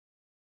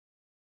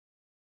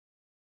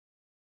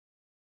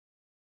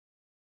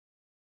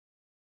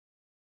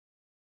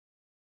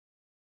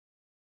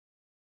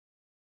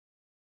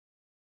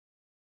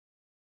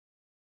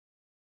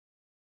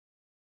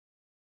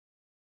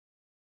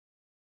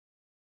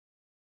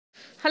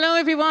Hello,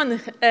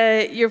 everyone.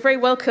 You're very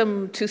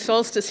welcome to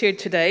Solstice here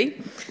today,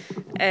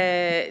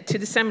 to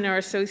the seminar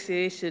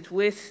associated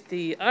with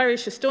the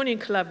Irish-Estonian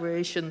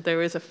collaboration.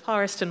 There is a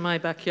forest in my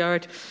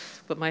backyard,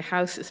 but my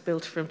house is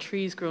built from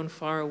trees grown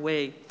far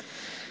away.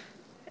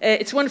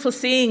 It's wonderful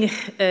seeing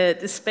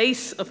the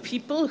space of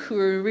people who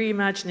are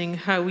reimagining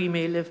how we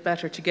may live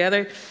better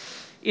together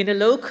in a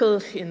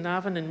local, in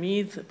Navan and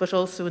Meath, but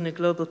also in a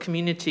global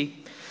community.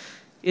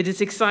 It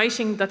is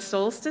exciting that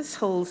Solstice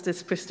holds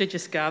this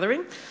prestigious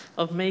gathering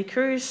of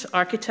makers,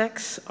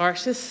 architects,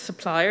 artists,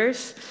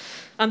 suppliers,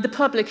 and the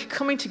public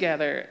coming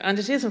together. And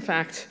it is, in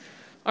fact,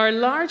 our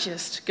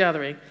largest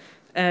gathering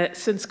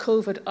since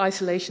COVID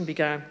isolation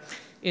began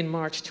in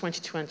March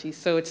 2020.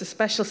 So it's a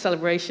special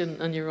celebration,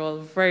 and you're all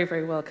very,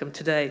 very welcome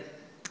today.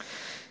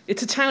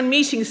 It's a town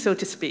meeting, so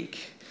to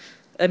speak,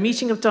 a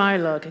meeting of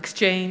dialogue,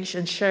 exchange,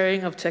 and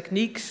sharing of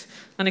techniques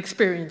and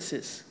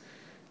experiences.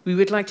 We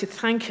would like to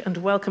thank and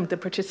welcome the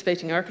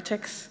participating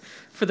architects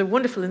for the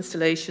wonderful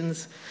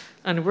installations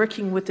and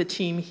working with the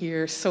team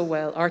here so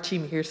well, our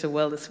team here so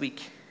well this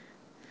week.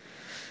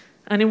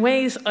 And in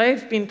ways,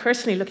 I've been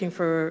personally looking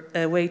for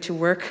a way to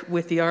work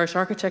with the Irish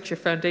Architecture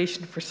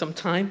Foundation for some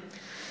time,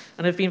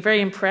 and I've been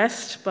very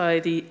impressed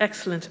by the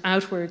excellent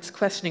outwards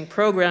questioning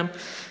programme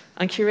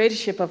and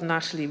curatorship of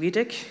Nathalie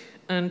Weadick,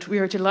 and we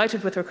are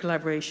delighted with our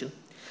collaboration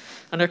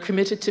and are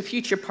committed to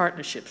future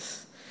partnerships.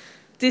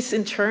 This,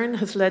 in turn,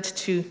 has led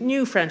to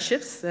new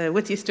friendships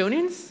with the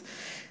Estonians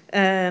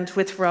and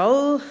with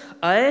Raul,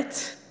 Ader,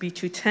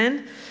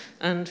 B210,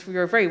 and we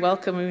were very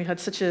welcome. We had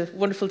such a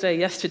wonderful day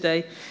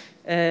yesterday,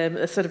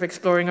 sort of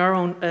exploring our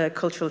own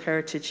cultural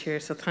heritage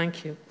here, so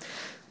thank you.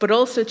 But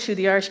also to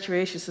the Irish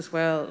curators as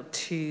well,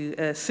 to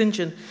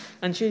Sinjin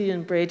and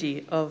Julian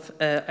Brady of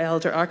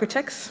Alder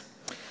Architects,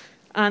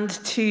 and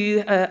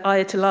to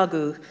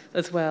Ayatolagu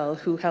as well,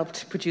 who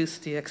helped produce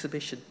the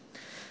exhibition.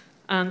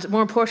 And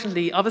more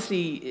importantly,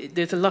 obviously,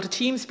 there's a lot of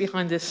teams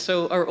behind this.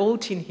 So our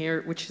old team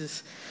here,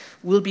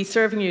 will be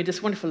serving you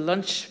this wonderful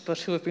lunch, but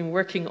who have been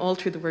working all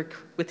through the work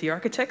with the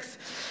architects,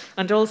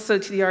 and also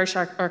to the Irish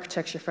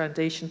Architecture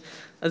Foundation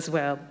as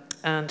well,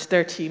 and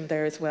their team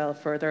there as well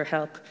for their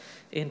help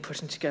in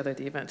putting together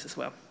the event as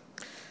well.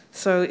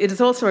 So it is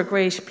also a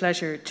great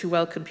pleasure to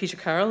welcome Peter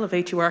Carroll of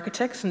OGU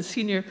Architects and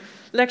Senior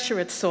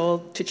Lecturer at SAUL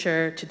to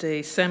chair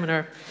today's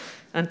seminar.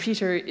 And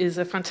Peter is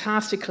a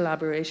fantastic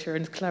collaborator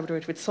and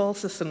collaborated with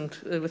Solstice and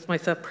with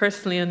myself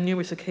personally on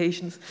numerous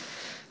occasions,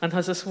 and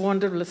has this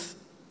wonderful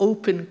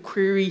open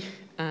query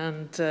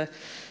and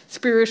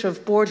spirit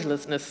of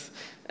borderlessness,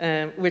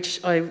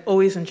 which I've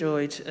always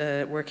enjoyed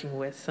working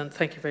with, and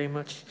thank you very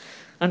much.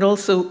 And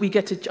also we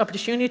get the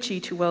opportunity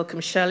to welcome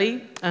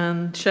Shelley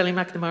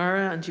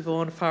McNamara and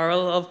Yvonne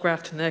Farrell of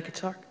Grafton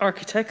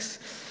Architects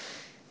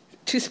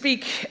to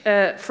speak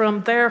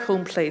from their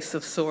home place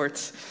of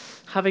sorts,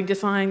 having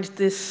designed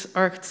this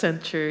art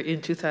centre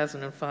in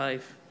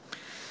 2005.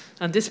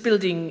 And this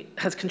building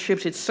has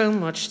contributed so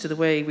much to the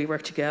way we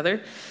work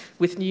together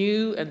with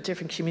new and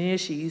different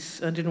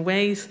communities, and in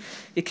ways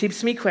it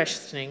keeps me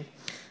questioning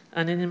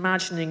and in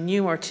imagining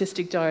new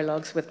artistic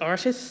dialogues with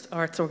artists,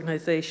 arts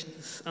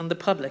organisations and the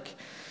public.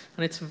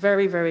 And it's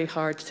very, very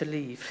hard to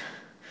leave.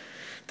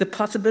 The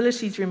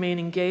possibilities remain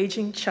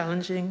engaging,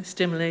 challenging,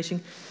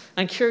 stimulating,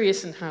 and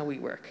curious in how we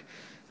work.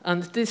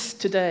 And this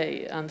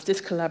today, and this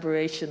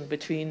collaboration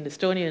between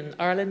Estonia and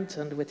Ireland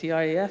and with the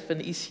IAF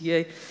and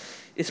ECA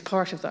is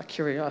part of that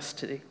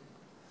curiosity.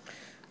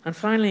 And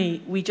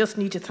finally, we just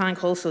need to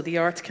thank also the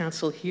Arts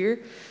Council here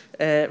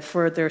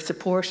for their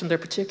support and their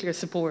particular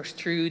support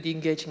through the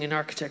Engaging in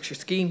Architecture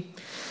scheme,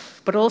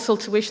 but also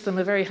to wish them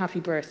a very happy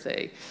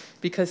birthday,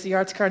 because the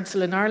Arts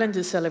Council in Ireland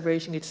is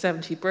celebrating its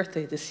 70th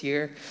birthday this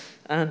year,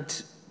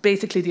 and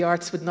basically the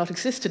arts would not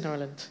exist in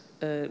Ireland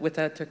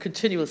without their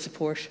continual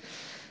support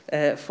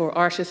for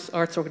artists,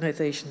 arts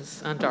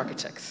organisations and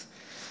architects.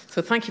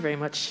 So thank you very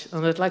much,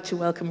 and I'd like to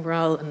welcome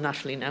Raul and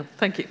Nathalie now.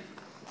 Thank you.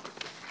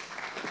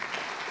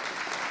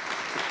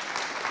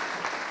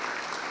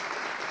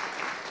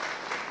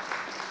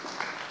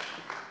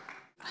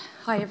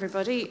 Hi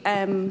everybody,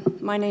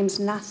 my name's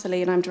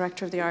Nathalie and I'm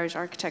Director of the Irish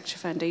Architecture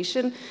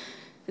Foundation.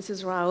 This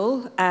is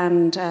Raul,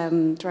 and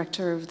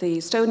Director of the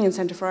Estonian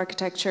Centre for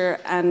Architecture,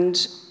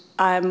 and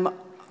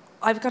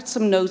I've got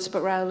some notes,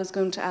 but Raul is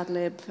going to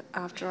ad-lib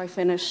after I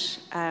finish.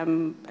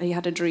 He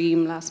had a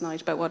dream last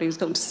night about what he was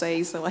going to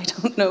say, so I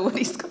don't know what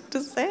he's going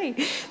to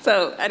say.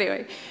 So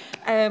anyway,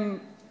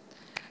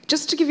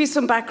 just to give you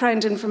some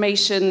background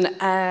information,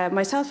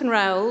 myself and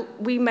Raul,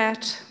 we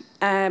met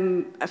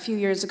a few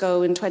years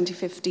ago in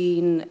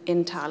 2015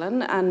 in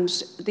Tallinn,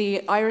 and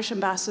the Irish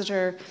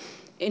ambassador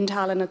in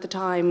Tallinn at the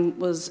time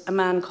was a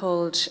man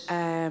called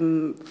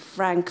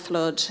Frank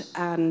Flood,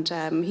 and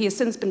he has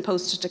since been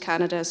posted to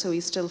Canada, so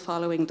he's still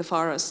following the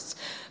forests.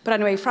 But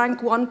anyway,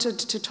 Frank wanted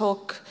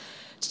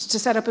to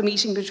set up a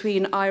meeting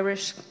between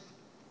Irish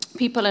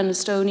people and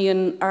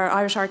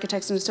Irish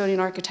architects and Estonian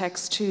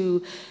architects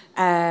to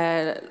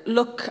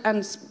look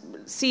and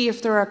see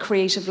if there are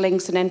creative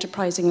links and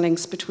enterprising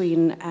links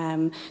between,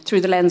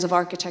 through the lens of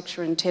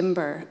architecture and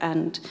timber.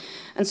 And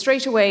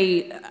straight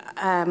away,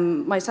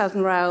 myself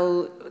and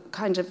Raul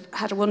kind of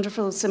had a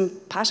wonderful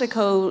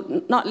simpatico,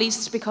 not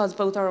least because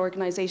both our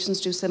organisations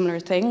do similar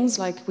things,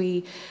 like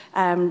we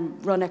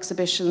run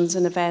exhibitions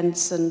and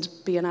events and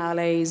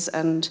biennales,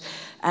 and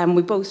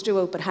we both do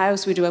open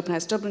house. We do open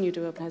house Dublin, you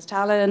do open house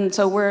Tallinn,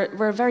 so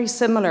we're very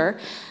similar.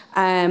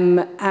 And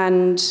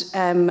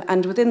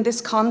within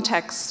this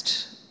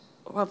context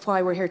of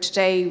why we're here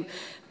today,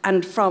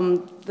 and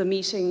from the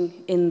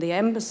meeting in the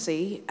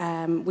embassy,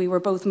 we were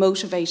both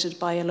motivated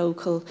by a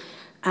local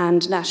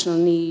and national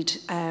need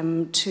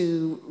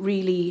to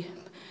really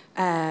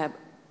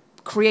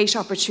create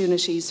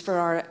opportunities for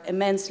our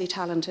immensely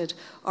talented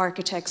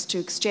architects to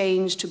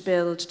exchange, to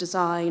build,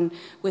 design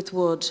with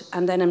wood,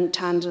 and then in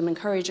tandem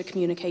encourage a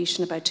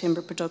communication about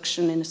timber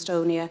production in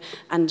Estonia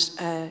and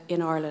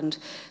in Ireland.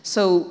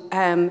 So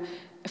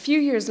a few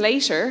years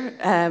later,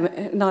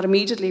 not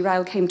immediately,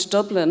 Raul came to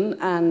Dublin,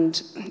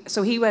 and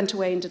so he went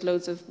away and did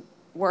loads of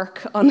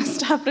work on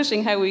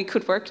establishing how we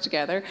could work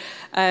together,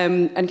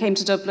 and came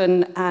to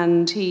Dublin,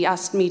 and he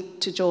asked me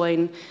to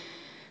join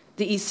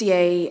the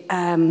ECA,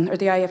 or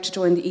the IF to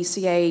join the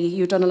ECA.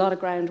 You'd done a lot of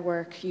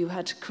groundwork. You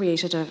had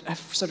created a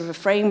sort of a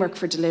framework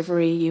for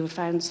delivery. You had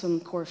found some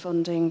core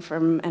funding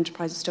from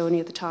Enterprise Estonia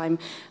at the time,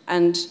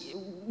 and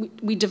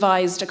we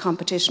devised a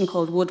competition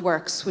called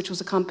Woodworks, which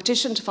was a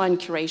competition to find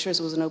curators.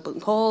 It was an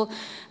open call,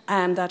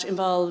 that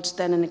involved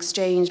then an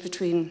exchange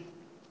between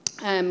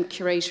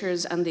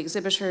curators and the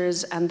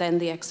exhibitors, and then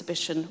the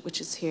exhibition,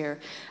 which is here.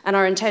 And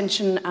our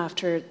intention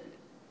after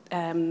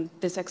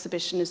this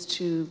exhibition is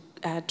to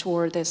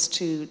tour this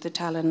to the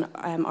Tallinn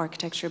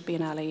Architecture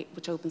Biennale,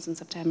 which opens in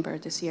September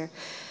this year.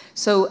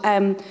 So,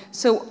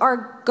 so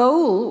our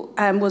goal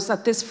was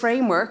that this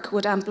framework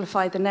would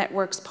amplify the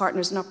networks,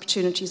 partners, and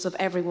opportunities of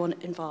everyone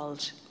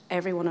involved.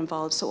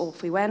 So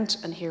off we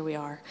went, and here we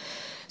are.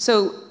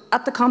 So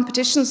at the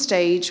competition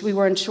stage, we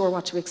weren't sure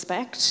what to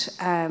expect,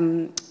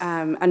 and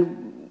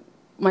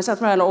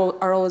myself and Raul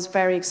are always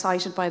very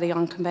excited by the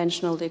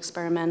unconventional, the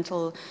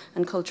experimental,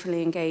 and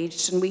culturally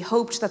engaged, and we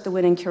hoped that the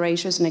winning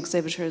curators and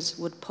exhibitors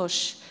would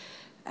push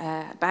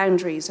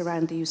boundaries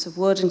around the use of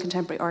wood in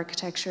contemporary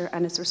architecture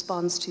and its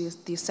response to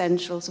the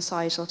essential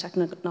societal,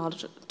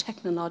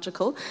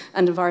 technological,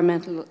 and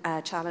environmental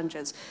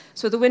challenges.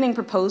 So the winning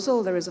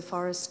proposal, there is a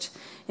forest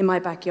in my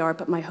backyard,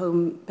 but my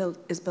home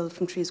is built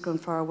from trees grown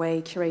far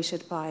away,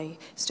 curated by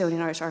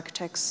Estonian Irish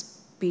architects,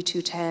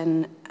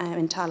 B210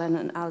 in Tallinn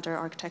and Alder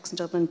Architects in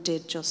Dublin,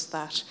 did just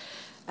that.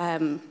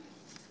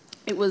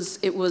 It was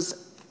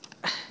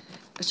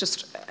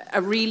just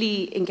a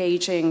really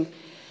engaging,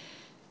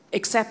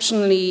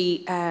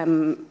 exceptionally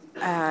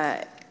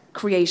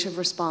creative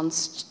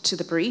response to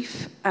the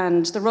brief,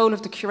 and the role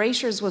of the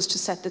curators was to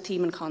set the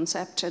theme and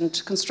concept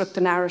and construct the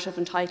narrative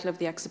and title of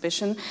the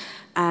exhibition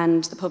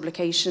and the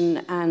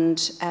publication,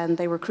 and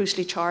they were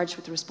crucially charged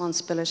with the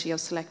responsibility of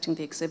selecting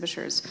the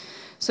exhibitors.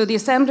 So the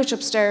assemblage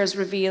upstairs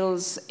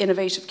reveals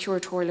innovative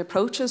curatorial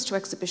approaches to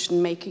exhibition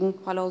making,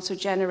 while also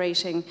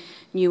generating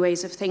new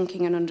ways of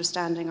thinking and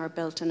understanding our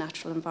built and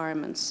natural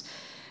environments.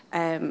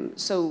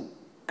 So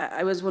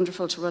it was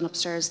wonderful to run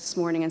upstairs this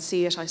morning and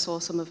see it. I saw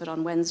some of it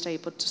on Wednesday,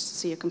 but to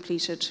see it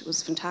completed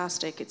was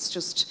fantastic. It's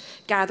just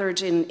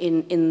gathered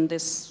in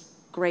this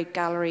great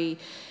gallery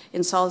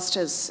in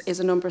Solstice is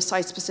a number of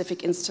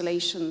site-specific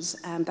installations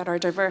that are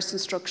diverse in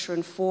structure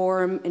and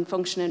form, in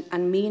function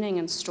and meaning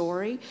and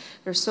story.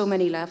 There's so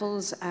many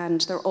levels,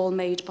 and they're all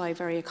made by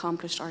very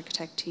accomplished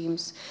architect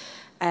teams.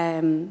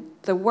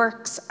 The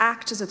works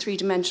act as a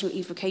three-dimensional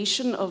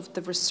evocation of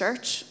the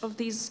research of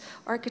these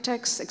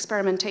architects,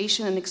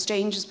 experimentation and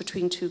exchanges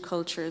between two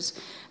cultures.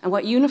 And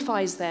what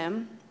unifies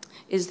them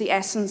is the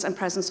essence and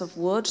presence of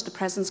wood. The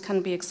presence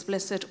can be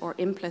explicit or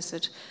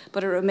implicit,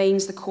 but it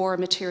remains the core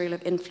material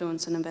of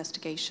influence and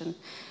investigation.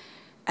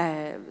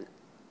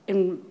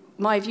 In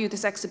my view,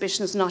 this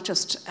exhibition is not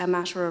just a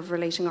matter of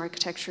relating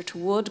architecture to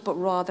wood, but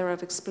rather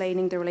of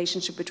explaining the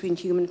relationship between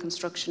human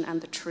construction and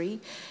the tree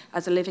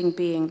as a living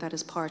being that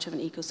is part of an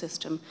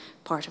ecosystem,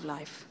 part of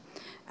life.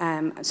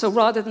 So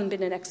rather than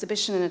being an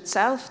exhibition in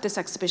itself, this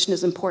exhibition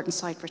is an important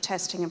site for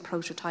testing and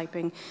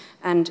prototyping,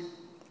 and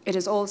it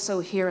is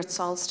also here at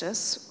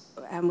Solstice,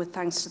 with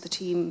thanks to the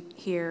team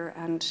here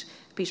and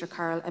Peter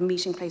Carroll, a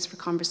meeting place for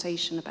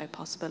conversation about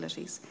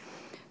possibilities.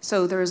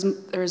 So there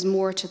is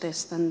more to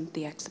this than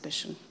the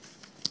exhibition.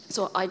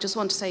 So I just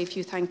want to say a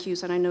few thank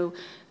yous, and I know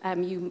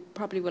you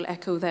probably will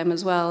echo them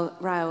as well,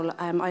 Raul.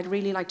 I'd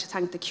really like to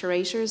thank the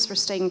curators for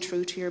staying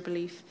true to your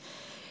belief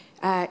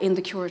in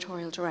the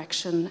curatorial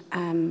direction,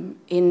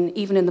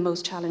 even in the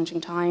most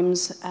challenging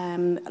times.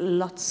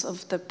 Lots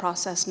of the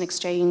process and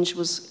exchange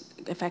was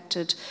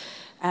affected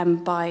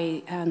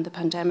by the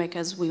pandemic,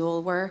 as we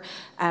all were,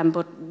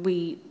 but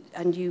we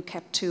and you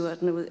kept to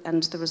it,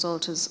 and the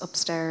result is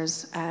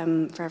upstairs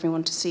for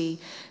everyone to see.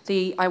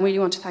 I really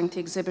want to thank the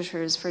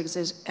exhibitors for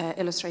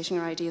illustrating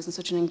our ideas in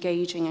such an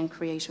engaging and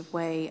creative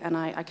way, and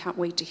I can't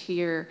wait to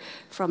hear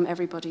from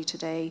everybody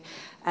today.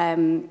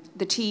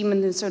 The team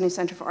in the Estonian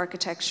Centre for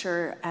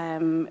Architecture,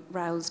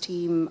 Raul's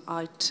team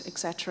out,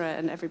 etc.,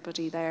 and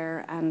everybody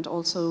there, and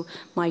also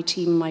my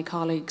team, my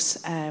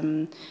colleagues,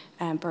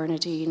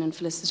 Bernadine and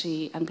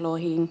Felicity and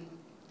Blohin,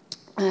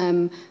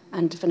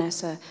 and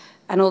Vanessa.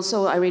 And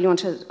also, I really want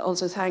to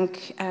also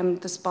thank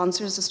the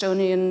sponsors,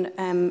 Estonian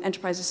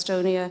Enterprise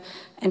Estonia,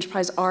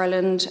 Enterprise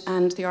Ireland,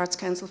 and the Arts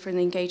Council for the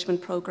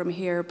engagement programme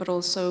here, but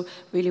also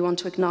really want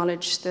to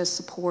acknowledge the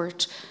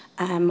support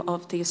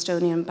of the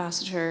Estonian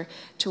ambassador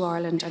to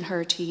Ireland and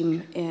her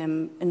team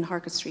in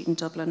Harcourt Street in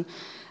Dublin.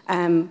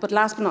 But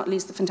last but not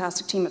least, the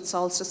fantastic team at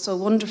Solstice, so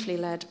wonderfully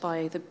led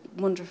by the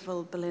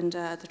wonderful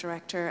Belinda, the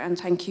director, and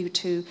thank you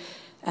to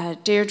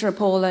Deirdre,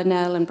 Paula,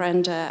 Nell and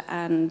Brenda,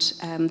 and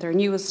their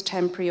newest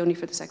temporary, only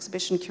for this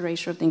exhibition,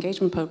 curator of the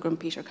engagement programme,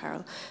 Peter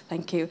Carroll.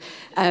 Thank you.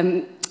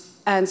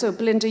 And so,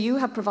 Belinda, you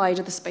have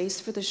provided the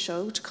space for the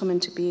show to come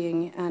into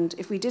being, and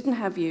if we didn't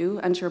have you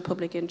and your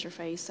public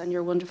interface and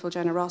your wonderful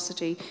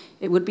generosity,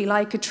 it would be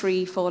like a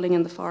tree falling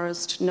in the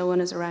forest. No one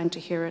is around to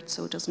hear it,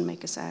 so it doesn't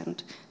make a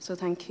sound. So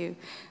thank you.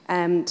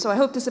 So I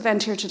hope this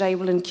event here today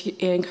will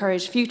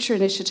encourage future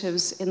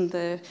initiatives in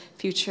the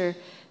future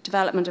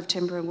development of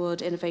timber and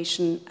wood,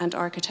 innovation and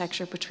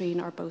architecture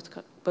between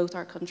both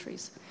our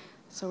countries.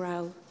 So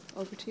Raul,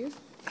 over to you.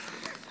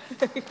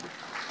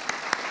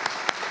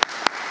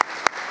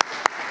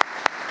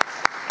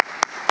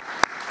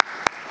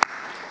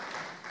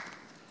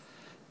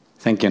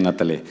 Thank you,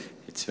 Nathalie.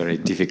 It's very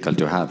difficult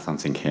to have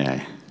something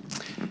here.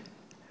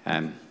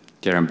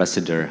 Dear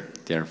Ambassador,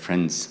 dear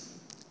friends,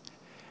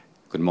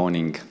 good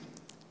morning.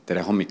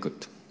 Tere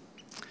hommikut.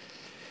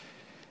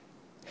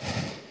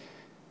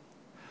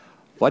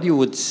 What you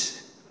would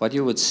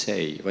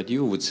say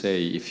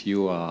if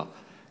you are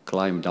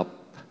climbed up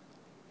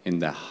in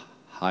the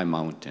high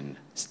mountain,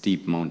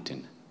 steep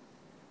mountain?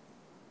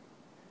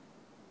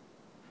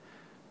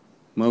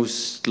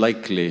 Most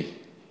likely,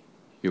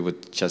 you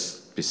would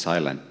just be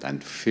silent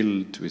and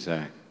filled with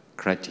a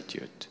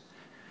gratitude,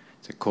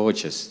 the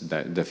gorgeous,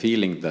 the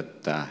feeling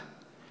that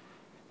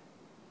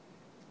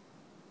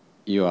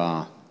you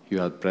are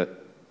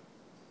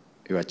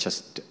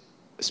just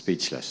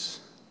speechless.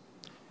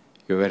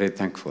 You're very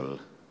thankful.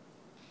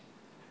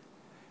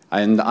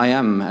 And I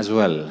am as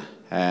well.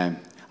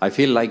 I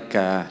feel like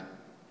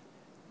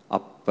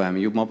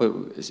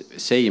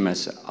same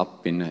as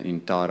up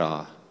in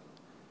Tara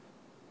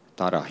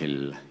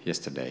Hill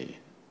yesterday,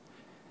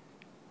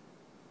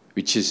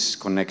 which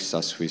connects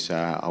us with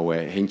our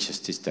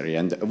ancient history.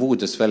 And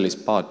wood as well is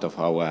part of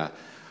our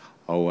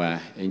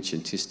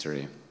ancient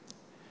history.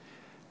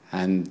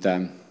 And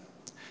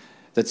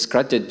that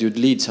gratitude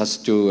leads us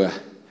to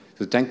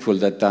thankful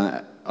that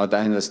I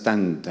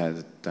understand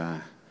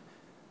that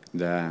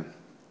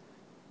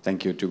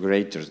thank you to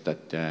curators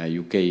that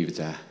you gave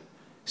the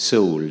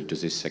soul to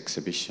this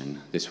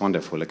exhibition, this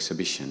wonderful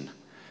exhibition.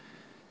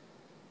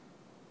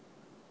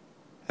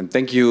 And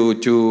thank you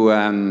to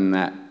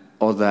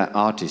all the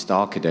artists,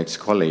 architects,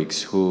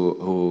 colleagues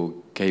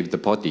who gave the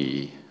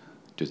body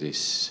to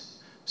this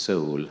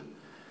soul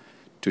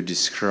to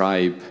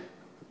describe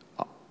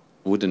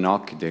wooden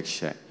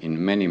architecture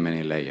in many,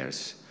 many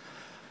layers.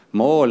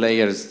 More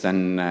layers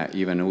than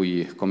even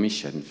we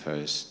commissioned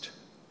first.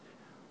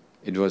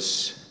 It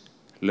was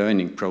a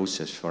learning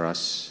process for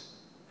us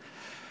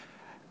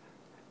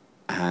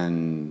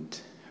and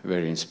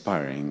very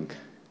inspiring.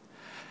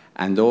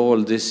 And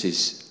all this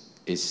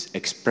is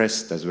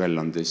expressed as well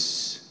on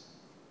this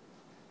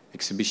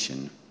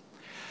exhibition.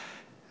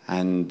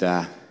 And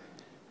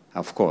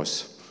of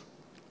course,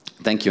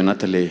 thank you,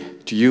 Nathalie,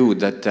 to you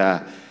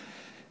that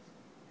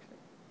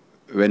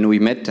when we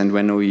met and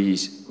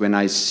when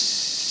I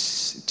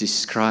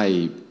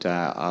described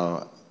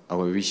our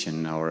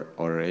vision,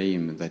 our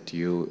aim, that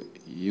you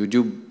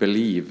do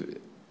believe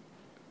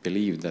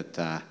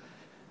that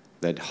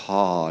that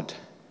hard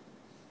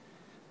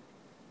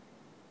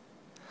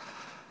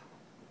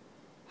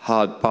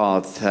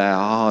path,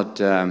 hard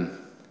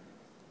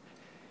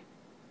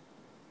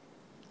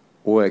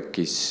work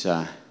is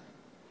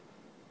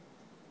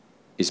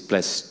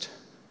blessed.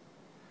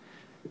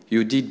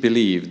 You did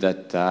believe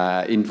that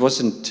it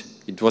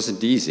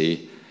wasn't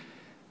easy,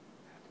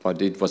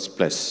 but it was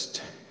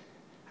blessed.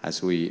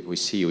 As we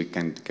see, we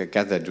can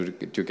gather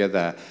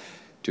together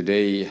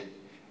today.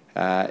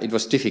 It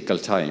was a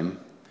difficult time.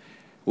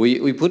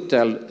 We put,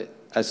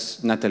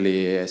 as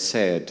Nathalie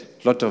said,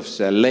 a lot of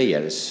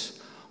layers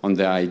on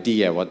the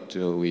idea what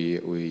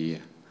we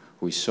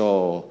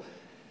saw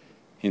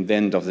in the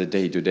end of the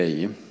day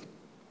today.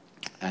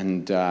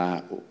 And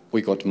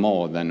we got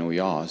more than we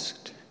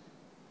asked.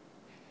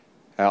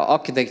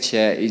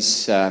 Architecture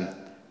is a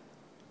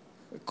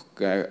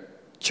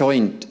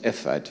joint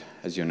effort,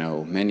 as you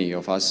know. Many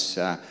of us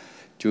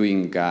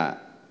doing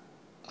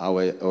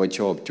our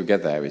job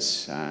together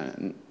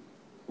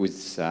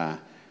with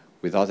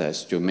with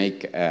others to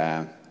make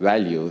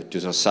value to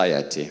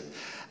society.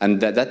 And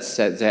that's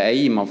the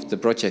aim of the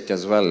project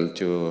as well,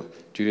 to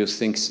do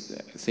things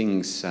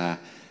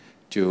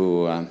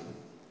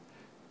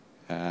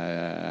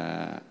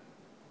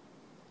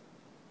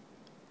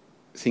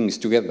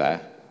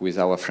together with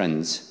our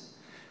friends,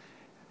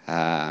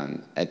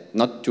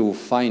 not to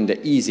find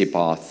the easy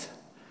path,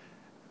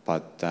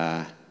 but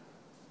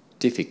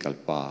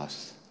difficult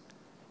path,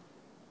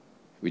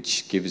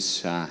 which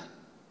gives,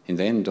 in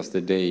the end of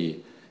the day,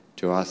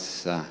 to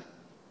us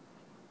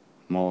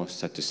more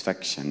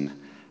satisfaction,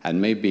 and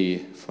maybe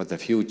for the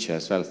future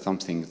as well,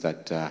 something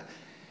that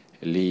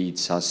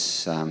leads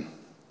us to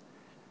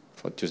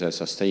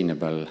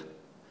the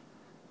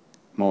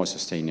more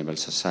sustainable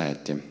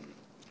society.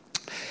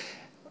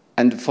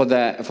 And for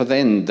the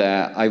end,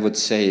 I would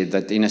say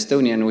that in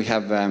Estonian we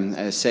have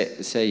a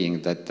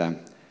saying that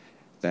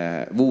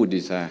the wood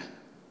is a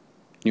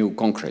new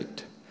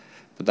concrete.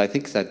 But I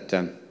think that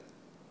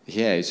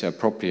here it's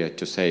appropriate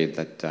to say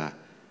that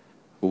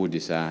wood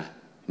is a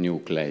new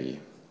clay.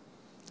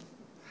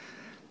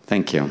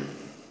 Thank you.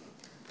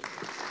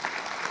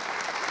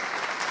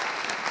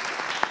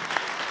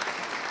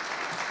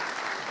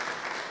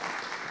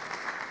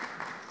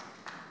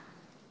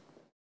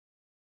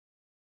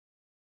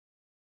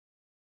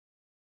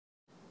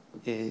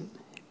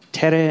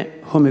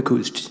 Tere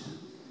hommikust.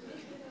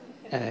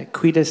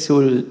 Kuidas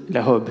sul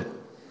läheb?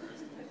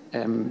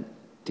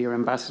 Dear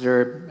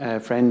Ambassador,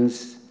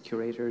 friends,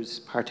 curators,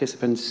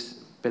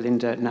 participants,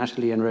 Belinda,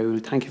 Nathalie and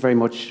Raul, thank you very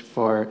much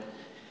for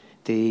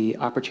the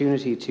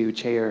opportunity to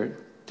chair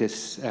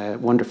this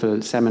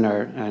wonderful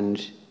seminar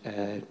and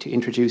to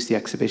introduce the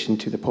exhibition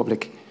to the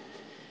public.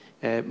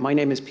 My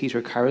name is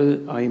Peter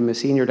Carroll. I'm a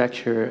senior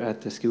lecturer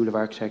at the School of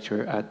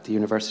Architecture at the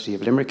University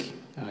of Limerick.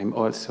 I'm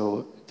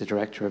also the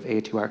director of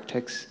OGU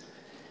Architects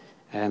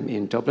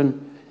in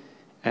Dublin.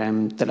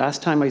 The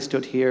last time I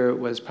stood here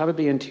was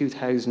probably in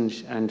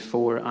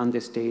 2004 on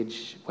this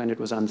stage when it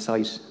was on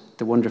site,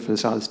 the wonderful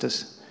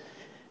Solstice.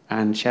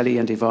 And Shelley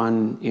and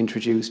Yvonne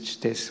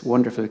introduced this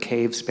wonderful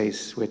cave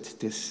space with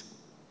this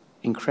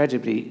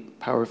incredibly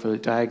powerful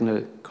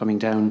diagonal coming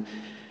down.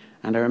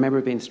 And I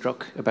remember being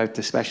struck about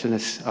the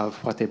specialness of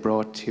what they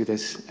brought to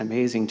this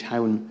amazing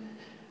town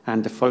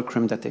and the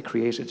fulcrum that they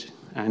created.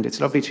 And it's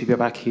lovely to be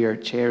back here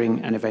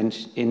chairing an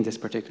event in this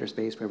particular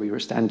space where we were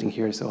standing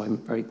here, so I'm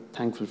very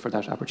thankful for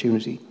that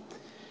opportunity.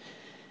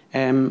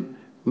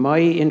 My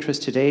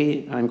interest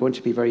today, I'm going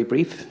to be very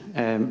brief.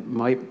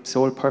 My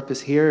sole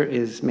purpose here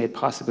is made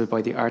possible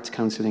by the Arts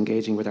Council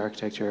Engaging with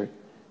Architecture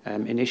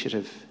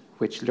initiative,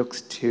 which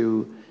looks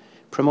to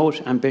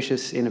promote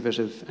ambitious,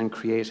 innovative and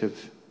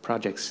creative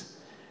projects.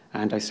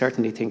 And I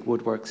certainly think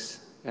Woodworks,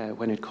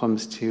 when it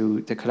comes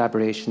to the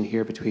collaboration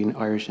here between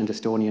Irish and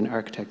Estonian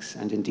architects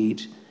and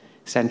indeed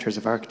centres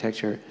of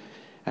architecture,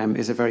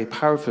 is a very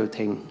powerful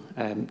thing.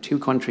 Two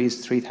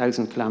countries,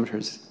 3,000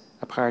 kilometres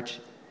apart,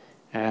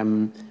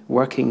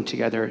 working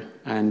together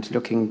and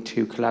looking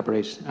to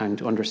collaborate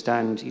and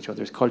understand each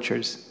other's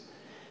cultures.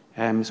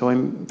 So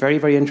I'm very,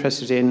 very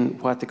interested in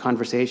what the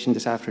conversation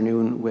this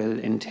afternoon will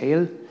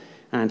entail,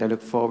 and I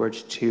look forward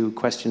to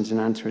questions and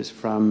answers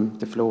from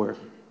the floor.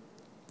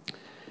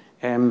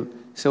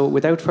 So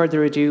without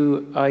further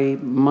ado, I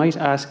might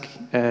ask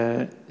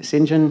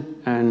Sinjan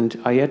and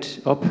Ayet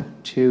up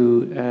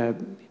to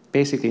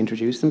basically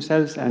introduce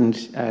themselves and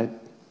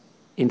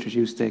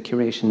introduce the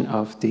curation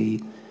of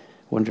the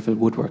wonderful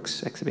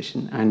Woodworks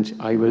exhibition. And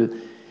I will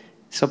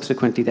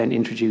subsequently then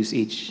introduce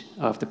each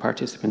of the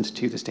participants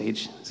to the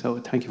stage. So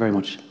thank you very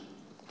much.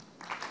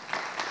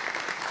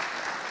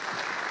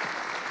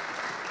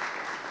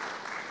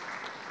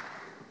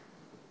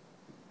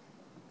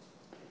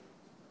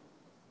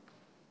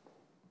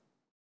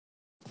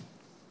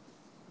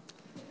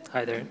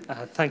 Hi there.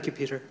 Thank you,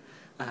 Peter.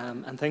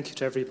 And thank you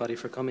to everybody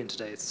for coming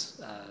today.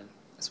 It's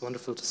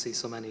wonderful to see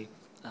so many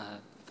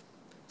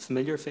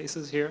familiar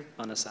faces here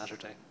on a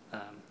Saturday,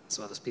 as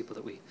well as people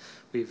that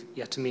we've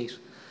yet to meet.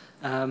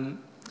 I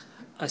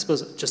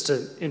suppose just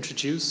to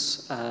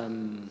introduce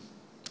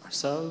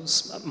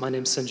ourselves, my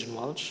name's Sinjan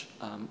Walsh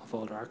of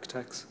Alder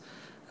Architects.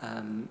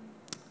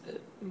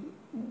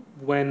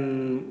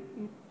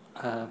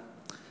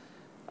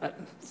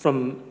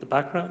 From the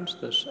background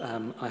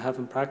that I have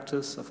in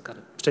practice, I've got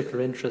a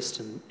particular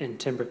interest in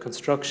timber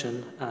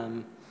construction.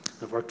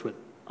 I've worked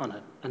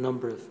on a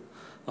number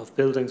of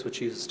buildings which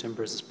use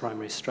timber as its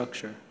primary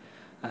structure.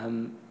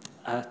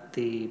 At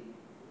the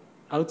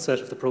outset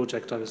of the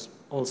project, I was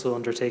also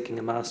undertaking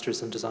a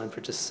master's in design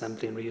for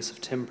disassembly and reuse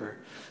of timber.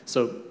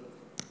 So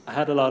I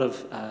had a lot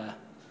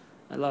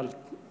of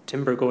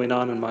timber going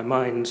on in my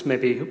mind.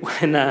 Maybe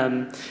when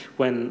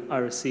I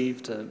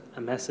received a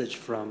message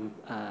from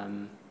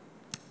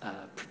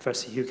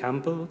Professor Hugh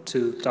Campbell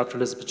to Dr.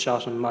 Elizabeth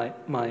Shotton,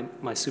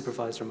 my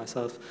supervisor,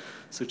 myself,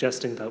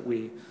 suggesting that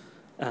we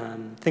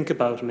think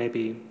about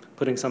maybe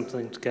putting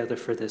something together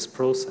for this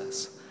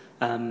process.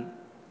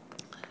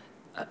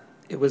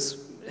 It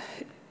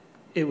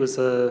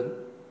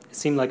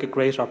seemed like a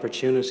great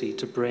opportunity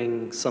to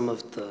bring some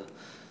of the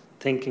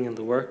thinking and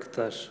the work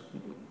that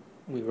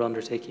we were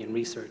undertaking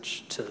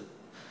research to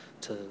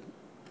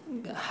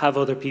have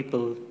other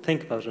people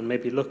think about it and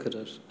maybe look at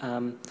it.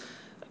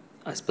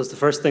 I suppose the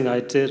first thing I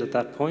did at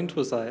that point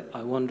was I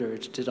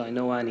wondered, did I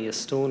know any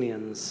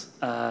Estonians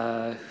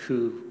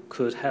who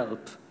could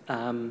help?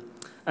 And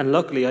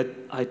luckily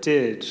I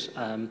did.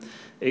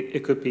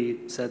 It could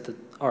be said that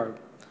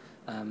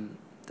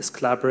this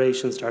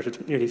collaboration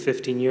started nearly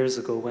 15 years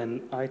ago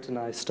when Ait and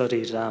I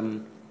studied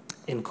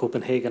in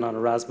Copenhagen on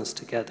Erasmus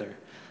together.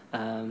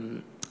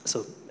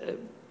 So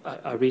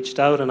I reached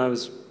out, and I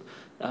was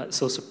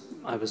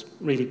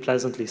really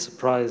pleasantly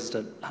surprised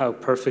at how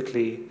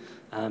perfectly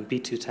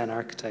B210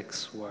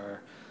 Architects were,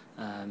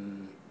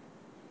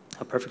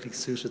 how perfectly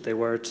suited they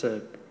were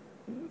to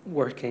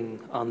working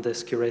on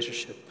this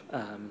curatorship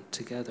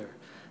together.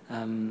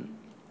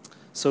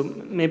 So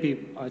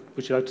maybe,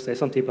 would you like to say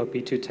something about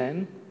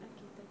B210?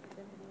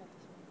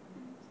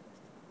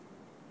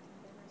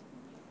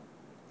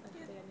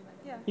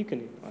 Yeah. You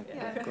can.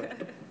 Yeah. Go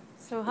ahead.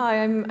 So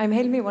hi, I'm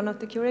Helmi, one of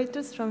the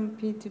curators from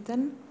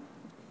B210.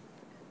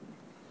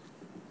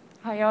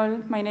 Hi all,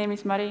 my name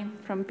is Mari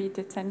from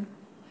B210.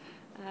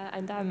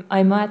 And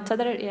I'm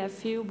Ader. Yeah, a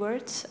few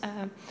words.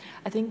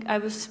 I think I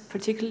was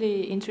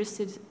particularly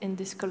interested in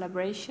this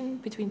collaboration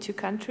between two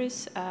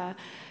countries.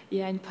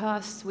 Yeah, in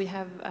past we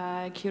have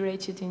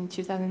curated in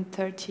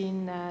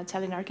 2013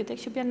 Tallinn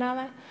Architecture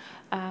Biennale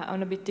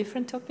on a bit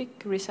different topic,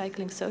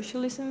 recycling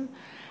socialism.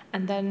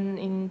 And then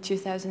in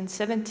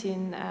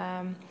 2017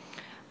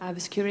 I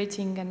was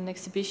curating an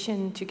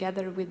exhibition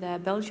together with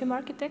Belgium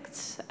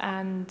architects,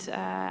 and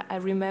I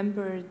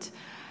remembered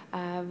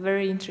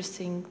very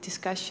interesting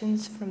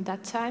discussions from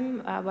that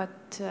time, what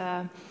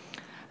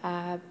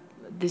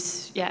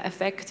this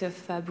effect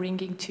of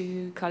bringing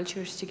two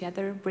cultures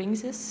together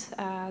brings us,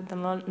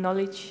 the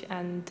knowledge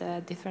and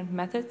different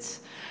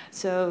methods.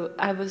 So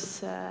I was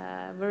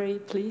very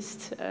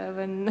pleased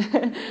when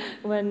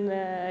when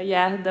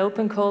the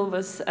open call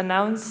was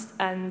announced,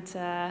 and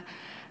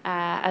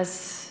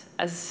as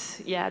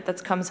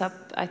that comes up,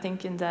 I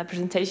think, in the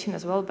presentation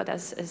as well, but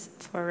as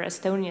for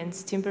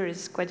Estonians, timber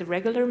is quite a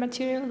regular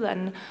material,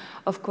 and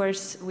of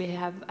course we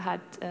have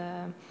had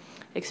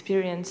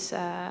experience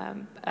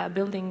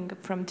building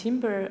from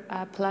timber,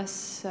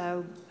 plus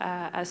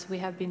as we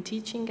have been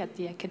teaching at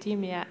the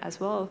academia as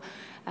well,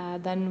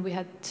 then we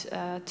had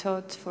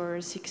taught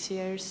for 6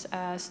 years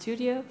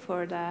studio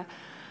for the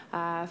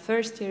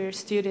first year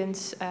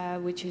students,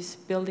 which is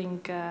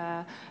building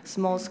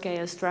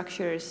small-scale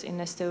structures in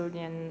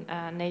Estonian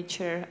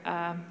nature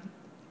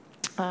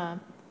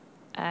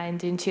and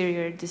the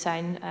interior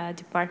design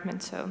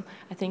department. So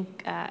I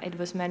think it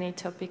was many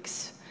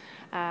topics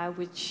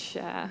which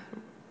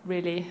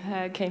really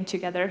came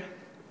together.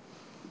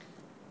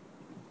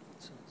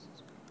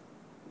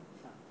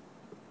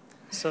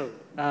 So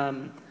I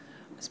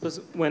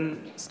suppose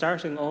when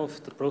starting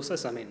off the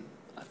process, I mean,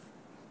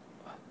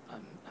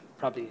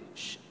 probably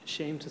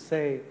ashamed to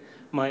say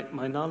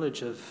my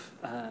knowledge of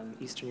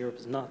Eastern Europe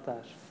is not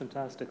that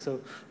fantastic.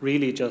 So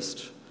really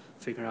just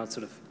figuring out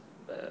sort of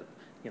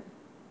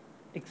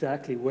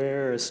exactly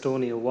where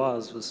Estonia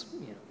was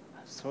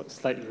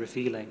slightly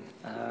revealing,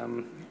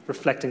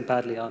 reflecting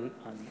badly on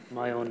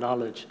my own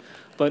knowledge.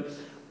 But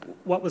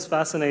what was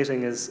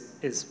fascinating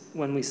is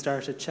when we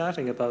started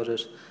chatting about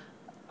it,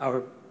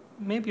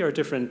 maybe our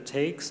different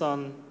takes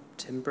on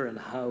timber and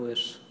how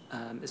it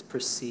is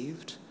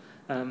perceived.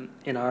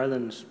 In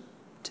Ireland,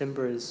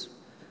 timber is,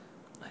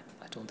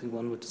 I don't think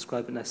one would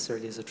describe it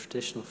necessarily as a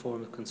traditional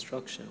form of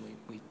construction.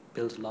 We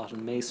build a lot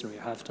in masonry,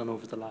 or have done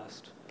over the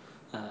last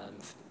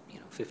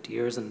 50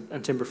 years,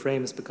 and timber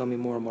frame is becoming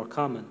more and more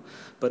common.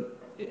 But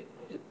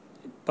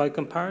by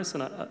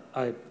comparison,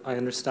 I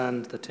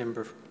understand that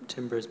timber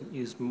is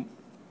used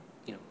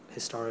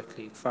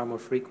historically far more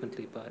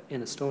frequently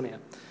in Estonia.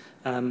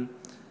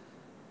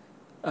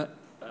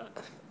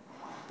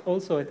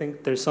 Also, I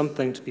think there's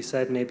something to be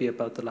said maybe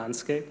about the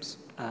landscapes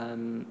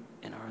in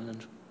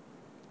Ireland.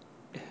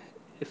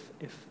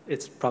 If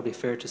it's probably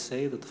fair to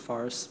say that the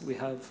forests we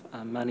have,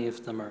 many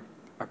of them are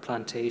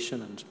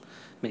plantation and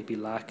maybe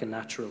lack a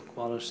natural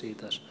quality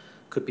that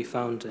could be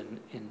found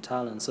in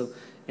Tallinn. So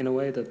in a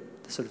way,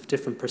 that the sort of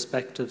different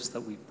perspectives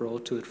that we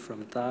brought to it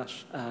from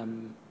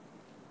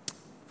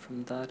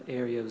that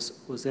area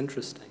was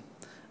interesting.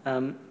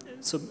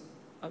 So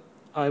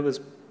I was,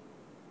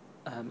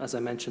 as I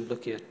mentioned,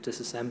 looking at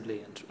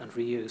disassembly and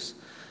reuse,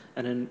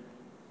 and in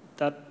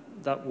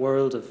that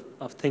world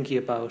of thinking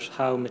about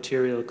how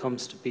material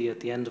comes to be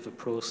at the end of a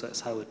process,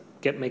 how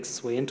it makes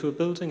its way into a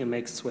building and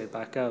makes its way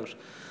back out,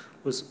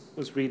 was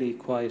really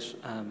quite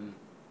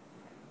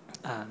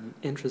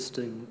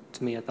interesting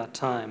to me at that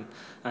time.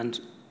 And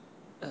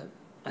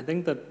I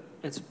think that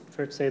it's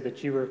fair to say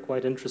that you were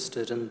quite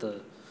interested in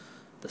the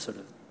sort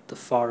of the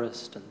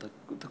forest and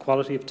the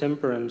quality of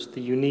timber and the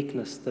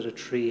uniqueness that a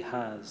tree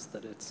has,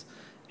 that it's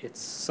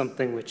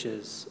something which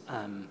is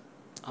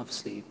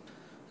obviously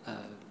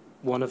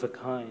one of a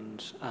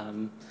kind,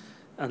 and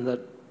that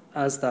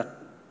as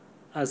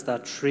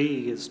that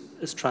tree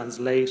is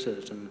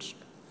translated and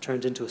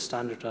turned into a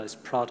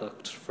standardized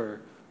product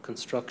for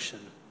construction,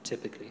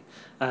 typically.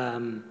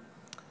 And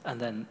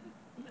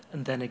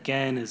then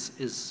again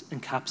is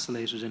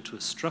encapsulated into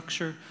a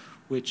structure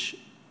which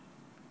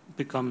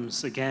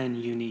becomes again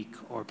unique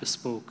or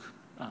bespoke,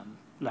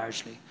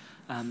 largely.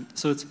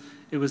 So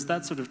it was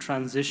that sort of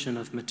transition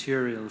of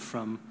material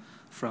from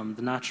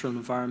the natural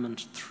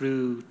environment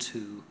through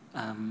to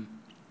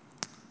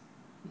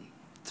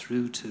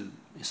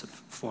sort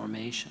of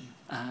formation,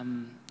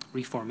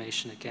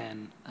 reformation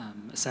again,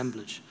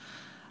 assemblage,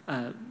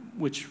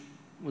 which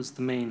was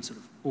the main sort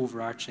of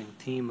overarching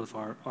theme of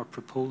our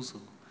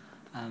proposal.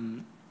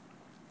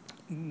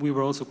 We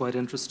were also quite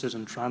interested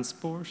in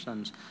transport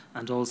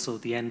and also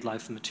the end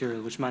life of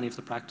material, which many of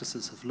the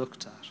practices have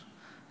looked at.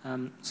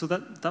 So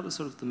that was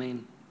sort of the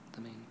main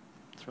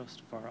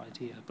thrust of our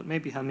idea. But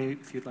maybe, Helmi,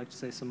 if you'd like to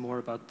say some more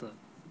about the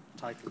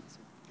title.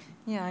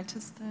 Yeah, I'll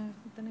just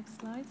put the next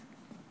slide.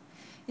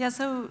 Yeah,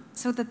 so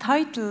the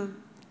title,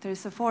 there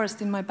is a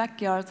forest in my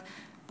backyard,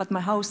 but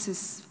my house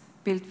is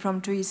built from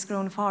trees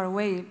grown far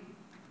away,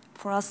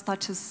 for us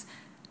touches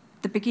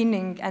the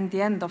beginning and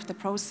the end of the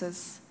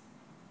process.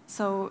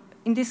 So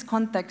in this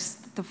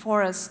context, the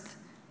forest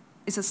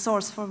is a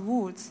source for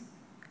wood,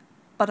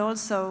 but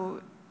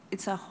also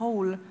it's a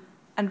whole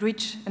and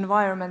rich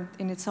environment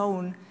in its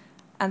own.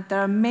 And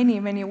there are many,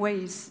 many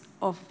ways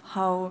of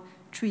how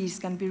trees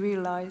can be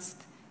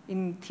realized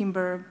in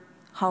timber,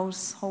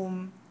 house,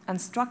 home, and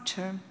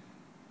structure.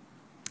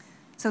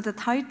 So the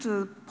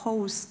title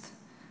posed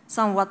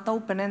somewhat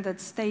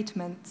open-ended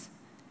statement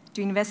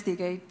to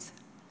investigate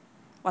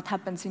what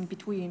happens in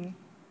between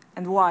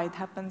and why it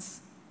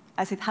happens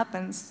as it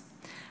happens.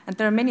 And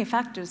there are many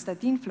factors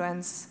that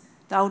influence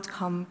the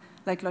outcome,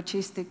 like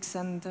logistics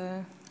and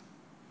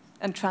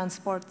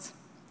transport,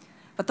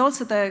 but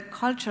also the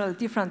cultural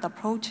different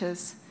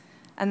approaches.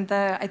 And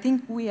I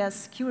think we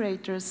as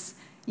curators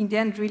in the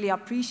end really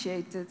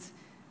appreciated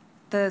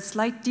the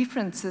slight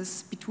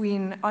differences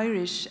between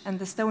Irish and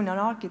Estonian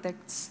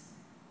architects.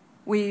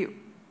 We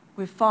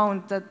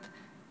found that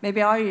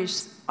maybe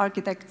Irish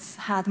architects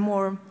had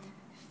more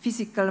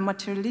physical,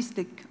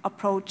 materialistic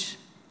approach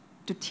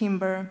to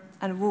timber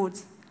and wood,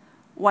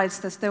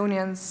 whilst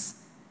Estonians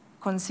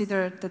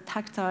consider the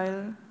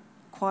tactile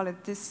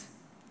qualities,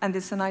 and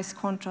it's a nice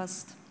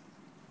contrast.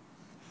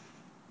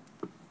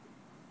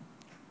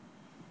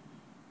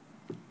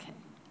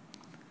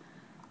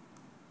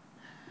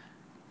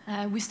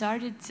 We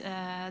started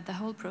the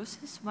whole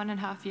process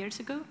 1.5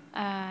 years ago,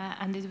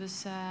 and it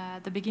was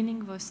the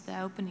beginning was the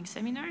opening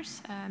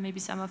seminars. Maybe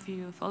some of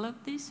you followed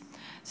these.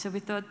 So we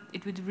thought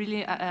it would be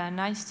really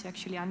nice to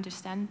actually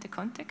understand the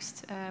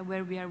context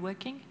where we are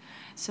working.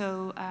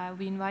 So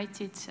we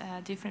invited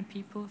different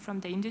people from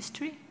the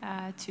industry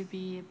to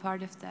be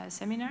part of the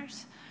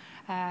seminars,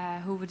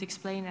 who would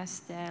explain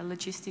us the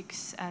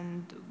logistics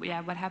and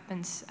what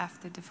happens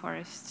after the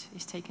forest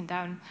is taken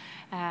down.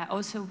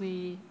 Also,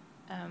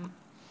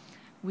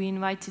 we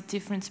invited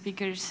different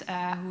speakers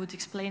who would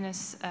explain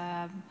us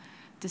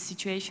the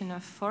situation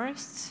of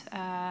forests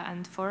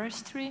and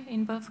forestry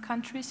in both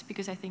countries,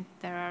 because I think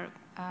there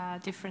are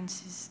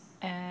differences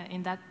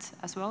in that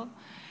as well.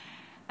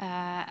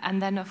 And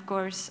then, of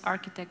course,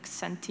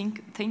 architects and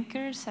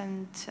thinkers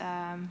and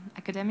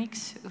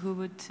academics who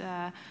would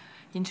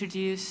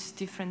introduce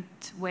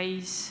different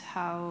ways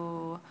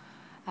how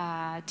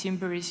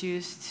timber is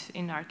used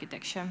in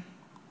architecture.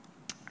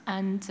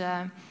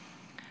 And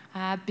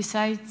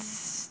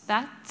besides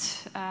that,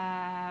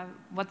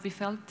 what we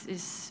felt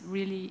is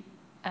really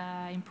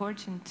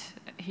important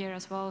here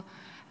as well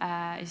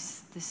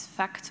is this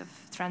fact of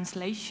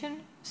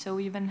translation. So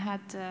we even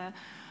had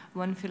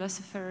one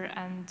philosopher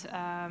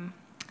and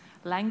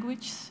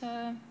language,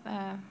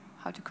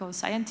 how to call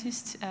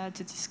scientist,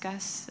 to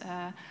discuss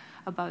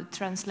about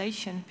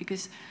translation,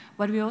 because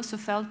what we also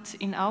felt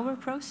in our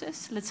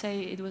process, let's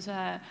say it was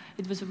a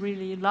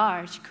really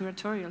large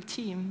curatorial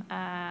team,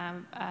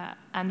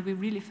 and we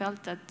really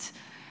felt that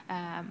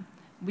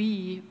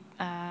we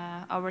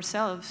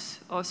ourselves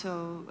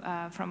also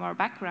from our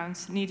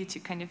backgrounds needed to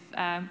kind of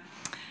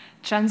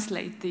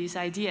translate these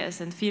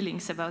ideas and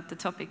feelings about the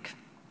topic.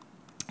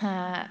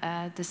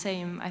 The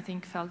same, I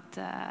think, felt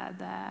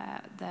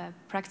the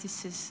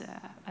practices,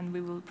 and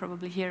we will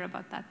probably hear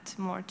about that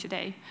more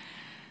today.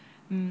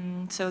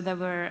 So there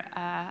were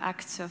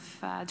acts of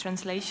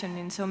translation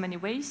in so many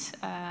ways,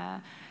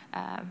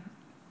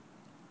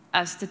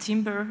 as the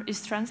timber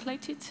is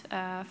translated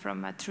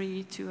from a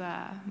tree to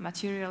a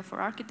material for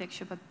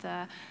architecture, but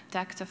the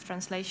act of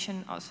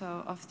translation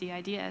also of the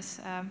ideas.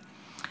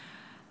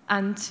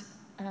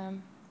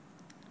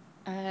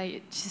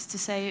 Just to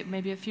say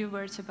maybe a few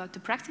words about the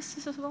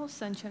practices as well,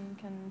 so Chen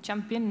can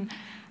jump in.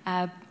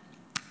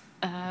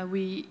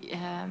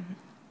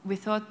 We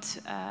thought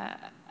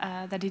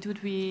that it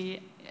would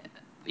be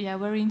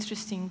very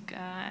interesting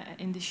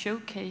in the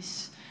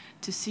showcase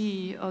to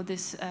see all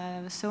this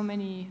so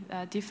many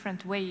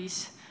different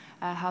ways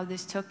how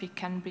this topic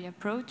can be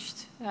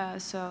approached.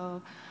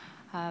 So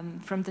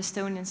from the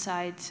Estonian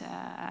side,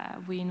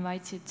 we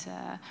invited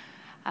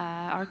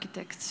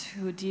architects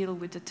who deal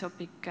with the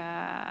topic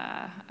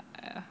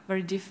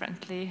very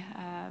differently.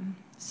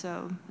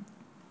 So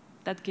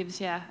that gives,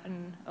 yeah,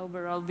 an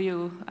overall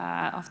view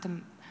of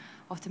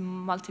the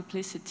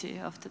multiplicity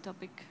of the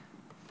topic.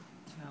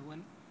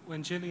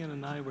 When Gillian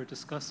and I were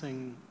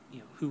discussing,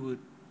 who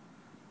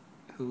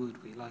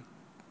would we like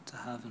to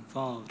have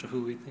involved, or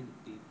who we think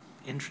would be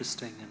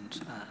interesting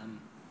and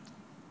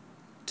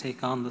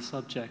take on the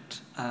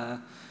subject,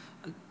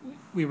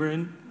 we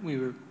were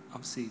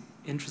obviously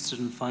interested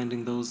in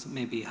finding those that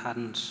maybe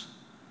hadn't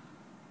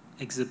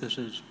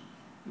exhibited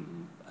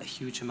a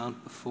huge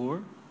amount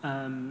before.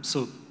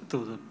 So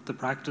though the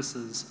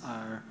practices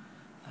are,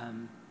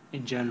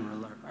 in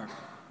general, are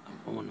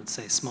one would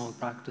say small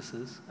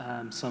practices.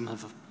 Some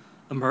have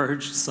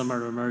emerged, some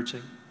are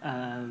emerging.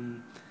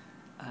 And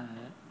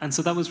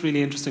so that was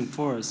really interesting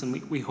for us,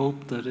 and we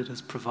hope that it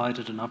has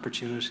provided an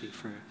opportunity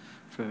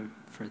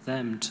for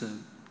them to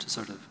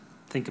sort of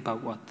think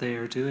about what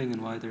they're doing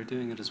and why they're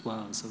doing it as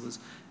well. So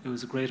it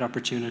was a great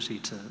opportunity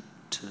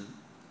to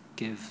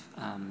give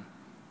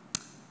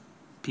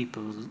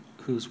people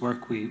whose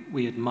work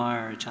we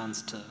admire a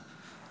chance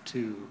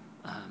to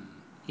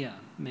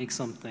make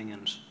something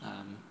and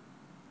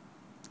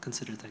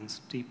consider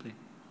things deeply.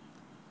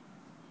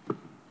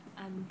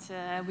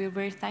 And we're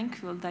very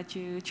thankful that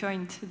you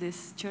joined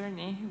this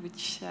journey,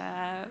 which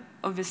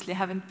obviously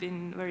haven't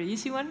been a very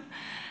easy one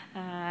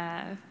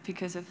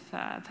because of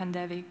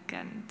pandemic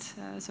and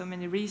so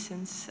many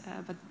reasons.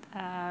 But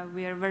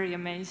we are very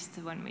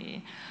amazed when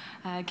we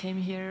came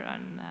here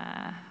on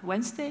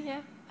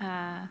Wednesday,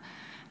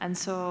 and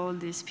saw all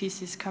these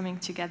pieces coming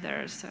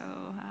together. So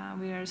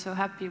we are so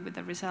happy with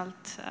the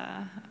result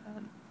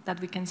that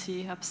we can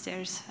see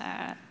upstairs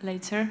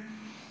later.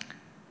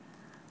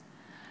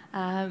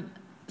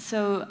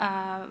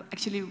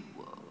 Actually,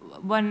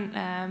 one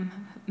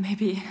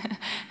maybe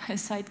a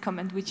side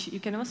comment, which you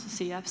can also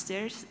see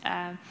upstairs,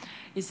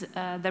 is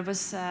there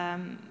was,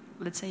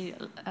 let's say,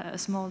 a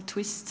small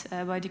twist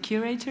by the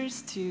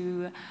curators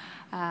to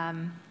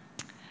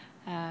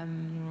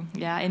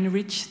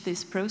enrich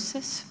this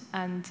process.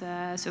 And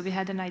so we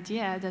had an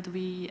idea that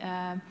we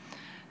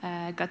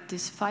got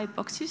these 5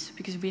 boxes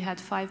because we had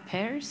 5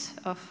 pairs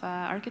of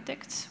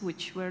architects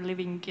which were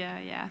living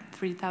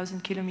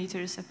 3,000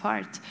 kilometers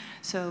apart.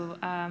 So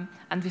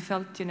and we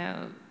felt,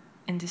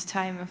 in this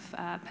time of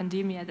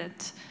pandemia,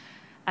 that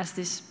as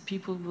these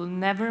people will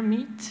never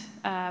meet,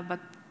 but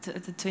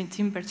the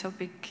timber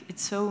topic,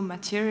 it's so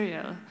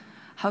material.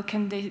 How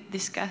can they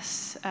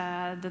discuss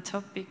the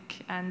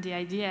topic and the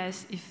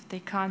ideas if they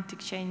can't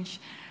exchange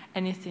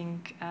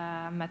anything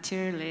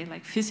materially,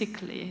 like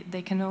physically?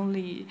 They can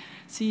only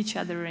see each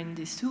other in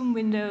the Zoom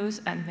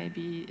windows and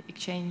maybe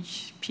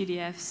exchange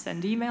PDFs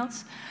and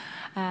emails.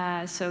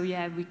 So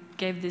yeah, we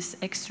gave this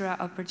extra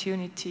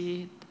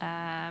opportunity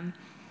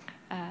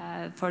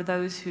for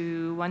those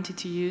who wanted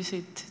to use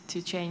it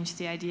to change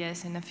the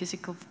ideas in a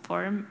physical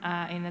form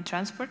in a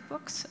transport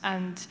box.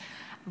 And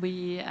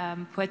we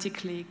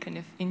poetically kind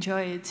of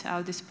enjoyed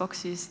how these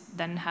boxes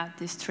then had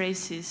these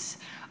traces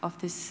of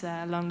this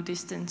long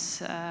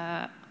distance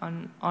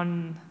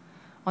on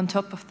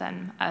top of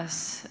them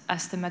as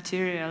the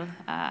material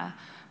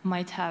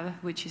might have,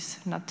 which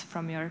is not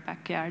from your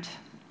backyard.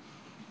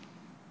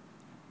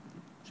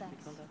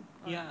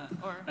 Yeah,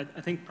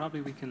 I think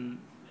probably we can,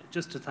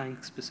 just to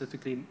thank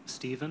specifically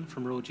Stephen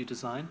from OGU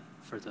Design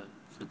for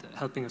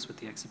helping us with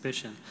the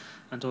exhibition,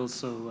 and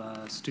also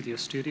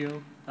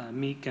Studio,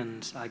 Meek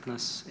and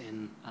Agnes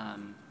in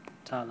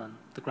Tallinn,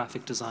 the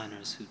graphic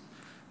designers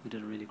who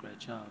did a really great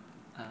job.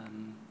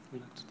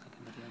 We'd like to thank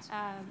anybody else.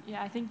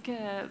 I think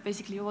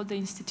basically all the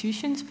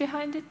institutions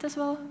behind it as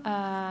well.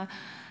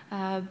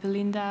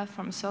 Belinda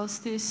from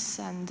Solstice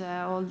and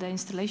all the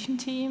installation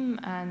team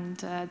and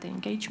the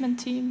engagement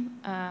team.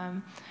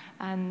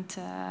 And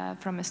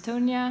from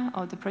Estonia,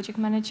 all the project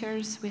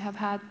managers we have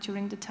had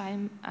during the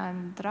time,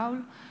 and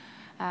Raul,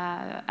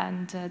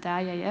 and the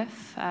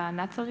IIF,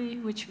 Nathalie,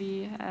 which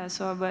we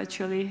saw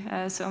virtually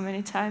so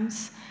many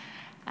times.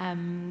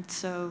 And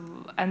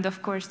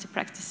of course the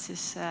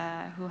practices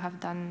who have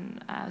done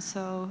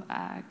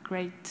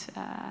great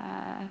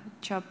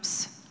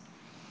jobs.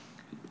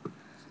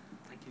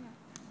 Thank you.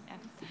 Yeah.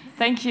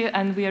 Thank you,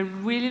 and we are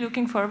really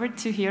looking forward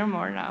to hear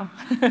more now.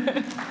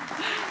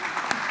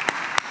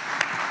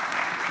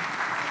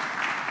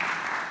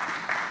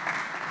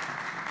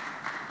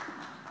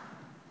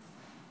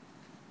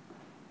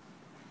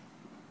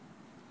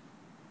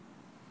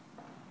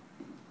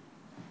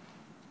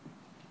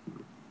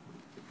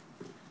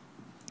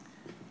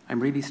 I'm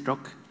really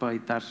struck by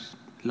that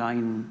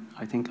line,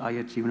 I think,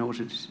 Ayat, you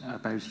noted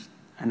about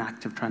an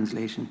active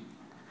translation,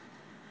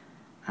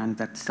 and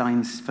that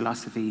science,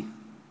 philosophy,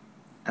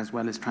 as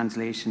well as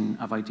translation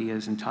of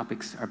ideas and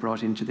topics are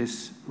brought into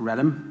this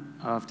realm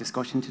of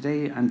discussion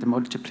today, and the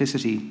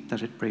multiplicity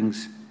that it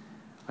brings.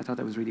 I thought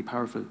that was really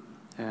powerful.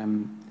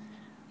 And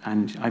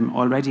I'm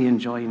already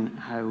enjoying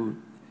how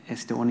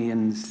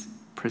Estonians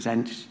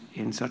present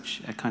in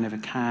such a kind of a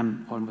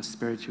calm, almost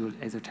spiritual,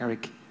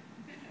 esoteric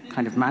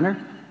kind of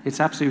manner. It's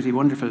absolutely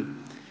wonderful.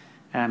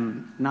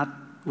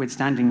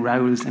 Notwithstanding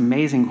Raul's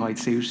amazing white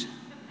suit,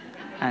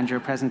 and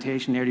your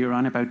presentation earlier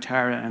on about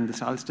Tara and the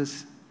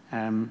Solstice,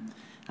 and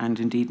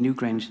indeed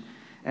Newgrange.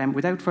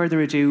 Without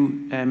further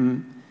ado,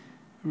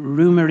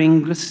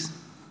 Ruumiringlus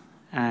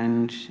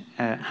and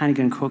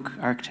Hannigan Cooke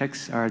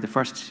Architects are the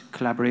first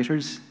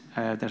collaborators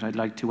that I'd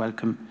like to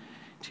welcome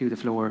to the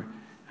floor.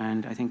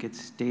 And I think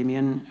it's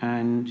Damien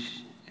and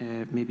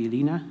maybe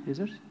Lena, is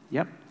it?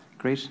 Yep,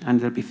 great. And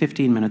there'll be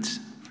 15 minutes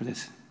for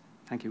this.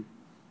 Thank you.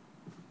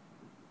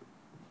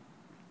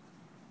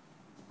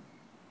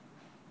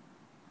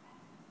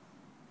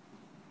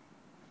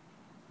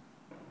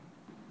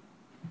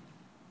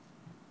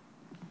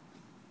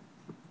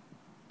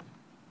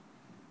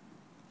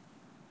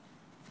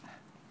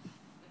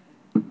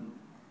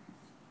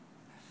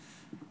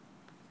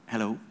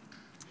 Hello.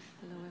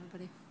 Hello,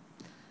 everybody.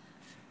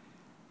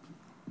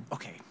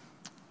 Okay.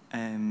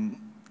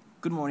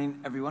 Good morning,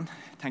 everyone.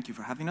 Thank you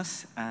for having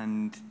us,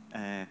 and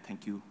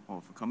thank you all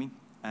for coming.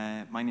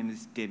 My name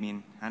is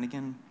Damien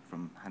Hannigan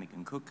from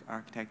Hannigan Cooke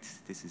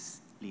Architects. This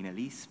is Lena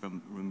Lees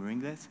from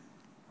Ruumiringlus.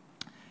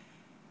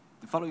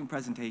 The following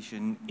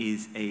presentation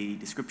is a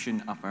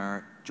description of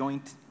our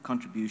joint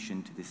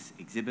contribution to this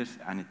exhibit,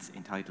 and it's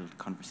entitled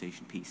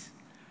Conversation Piece.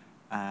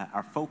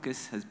 Our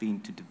focus has been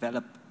to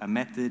develop a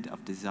method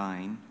of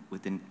design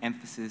with an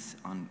emphasis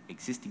on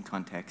existing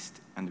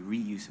context and the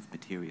reuse of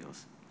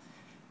materials.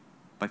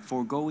 By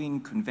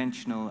foregoing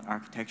conventional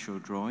architectural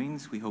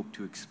drawings, we hoped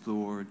to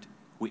explore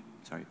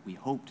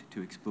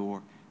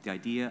the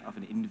idea of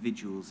an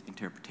individual's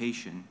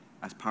interpretation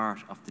as part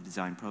of the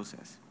design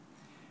process.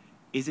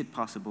 Is it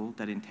possible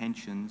that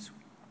intentions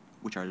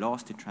which are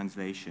lost in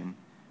translation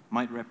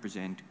might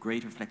represent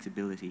greater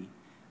flexibility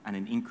and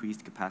an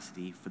increased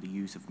capacity for the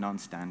use of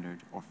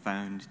non-standard or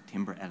found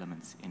timber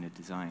elements in a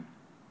design?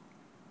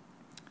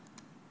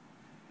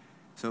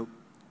 So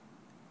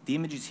the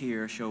images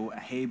here show a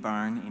hay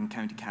barn in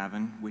County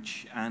Cavan,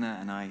 which Anna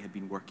and I had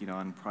been working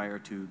on prior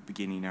to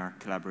beginning our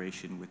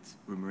collaboration with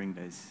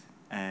Ruumiringlus.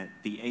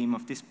 The aim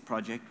of this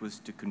project was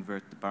to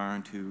convert the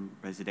barn to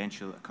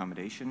residential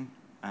accommodation,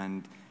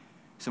 and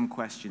some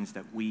questions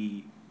that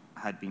we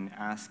had been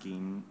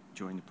asking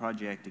during the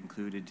project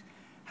included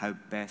how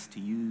best to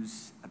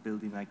use a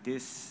building like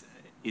this.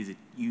 Is it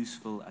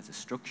useful as a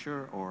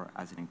structure or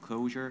as an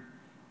enclosure?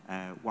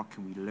 What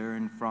can we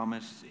learn from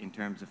it in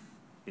terms of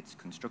its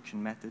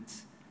construction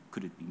methods?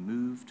 Could it be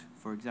moved,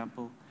 for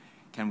example?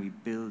 Can we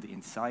build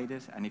inside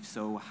it? And if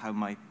so, how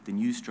might the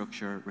new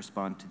structure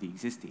respond to the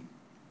existing?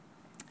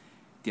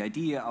 The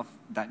idea of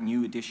that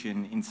new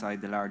addition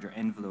inside the larger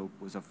envelope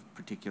was of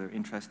particular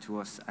interest to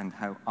us, and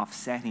how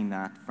offsetting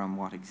that from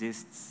what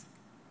exists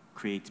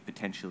creates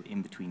potential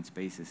in-between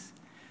spaces.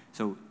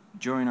 So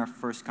during our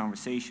first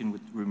conversation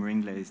with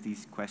Ruumiringlus,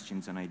 these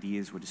questions and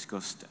ideas were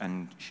discussed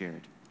and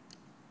shared.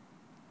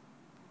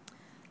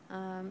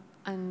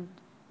 And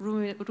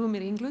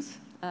Ruumiringlus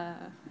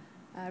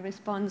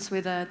responds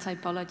with a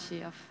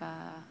typology of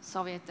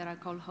Soviet-era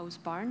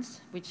kolkhoz barns,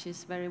 which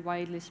is very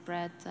widely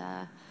spread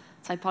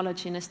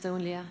typology in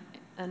Estonia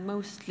and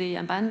mostly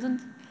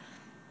abandoned.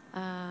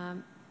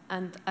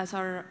 And as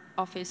our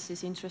office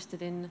is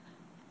interested in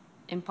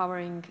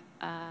empowering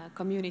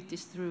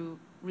communities through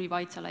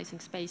revitalizing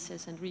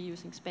spaces and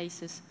reusing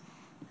spaces,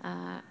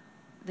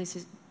 this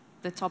is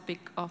the topic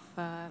of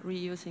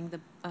reusing the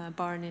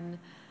barn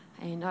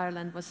in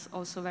Ireland was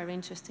also very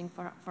interesting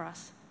for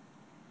us.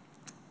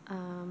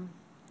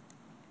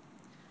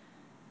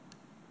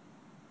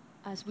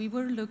 As we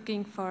were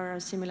looking for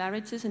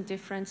similarities and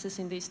differences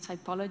in these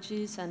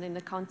typologies and in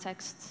the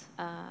context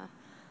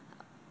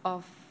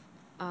of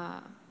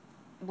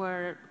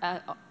where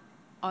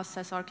us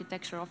as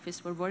architecture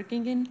office were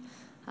working in,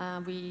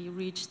 we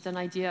reached an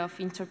idea of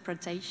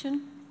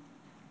interpretation.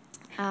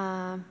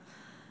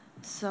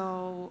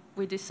 So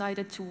we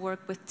decided to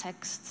work with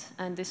text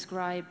and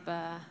describe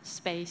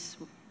space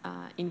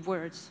in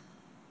words.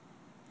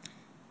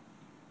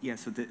 Yeah,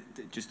 so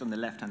just on the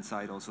left-hand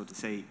side also to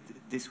say,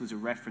 this was a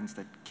reference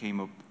that came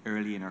up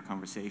early in our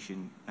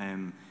conversation.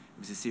 It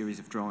was a series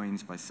of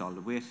drawings by SAUL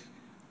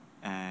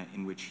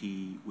in which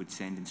he would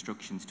send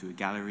instructions to a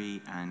gallery,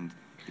 and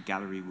the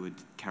gallery would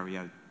carry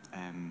out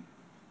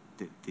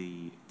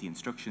the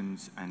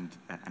instructions, and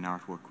an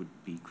artwork would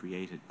be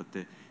created. But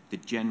the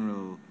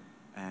general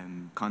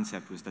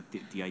concept was that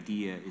the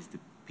idea is the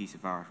piece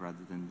of art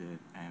rather than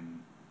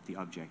the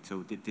object.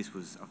 So this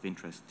was of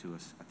interest to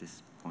us at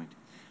this point.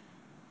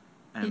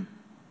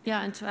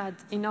 Yeah, and to add,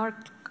 in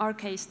our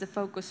case, the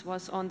focus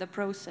was on the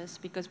process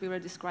because we were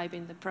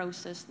describing the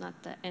process, not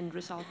the end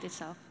result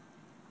itself.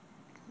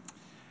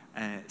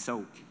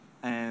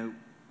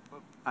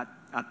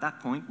 At that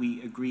point,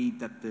 we agreed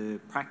that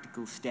the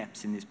practical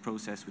steps in this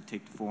process would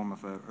take the form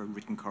of a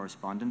written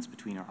correspondence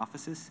between our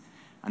offices,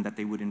 and that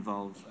they would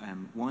involve,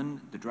 one,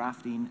 the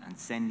drafting and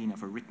sending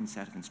of a written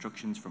set of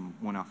instructions from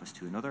one office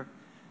to another,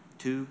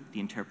 two,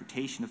 the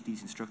interpretation of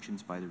these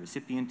instructions by the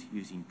recipient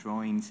using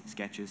drawings,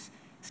 sketches,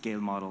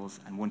 scale models,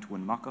 and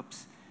one-to-one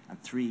mock-ups,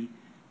 and three,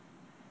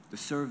 the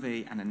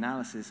survey and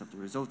analysis of the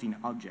resulting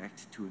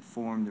object to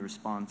inform the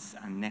response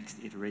and next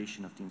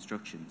iteration of the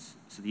instructions.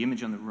 So the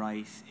image on the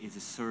right is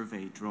a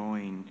survey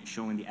drawing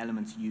showing the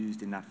elements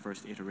used in that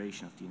first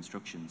iteration of the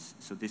instructions.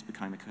 So this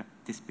became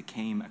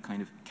a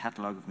kind of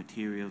catalogue of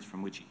materials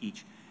from which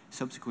each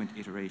subsequent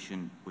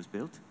iteration was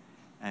built.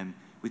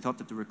 We thought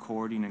that the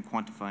recording and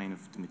quantifying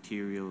of the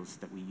materials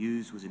that we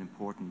use was an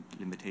important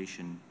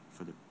limitation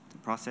for the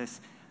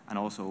process, and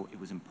also it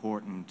was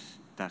important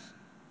that,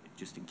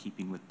 just in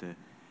keeping with the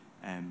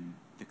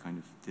kind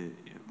of the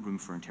room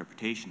for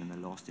interpretation and the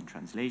lost in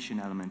translation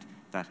element,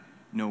 that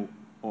no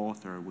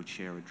author would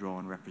share a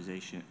drawn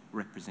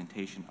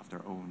representation of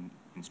their own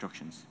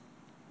instructions.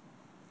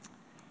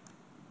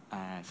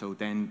 So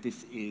then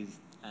this is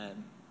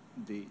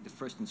the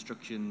first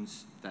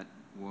instructions that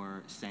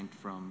were sent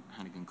from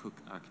Hannigan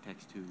Cooke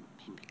Architects to...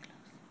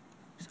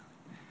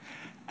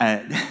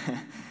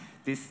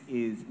 this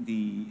is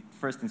the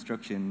first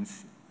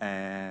instructions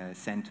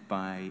sent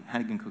by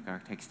Hannigan Cooke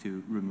Architects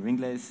to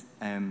Ruumiringlus,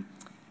 and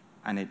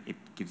it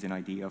gives an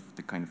idea of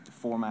the kind of the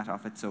format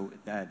of it. So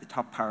the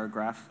top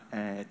paragraph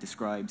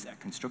describes a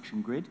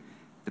construction grid.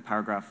 The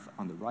paragraph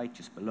on the right,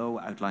 just below,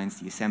 outlines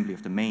the assembly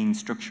of the main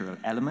structural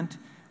element,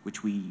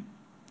 which we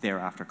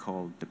thereafter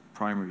called the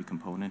primary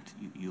component.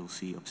 You'll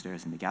see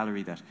upstairs in the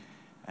gallery that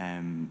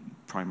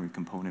primary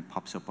component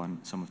pops up on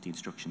some of the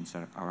instructions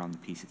that are on the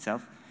piece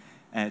itself.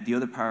 The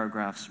other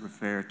paragraphs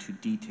refer to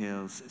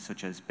details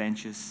such as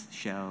benches,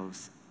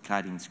 shelves,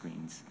 cladding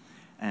screens.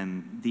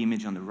 The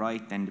image on the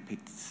right then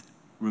depicts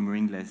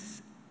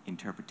Ruumiringlus'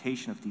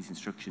 interpretation of these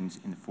instructions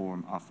in the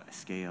form of a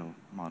scale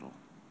model.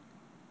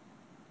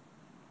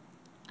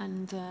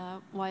 And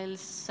while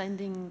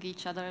sending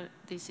each other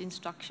these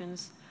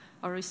instructions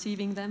or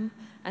receiving them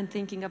and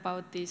thinking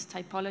about these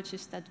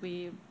typologies that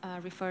we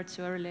referred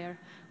to earlier,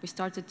 we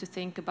started to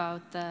think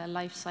about the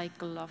life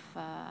cycle of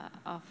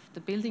the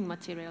building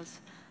materials.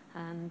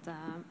 And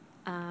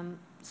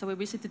so we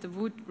visited a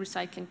wood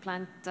recycling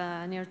plant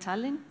near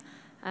Tallinn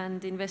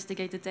and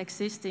investigated the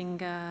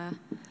existing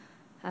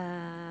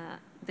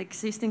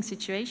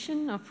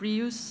situation of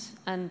reuse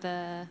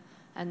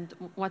and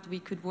what we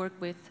could work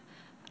with.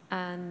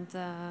 And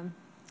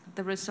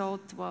the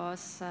result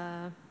was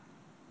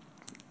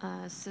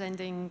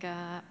sending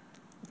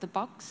the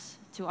box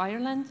to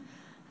Ireland,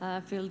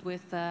 filled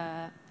with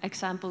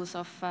examples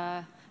of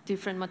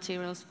different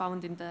materials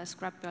found in the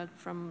scrapyard,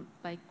 from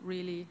like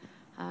really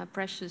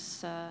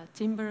precious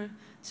timber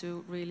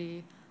to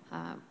really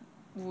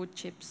wood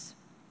chips.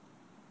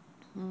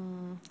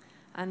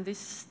 And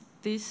this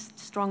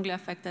strongly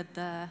affected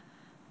the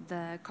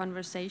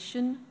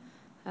conversation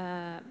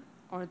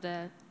or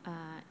the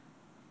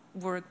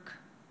work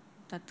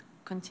that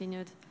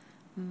continued.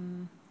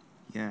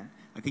 Yeah,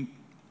 I think,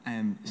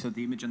 so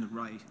the image on the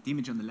right, the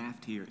image on the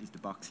left here is the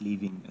box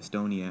leaving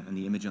Estonia, and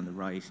the image on the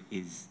right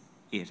is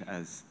it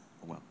as,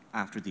 well,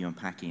 after the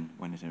unpacking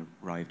when it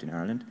arrived in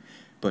Ireland.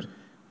 But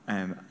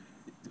an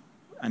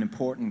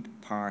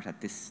important part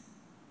at this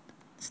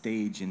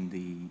stage in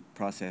the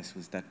process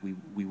was that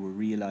we were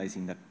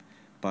realizing that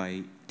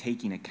by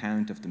taking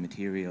account of the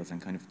materials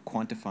and kind of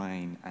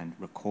quantifying and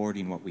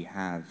recording what we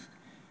have,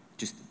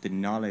 just the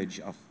knowledge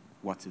of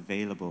what's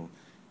available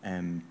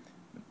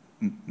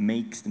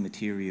makes the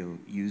material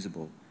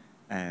usable.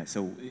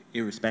 So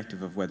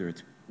irrespective of whether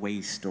it's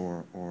waste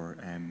or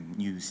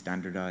new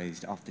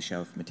standardized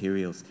off-the-shelf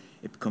materials,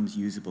 it becomes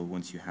usable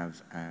once you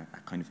have a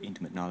kind of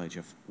intimate knowledge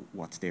of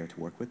what's there to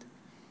work with.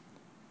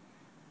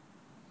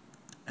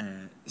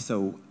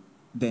 So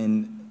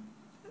then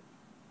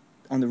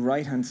on the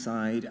right-hand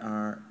side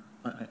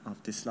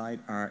of this slide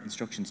are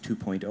instructions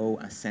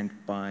 2.0 as sent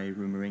by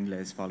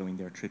Ruumiringlus following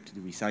their trip to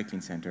the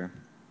recycling centre,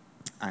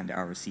 and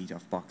our receipt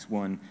of box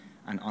 1.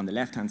 And on the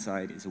left-hand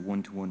side is a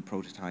one-to-one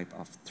prototype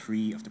of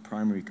 3 of the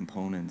primary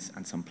components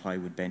and some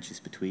plywood benches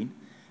between.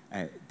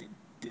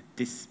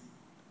 This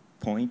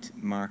point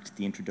marked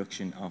the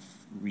introduction of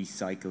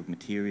recycled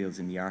materials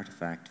in the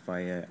artefact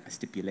via a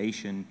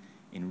stipulation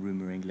in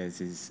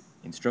Ruumiringlus's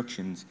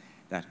instructions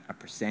that a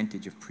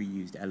percentage of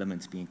pre-used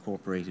elements be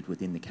incorporated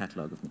within the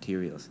catalogue of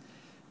materials.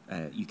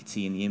 You can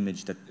see in the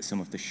image that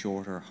some of the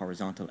shorter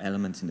horizontal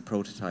elements in the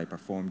prototype are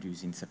formed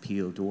using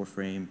sapele door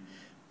frame,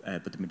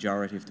 but the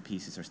majority of the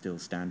pieces are still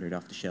standard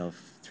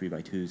off-the-shelf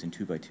 3x2s and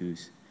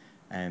 2x2s.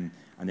 And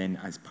then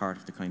as part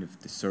of the kind of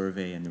the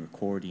survey and the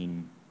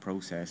recording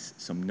process,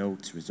 some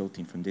notes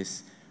resulting from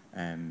this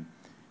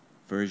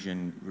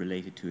version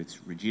related to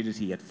its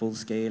rigidity at full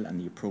scale and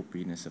the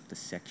appropriateness of the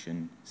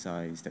section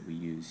size that we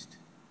used.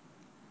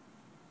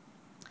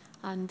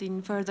 And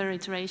in further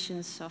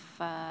iterations of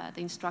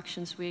the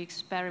instructions, we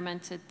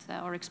experimented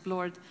or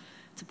explored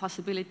the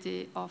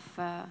possibility of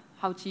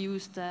how to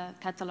use the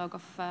catalogue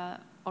of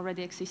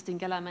already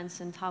existing elements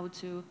and how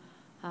to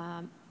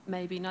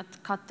maybe not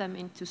cut them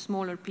into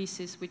smaller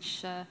pieces,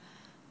 which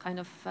kind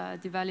of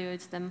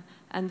devaluates them.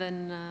 And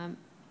then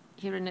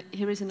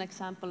here is an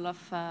example of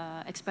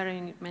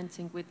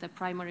experimenting with the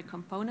primary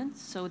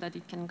components so that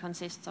it can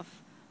consist of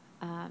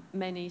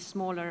many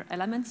smaller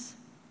elements.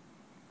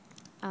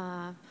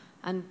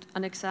 And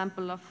an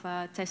example of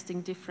testing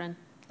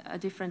a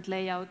different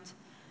layout,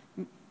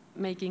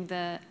 making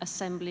the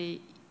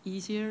assembly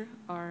easier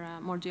or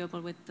more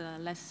doable with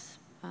less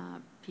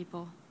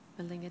people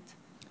building it.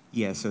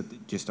 Yeah, so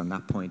just on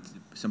that point,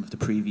 some of the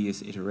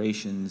previous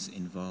iterations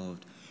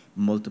involved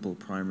multiple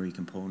primary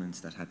components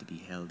that had to be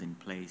held in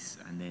place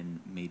and then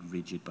made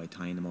rigid by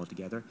tying them all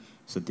together.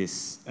 So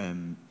this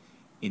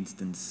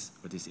instance,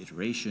 or this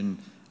iteration,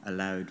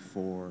 allowed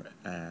for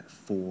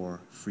 4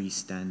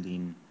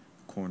 freestanding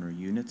corner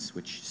units,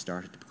 which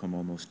started to become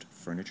almost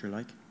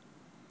furniture-like.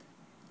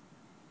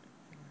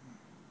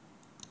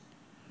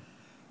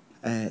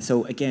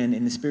 So again,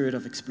 in the spirit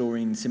of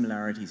exploring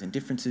similarities and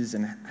differences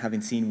and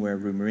having seen where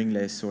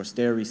Ruumiringlus sourced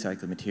their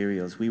recycled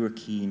materials, we were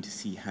keen to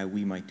see how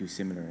we might do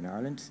similar in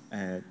Ireland.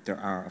 There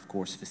are, of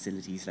course,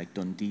 facilities like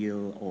Dundee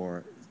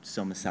or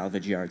some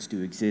salvage yards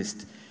do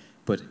exist,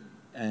 but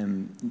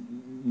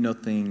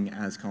nothing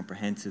as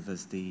comprehensive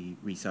as the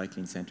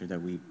recycling centre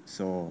that we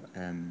saw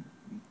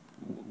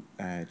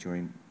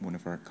during one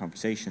of our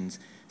conversations.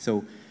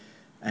 So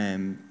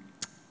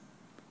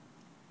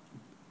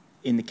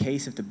in the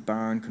case of the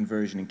barn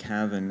conversion in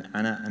Cavan,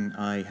 Anna and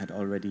I had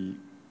already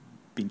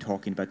been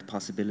talking about the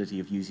possibility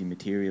of using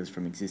materials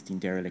from existing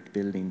derelict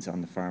buildings on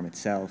the farm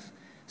itself.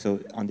 So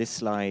on this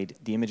slide,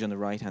 the image on the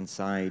right-hand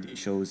side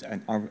shows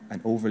an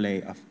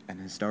overlay of an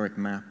historic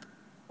map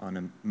on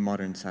a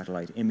modern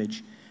satellite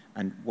image.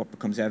 And what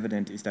becomes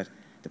evident is that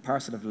the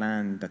parcel of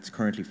land that's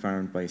currently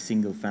farmed by a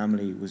single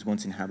family was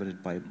once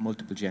inhabited by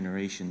multiple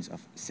generations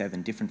of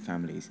 7 different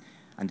families.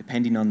 And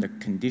depending on their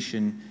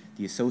condition,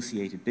 the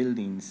associated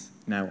buildings,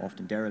 now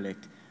often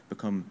derelict,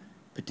 become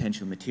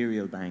potential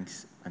material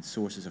banks and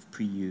sources of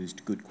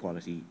pre-used good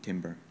quality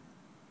timber.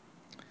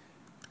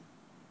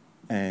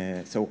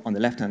 So on the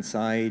left-hand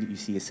side, you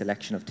see a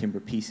selection of timber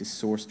pieces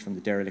sourced from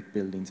the derelict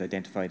buildings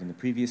identified in the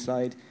previous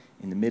slide.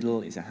 In the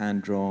middle is a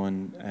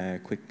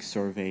hand-drawn, quick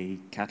survey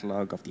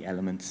catalogue of the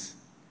elements,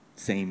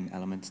 same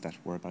elements that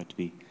were about to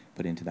be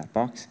put into that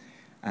box.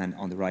 And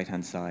on the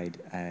right-hand side,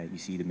 you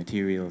see the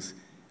materials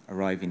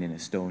arriving in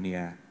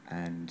Estonia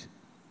and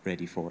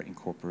ready for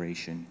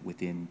incorporation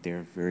within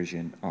their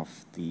version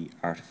of the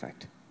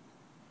artifact.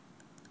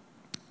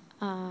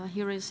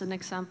 Here is an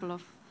example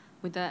of,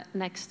 with the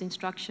next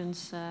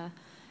instructions.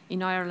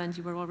 In Ireland,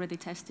 you were already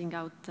testing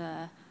out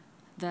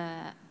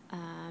the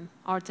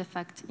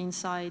artifact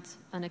inside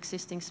an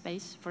existing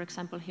space. For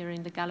example, here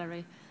in the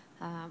gallery,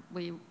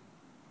 we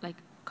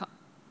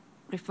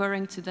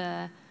referring to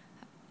the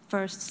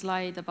first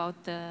slide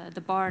about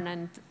the barn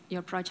and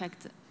your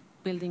project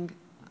building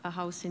a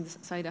house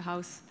inside a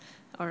house,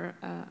 or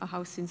a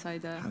house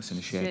inside a house in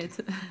a shed,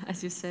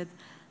 as you said.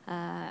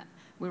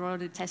 We're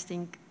already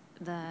testing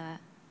the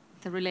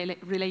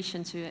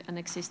relation to an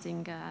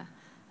existing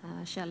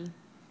shell.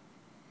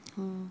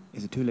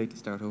 Is it too late to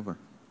start over?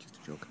 Just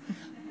a joke.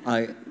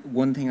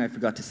 One thing I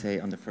forgot to say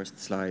on the first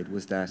slide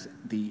was that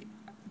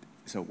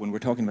so when we're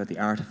talking about the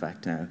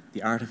artifact now,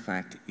 the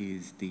artifact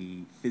is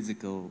the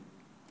physical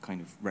kind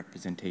of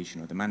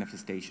representation or the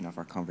manifestation of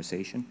our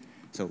conversation.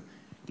 So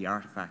the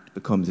artifact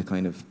becomes a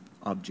kind of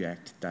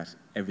object that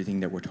everything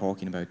that we're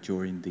talking about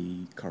during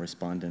the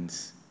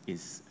correspondence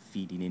is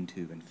feeding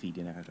into and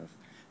feeding out of.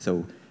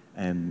 So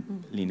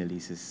Lena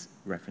Lisa's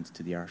reference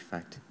to the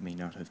artifact may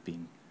not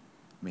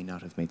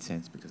have made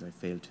sense because I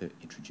failed to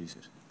introduce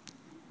it.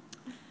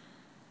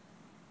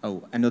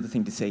 Oh, another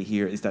thing to say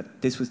here is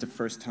that this was the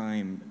first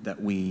time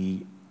that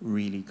we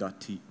really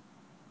got to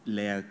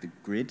lay out the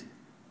grid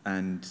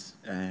and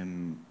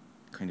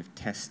kind of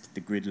test the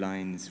grid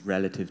lines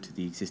relative to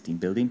the existing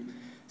building.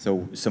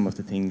 So some of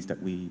the things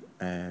that we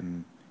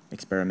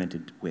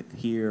experimented with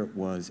here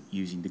was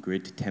using the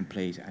grid to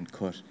template and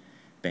cut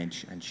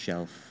bench and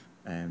shelf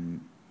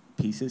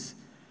pieces.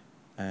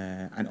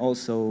 And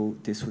also,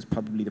 this was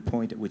probably the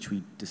point at which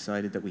we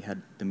decided that we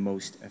had the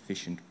most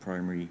efficient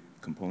primary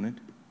component.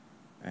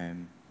 Say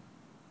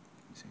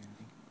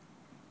anything?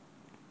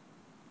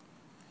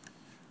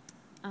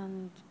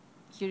 And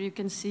here you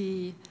can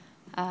see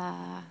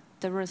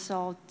the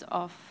result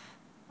of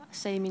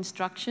same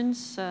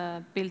instructions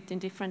built in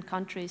different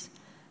countries,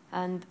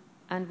 and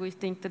we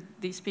think that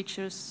these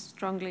pictures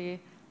strongly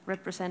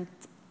represent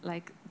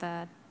like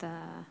that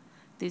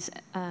these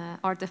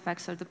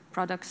artifacts are the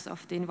products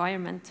of the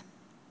environment.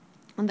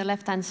 On the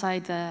left-hand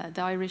side,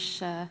 the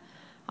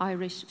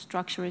Irish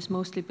structure is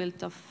mostly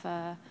built of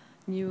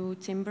new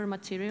timber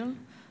material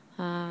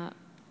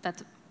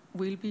that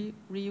will be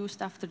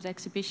reused after the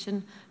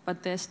exhibition,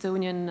 but the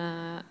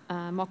Estonian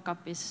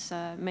mock-up is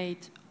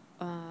made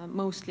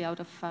mostly out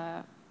of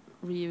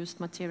reused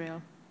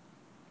material.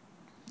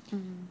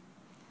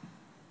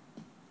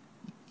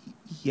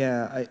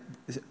 Yeah,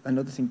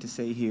 another thing to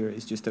say here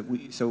is just that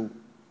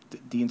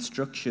the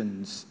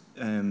instructions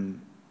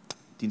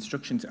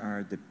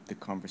are the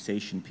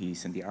conversation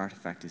piece and the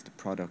artifact is the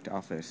product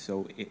of it.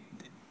 So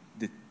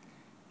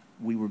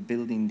we were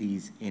building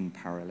these in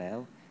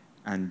parallel,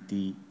 and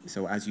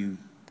so as you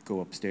go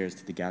upstairs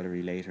to the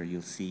gallery later,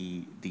 you'll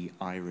see the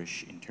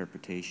Irish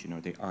interpretation or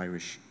the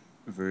Irish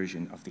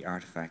version of the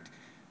artifact.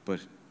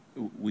 But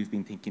we've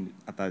been thinking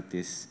about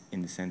this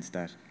in the sense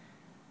that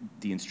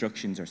the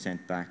instructions are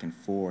sent back and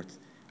forth,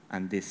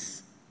 and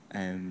this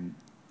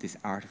this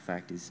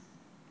artifact is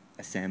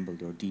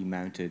assembled or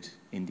demounted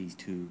in these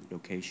two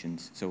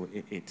locations. So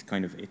it's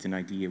an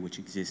idea which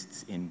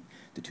exists in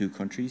the two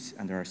countries,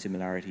 and there are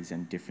similarities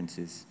and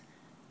differences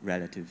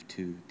relative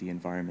to the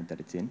environment that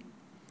it's in.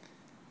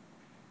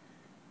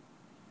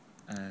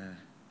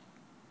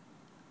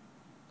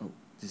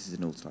 This is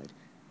an old slide.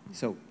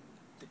 So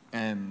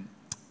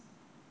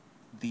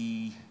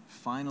the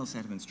final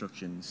set of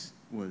instructions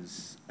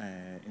was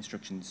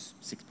instructions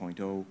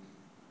 6.0.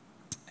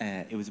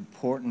 It was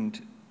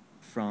important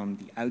from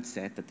the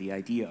outset that the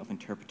idea of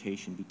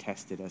interpretation be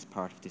tested as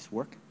part of this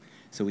work.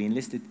 So we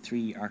enlisted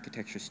 3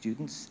 architecture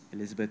students,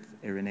 Elizabeth,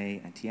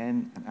 Irene, and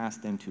Tien, and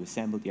asked them to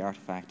assemble the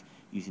artifact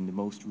using the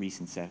most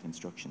recent set of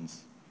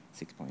instructions,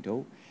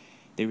 6.0.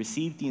 They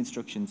received the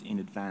instructions in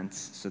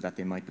advance so that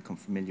they might become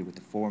familiar with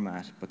the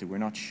format, but they were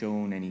not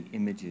shown any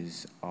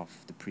images of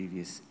the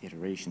previous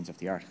iterations of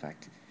the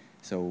artifact.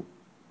 So,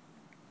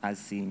 as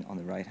seen on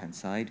the right-hand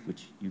side,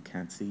 which you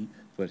can't see,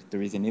 but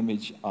there is an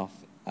image of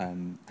a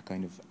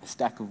kind of a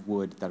stack of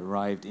wood that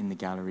arrived in the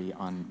gallery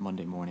on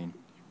Monday morning.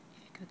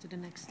 If you go to the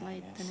next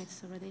slide, then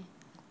it's already...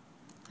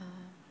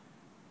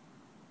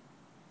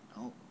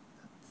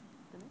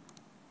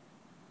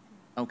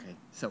 Okay,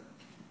 so...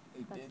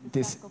 That's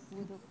the stack of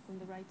wood on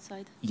the right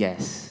side?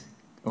 Yes.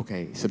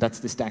 Okay, so that's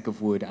the stack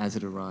of wood as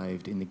it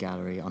arrived in the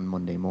gallery on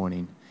Monday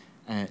morning.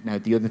 Now,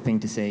 the other thing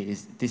to say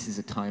is this is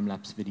a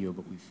time-lapse video,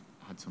 but we've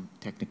had some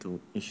technical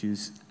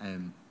issues.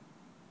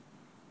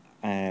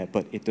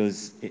 But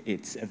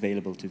it's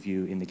available to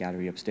view in the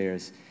gallery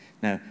upstairs.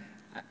 Now,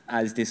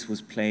 as this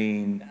was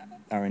playing,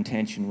 our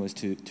intention was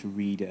to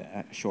read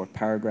a short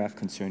paragraph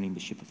concerning the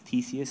ship of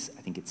Theseus.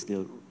 I think it's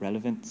still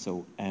relevant.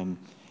 So,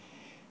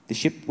 the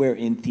ship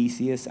wherein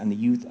Theseus and the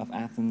youth of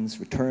Athens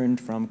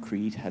returned from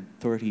Crete had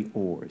 30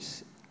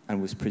 oars,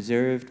 and was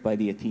preserved by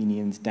the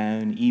Athenians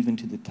down even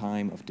to the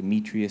time of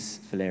Demetrius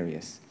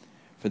Phalereus.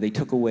 For they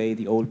took away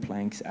the old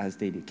planks as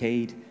they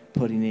decayed,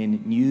 putting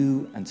in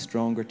new and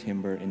stronger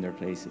timber in their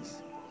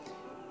places.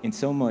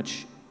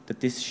 Insomuch that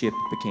this ship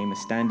became a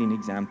standing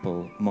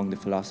example among the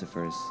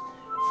philosophers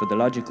for the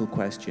logical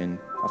question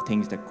of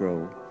things that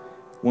grow,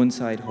 one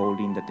side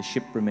holding that the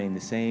ship remained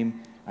the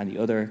same, and the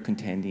other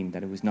contending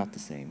that it was not the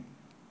same.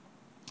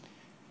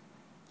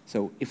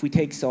 So if we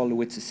take Saul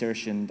LeWitt's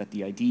assertion that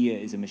the idea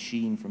is a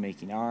machine for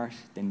making art,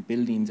 then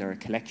buildings are a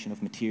collection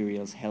of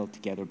materials held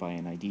together by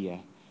an idea.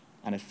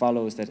 And it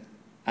follows that,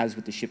 as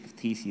with the ship of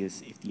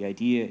Theseus, if the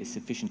idea is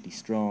sufficiently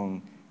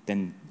strong,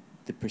 then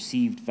the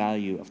perceived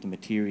value of the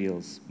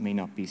materials may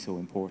not be so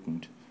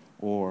important,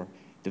 or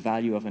the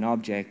value of an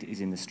object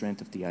is in the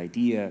strength of the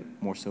idea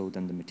more so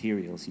than the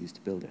materials used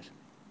to build it.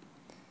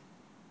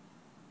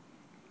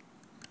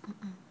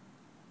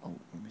 Oh,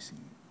 we're missing.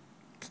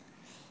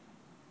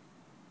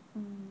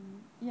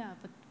 Yeah,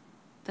 but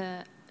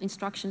the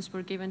instructions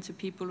were given to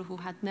people who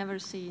had never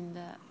seen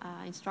the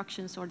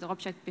instructions or the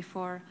object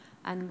before,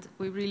 and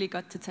we really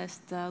got to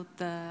test out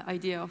the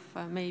idea of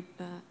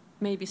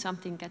maybe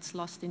something gets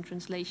lost in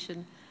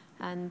translation.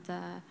 And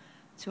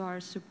to our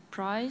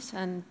surprise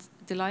and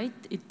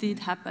delight, it did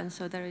happen.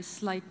 So there is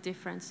slight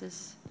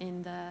differences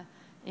in the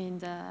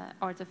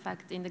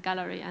artifact in the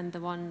gallery and the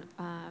one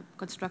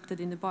constructed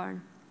in the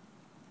barn.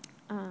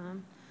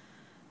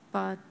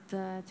 But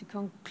to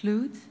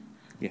conclude,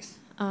 yes,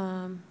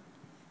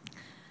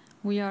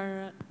 we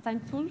are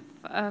thankful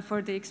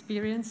for the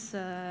experience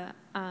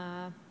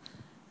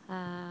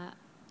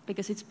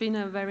because it's been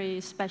a very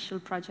special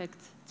project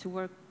to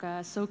work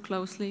so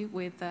closely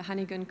with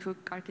Hannigan,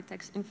 Cooke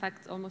Architects. In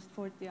fact, almost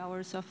 40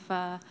 hours of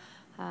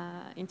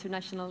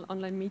international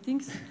online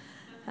meetings,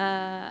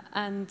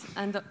 and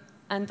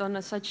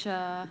on such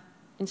an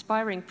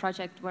inspiring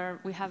project where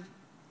we have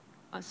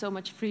so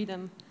much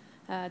freedom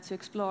to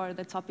explore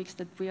the topics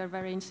that we are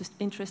very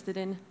interested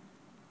in,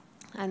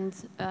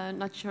 and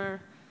not sure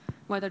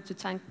whether to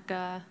thank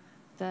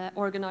the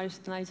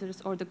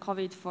organizers or the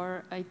COVID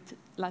for it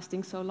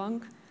lasting so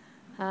long.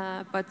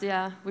 But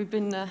yeah, we've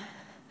been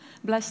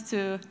blessed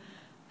to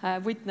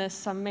witness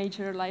some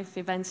major life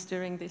events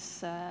during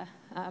this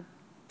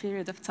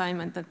period of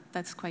time, and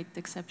that's quite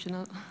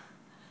exceptional.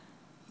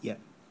 Yeah,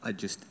 I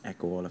just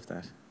echo all of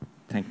that.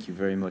 Thank you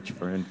very much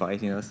for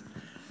inviting us.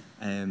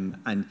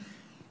 And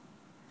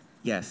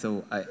yeah,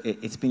 so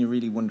it's been a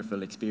really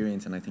wonderful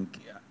experience, and I think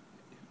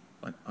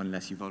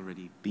unless you've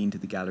already been to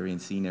the gallery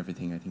and seen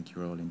everything, I think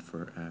you're all in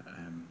for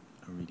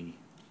a really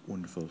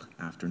wonderful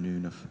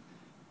afternoon of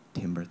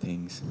timber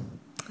things.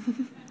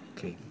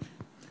 Okay.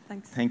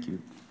 Thanks. Thank you.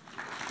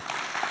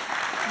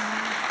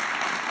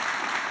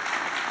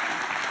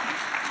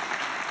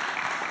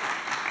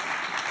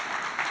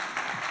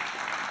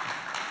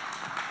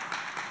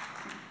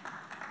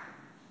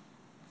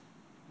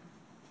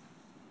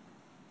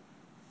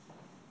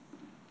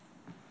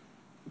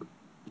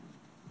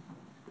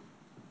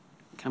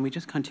 Can we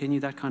just continue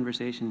that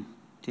conversation,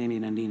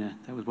 Damien and Nina?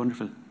 That was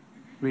wonderful.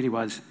 Really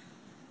was.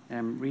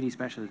 Really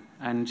special.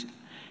 And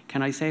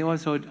Can I say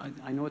also,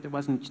 I know there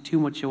wasn't too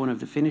much shown of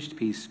the finished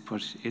piece,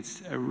 but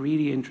it's a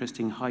really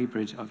interesting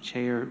hybrid of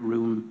chair,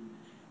 room,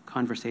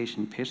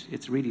 conversation pit.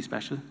 It's really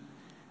special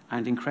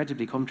and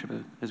incredibly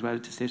comfortable as well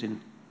to sit in.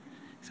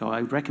 So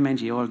I would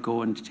recommend you all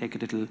go and take a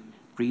little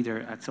breather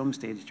at some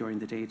stage during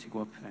the day to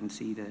go up and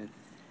see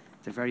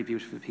the very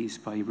beautiful piece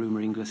by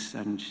Ruumiringlus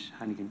and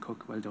Hannigan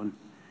Cooke. Well done.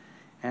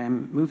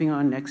 Moving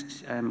on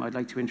next, I'd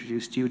like to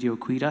introduce Studio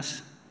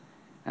Kuidas.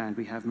 And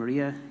we have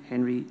Maria,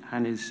 Henry,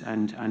 Hannes,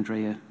 and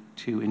Andrea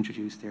to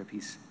introduce their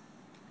piece.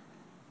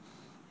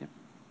 Yep.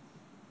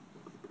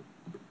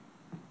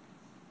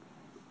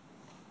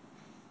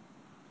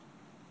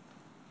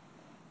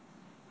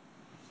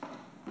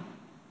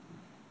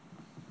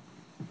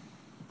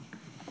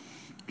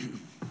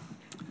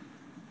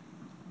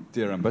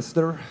 Dear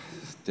ambassador,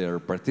 dear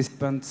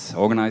participants,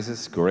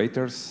 organizers,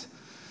 curators,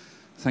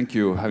 thank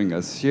you for having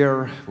us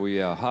here.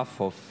 We are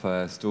half of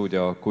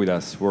Studio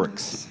Kuidas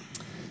Works.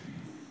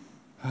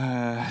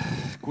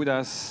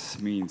 Kuidas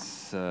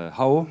means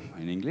how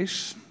in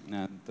English,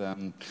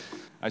 and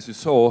as you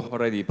saw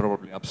already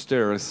probably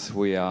upstairs,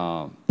 we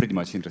are pretty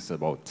much interested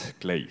about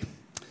clay.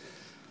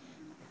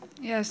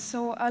 Yes,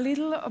 so a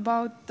little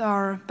about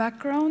our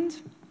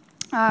background.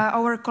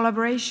 Our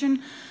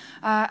collaboration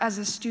as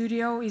a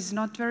studio is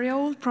not very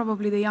old,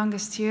 probably the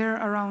youngest here,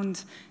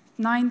 around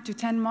 9 to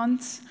 10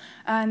 months,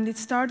 and it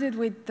started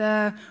with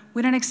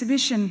an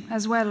exhibition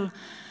as well.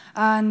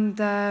 And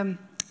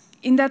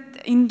in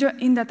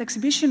that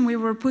exhibition, we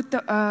were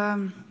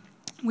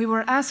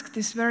asked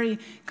this very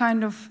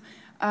kind of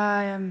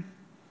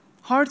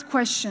hard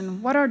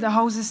question: what are the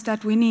houses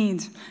that we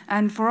need?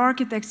 And for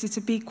architects, it's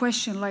a big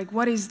question, like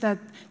what is that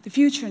the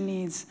future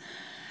needs?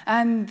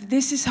 And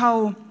this is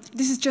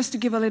just to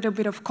give a little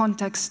bit of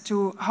context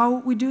to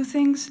how we do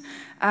things.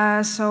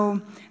 So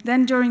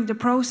then during the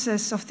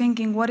process of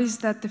thinking what is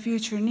that the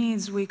future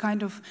needs, we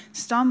kind of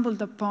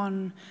stumbled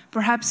upon,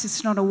 perhaps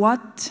it's not a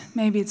what,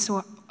 maybe it's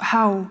a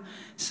how.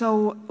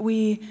 So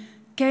we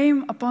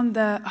came upon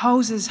the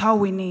houses how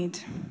we need.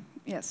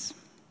 Yes.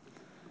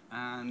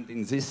 And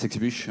in this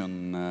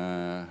exhibition,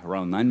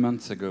 around 9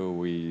 months ago,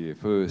 we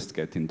first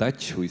get in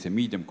touch with a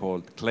medium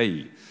called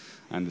clay,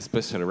 and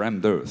especially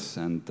rammed earth.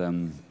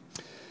 And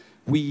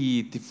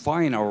we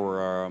define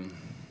our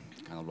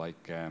kind of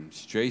like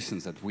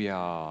situations that we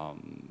are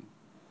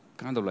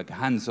kind of like a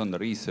hands-on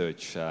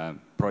research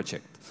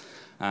project.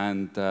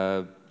 And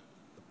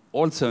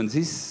also in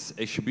this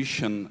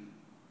exhibition,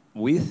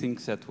 we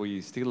think that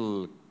we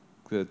still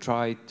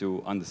try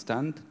to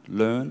understand,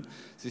 learn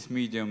this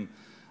medium,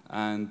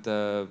 and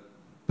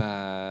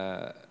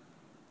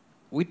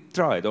we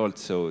tried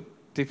also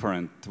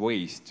different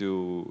ways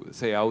to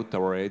say out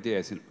our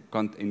ideas in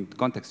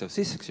context of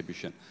this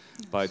exhibition,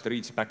 but it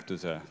reaches back to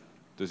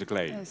the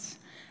clay. Yes.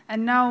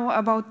 And now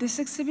about this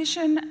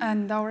exhibition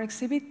and our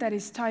exhibit that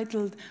is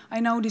titled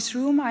 "I Know This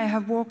Room, I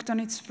Have Walked on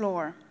Its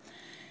Floor."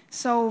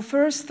 So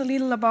first, a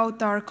little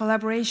about our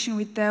collaboration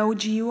with the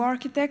OGU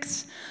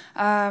Architects.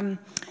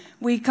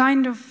 We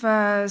kind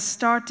of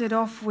started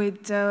off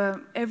with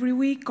every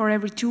week or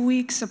every 2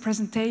 weeks a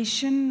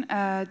presentation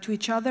to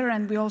each other,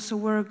 and we also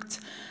worked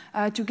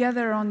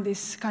together on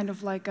this kind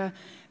of like a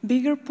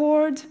bigger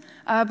board.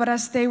 But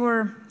as they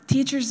were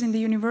teachers in the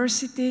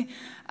university,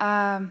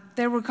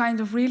 they were kind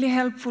of really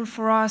helpful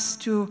for us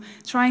to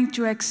trying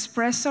to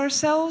express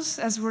ourselves,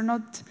 as we're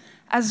not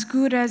as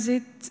good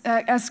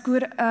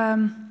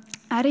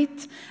at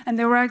it, and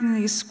they were asking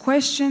these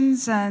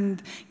questions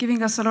and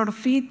giving us a lot of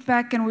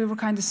feedback, and we were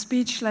kind of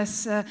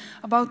speechless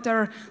about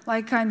their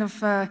like kind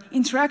of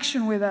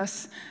interaction with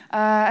us,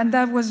 and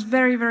that was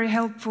very, very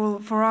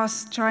helpful for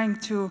us trying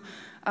to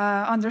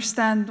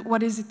understand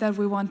what is it that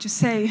we want to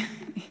say.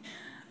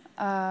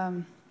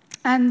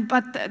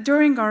 But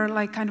during our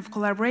like kind of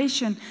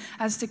collaboration,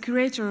 as the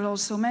curator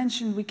also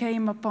mentioned, we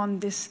came upon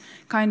this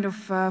kind of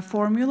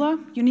formula,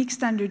 unique,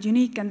 standard,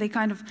 unique, and they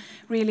kind of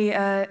really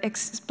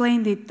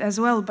explained it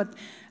as well. But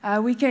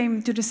we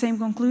came to the same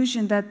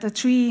conclusion that the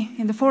tree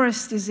in the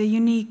forest is a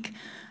unique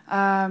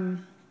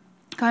kind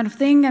of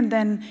thing, and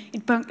then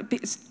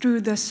through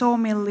the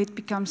sawmill it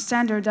becomes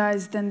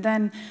standardized, and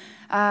then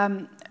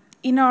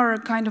in our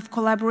kind of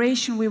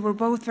collaboration, we were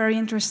both very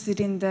interested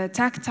in the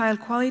tactile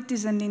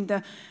qualities and in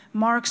the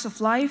marks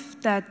of life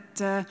that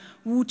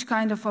wood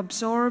kind of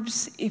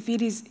absorbs if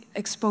it is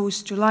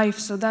exposed to life.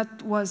 So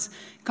that was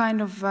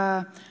kind of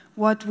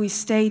what we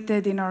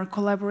stated in our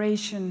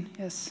collaboration,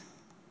 yes.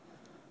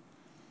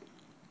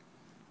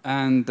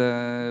 And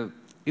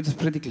it's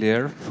pretty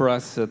clear for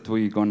us that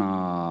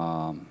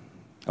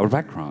our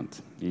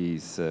background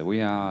is we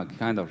are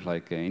kind of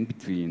like in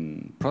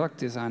between product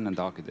design and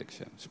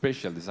architecture.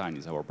 Spatial design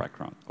is our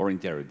background, or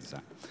interior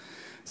design.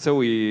 So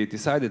we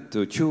decided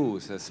to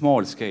choose a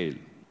small scale.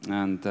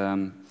 And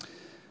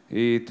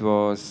it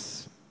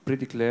was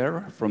pretty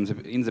clear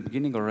in the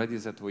beginning already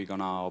that we're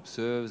gonna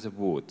observe the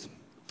wood.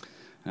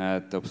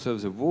 To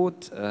observe the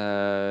wood,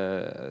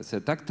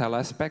 the tactile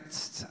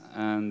aspects,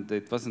 and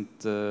it wasn't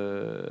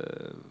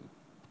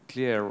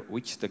clear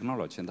which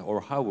technology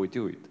or how we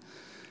do it.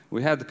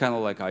 we had kind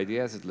of like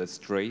ideas that let's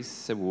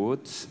trace the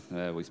wood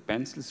with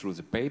pencils through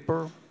the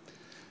paper.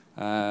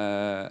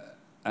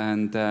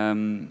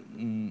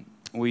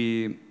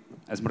 We,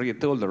 as Maria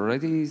told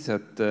already,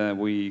 that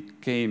we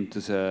came to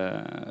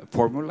the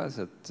formula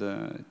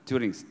that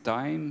during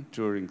time,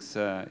 during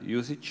the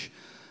usage,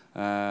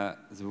 the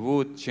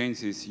wood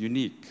change is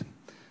unique.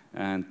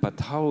 But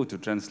how to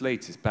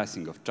translate this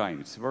passing of time?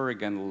 It's very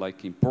again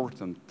like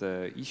important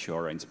issue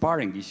or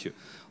inspiring issue.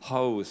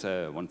 How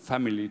one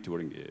family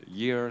during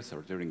years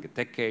or during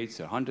decades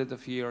or hundreds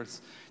of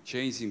years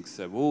changing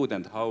the wood,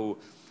 and how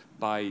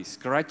by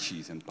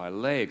scratches and by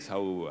legs,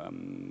 how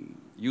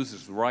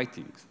users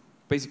writing,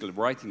 basically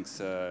writing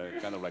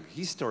kind of like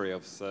history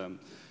of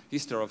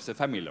the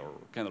family, or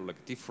kind of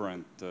like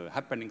different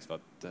happenings,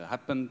 what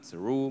happened, the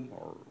room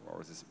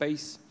or the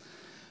space.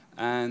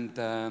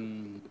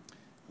 And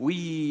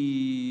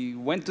we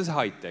went to the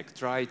high-tech,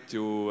 tried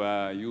to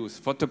use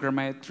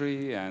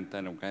photogrammetry and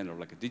then kind of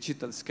like a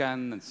digital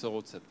scan, and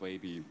thought that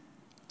maybe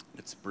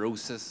let's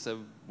process the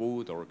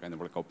wood or kind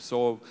of like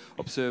observe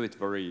it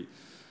very,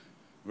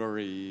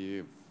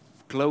 very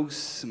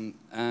close.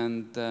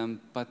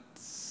 But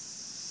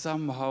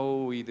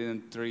somehow we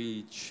didn't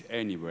reach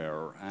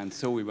anywhere, and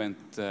so we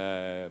went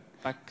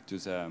back to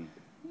the...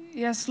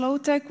 Yes, low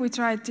tech, we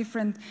tried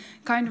different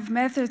kind of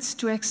methods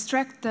to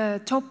extract the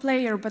top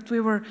layer, but we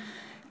were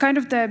kind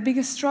of the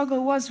biggest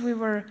struggle was we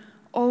were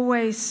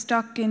always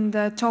stuck in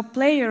the top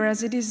layer,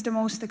 as it is the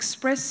most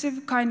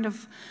expressive kind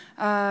of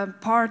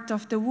part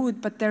of the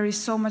wood, but there is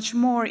so much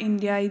more in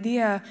the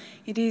idea.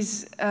 It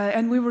is,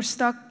 and we were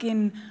stuck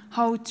in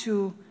how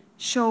to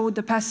show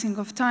the passing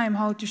of time,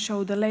 how to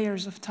show the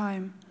layers of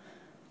time.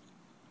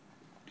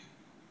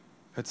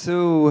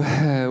 So,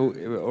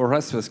 for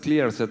us was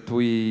clear that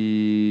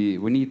we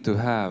need to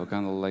have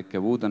kind of like a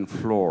wooden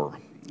floor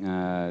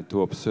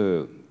to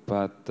observe.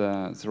 But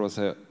there was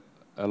a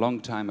long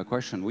time a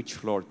question which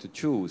floor to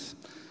choose.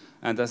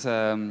 And as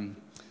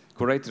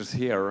curators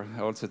here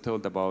also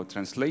told about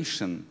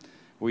translation,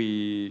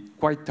 we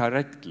quite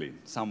directly,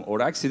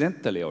 or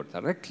accidentally or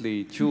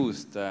directly,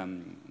 choose the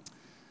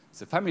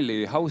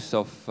family house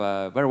of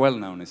a very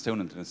well-known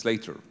Estonian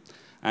translator.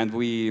 And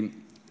we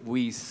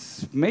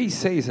may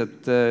say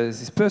that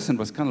this person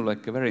was kind of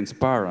like a very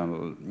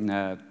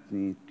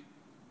inspiring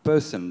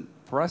person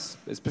for us,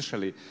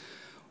 especially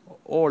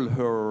all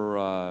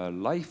her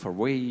life, her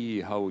way,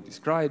 how to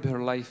describe her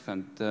life,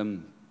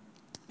 and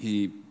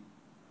he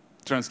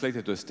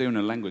translated to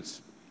Estonian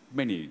language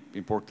many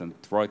important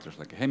writers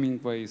like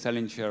Hemingway,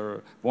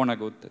 Salinger,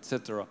 Vonnegut,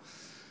 etc.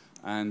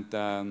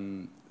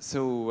 And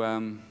so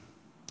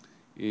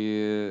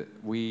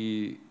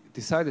we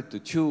decided to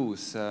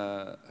choose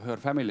her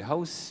family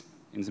house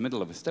in the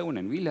middle of Estonia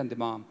in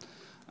Viljandimaa,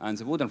 and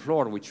the wooden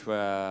floor which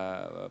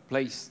were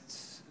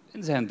placed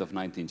in the end of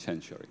 19th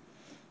century.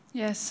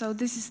 Yes, so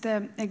this is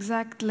the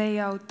exact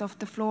layout of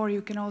the floor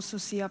you can also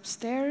see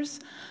upstairs.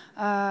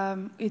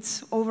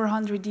 It's over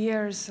 100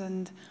 years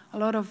and a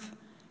lot of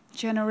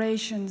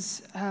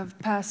generations have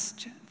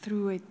passed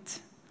through it.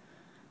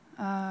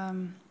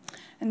 And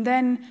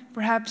then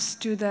perhaps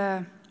to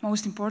the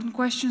most important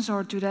questions,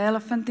 or to the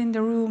elephant in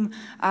the room,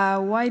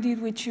 why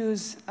did we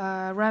choose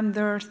rammed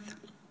earth?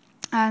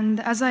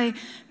 And as I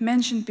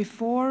mentioned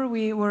before,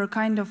 we were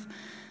kind of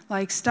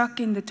like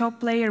stuck in the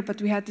top layer,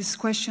 but we had this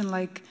question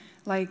like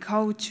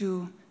how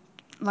to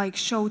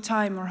show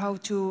time, or how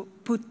to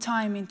put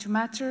time into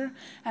matter.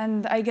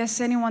 And I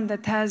guess anyone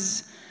that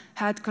has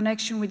had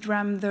connection with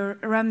rammed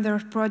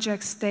earth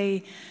projects,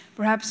 they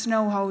perhaps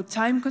know how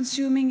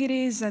time-consuming it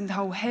is, and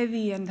how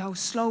heavy and how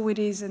slow it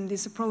is, and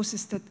it's a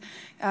process that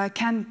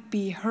can't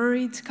be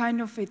hurried,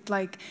 kind of. It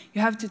like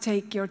you have to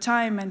take your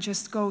time and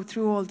just go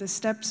through all the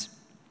steps.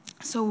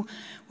 So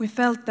we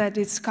felt that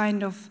it's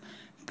kind of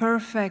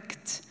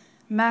perfect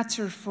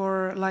matter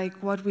for like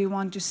what we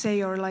want to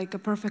say, or like a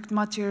perfect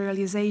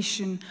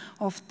materialization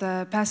of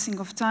the passing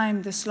of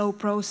time, the slow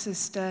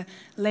process, the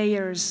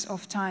layers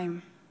of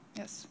time.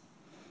 Yes.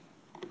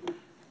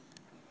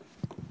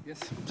 Yes,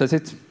 that's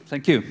it.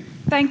 Thank you.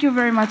 Thank you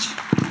very much.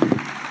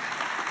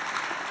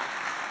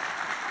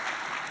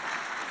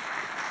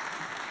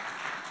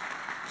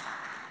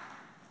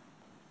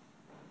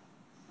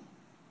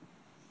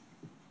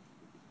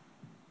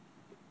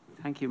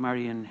 Thank you,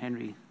 Mary and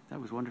Henry. That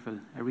was wonderful.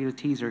 A real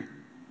teaser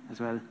as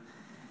well.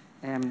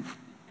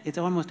 It's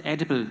almost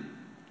edible,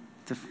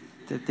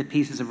 the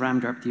pieces of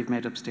rammed earth you've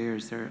made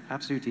upstairs. They're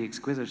absolutely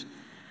exquisite.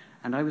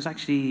 And I was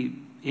actually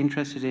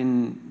interested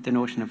in the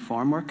notion of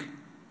formwork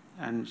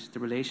and the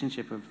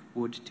relationship of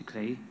wood to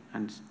clay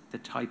and the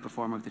type of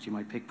formwork that you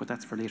might pick, but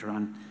that's for later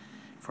on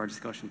for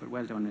discussion. But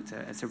well done.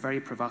 It's a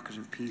very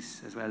provocative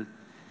piece as well.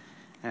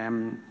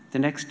 The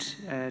next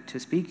to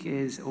speak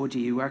is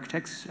OGU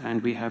Architects,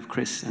 and we have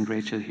Chris and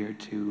Rachel here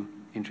to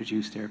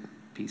introduce their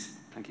piece.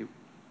 Thank you.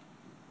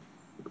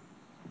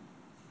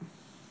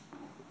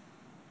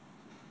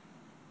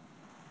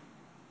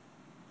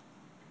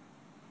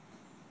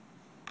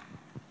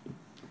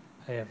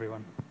 Hey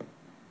everyone.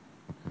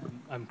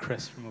 I'm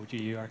Chris from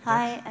OGU Architects.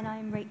 Hi, and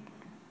I'm Rachel.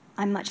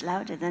 I'm much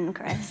louder than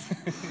Chris.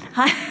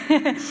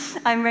 Hi,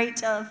 I'm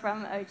Rachel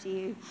from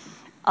OGU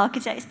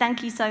Architects.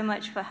 Thank you so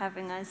much for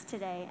having us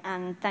today,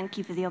 and thank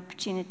you for the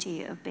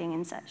opportunity of being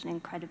in such an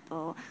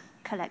incredible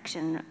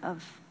collection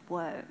of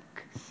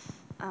work.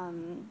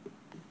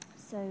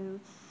 So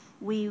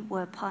we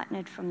were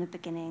partnered from the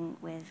beginning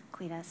with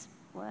Kuidas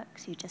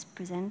works you just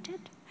presented.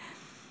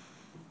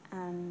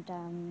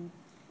 And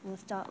we'll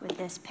start with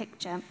this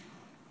picture,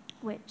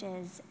 which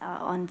is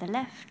on the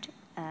left,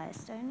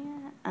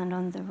 Estonia, and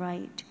on the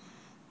right,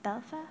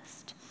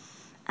 Belfast.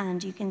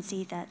 And you can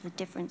see that the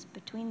difference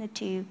between the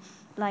two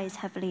lies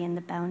heavily in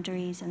the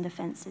boundaries and the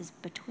fences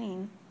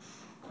between,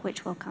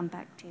 which we'll come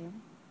back to.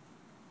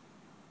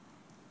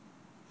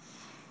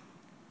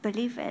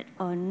 Believe it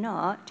or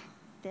not,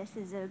 this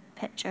is a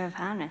picture of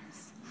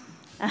Hannes,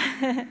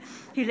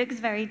 who looks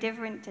very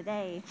different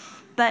today.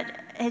 But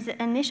his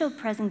initial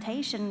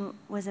presentation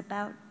was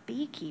about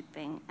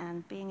beekeeping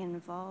and being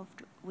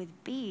involved with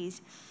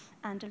bees.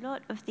 And a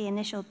lot of the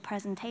initial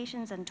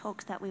presentations and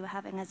talks that we were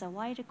having as a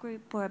wider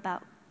group were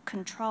about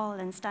control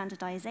and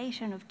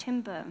standardization of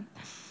timber.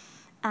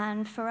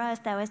 And for us,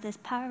 there was this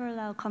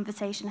parallel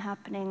conversation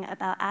happening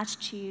about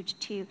attitude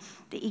to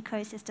the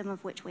ecosystem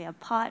of which we are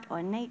part,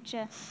 or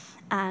nature,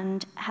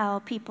 and how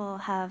people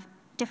have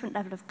different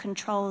level of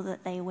control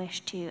that they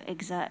wish to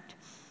exert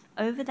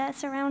over their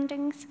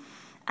surroundings.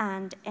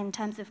 And in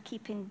terms of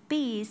keeping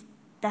bees,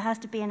 there has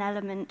to be an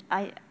element,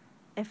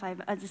 if I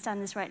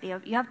understand this rightly,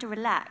 you have to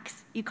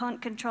relax. You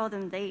can't control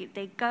them.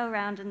 They go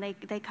around and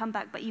they come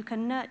back, but you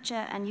can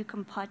nurture and you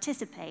can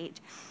participate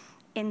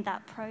in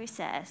that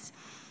process.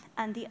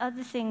 And the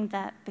other thing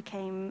that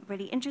became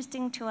really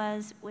interesting to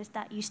us was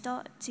that you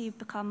start to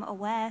become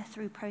aware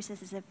through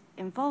processes of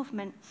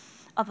involvement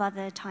of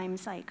other time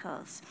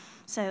cycles.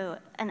 So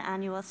an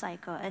annual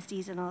cycle, a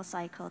seasonal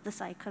cycle, the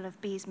cycle of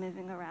bees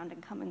moving around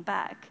and coming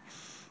back.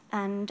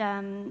 And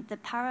the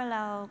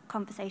parallel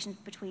conversations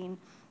between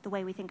the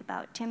way we think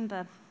about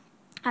timber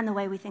and the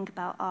way we think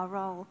about our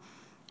role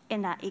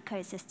in that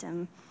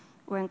ecosystem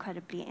were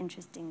incredibly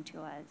interesting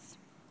to us.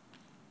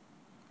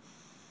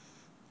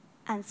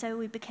 And so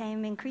we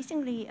became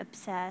increasingly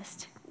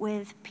obsessed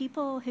with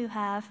people who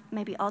have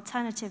maybe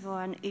alternative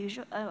or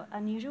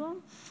unusual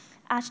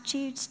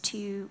attitudes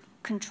to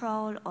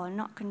control or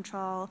not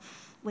control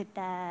with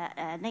their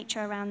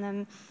nature around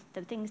them,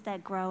 the things they're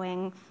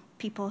growing,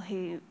 people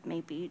who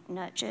maybe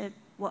nurture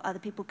what other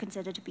people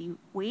consider to be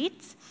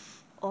weeds,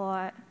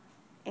 or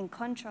in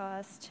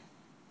contrast,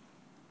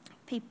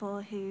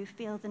 people who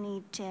feel the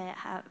need to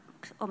have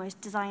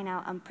almost design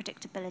out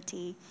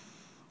unpredictability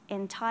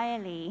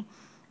entirely,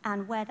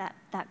 and where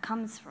that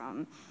comes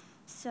from.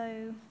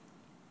 So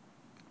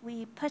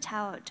we put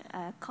out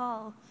a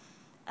call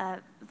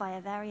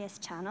via various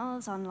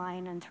channels,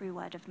 online and through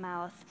word of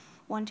mouth,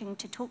 wanting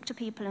to talk to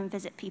people and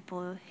visit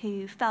people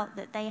who felt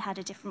that they had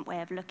a different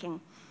way of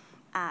looking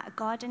at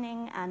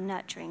gardening and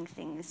nurturing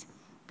things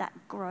that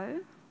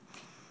grow.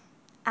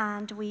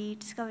 And we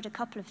discovered a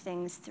couple of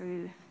things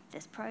through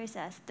this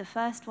process. The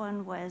first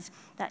one was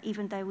that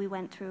even though we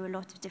went through a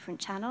lot of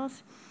different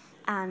channels,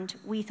 and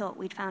we thought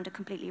we'd found a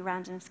completely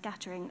random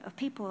scattering of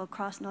people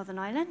across Northern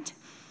Ireland,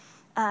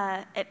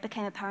 it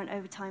became apparent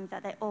over time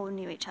that they all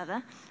knew each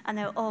other, and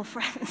they were all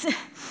friends.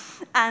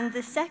 And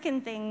the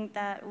second thing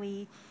that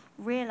we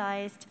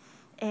realized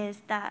is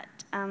that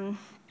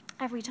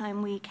every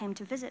time we came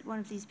to visit one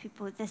of these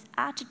people, this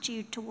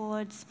attitude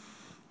towards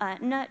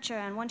nurture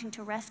and wanting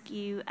to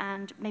rescue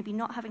and maybe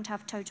not having to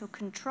have total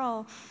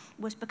control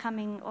was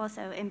becoming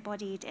also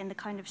embodied in the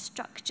kind of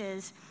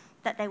structures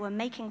that they were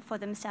making for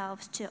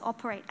themselves to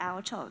operate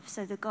out of.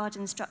 So the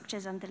garden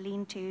structures and the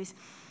lean-tos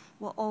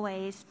were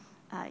always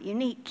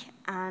unique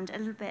and a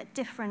little bit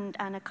different,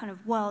 and a kind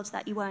of world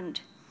that you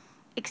weren't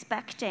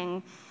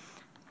expecting.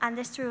 And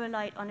this threw a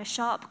light on a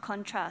sharp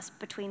contrast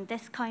between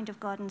this kind of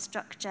garden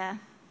structure,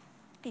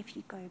 if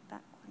you go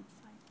back one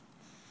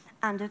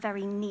slide, and a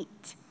very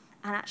neat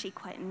and actually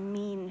quite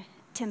mean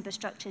timber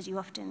structures you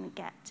often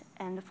get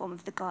in the form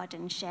of the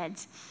garden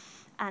sheds.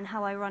 And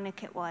how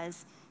ironic it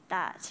was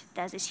that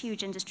there's this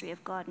huge industry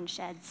of garden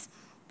sheds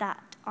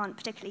that aren't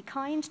particularly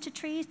kind to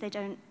trees. They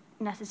don't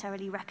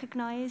necessarily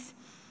recognize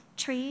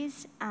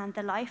trees and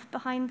the life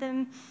behind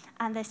them,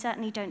 and they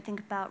certainly don't think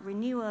about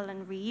renewal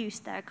and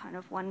reuse. They're kind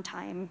of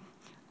one-time,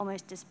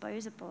 almost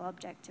disposable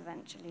object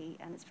eventually,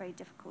 and it's very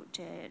difficult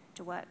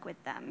to work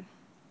with them.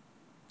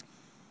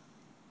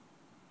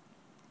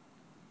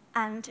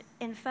 And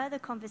in further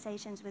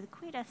conversations with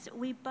Kuidas,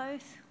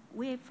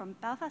 we're from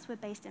Belfast, we're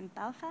based in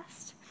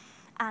Belfast,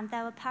 and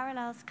there were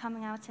parallels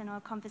coming out in our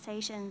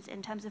conversations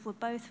in terms of we're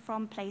both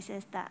from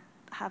places that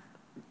have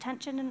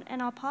tension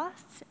in our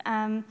pasts.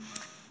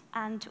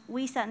 And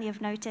we certainly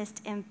have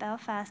noticed in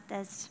Belfast,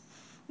 there's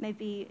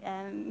maybe,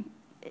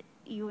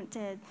 you want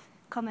to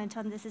comment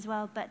on this as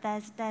well, but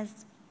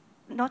there's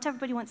not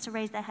everybody wants to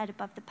raise their head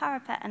above the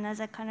parapet, and there's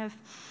a kind of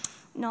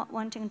not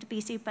wanting to be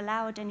super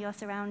loud in your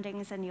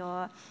surroundings and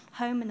your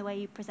home and the way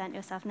you present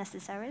yourself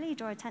necessarily,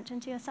 draw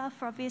attention to yourself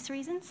for obvious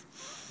reasons.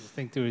 I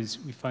think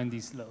we find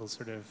these little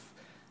sort of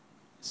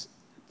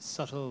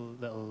subtle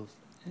little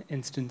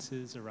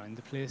instances around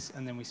the place,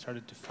 and then we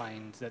started to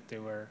find that they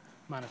were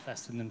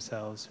manifesting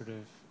themselves sort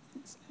of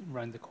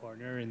around the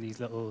corner in these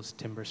little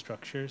timber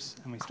structures,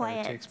 and we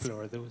started to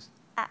explore those.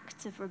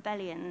 Acts of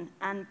rebellion,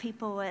 and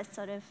people were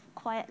sort of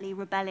quietly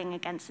rebelling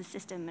against the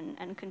system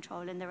and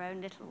control in their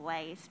own little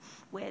ways,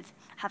 with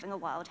having a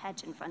wild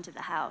hedge in front of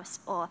the house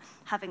or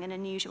having an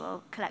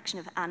unusual collection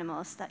of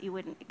animals that you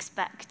wouldn't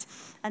expect.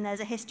 And there's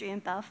a history in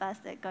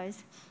Belfast that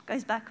goes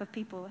back with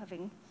people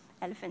having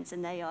elephants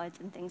in their yards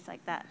and things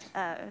like that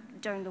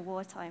during the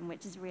wartime,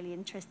 which is really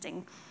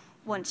interesting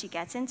once you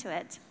get into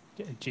it.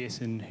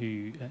 Jason,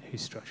 who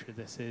structured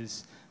this,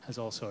 has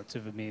all sorts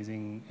of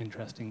amazing,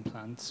 interesting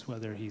plants.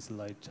 Whether he's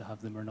allowed to have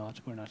them or not,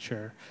 we're not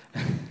sure.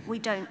 We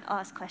don't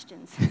ask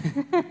questions.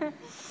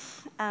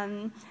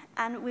 And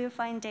we were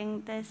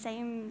finding the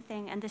same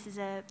thing, and this is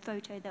a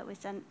photo that was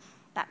sent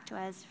back to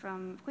us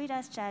from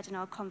Kuidas, shared in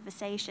our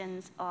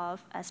conversations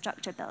of a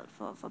structure built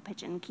for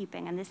pigeon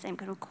keeping, and this same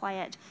kind of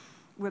quiet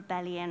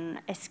rebellion,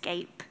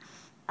 escape,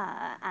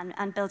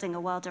 and building a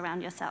world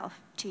around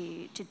yourself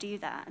to do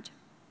that.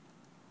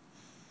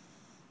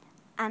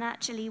 And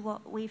actually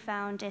what we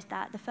found is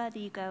that the further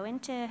you go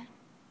into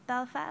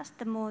Belfast,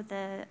 the more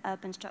the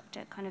urban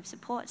structure kind of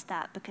supports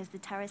that, because the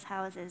terrace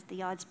houses, the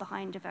yards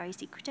behind are very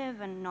secretive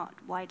and not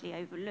widely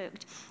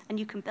overlooked. And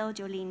you can build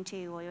your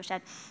lean-to or your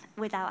shed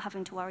without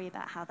having to worry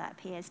about how that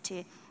appears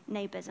to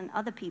neighbours and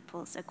other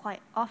people. So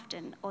quite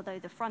often, although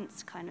the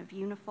front's kind of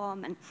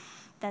uniform and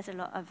there's a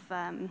lot of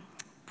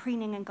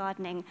preening and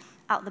gardening,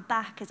 out the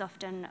back is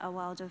often a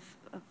world of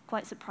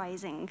quite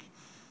surprising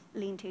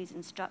lean-tos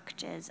and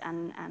structures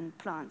and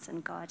plants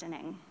and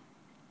gardening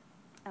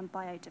and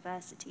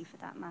biodiversity for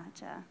that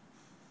matter.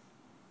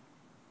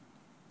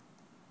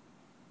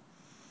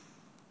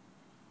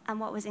 And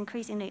what was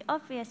increasingly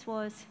obvious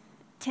was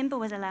timber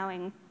was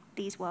allowing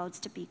these worlds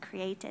to be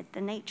created. The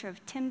nature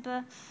of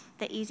timber,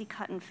 the easy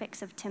cut and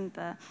fix of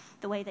timber,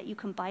 the way that you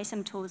can buy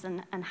some tools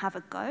and have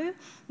a go,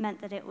 meant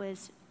that it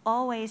was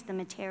always the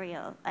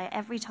material.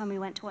 Every time we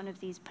went to one of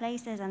these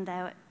places, and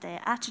their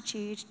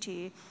attitude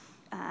to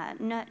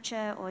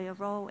nurture or your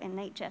role in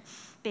nature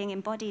being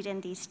embodied in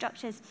these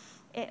structures,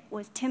 it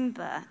was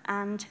timber.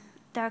 And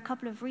there are a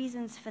couple of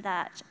reasons for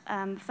that.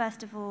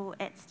 First of all,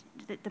 it's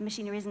the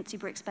machinery isn't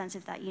super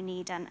expensive that you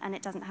need, and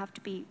it doesn't have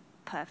to be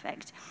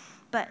perfect.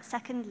 But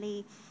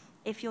secondly,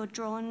 if you're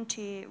drawn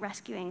to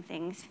rescuing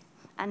things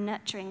and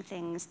nurturing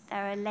things,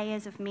 there are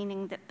layers of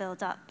meaning that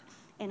build up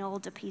in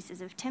older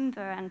pieces of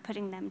timber, and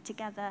putting them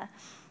together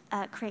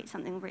creates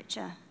something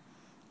richer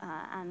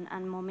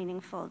and more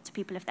meaningful to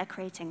people if they're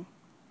creating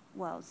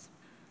worlds.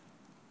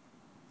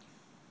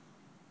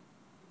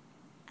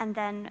 And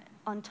then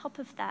on top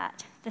of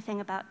that, the thing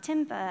about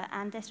timber,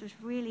 and this was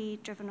really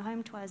driven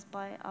home to us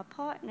by our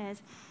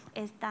partners,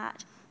 is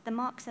that the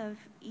marks of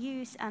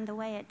use and the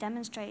way it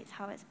demonstrates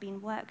how it's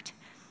been worked,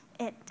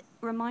 it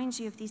reminds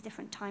you of these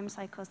different time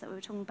cycles that we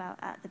were talking about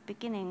at the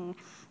beginning,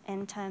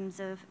 in terms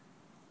of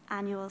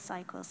annual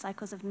cycles,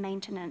 cycles of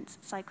maintenance,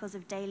 cycles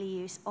of daily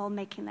use, all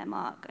making their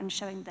mark and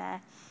showing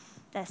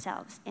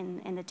themselves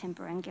in the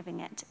timber and giving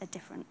it a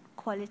different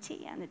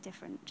quality and a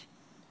different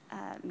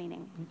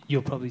meaning.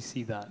 You'll probably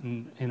see that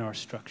in our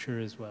structure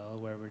as well,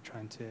 where we're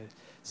trying to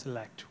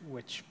select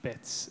which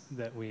bits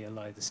that we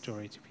allow the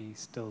story to be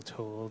still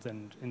told,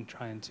 and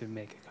trying to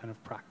make a kind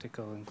of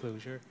practical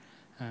enclosure.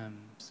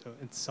 So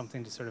it's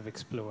something to sort of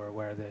explore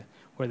where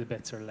the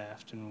bits are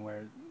left, and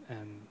where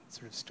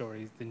sort of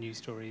stories, the new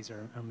stories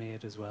are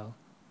made as well.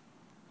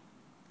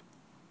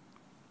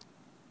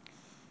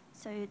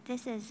 So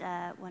this is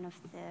one of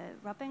the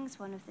rubbings,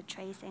 one of the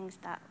tracings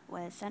that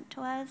was sent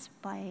to us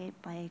by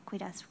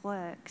Kuidas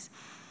Works.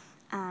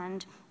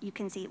 And you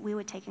can see we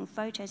were taking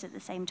photos at the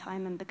same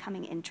time and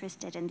becoming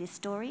interested in the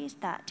stories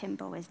that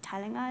timber was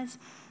telling us,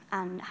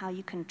 and how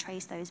you can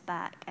trace those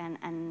back and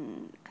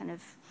kind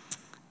of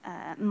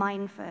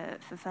mine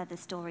for further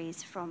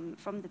stories from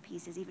the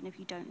pieces, even if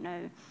you don't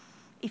know.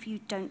 If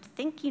you don't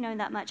think you know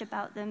that much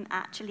about them,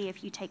 actually,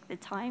 if you take the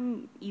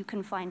time, you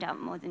can find out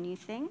more than you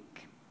think.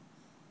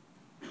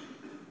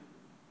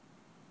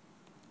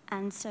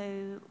 And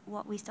so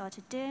what we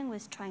started doing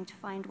was trying to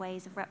find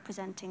ways of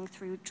representing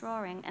through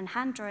drawing. And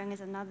hand drawing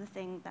is another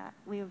thing that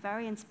we were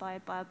very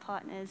inspired by our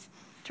partners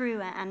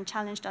through, and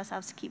challenged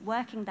ourselves to keep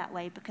working that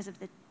way because of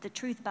the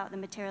truth about the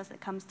materials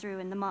that comes through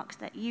and the marks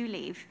that you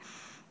leave.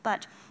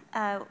 But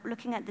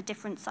looking at the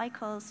different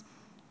cycles,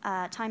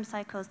 time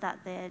cycles that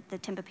the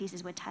timber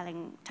pieces were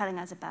telling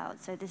us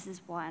about. So this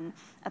is one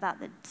about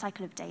the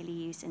cycle of daily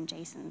use in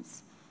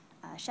Jason's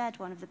shed,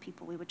 one of the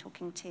people we were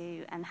talking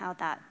to, and how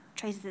that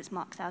traces its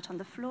marks out on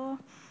the floor,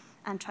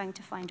 and trying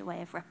to find a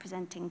way of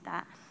representing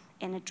that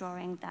in a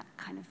drawing that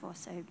kind of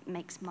also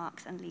makes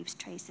marks and leaves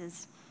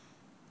traces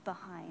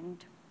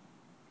behind.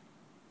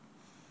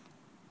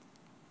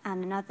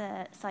 And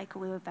another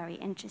cycle we were very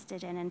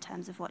interested in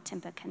terms of what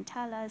timber can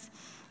tell us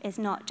is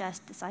not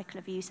just the cycle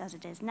of use as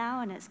it is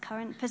now in its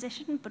current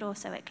position, but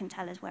also it can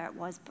tell us where it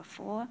was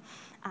before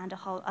and a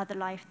whole other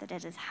life that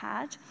it has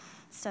had.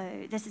 So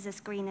this is a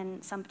screen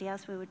and somebody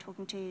else we were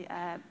talking to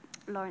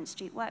Lawrence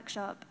Street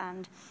workshop,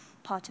 and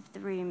part of the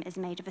room is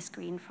made of a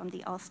screen from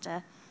the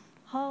Ulster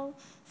Hall.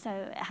 So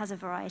it has a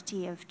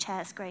variety of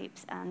chair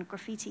scrapes and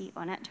graffiti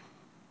on it.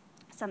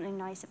 Something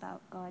nice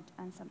about God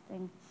and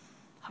something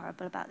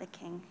horrible about the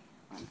king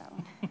on that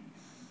one.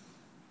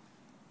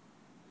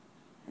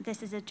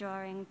 This is a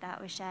drawing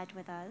that was shared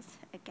with us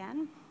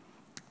again,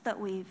 that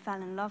we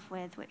fell in love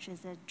with, which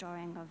is a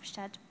drawing of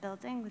shed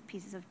building with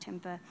pieces of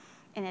timber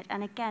in it.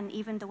 And again,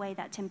 even the way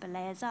that timber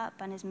layers up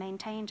and is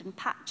maintained and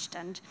patched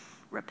and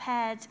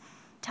repaired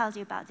tells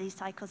you about these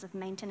cycles of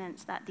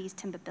maintenance that these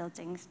timber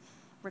buildings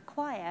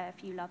require.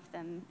 If you love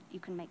them, you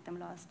can make them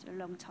last a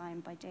long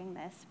time by doing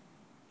this.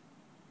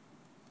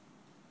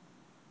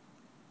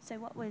 So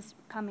what was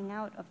coming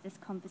out of this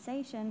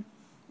conversation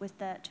was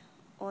that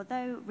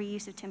although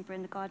reuse of timber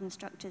in the garden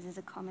structures is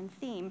a common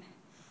theme,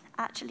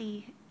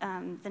 actually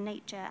the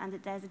nature and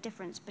that there's a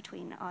difference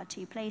between our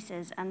two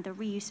places, and the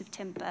reuse of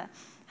timber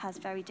has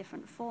very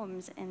different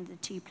forms in the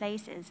two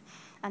places.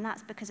 And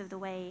that's because of the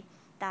way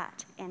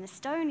that in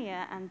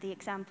Estonia and the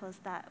examples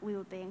that we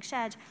were being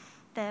shared,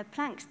 the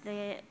planks,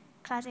 the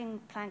cladding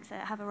planks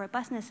that have a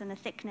robustness and a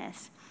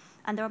thickness,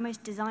 and they're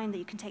almost designed that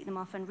you can take them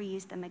off and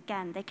reuse them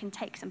again. They can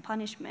take some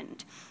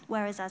punishment.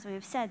 Whereas, as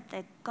we've said,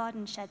 the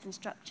garden sheds and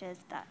structures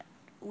that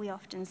we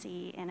often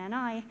see in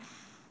NI,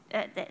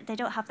 they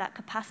don't have that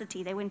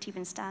capacity. They wouldn't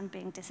even stand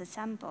being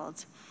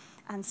disassembled.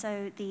 And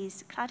so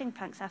these cladding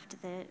planks, after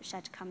the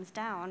shed comes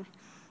down,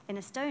 in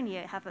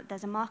Estonia,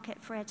 there's a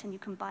market for it, and you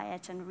can buy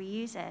it and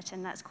reuse it,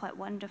 and that's quite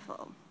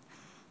wonderful.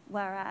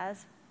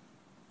 Whereas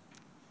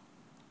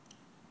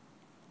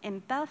in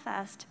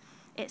Belfast,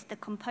 it's the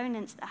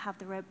components that have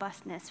the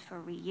robustness for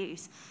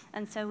reuse.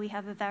 And so we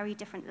have a very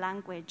different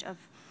language of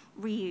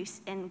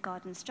reuse in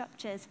garden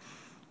structures,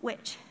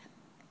 which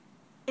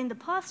in the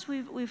past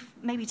we've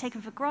maybe taken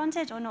for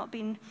granted or not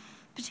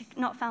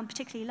found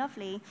particularly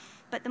lovely.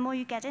 But the more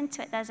you get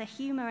into it, there's a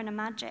humor and a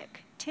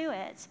magic to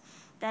it.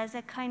 There's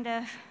a kind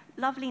of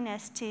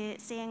loveliness to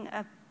seeing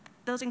a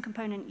building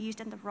component used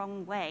in the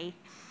wrong way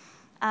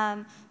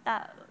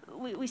that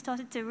we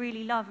started to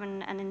really love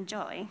and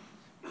enjoy.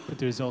 But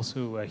there's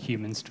also a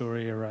human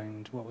story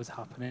around what was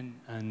happening,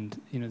 and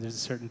there's a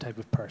certain type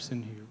of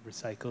person who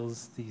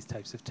recycles these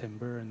types of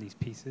timber and these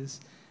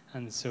pieces,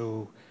 and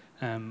so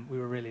we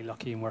were really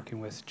lucky in working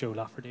with Joe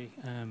Lafferty,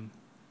 and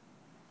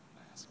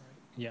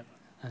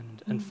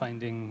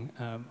finding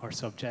our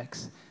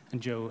subjects. And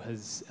Joe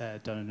has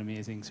done an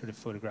amazing sort of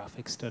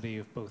photographic study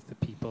of both the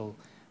people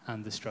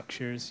and the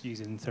structures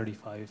using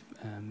 35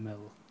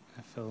 mil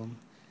film.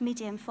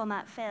 Medium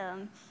format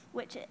film,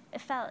 which it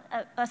felt,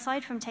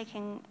 aside from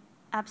taking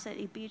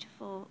absolutely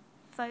beautiful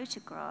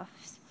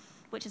photographs,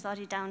 which is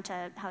largely down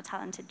to how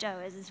talented Joe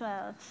is as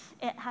well,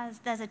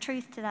 there's a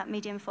truth to that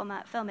medium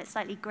format film. It's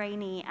slightly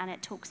grainy, and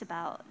it talks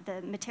about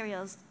the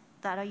materials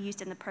that are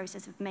used in the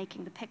process of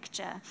making the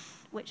picture,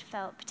 which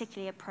felt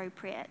particularly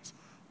appropriate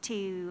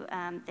to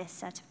this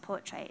set of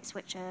portraits,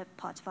 which are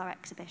part of our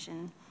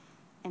exhibition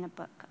in a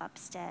book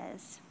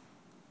upstairs.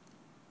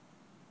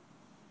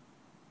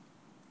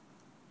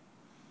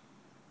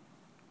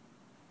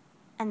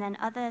 And then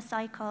other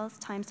cycles,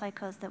 time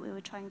cycles that we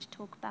were trying to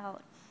talk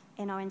about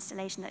in our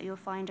installation that you'll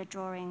find are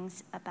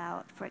drawings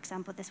about, for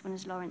example, this one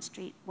is Lawrence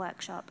Street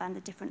Workshop and the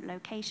different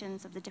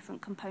locations of the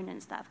different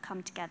components that have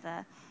come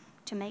together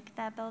to make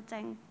their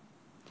building.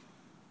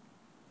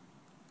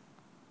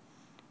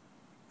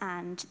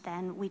 And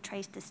then we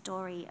traced the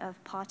story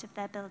of part of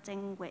their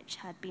building, which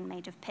had been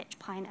made of pitch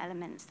pine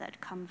elements that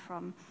had come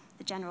from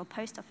the General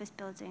Post Office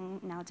building,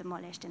 now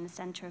demolished in the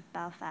centre of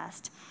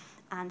Belfast.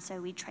 And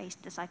so we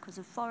traced the cycles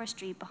of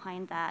forestry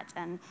behind that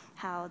and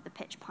how the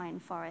pitch pine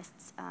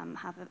forests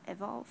have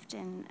evolved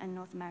in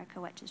North America,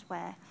 which is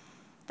where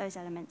those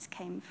elements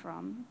came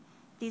from.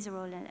 These are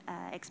all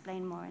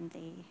explained more in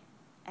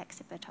the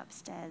exhibit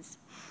upstairs.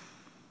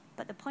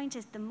 But the point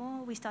is, the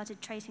more we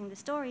started tracing the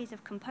stories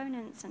of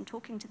components and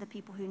talking to the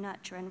people who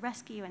nurture and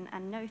rescue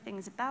and know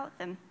things about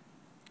them,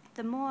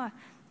 the more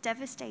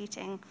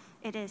devastating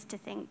it is to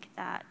think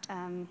that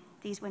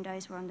these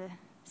windows were on the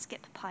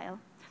skip pile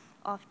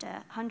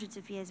after hundreds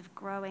of years of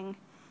growing,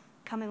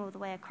 coming all the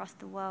way across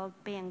the world,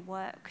 being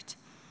worked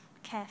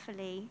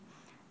carefully,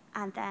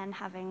 and then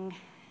having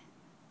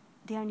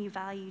the only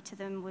value to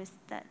them was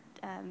that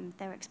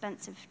they're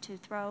expensive to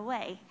throw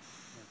away.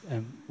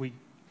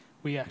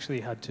 We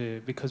actually had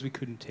to, because we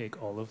couldn't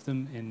take all of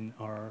them in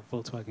our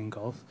Volkswagen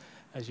Golf,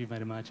 as you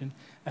might imagine,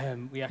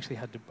 we actually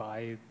had to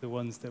buy the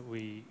ones that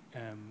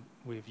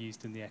we've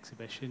used in the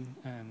exhibition,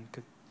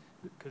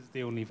 because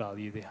the only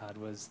value they had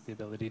was the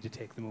ability to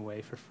take them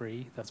away for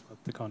free. That's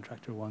what the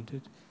contractor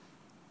wanted.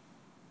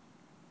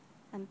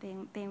 And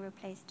being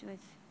replaced with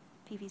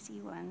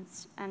PVC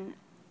ones. And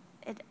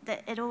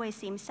it always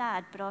seems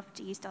sad, but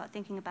after you start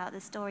thinking about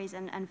the stories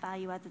and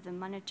value other than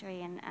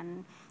monetary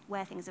and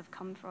where things have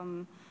come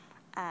from,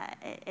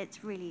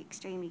 it's really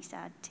extremely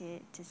sad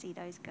to see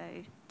those go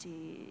to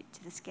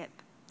the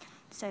skip.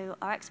 So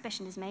our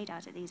exhibition is made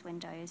out of these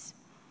windows,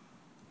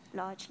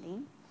 largely.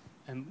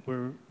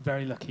 we're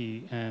very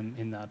lucky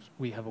in that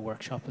we have a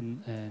workshop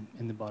in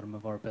the bottom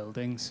of our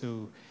building,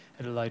 so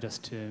it allowed us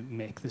to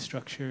make the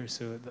structure.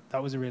 So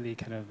that was a really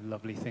kind of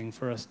lovely thing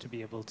for us to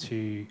be able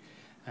to,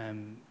 I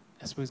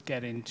suppose,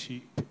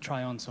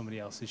 try on somebody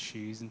else's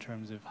shoes in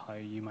terms of how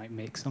you might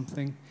make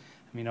something.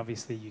 I mean,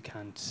 obviously you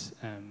can't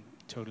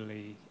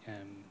totally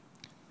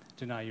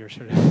deny your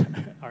sort of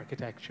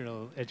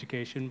architectural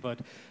education, but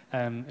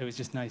it was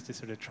just nice to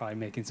sort of try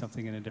making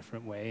something in a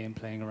different way and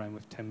playing around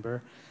with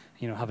timber,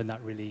 you know, having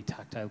that really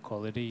tactile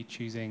quality,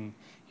 choosing,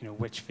 you know,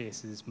 which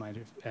faces might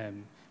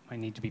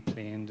need to be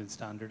planed and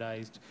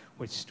standardized,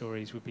 which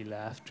stories would be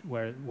left,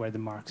 where the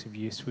marks of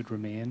use would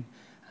remain.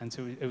 And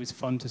so it was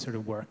fun to sort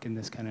of work in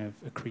this kind of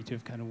a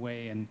creative kind of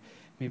way, and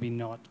maybe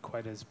not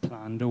quite as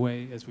planned a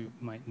way as we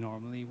might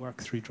normally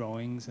work through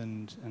drawings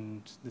and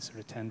the sort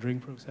of tendering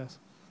process.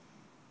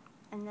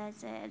 And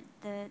there's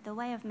the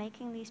way of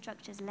making these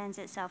structures lends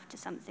itself to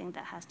something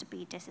that has to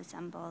be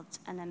disassembled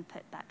and then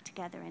put back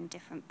together in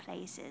different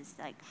places.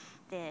 Like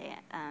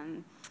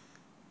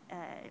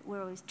we're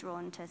always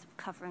drawn to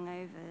covering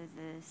over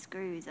the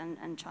screws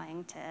and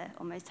trying to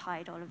almost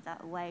hide all of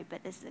that away.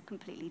 But this is a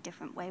completely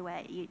different way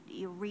where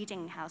you're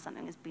reading how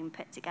something has been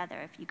put together.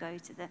 If you go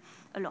to the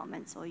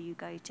allotments or you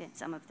go to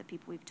some of the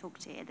people we've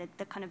talked to,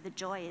 the kind of the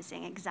joy is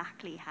seeing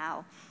exactly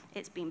how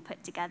it's been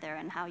put together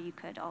and how you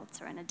could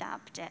alter and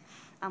adapt it.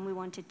 And we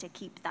wanted to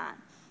keep that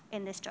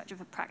in this structure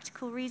for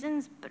practical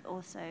reasons, but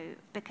also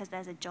because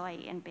there's a joy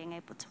in being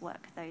able to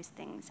work those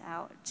things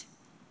out.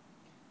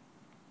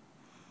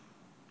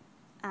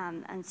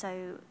 And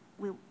so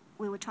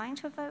we were trying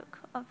to evoke,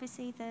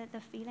 obviously,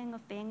 the feeling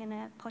of being in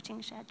a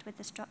potting shed with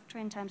the structure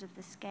in terms of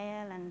the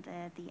scale and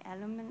the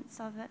elements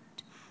of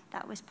it.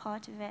 That was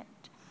part of it.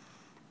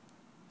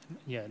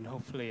 Yeah, and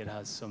hopefully it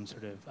has some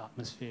sort of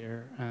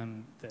atmosphere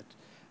that,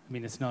 I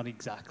mean, it's not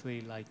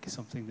exactly like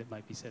something that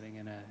might be sitting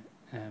in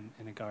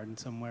a garden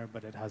somewhere,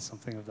 but it has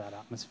something of that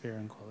atmosphere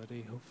and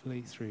quality,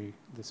 hopefully, through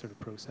the sort of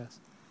process.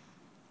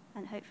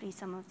 And hopefully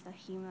some of the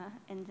humour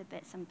in the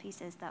bits and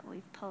pieces that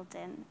we've pulled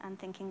in and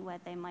thinking where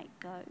they might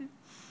go.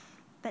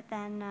 But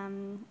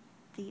then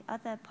the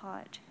other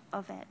part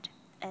of it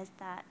is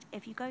that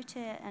if you go to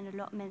an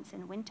allotments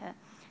in winter,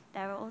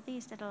 there are all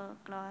these little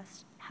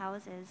glass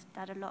houses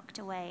that are locked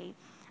away,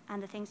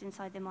 and the things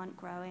inside them aren't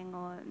growing,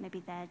 or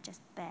maybe they're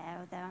just bare,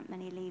 or there aren't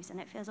many leaves,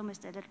 and it feels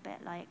almost a little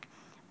bit like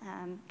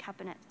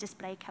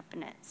display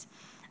cabinets.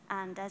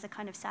 And there's a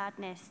kind of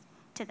sadness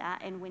to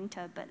that in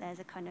winter, but there's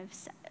a kind of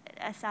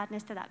a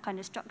sadness to that kind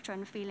of structure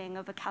and feeling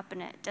of a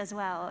cabinet as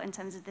well, in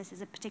terms of this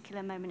is a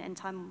particular moment in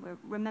time. We're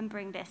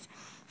remembering this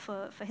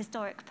for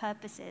historic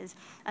purposes.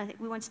 I think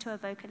we wanted to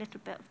evoke a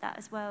little bit of that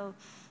as well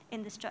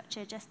in the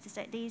structure, just to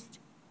say these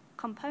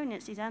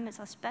components, these elements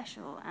are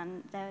special,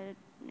 and there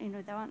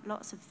aren't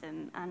lots of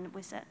them, and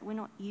we're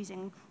not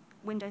using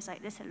windows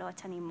like this a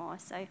lot anymore.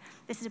 So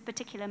this is a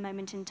particular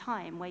moment in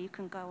time where you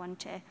can go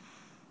onto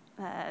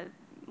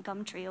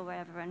Gumtree or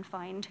wherever and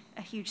find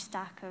a huge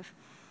stack of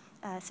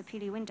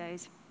Sapele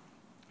windows.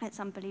 It's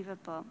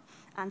unbelievable,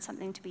 and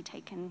something to be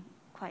taken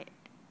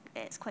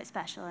it's quite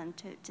special, and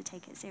to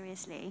take it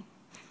seriously.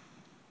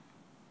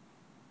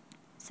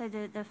 So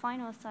the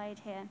final side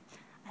here,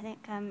 I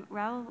think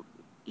Raul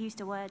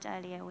used a word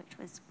earlier, which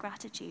was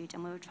gratitude,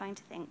 and we were trying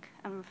to think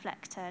and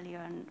reflect earlier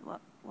on what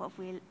have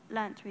we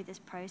learned through this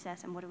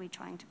process and what are we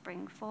trying to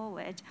bring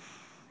forward.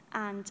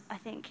 And I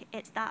think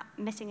it's that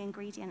missing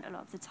ingredient a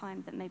lot of the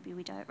time that maybe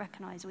we don't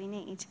recognise we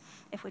need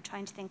if we're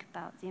trying to think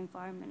about the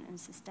environment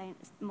and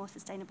more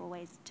sustainable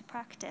ways to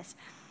practice.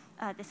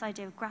 This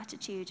idea of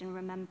gratitude and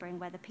remembering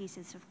where the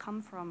pieces have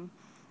come from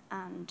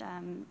and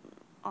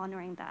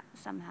honouring that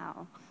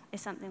somehow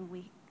is something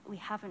we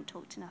haven't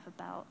talked enough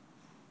about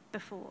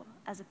before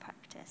as a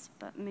practice,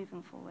 but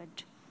moving forward,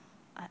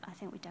 I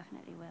think we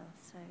definitely will.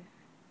 So,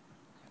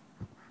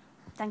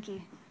 thank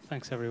you.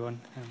 Thanks, everyone.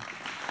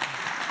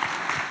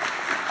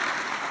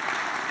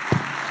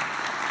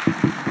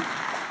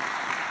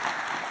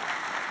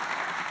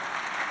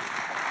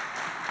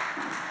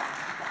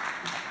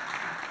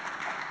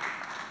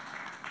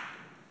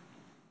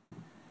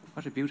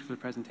 What a beautiful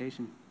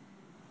presentation.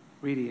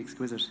 Really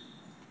exquisite.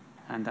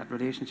 And that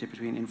relationship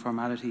between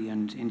informality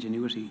and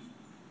ingenuity.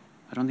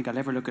 I don't think I'll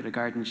ever look at a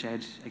garden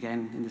shed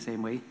again in the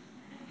same way.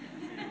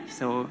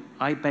 So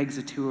I begs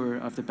a tour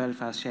of the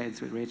Belfast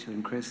sheds with Rachel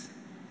and Chris.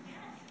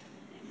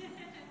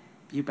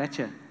 You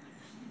betcha.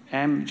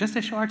 Just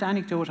a short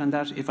anecdote on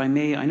that, if I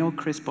may. I know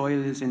Chris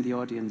Boyle is in the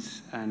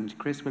audience, and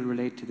Chris will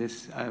relate to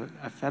this.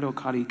 A fellow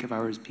colleague of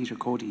ours, Peter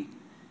Carroll,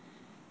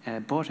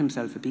 bought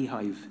himself a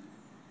beehive,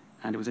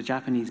 and it was a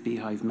Japanese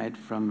beehive made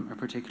from a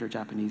particular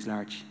Japanese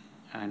larch.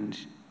 And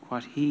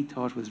what he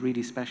thought was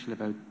really special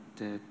about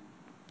the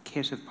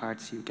kit of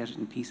parts, you get it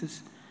in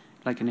pieces,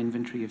 like an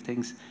inventory of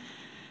things,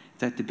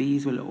 that the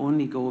bees will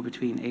only go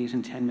between 8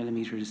 and 10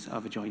 millimeters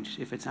of a joint.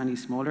 If it's any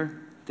smaller,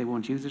 they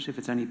won't use it. If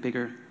it's any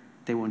bigger,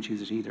 they won't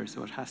use it either.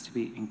 So it has to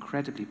be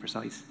incredibly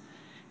precise.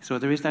 So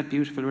there is that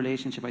beautiful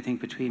relationship, I think,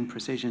 between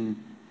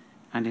precision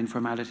and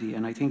informality.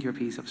 And I think your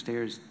piece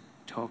upstairs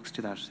talks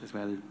to that as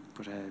well,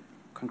 but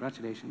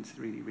congratulations,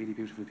 really, really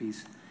beautiful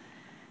piece.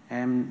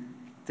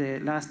 The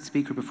last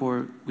speaker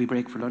before we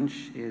break for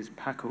lunch is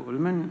Paco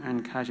Ulman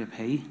and Kaja,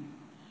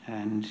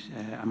 and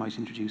I might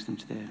introduce them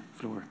to the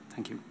floor.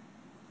 Thank you.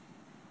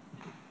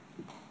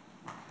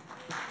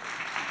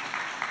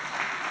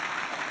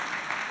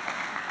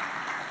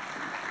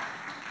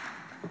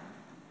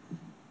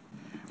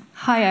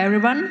 Hi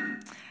everyone.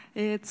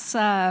 It's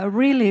a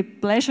really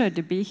pleasure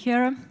to be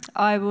here.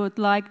 I would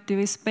like to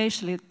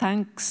especially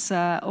thank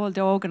all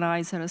the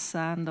organizers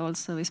and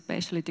also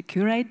especially the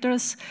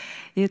curators.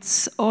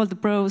 All the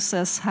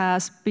process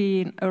has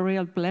been a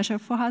real pleasure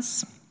for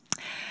us.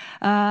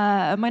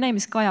 My name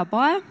is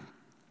Kaja.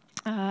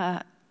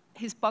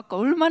 He's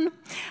Paco Ulman,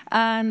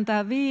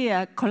 and we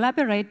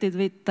collaborated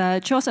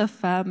with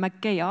Joseph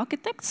McKay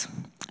Architects,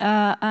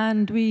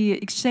 and we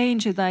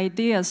exchanged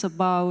ideas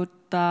about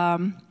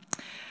the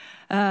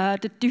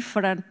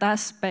different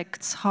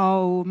aspects,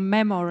 how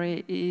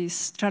memory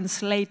is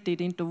translated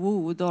into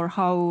wood, or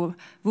how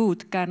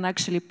wood can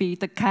actually be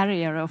the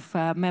carrier of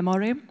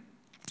memory.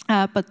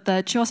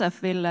 But Joseph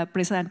will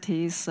present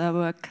his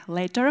work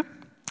later.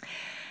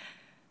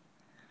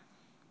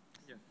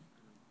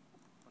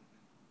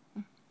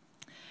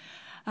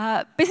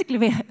 Basically,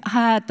 we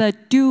had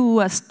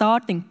two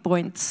starting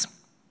points.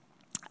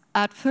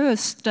 At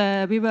first,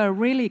 we were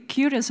really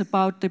curious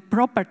about the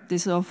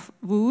properties of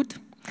wood.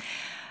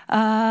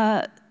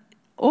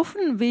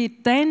 Often we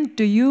tend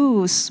to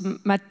use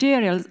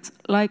materials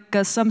like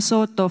some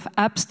sort of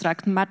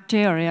abstract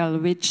material,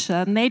 which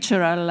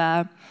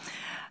natural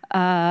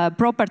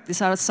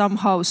properties are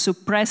somehow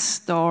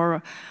suppressed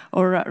or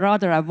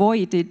rather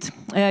avoided.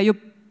 You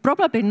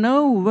probably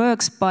know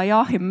works by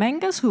Joachim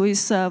Menges, who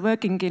is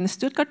working in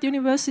Stuttgart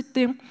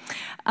University,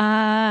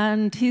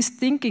 and he's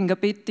thinking a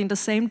bit in the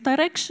same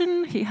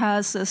direction. He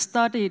has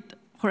studied,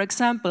 for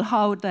example,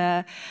 how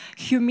the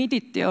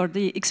humidity or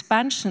the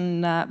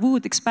expansion,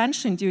 wood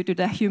expansion due to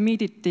the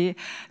humidity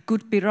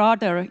could be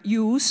rather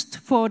used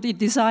for the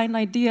design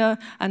idea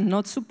and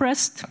not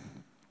suppressed.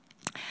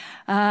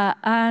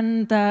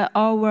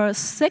 Our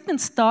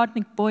second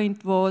starting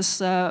point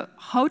was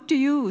how to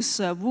use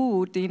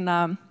wood in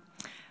a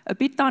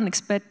bit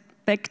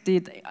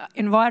unexpected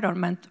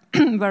environment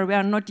where we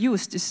are not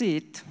used to see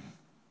it.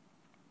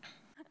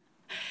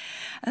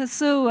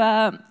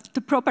 The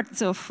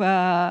properties of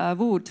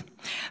wood.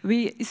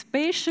 We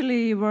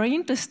especially were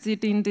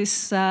interested in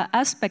this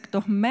aspect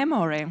of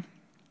memory,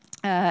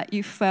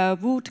 if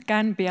wood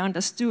can be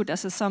understood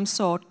as some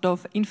sort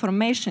of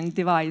information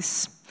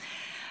device.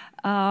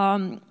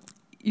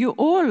 You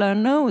all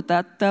know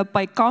that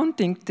by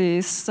counting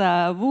these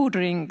wood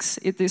rings,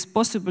 it is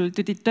possible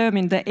to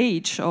determine the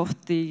age of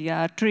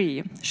the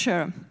tree,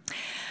 sure.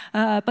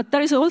 But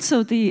there is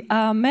also the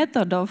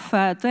method of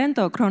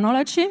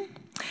dendrochronology,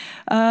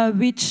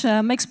 which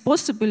makes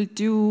possible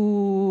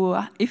to,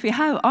 if we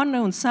have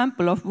unknown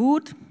sample of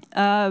wood,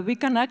 we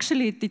can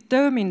actually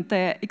determine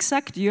the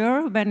exact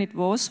year when it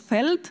was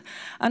felled,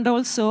 and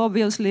also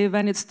obviously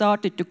when it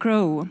started to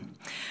grow.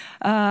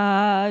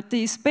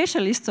 The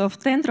specialists of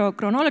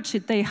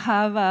dendrochronology, they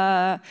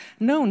have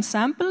known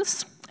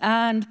samples,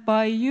 and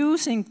by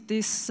using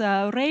this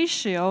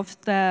ratio of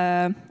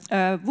the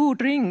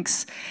wood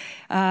rings,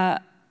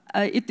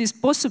 it is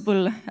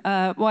possible,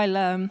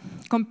 while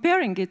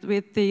comparing it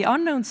with the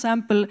unknown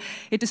sample,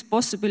 it is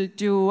possible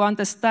to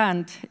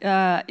understand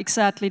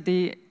exactly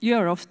the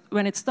year of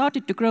when it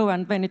started to grow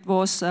and when it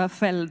was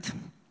felled.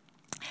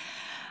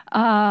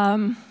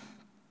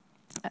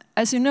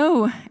 As you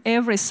know,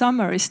 every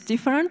summer is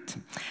different,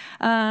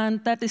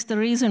 and that is the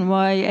reason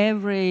why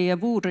every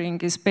wood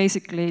ring is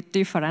basically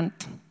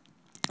different.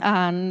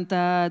 And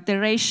the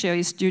ratio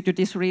is due to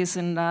this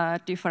reason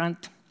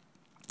different.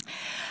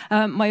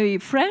 My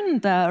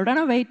friend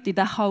renovated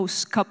a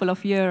house a couple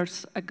of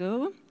years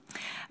ago,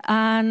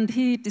 and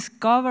he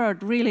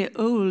discovered really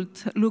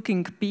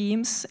old-looking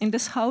beams in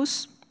this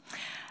house.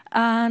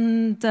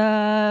 And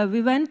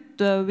we went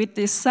with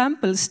these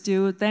samples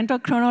to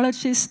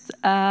dendrochronologists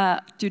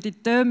to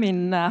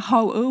determine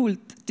how old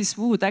this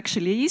wood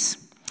actually is.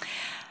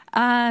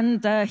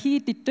 And he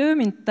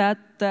determined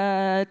that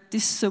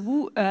this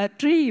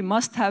tree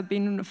must have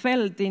been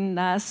felled in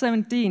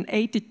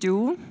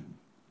 1782.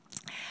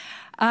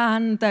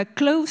 And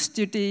close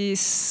to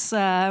this,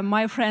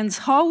 my friend's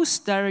house,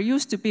 there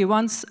used to be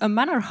once a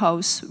manor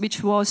house,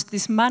 which was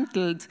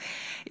dismantled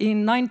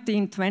in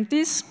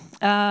 1920s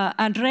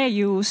and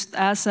reused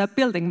as a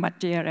building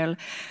material.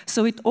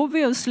 So it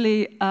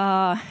obviously,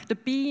 the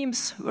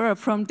beams were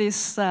from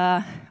this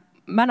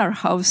manor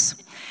house.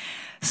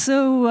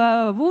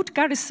 So wood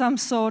carries some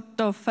sort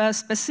of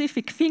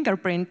specific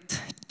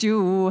fingerprint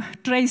to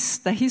trace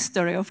the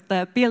history of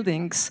the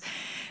buildings,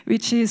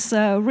 which is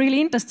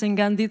really interesting,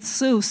 and it's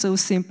so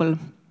simple.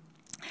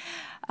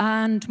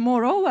 And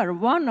moreover,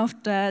 one of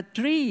the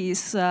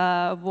trees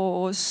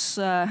was,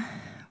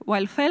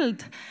 while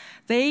felled,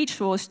 the age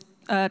was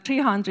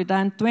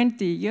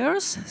 320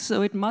 years,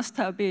 so it must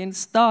have been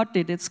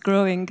started, it's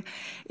growing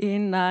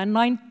in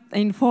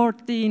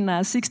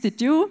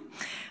 1462.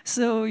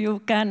 So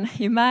you can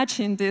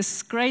imagine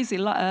this crazy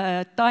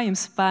time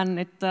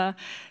span.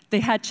 They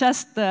had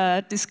just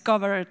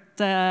discovered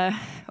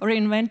or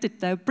invented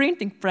the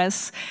printing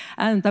press,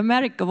 and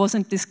America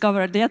wasn't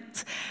discovered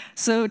yet.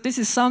 So this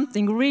is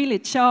something really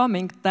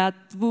charming that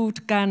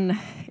wood can,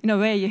 in a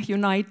way,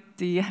 unite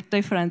the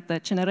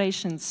different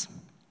generations.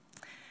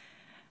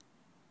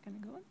 Can I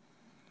go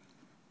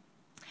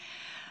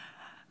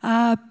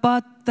on?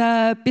 But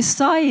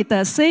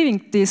besides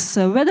saving this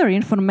weather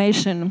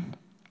information,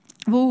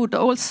 wood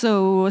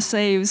also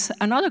saves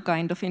another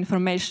kind of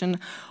information.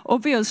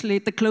 Obviously,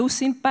 the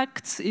close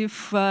impacts,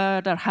 if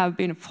there have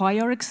been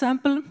fire,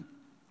 example.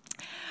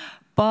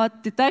 But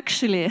it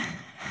actually,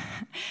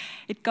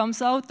 it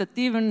comes out that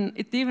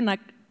it even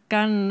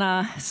can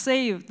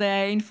save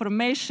the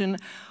information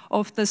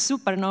of the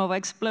supernova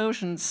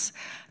explosions.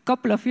 A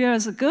couple of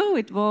years ago,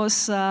 it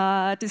was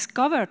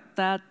discovered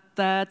that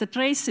the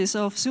traces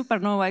of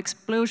supernova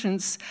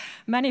explosions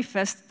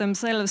manifest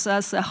themselves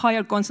as a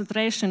higher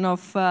concentration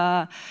of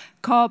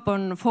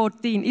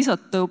carbon-14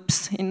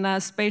 isotopes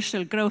in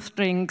spatial growth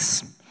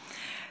rings.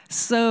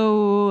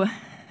 So,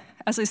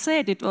 as I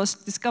said, it was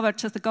discovered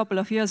just a couple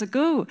of years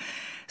ago.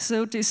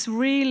 So this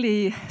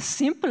really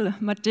simple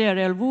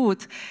material,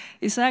 wood,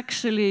 is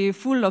actually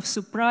full of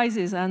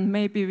surprises, and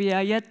maybe we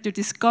are yet to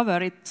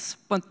discover its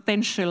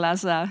potential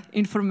as an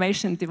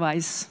information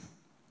device.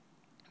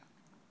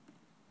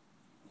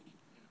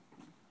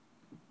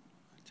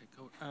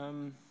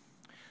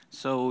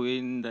 So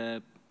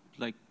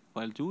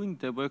while doing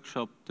the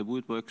workshop, the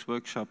Woodworks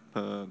workshop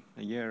a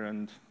year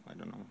and, I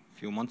don't know, a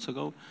few months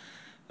ago,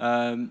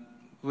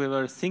 we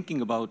were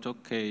thinking about,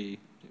 okay,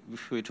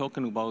 if we're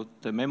talking about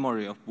the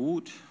memory of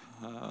wood,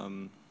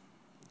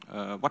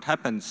 what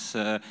happens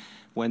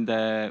when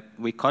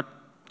we cut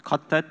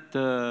that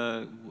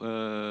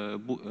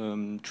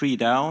tree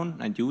down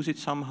and use it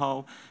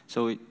somehow?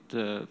 So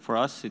for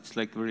us, it's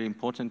like really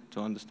important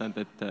to understand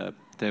that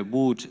the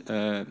wood,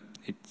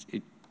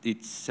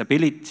 its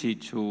ability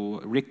to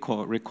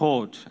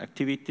record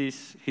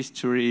activities,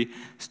 history,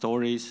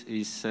 stories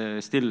is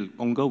still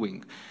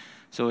ongoing.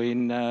 So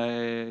in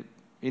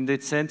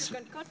that sense, you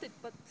can cut it,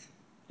 but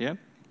yeah,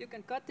 you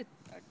can cut it.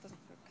 It doesn't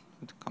work.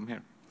 Come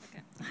here.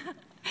 Okay.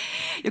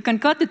 You can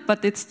cut it,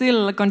 but it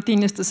still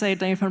continues to say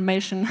the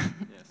information. Yes.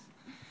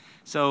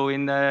 So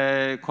in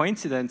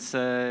coincidence,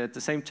 at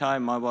the same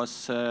time, I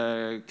was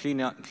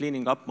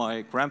cleaning up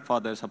my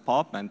grandfather's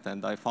apartment,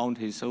 and I found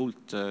his old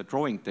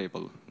drawing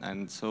table.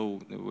 And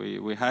so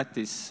we had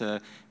this,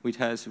 which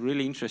has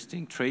really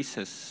interesting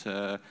traces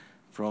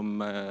from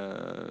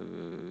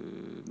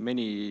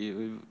many,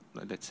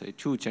 let's say,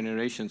 2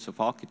 generations of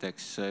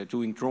architects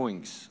doing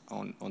drawings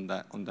on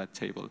that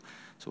table.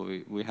 So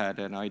we had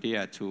an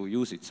idea to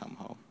use it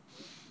somehow.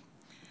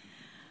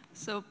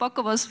 So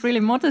Paco was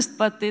really modest,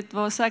 but it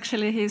was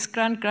actually his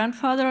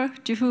grandfather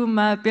to whom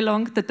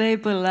belonged the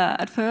table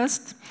at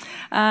first.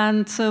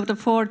 And so the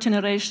 4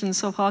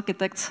 generations of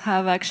architects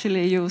have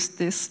actually used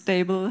this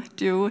table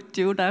to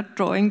do their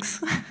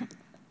drawings.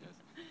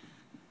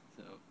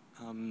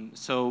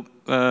 So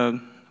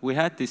we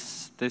had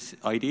this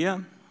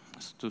idea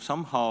to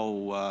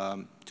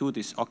somehow do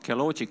this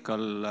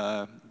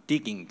archaeological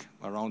digging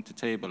around the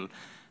table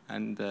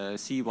and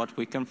see what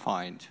we can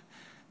find.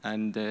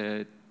 And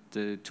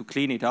to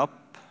clean it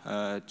up,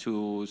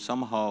 to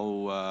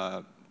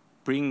somehow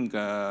bring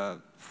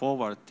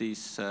forward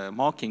these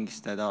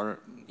markings that are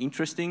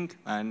interesting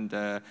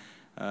and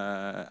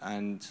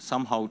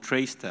somehow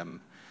trace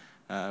them.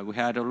 We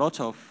had a lot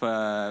of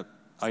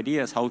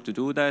ideas how to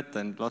do that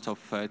and a lot of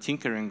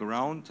tinkering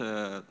around,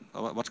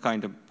 what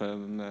kind of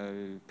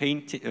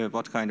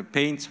what kind of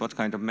paints, what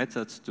kind of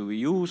methods do we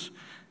use.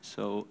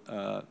 So.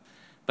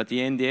 But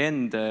in the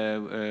end,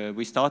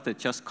 we started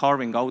just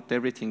carving out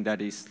everything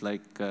that is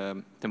like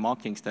the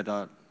markings that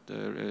are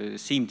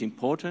seemed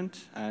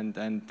important, and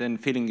then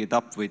filling it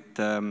up with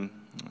I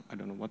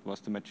don't know what was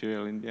the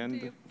material in the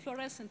end. The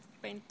fluorescent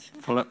paint.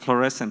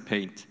 Fluorescent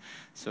paint.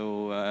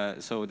 So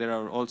so there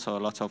are also a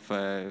lot of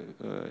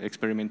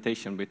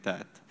experimentation with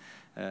that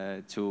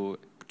to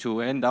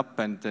end up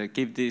and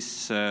give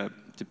this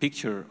the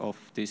picture of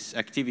these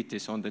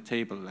activities on the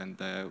table and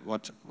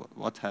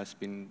what has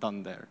been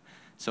done there.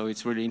 So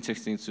it's really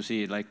interesting to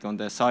see, like on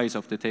the size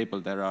of the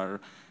table, there are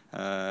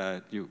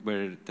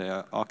where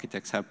the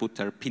architects have put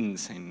their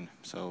pins in,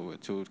 so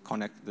to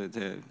connect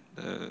the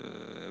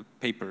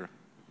paper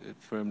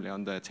firmly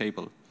on the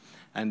table.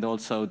 And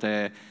also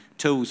the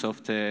toes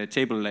of the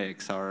table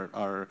legs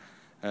are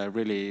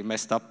really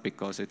messed up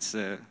because it's,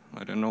 I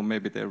don't know,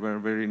 maybe they were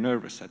very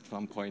nervous at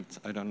one point,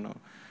 I don't know.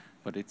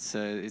 But it's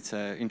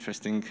a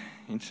interesting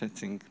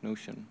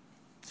notion.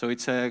 So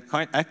it's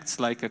acts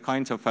like a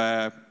kind of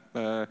a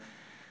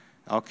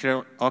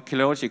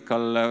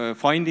archaeological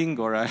finding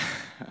or a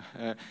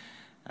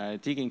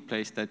digging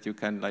place that you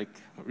can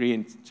like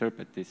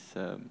reinterpret this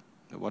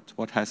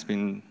what has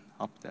been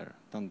up there,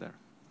 done there.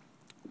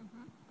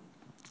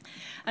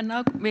 And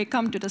now we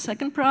come to the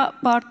second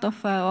part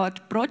of our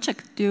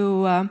project,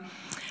 to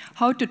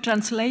how to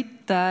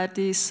translate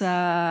these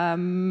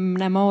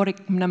mnemonic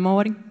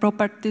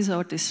properties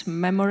or these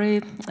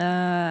memory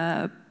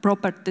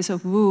properties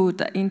of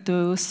wood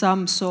into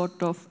some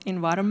sort of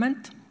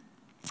environment,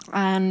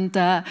 and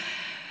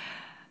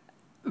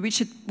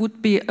which it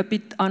would be a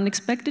bit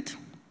unexpected.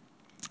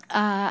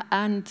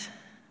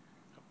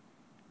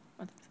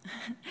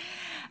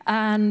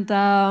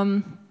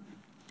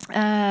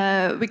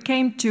 We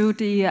came to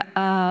the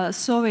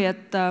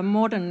Soviet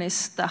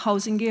modernist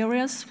housing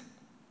areas,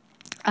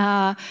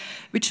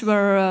 which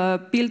were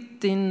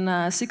built in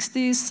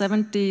 60s,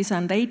 70s,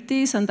 and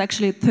 80s, and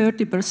actually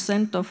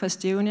 30% of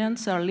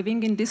Estonians are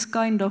living in this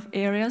kind of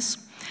areas.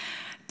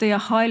 They are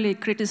highly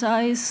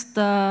criticized.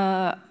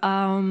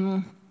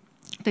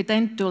 They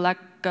tend to lack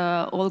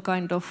all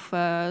kind of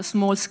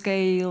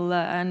small-scale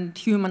and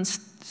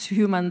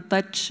human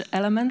touch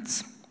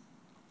elements,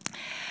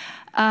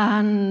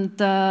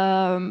 and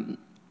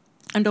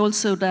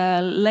also the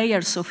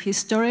layers of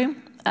history.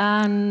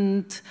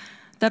 And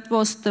that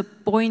was the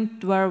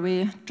point where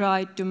we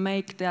tried to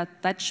make the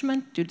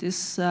attachment to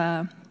these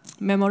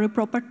memory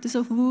properties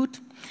of wood.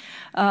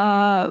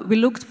 We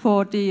looked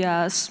for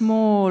the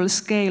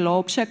small-scale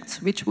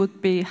objects which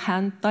would be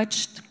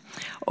hand-touched,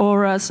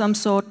 or some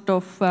sort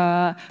of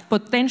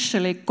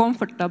potentially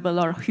comfortable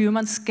or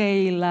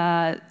human-scale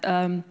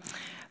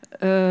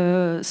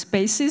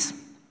spaces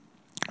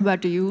where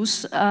to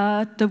use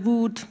the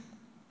wood.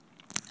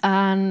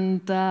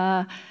 And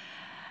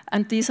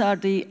these are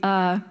the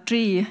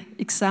 3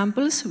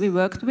 examples we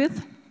worked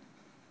with.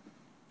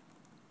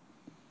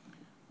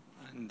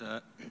 And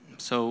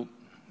so,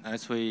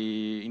 as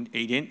we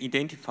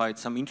identified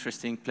some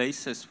interesting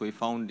places we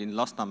found in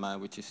Lasnamäe,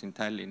 which is in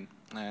Tallinn,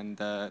 and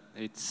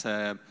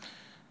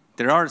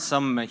there are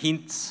some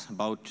hints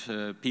about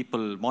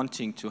people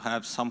wanting to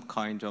have some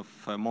kind of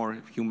more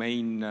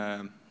humane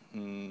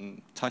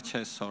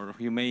touches or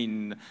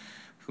humane.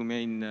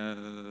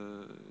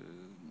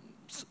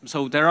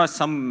 So there are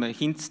some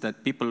hints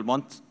that people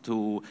want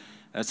to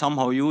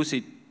somehow use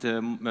it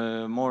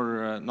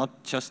more,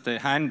 not just a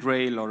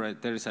handrail, or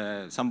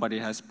somebody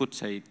has put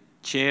a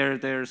chair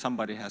there,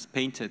 somebody has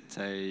painted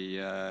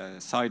a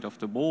side of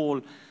the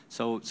wall.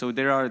 So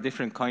there are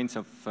different kinds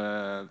of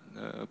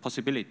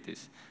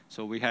possibilities.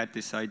 So we had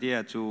this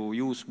idea to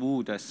use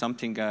wood as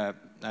something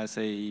as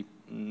a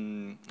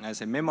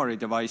memory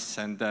device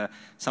and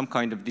some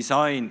kind of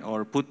design,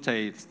 or put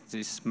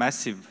this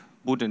massive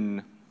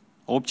wooden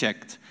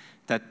object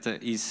that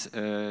is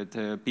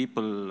the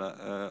people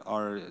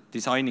are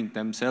designing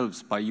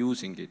themselves by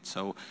using it.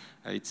 So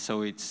it's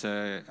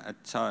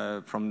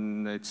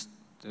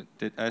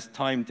as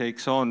time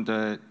takes on,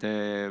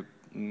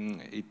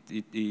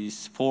 it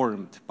is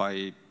formed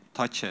by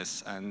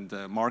touches and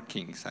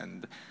markings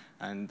and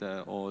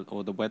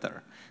all the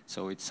weather.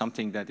 So it's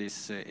something that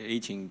is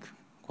aging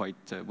quite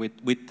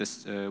with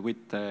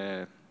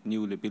the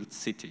newly built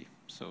city.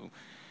 So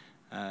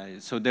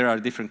there are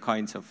different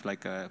kinds of,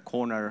 like a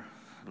corner,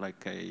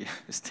 like a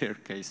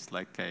staircase,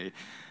 like a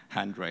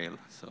handrail.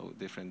 So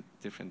different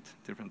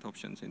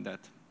options in that.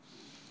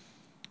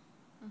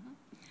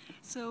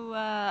 So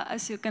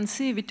as you can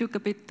see, we took a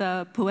bit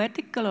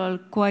poetical or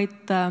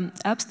quite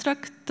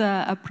abstract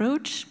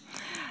approach.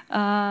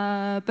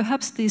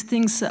 Perhaps these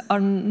things are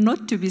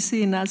not to be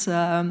seen as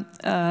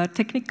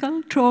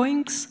technical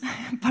drawings,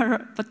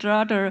 but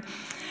rather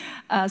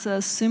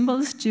as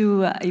symbols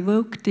to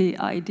evoke the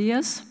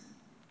ideas.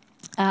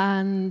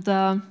 And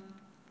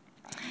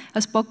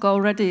as Paco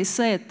already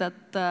said,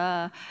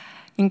 that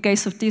in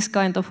case of this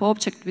kind of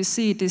object, we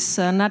see this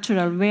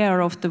natural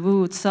wear of the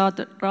wood,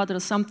 rather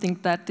something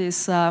that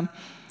is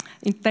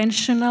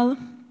intentional.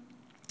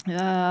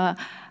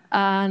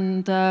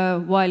 And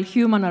while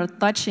humans are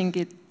touching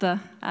it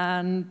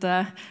and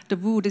the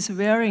wood is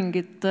wearing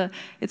it,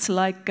 it's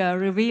like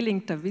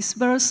revealing the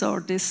whispers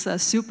or this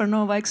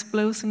supernova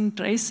explosion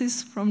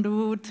traces from the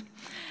wood.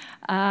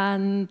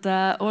 And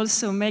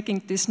also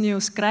making these new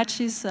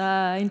scratches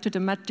into the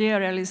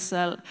material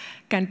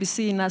can be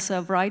seen as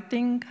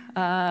writing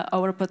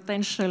our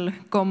potential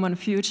common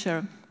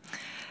future.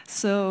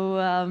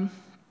 So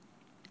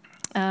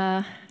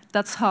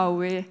that's how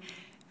we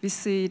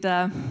see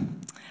the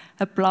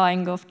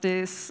applying of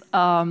these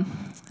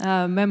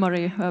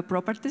memory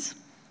properties.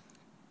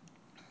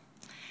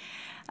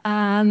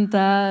 And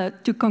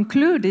to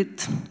conclude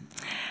it,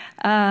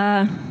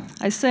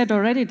 I said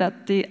already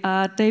that the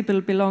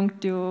table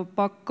belonged to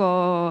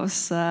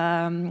Paco's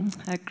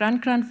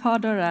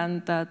grand-grandfather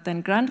and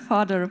then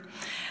grandfather,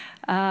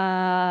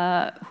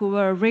 who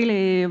were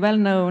really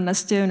well-known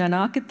Estonian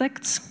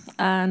architects.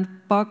 And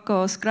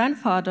Paco's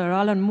grandfather,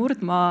 Alan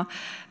Murdmaa,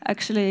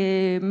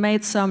 actually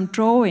made some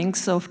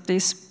drawings of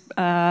these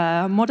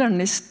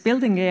modernist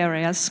building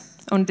areas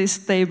on this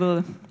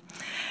table.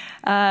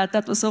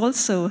 That was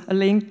also a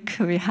link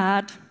we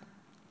had.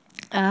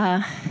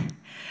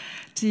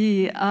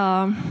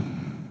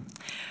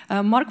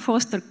 Mark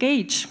Foster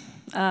Gage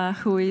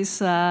who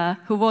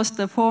was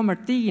the former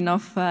dean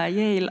of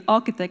Yale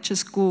Architecture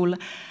School,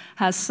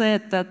 has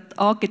said that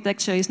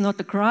architecture is not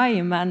a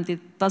crime and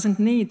it doesn't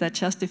need a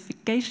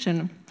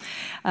justification.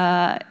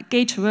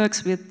 Gage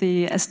works with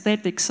the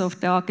aesthetics of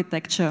the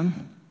architecture.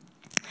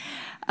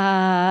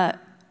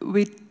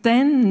 We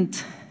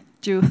tend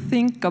to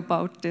think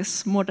about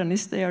this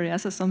modernist area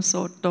as some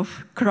sort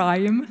of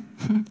crime.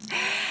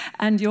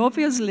 And you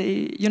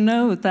obviously, you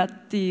know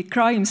that the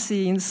crime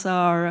scenes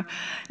are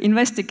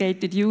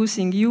investigated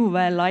using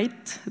UV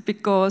light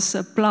because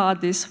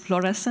blood is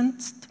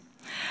fluorescent.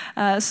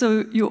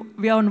 So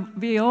we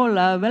all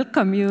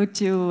welcome you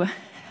to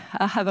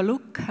have a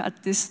look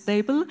at this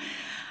table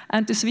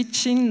and to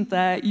switch in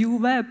the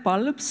UV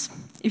bulbs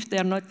if they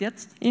are not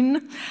yet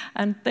in,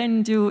 and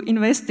then you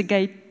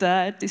investigate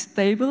this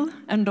table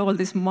and all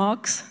these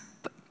marks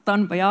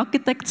done by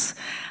architects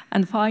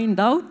and find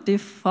out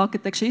if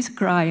architecture is a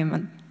crime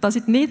and does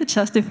it need a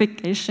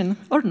justification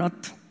or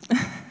not.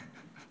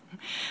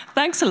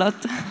 Thanks a lot.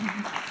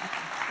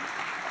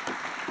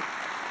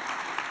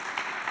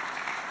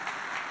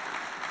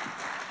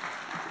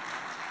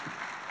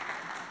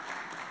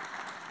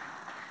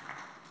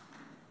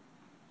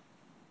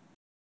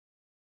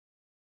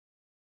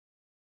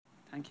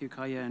 Thank you,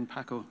 Kaja and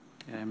Paco.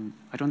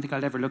 I don't think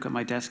I'll ever look at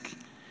my desk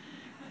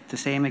the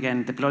same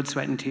again. The blood,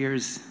 sweat and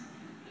tears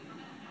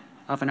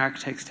of an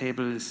architect's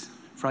table is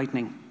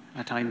frightening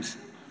at times.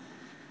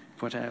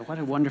 But what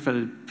a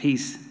wonderful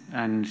piece.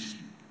 And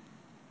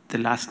the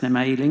last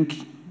Namai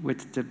link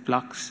with the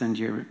blocks and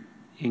your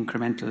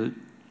incremental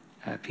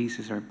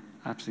pieces are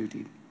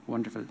absolutely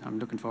wonderful. I'm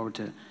looking forward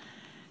to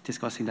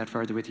discussing that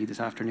further with you this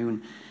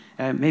afternoon.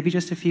 Maybe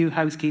just a few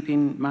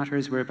housekeeping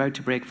matters. We're about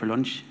to break for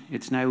lunch.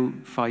 It's now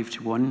 5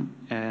 to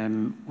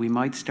 1. We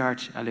might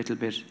start a little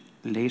bit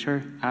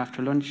later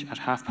after lunch at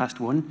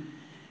 1:30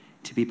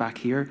 to be back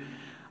here.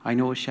 I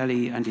know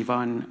Shelley and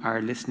Yvonne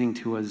are listening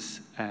to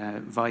us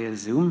via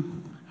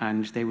Zoom,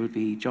 and they will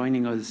be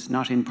joining us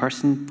not in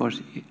person but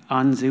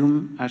on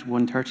Zoom at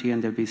 1:30,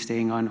 and they'll be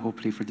staying on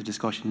hopefully for the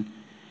discussion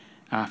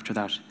after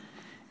that.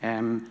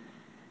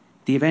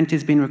 The event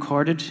is being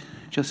recorded,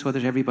 just so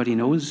that everybody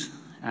knows,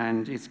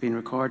 and it's been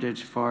recorded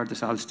for the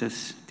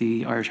Solstice,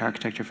 the Irish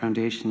Architecture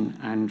Foundation,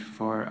 and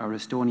for our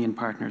Estonian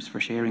partners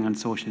for sharing on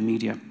social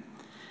media.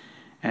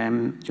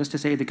 Just to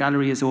say, the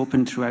gallery is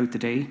open throughout the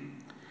day,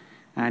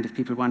 and if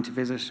people want to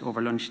visit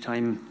over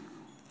lunchtime,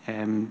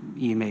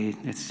 you may.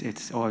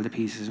 It's all the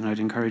pieces, and I'd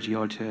encourage you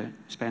all to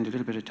spend a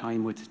little bit of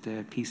time with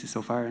the pieces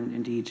so far, and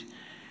indeed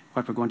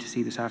what we're going to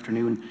see this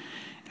afternoon.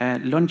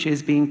 Lunch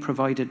is being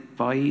provided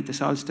by the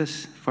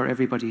Solstice for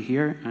everybody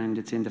here, and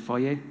it's in the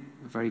foyer.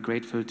 We're very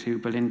grateful to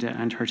Belinda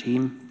and her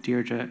team,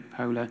 Deirdre,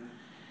 Paula,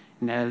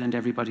 Nell, and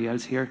everybody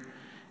else here.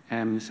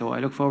 So I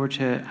look forward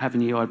to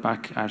having you all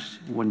back at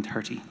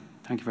 1:30.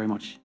 Thank you very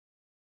much.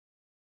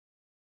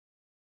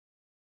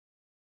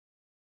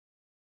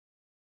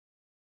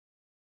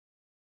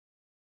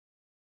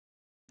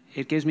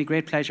 It gives me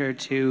great pleasure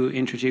to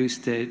introduce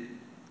the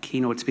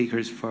keynote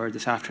speakers for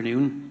this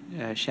afternoon,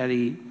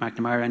 Shelley,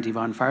 McNamara and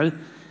Yvonne Farrell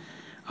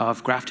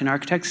of Grafton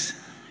Architects.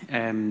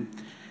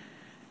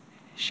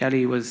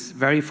 Shelley was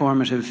very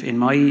formative in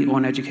my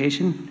own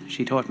education.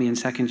 She taught me in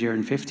 2nd year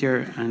and 5th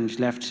year and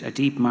left a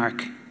deep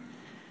mark,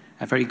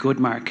 a very good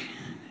mark,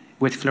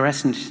 with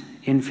fluorescent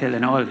infill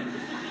and all.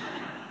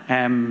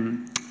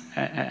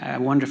 A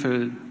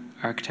wonderful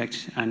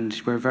architect, and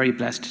we're very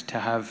blessed to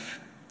have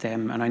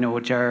them. And I know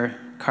Järg,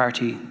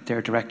 Quirke,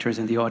 their director, is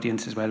in the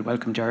audience as well.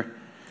 Welcome, Järg.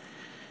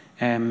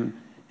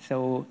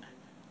 So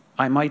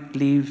I might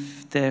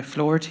leave the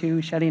floor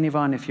to Shelley and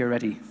Yvonne if you're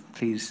ready,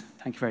 please.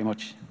 Thank you very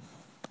much.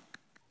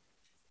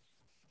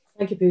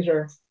 Thank you,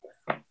 Peter.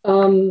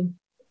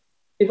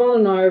 Yvonne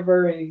and I are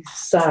very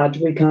sad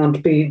we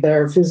can't be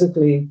there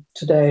physically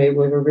today.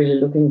 We were really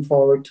looking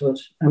forward to it,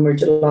 and we're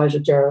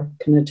delighted Järg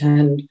can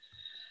attend.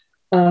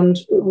 And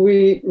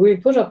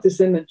we put up this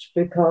image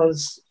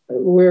because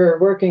we're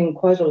working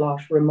quite a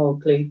lot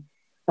remotely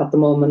at the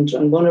moment,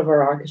 and one of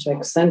our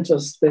architects sent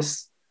us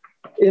this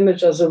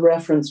image as a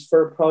reference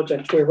for a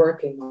project we're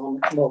working on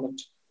at the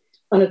moment,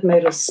 and it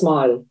made us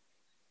smile.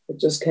 It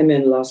just came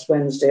in last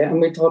Wednesday,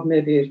 and we thought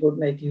maybe it would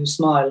make you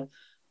smile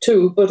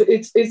too, but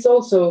it's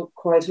also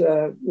quite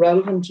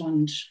relevant,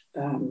 and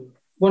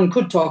one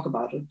could talk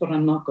about it, but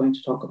I'm not going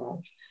to talk about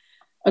it.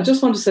 I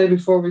just want to say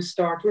before we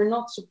start, we're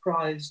not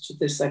surprised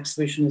this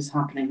exhibition is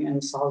happening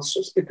in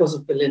Solstice because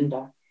of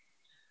Belinda.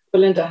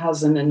 Belinda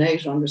has an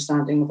innate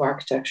understanding of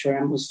architecture,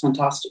 and it was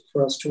fantastic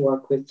for us to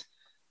work with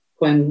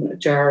when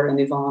Järg and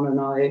Yvonne and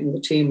I and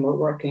the team were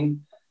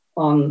working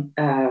on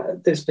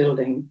this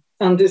building.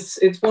 And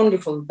it's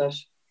wonderful that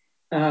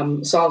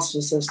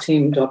Solstice has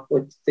teamed up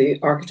with the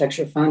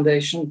Architecture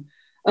Foundation.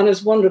 And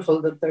it's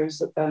wonderful that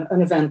there's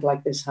an event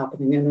like this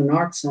happening in an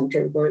art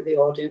centre where the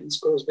audience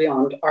goes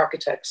beyond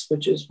architects,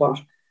 which is what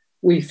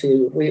we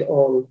feel we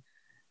all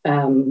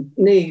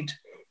need.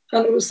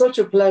 And it was such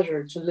a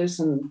pleasure to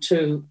listen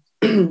to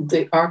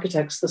the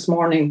architects this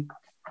morning.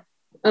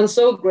 And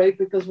so great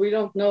because we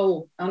don't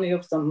know any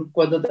of them,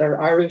 whether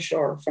they're Irish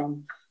or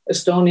from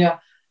Estonia,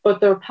 but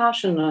their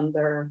passion and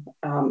their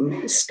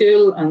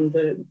skill and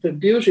the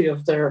beauty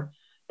of their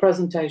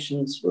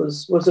presentations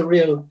was a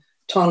real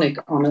tonic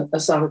on a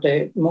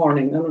Saturday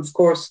morning. And of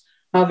course,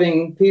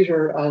 having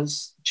Peter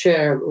as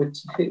chair, which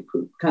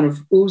kind of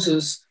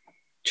oozes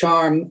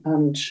charm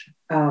and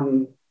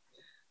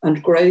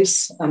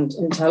grace and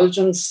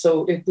intelligence.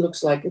 So it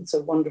looks like it's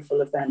a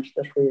wonderful event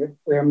that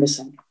we're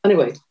missing.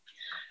 Anyway,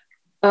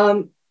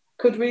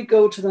 could we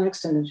go to the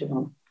next image,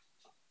 Yvonne?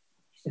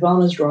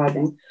 Yvonne is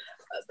driving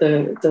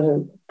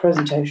the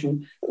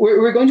presentation.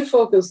 We're going to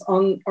focus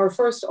on our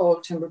first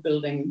all-timber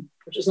building,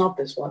 which is not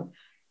this one,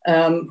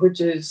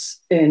 which is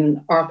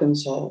in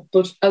Arkansas.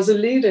 But as a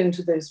lead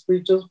into this,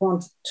 we just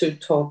want to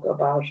talk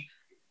about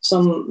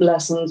some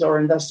lessons or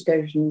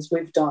investigations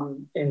we've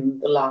done in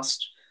the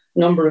last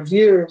number of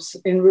years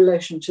in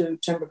relation to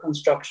timber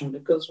construction,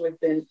 because we've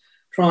been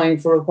trying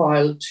for a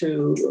while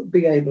to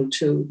be able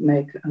to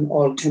make an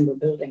all-timber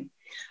building.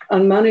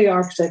 And many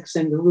architects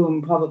in the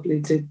room probably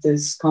did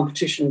this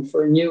competition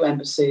for a new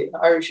embassy,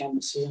 Irish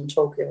embassy in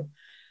Tokyo.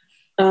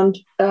 And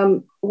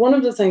one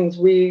of the things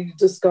we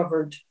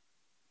discovered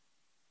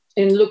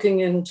in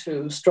looking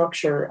into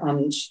structure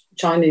and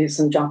Chinese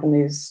and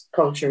Japanese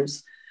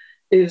cultures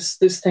is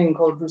this thing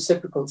called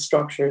reciprocal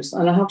structures.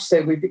 And I have to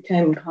say, we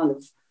became kind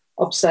of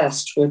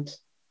obsessed with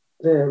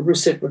the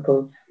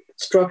reciprocal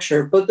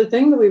structure. But the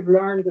thing that we've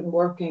learned in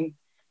working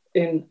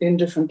in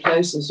different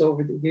places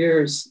over the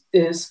years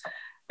is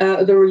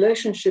the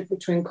relationship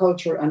between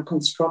culture and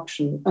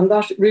construction. And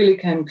that really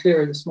came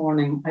clear this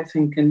morning, I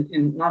think,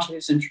 in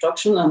Nathalie's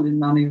introduction and in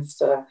many of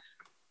the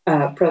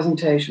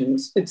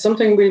presentations. It's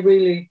something we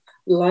really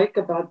like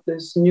about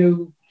this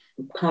new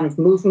kind of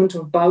movement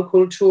of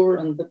Baukultur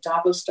and the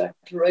Davos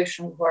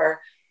Declaration,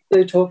 where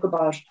they talk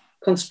about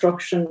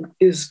construction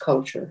is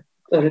culture,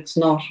 that it's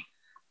not,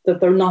 that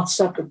they're not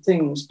separate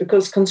things,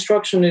 because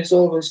construction is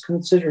always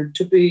considered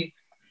to be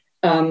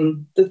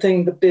the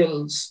thing that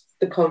builds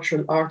the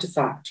cultural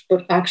artifact,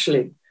 but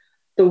actually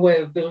the way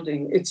of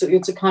building,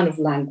 it's a kind of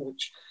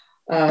language.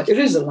 It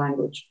is a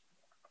language.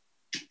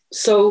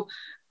 So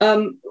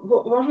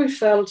what we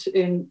felt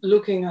in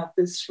looking at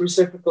this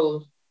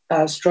reciprocal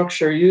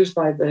structure used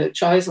by the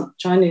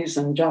Chinese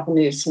and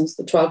Japanese since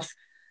the 12th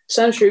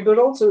century, but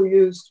also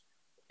used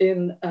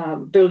in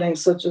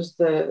buildings such as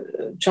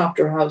the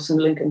chapter house in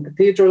Lincoln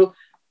Cathedral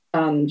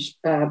and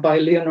by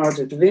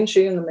Leonardo da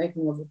Vinci in the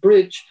making of a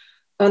bridge.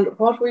 And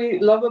what we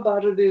love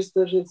about it is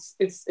that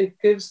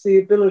it gives the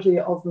ability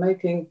of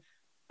making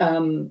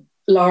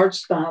large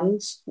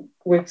spans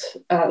with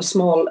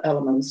small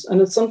elements. And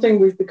it's something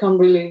we've become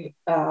really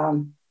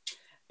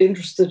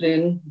interested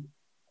in,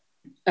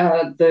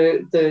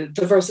 the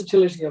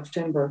versatility of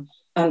timber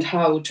and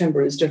how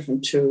timber is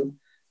different to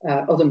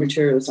other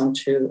materials and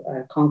to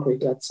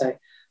concrete, let's say.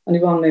 And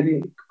Yvonne,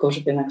 maybe go to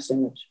the next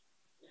image.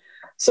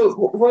 So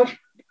what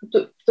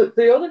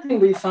the other thing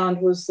we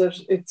found was that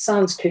it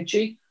sounds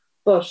kitschy,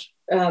 but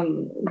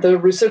the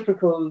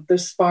reciprocal, the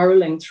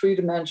spiraling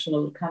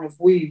three-dimensional kind of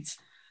weave,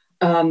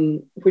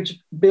 which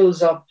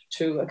builds up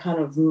to a kind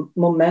of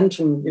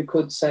momentum, you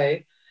could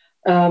say,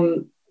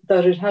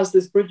 that it has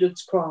this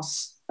Bridget's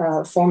cross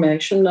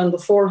formation, and the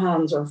four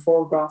hands are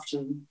four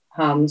Grafton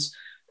hands,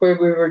 where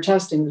we were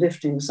testing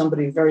lifting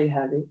somebody very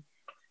heavy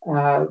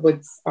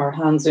with our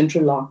hands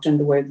interlocked in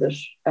the way that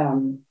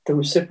the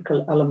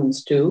reciprocal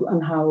elements do,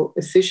 and how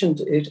efficient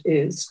it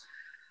is.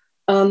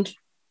 And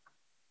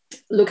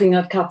looking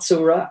at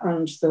Katsura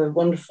and the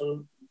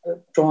wonderful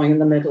drawing in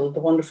the middle, the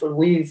wonderful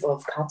weave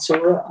of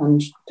Katsura,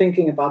 and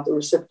thinking about the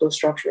reciprocal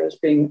structure as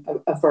being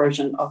a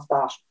version of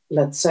that,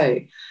 let's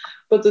say.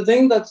 But the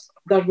thing that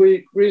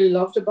we really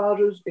loved about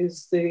it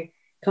is the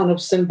kind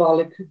of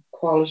symbolic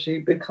quality,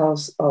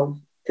 because of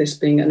this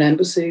being an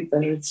embassy,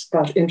 that it's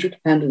got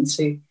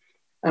interdependency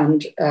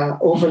and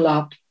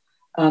overlap,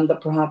 and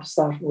that perhaps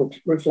that would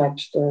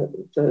reflect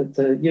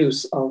the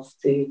use of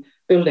the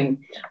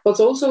building. What's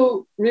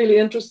also really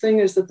interesting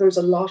is that there's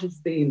a lot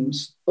of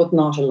beams, but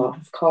not a lot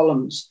of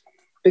columns,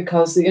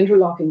 because the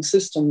interlocking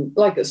system,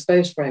 like a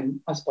space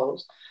frame, I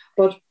suppose,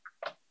 but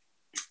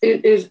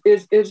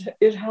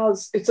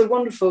it's a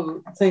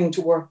wonderful thing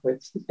to work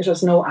with. It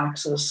has no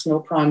axis, no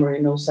primary,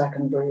 no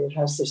secondary. It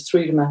has this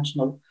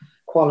three-dimensional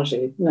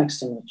quality.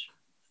 Next image.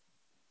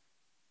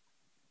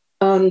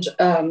 And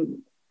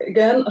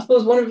again, I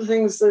suppose one of the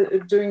things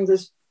that doing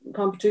this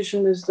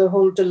competition is the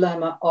whole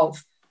dilemma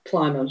of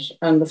climate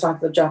and the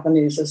fact that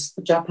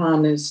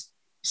Japan is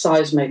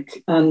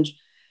seismic, and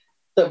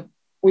the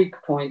weak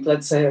point,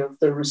 let's say, of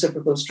the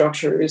reciprocal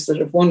structure is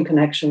that if one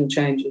connection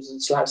changes,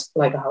 it's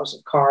like a house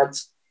of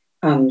cards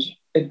and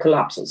it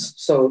collapses.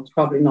 So it's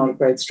probably not a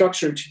great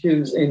structure to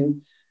use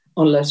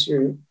unless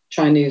you're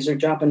Chinese or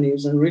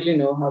Japanese and really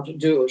know how to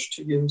do it,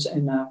 to use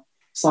in a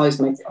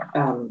seismic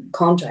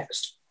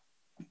context.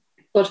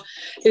 But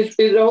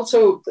it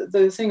also,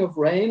 the thing of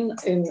rain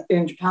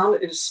in Japan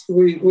is,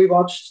 we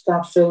watched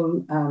that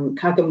film,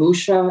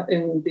 Kagemusha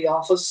in the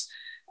office,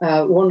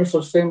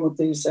 wonderful film with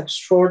these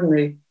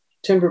extraordinary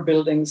timber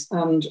buildings,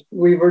 and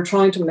we were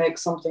trying to make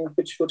something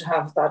which would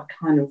have that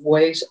kind of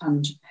weight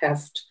and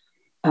heft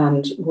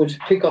and would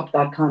pick up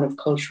that kind of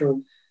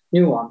cultural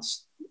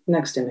nuance.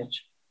 Next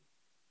image.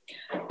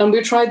 And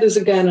we tried this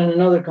again in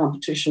another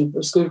competition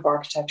for School of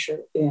Architecture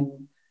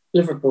in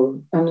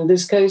Liverpool. And in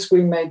this case,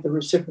 we made the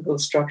reciprocal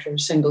structure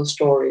single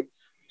story.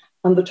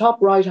 And the top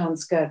right-hand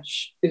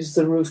sketch is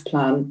the roof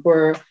plan,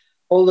 where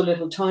all the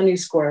little tiny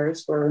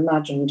squares were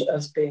imagined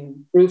as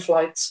being roof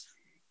lights.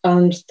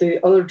 And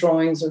the other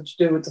drawings are to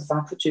do with the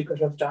fact that you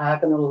could have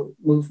diagonal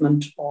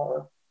movement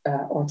or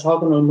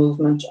orthogonal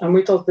movement. And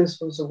we thought this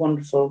was a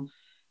wonderful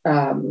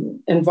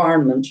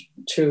environment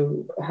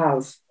to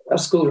have a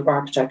School of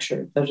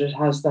Architecture, that it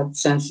has that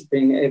sense of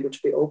being able to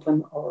be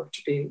open or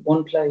to be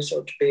one place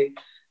or to be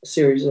a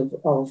series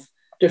of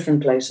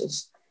different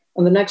places.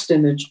 And the next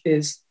image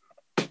is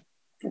a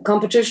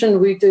competition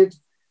we did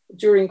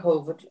during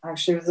COVID.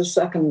 Actually, it was the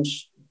second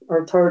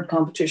or third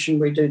competition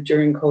we did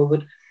during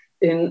COVID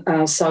in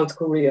South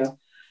Korea.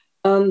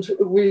 And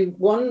we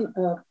won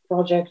a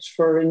project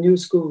for a new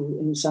school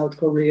in South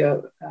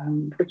Korea,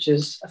 which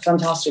is a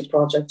fantastic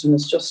project and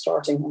it's just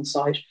starting on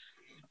site.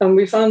 And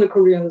we found the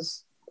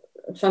Koreans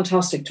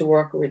fantastic to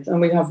work with,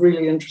 and we have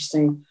really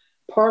interesting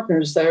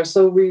partners there.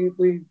 So we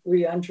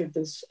entered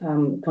this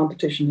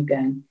competition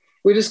again.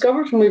 We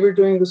discovered when we were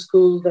doing the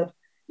school that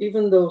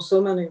even though so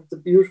many of the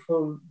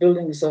beautiful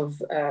buildings of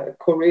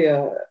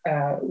Korea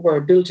were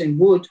built in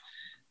wood,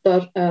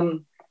 that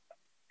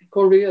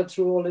Korea,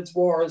 through all its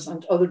wars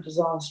and other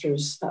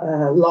disasters,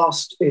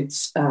 lost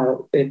its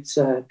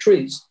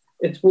trees,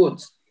 its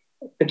woods,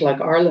 a bit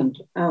like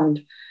Ireland.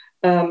 And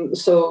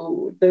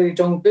so they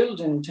don't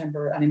build in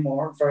timber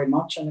anymore very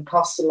much, and it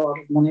costs a lot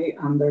of money,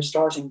 and they're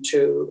starting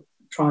to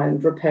try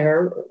and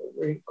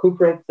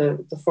recuperate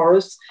the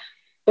forests.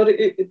 But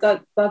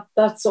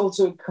that's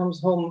also comes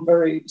home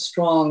very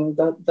strong,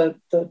 that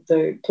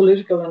the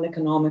political and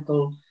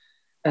economical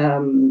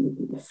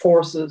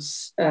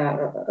forces,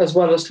 as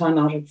well as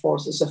climatic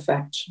forces,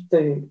 affect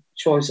the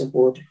choice of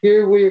wood.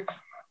 Here we're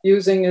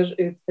using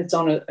it's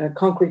on a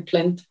concrete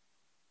plinth,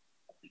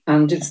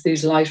 and it's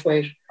these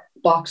lightweight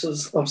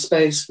boxes of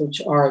space,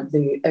 which are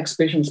the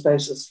exhibition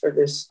spaces for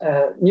this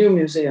new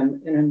museum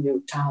in a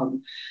new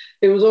town.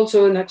 It was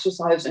also an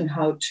exercise in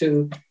how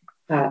to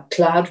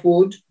clad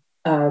wood,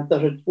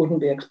 that it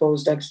wouldn't be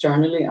exposed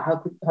externally,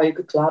 how you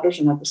could clad it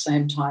and at the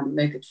same time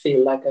make it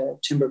feel like a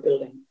timber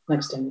building.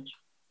 Next image.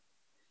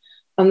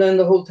 And then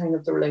the whole thing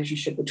of the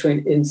relationship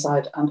between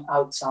inside and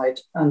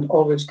outside, and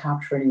always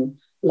capturing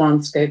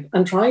landscape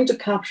and trying to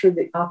capture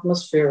the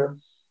atmosphere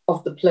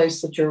of the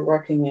place that you're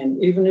working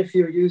in, even if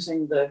you're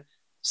using the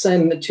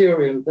same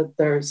material, that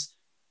there's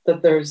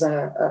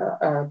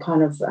a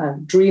kind of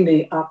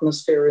dreamy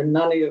atmosphere in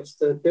many of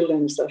the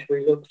buildings that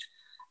we looked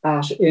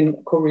at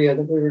in Korea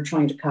that we were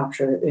trying to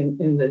capture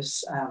in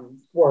this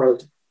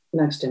world.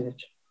 Next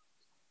image.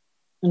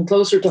 And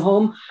closer to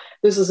home,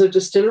 this is a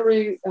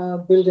distillery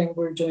building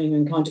we're doing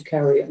in County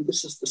Kerry, and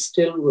this is the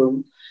still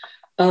room.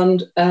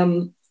 And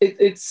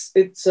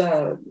it's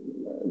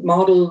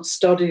model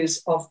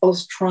studies of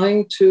us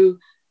trying to,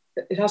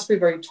 it has to be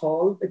very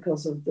tall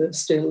because of the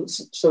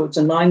stills. So it's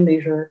a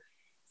 9-meter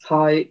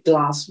high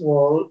glass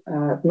wall,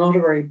 not a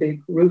very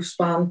big roof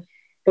span,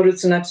 but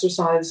it's an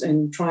exercise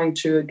in trying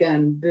to,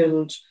 again,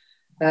 build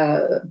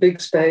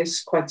big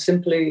space quite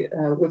simply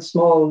with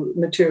small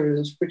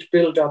materials which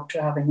build up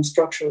to having a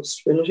structural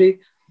stability,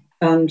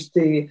 and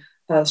the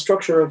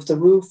structure of the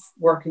roof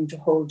working to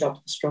hold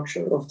up the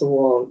structure of the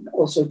wall,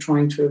 also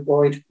trying to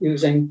avoid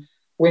using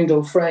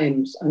window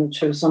frames and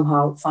to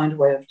somehow find a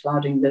way of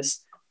cladding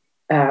this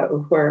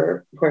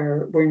where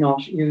we're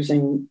not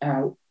using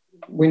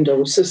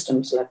window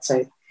systems, let's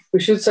say. We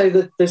should say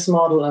that this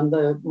model and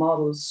the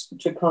models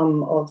to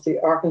come of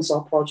the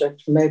Arkansas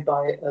project made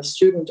by a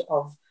student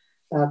of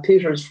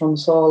Peter's from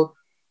SAUL,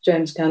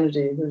 James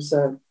Kennedy, who's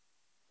a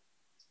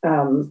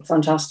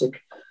fantastic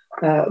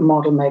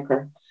model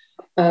maker.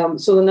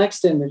 So the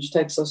next image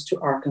takes us to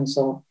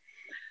Arkansas.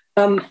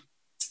 The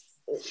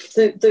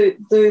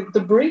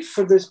brief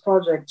for this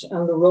project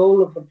and the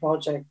role of the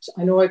project,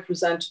 I know I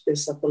presented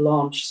this at the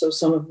launch, so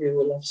some of you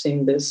will have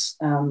seen this,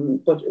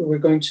 but we're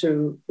going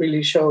to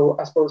really show,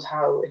 I suppose,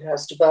 how it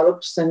has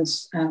developed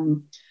since,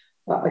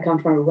 I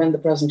can't remember when the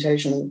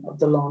presentation of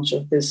the launch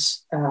of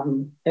this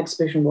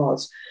exhibition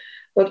was.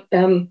 But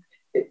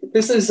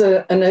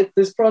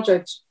this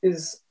project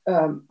is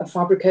a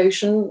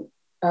fabrication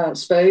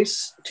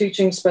space,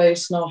 teaching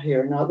space, not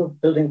here, now the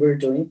building we're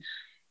doing.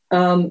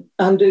 And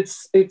the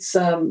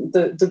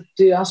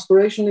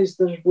aspiration is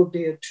that it would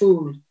be a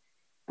tool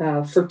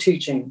for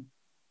teaching,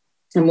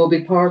 and will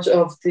be part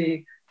of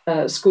the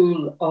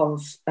School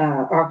of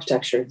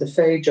Architecture, the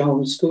Faye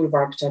Jones School of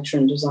Architecture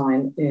and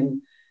Design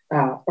in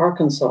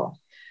Arkansas.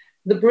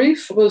 The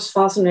brief was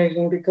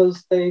fascinating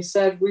because they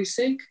said, we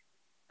seek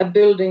a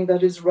building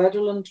that is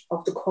redolent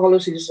of the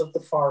qualities of the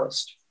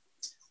forest,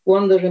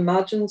 one that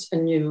imagines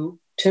anew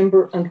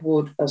timber and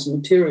wood as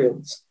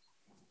materials.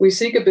 We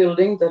seek a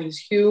building that is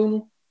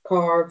hewn,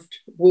 carved,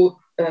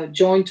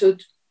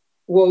 jointed,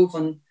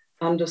 woven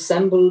and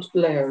assembled,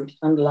 layered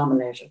and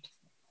laminated.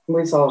 And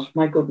we thought,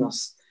 my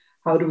goodness,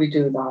 how do we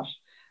do that?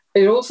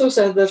 It also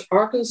said that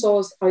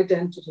Arkansas's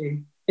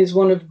identity is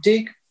one of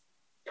deep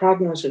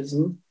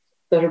pragmatism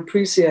that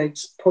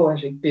appreciates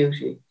poetic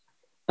beauty.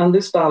 And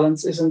this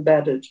balance is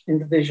embedded in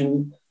the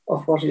vision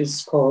of what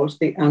is called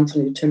the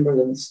Anthony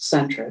Timberlands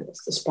Centre as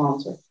the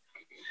sponsor.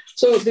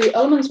 So the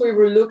elements we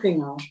were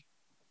looking at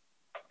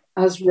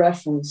as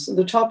reference,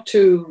 the top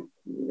two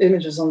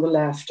images on the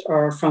left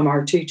are from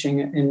our teaching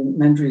in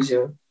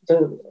Mendrisio.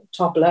 The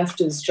top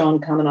left is John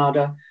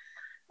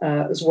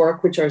Caminada's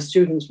work, which our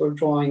students were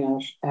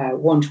drawing at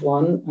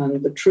one-to-one,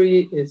 and the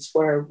tree is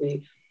where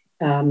we,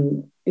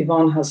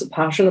 Yvonne has a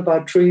passion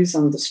about trees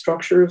and the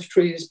structure of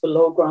trees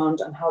below ground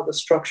and how the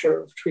structure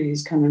of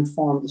trees can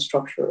inform the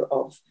structure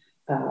of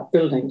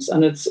buildings.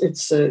 And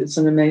it's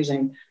an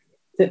amazing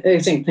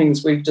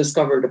things we've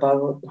discovered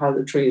about how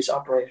the trees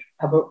operate,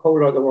 have a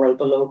whole other world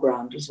below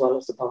ground as well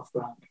as above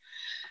ground.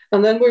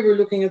 And then we were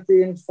looking at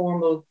the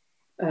informal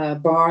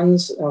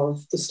barns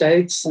of the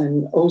States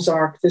in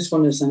Ozark. This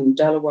one is in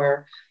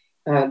Delaware.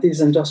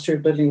 These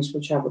industrial buildings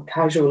which have a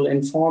casual,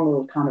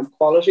 informal kind of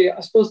quality.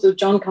 I suppose the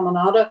John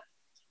Caminada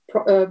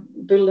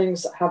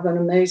buildings have an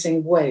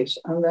amazing weight.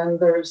 And then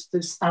there's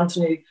this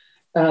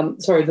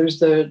there's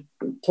the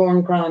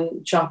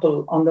Thorncrown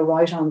Chapel on the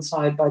right-hand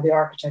side by the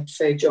architect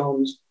Fay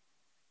Jones,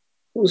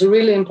 who was a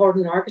really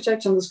important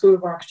architect, and the School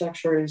of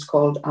Architecture is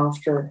called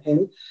after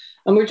him.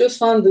 And we just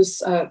found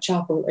this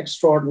chapel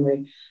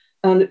extraordinary.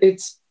 And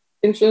it's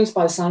influenced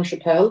by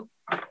Sainte-Chapelle,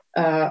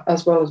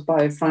 as well as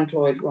by Frank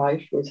Lloyd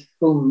Wright, with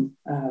whom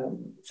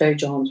Fay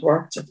Jones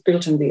worked. It's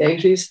built in the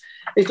 80s.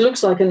 It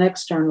looks like an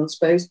external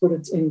space, but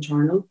it's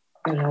internal.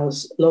 It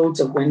has loads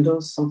of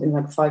windows, something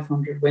like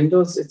 500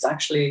 windows. It's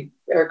actually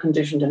air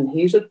conditioned and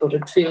heated, but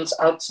it feels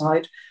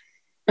outside.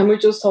 And we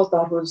just thought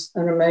that was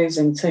an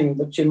amazing thing,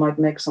 that you might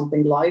make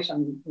something light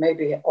and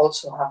maybe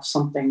also have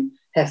something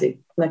heavy.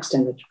 Next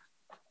image.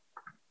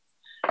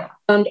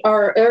 And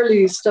our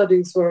early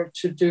studies were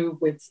to do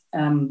with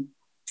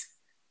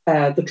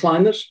the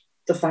climate,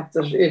 the fact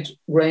that it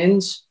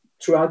rains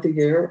throughout the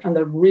year and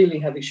there are really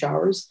heavy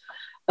showers,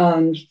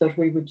 and that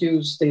we would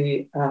use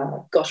the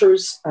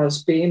gutters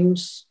as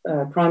beams,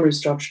 primary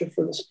structure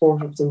for the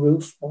support of the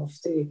roof of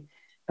the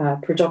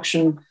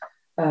production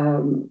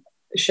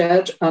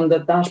shed, and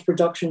that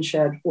production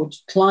shed would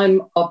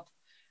climb up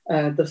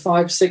the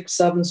 5, 6,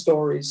 7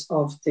 stories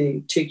of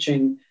the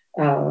teaching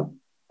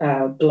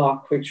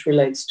block, which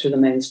relates to the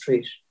main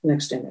street.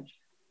 Next image.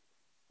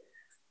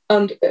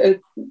 And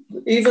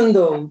even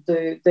though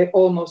they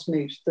almost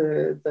meet,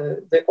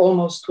 they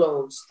almost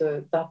close,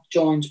 that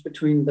joint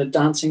between the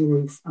dancing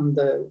roof and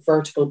the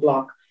vertical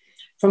block,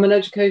 from an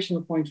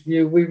educational point of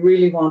view, we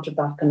really wanted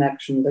that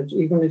connection, that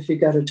even if you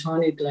get a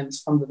tiny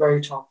glimpse from the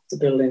very top of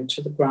the building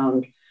to the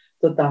ground,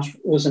 that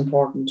was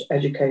important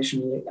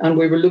educationally. And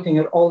we were looking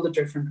at all the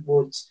different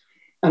woods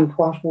and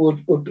what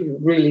wood would be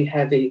really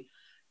heavy,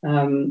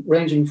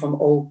 ranging from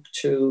oak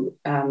to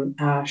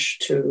ash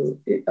to,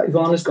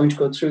 Yvonne is going to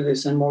go through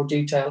this in more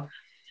detail,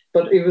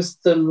 but it was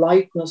the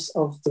lightness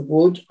of the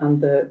wood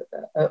and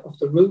of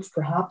the roof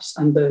perhaps,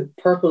 and the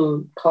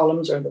purple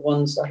columns are the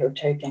ones that are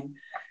taking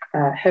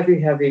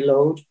heavy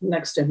load.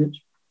 Next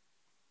image.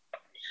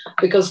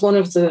 Because one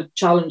of the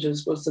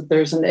challenges was that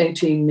there's an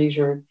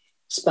 18-meter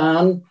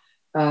span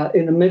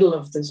in the middle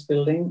of this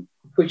building,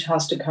 which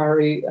has to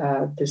carry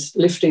this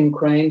lifting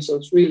crane, so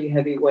it's really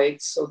heavy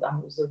weights. So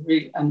that was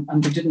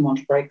and we didn't want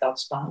to break that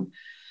span.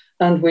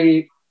 And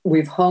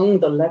we've hung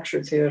the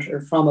lecture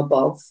theatre from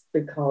above,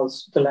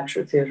 because the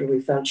lecture theatre we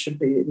felt should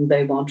be,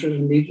 they wanted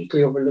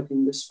immediately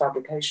overlooking this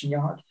fabrication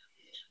yard.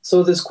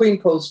 So this Queen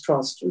Post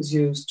Truss was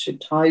used to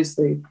ties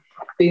the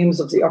beams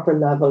of the upper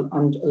level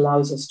and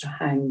allows us to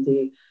hang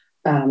the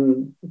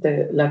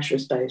lecture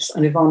space.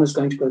 And Yvonne is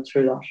going to go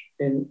through that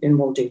in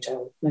more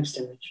detail. Next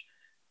image.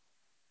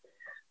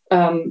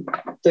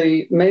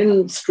 The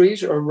main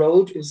street or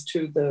road is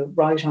to the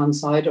right-hand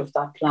side of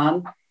that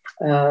plan.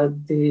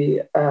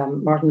 The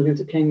Martin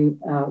Luther King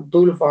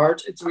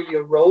Boulevard. It's really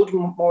a road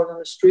more than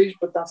a street,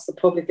 but that's the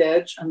public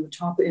edge. And the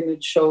top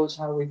image shows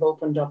how we've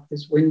opened up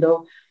this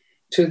window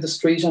to the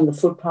street and the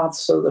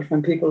footpaths, so that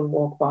when people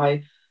walk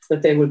by,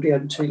 that they will be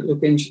able to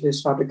look into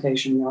this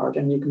fabrication yard.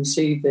 And you can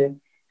see the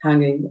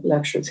hanging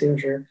lecture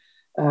theatre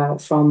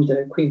from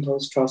the Queen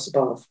Post Truss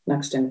above.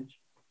 Next image.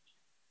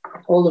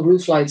 All the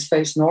roof lights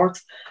face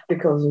north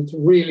because it's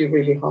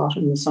really hot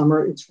in the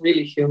summer. It's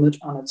really humid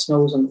and it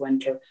snows in the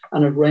winter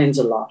and it rains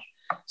a lot.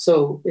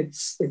 So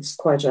it's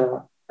quite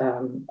a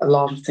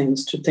lot of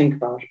things to think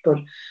about. But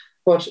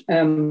what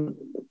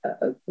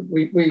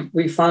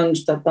we found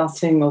that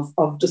thing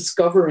of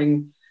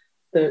discovering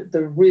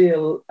the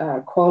real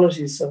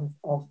qualities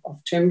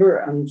of timber,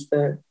 and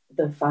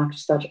the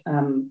fact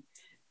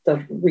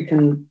that we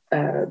can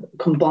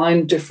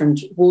combine different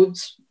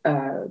woods,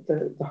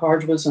 the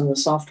hardwoods and the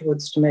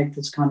softwoods, to make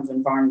this kind of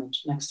environment.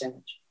 Next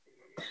image.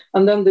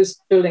 And then this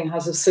building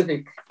has a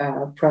civic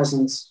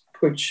presence,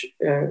 which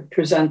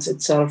presents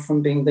itself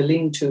from being the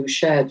lean-to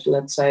shed,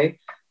 let's say,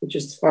 which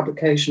is the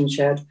fabrication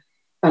shed,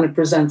 and it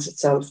presents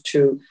itself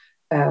to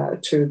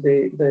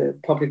the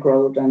public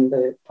road and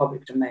the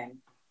public domain.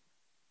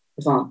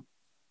 Yvonne.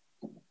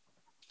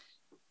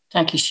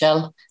 Thank you,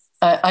 Shell.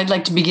 I'd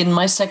like to begin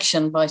my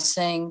section by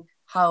saying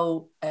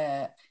how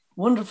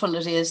wonderful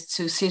it is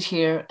to sit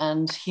here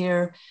and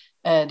hear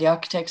the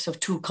architects of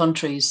two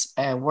countries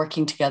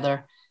working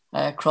together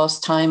across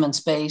time and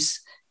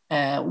space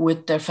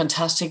with their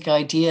fantastic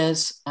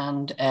ideas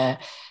and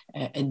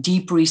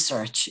deep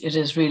research. It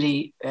is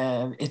really,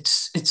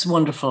 it's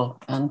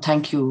wonderful. And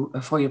thank you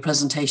for your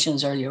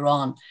presentations earlier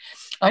on.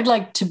 I'd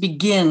like to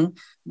begin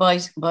by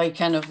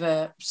kind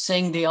of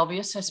saying the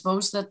obvious, I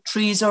suppose, that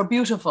trees are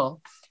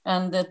beautiful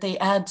and that they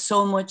add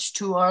so much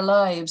to our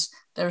lives.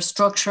 Their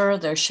structure,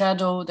 their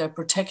shadow, their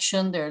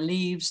protection, their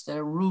leaves,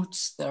 their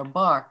roots, their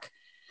bark.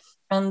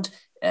 And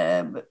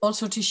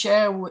also to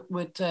share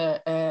with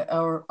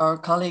our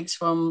colleagues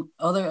from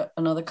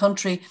another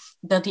country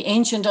that the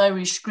ancient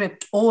Irish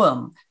script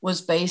Ogham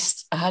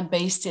had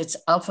based its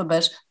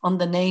alphabet on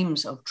the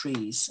names of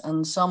trees,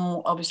 and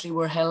some obviously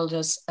were held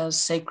as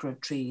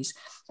sacred trees,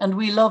 and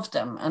we loved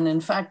them. And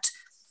in fact,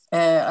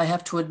 I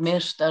have to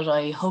admit that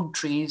I hug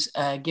trees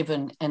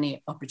given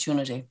any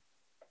opportunity,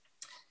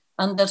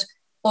 and that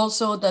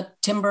also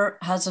that timber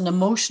has an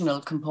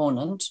emotional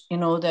component. You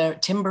know, their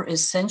timber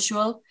is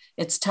sensual.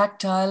 It's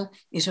tactile,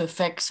 it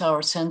affects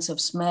our sense of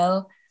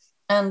smell,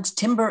 and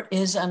timber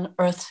is an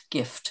earth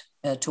gift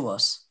to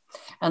us.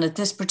 And at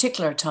this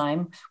particular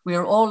time, we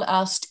are all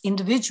asked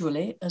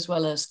individually as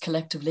well as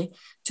collectively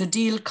to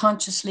deal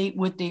consciously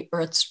with the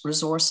earth's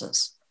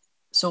resources.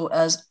 So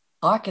as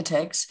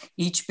architects,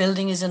 each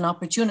building is an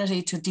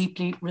opportunity to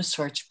deeply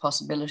research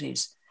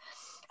possibilities.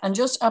 And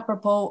just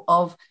apropos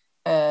of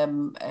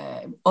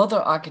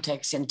other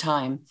architects in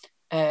time,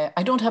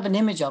 I don't have an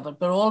image of it,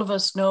 but all of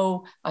us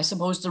know, I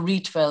suppose, the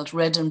Rietveld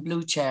red and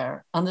blue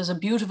chair. And there's a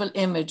beautiful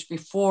image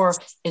before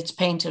it's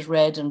painted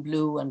red and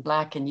blue and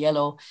black and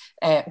yellow,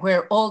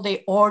 where all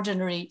the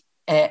ordinary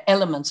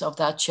elements of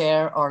that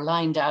chair are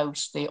lined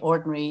out, the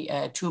ordinary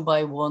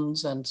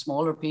 2x1s and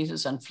smaller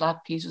pieces and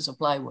flat pieces of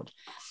plywood.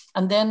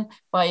 And then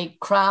by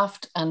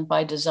craft and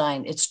by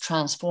design, it's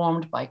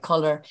transformed by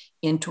color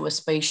into a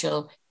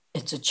spatial,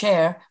 it's a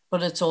chair,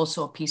 but it's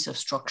also a piece of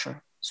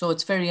structure. So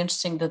it's very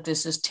interesting that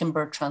this is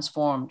timber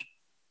transformed.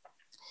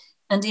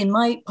 And in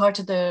my part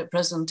of the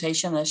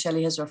presentation, as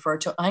Shelley has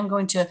referred to, I'm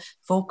going to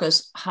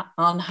focus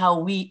on how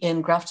we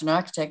in Grafton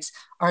Architects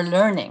are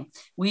learning.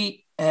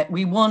 We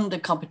won the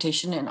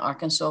competition in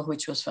Arkansas,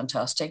 which was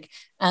fantastic.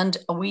 And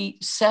we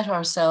set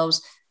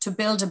ourselves to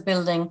build a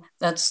building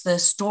that's the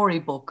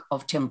storybook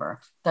of timber,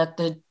 that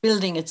the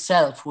building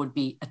itself would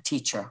be a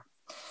teacher.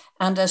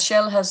 And as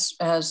Shell has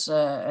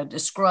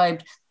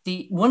described,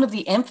 one of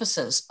the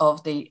emphasis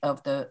of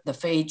the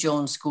Fay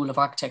Jones School of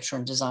Architecture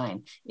and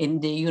Design in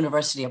the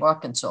University of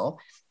Arkansas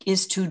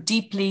is to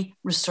deeply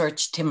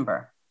research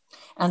timber.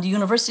 And the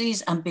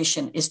university's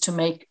ambition is to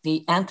make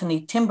the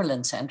Anthony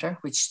Timberland Center,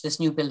 which this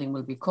new building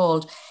will be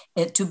called,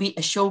 to be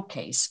a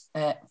showcase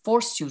for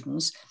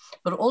students,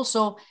 but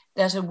also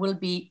that it will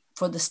be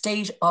for the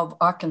state of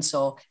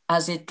Arkansas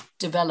as it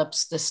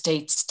develops the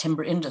state's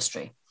timber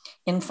industry.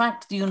 In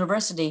fact, the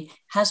university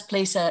has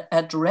placed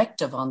a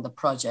directive on the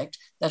project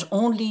that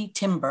only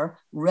timber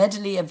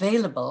readily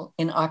available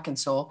in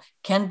Arkansas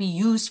can be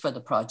used for the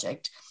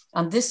project.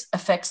 And this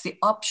affects the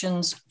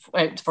options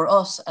for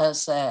us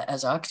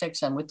as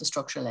architects and with the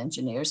structural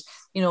engineers,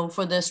 you know,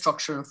 for the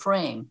structural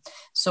frame.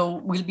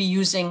 So we'll be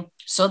using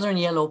southern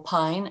yellow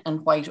pine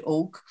and white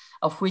oak,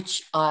 of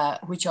which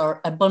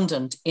are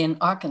abundant in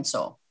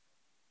Arkansas.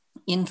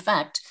 In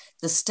fact,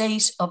 the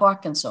state of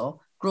Arkansas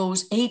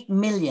grows 8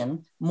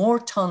 million more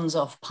tons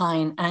of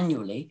pine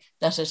annually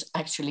that it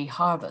actually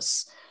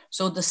harvests.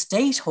 So the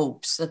state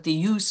hopes that the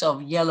use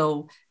of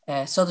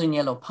southern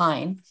yellow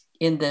pine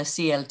in the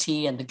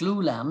CLT and the glue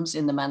lambs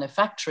in the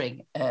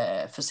manufacturing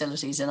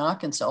facilities in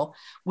Arkansas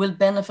will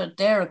benefit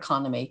their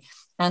economy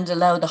and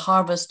allow the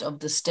harvest of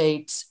the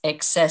state's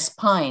excess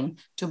pine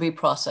to be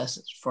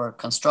processed for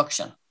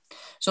construction.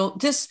 So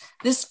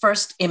this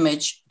first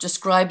image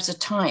describes a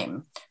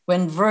time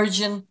when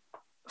virgin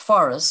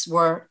forests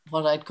were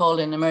what I'd call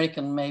in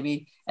American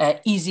maybe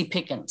easy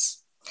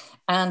pickings.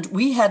 And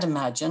we had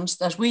imagined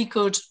that we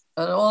could,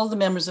 all the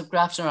members of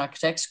Grafton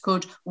Architects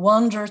could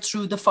wander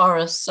through the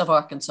forests of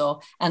Arkansas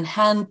and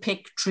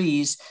handpick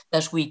trees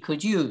that we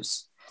could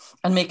use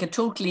and make a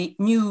totally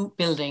new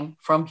building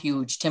from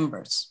huge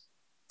timbers.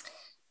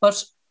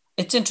 But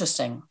it's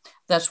interesting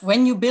that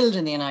when you build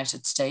in the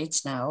United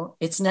States now,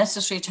 it's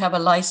necessary to have a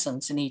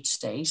license in each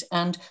state.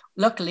 And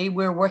luckily,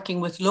 we're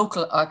working with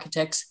local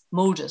architects,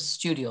 Modus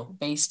Studio,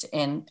 based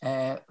in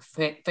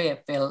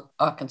Fayetteville,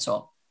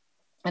 Arkansas.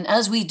 And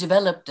as we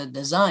developed the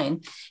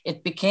design,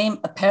 it became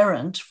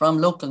apparent from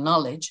local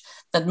knowledge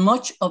that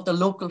much of the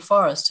local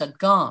forest had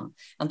gone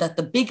and that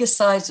the biggest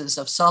sizes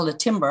of solid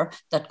timber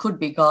that could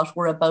be got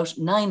were about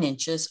 9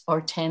 inches or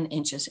 10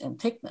 inches in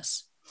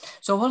thickness.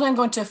 So what I'm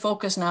going to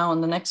focus now on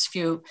the next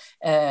few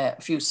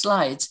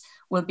slides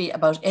will be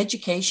about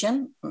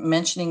education,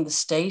 mentioning the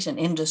state and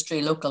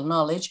industry, local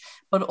knowledge,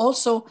 but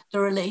also the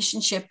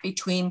relationship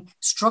between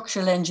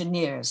structural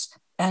engineers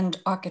and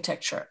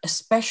architecture,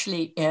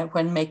 especially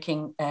when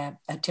making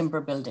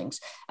timber buildings.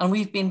 And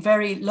we've been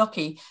very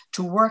lucky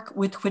to work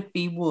with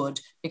Whitby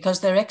Wood because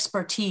their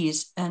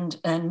expertise and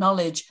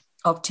knowledge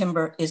of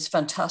timber is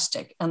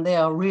fantastic. And they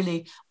are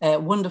really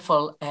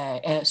wonderful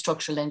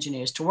structural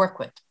engineers to work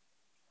with.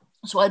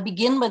 So I'll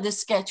begin by this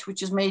sketch,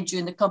 which is made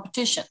during the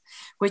competition,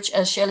 which,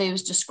 as Shelley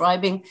was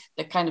describing,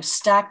 the kind of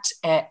stacked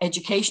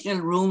educational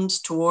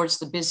rooms towards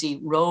the busy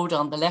road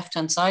on the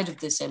left-hand side of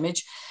this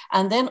image.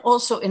 And then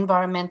also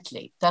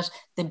environmentally, that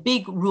the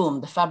big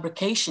room, the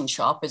fabrication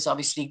shop, is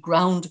obviously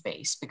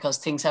ground-based because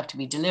things have to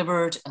be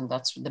delivered, and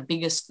that's the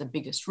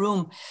biggest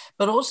room.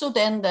 But also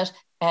then that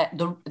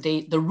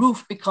the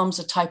roof becomes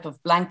a type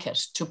of blanket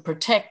to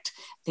protect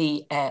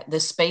the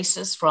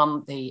spaces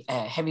from the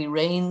heavy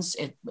rains.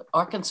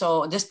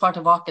 Arkansas, this part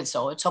of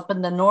Arkansas, it's up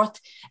in the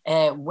north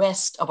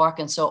west of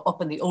Arkansas,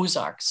 up in the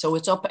Ozarks. So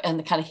it's up in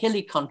the kind of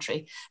hilly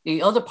country.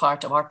 The other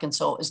part of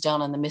Arkansas is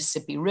down on the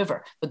Mississippi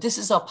River, but this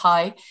is up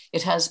high.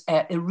 It has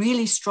a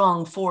really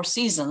strong 4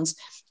 seasons.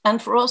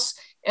 And for us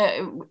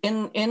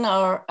in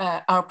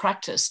our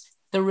practice,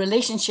 the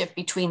relationship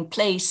between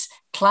place,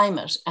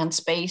 climate, and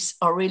space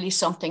are really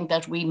something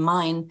that we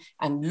mine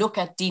and look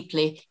at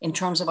deeply in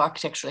terms of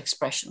architectural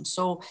expression.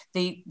 So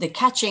the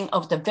catching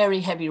of the very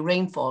heavy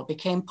rainfall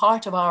became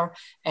part of our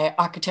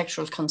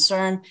architectural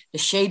concern, the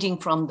shading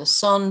from the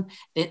sun,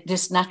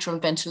 this natural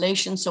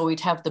ventilation. So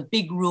we'd have the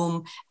big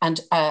room, and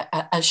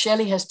as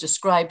Shelley has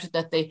described,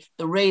 that the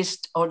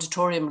raised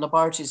auditorium,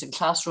 laboratories, and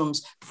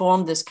classrooms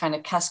form this kind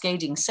of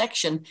cascading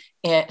section.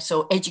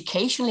 So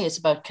educationally, it's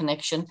about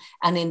connection,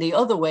 and in the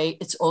other way,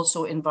 it's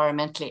also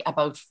environmentally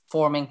about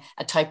forming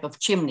a type of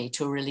chimney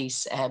to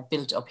release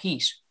built up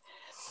heat.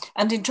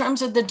 And in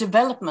terms of the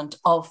development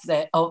of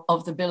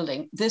the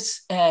building,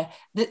 this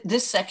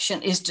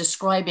section is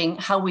describing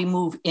how we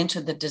move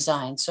into the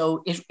design.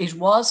 So it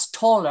was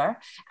taller,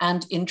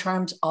 and in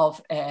terms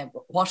of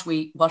what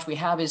we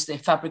have is the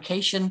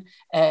fabrication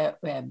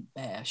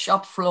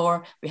shop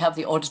floor. We have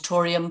the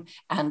auditorium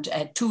and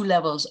 2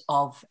 levels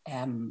of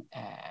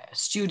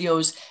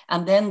studios,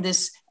 and then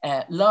this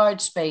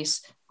large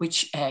space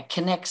which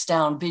connects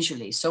down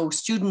visually. So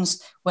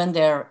students, when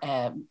they're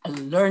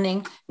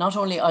learning, not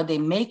only are they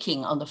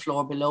making on the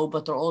floor below,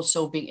 but they're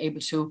also being able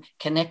to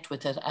connect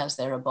with it as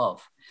they're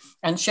above.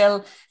 And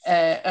Shell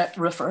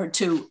referred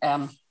to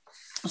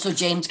so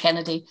James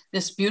Kennedy,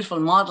 this beautiful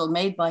model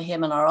made by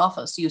him in our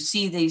office. You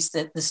see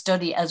the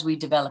study as we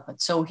develop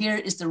it. So here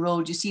is the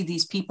road. You see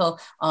these people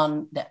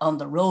on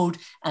the road,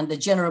 and the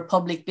general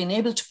public being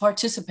able to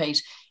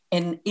participate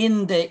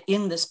in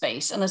the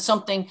space. And it's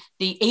something,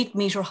 the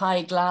 8-meter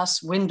high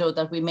glass window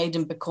that we made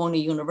in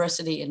Bocconi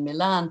University in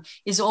Milan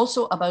is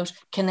also about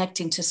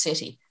connecting to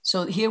city.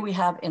 So here we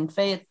have in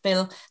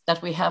Fayetteville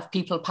that we have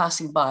people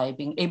passing by,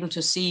 being able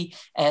to see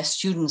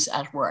students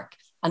at work.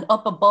 And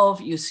up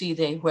above, you see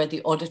where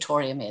the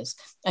auditorium is.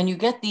 And you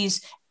get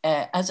these,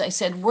 as I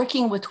said,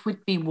 working with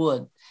Whitby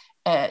Wood.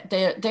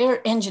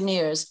 Their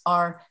engineers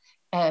are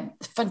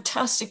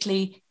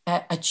fantastically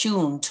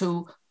attuned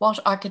to what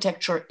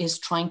architecture is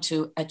trying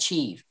to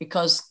achieve,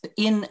 because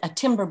in a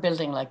timber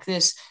building like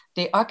this,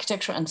 the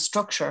architecture and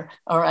structure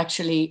are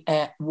actually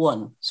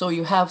one. So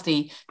you have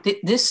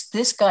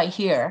this guy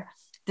here,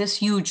 this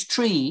huge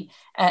tree.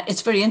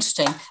 It's very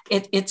interesting.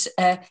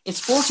 It's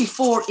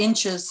 44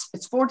 inches.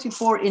 It's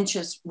 44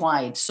 inches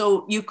wide.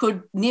 So you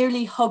could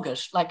nearly hug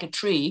it like a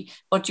tree,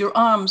 but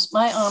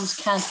my arms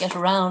can't get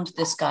around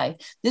this guy.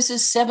 This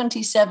is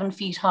 77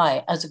 feet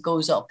high as it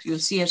goes up. You'll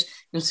see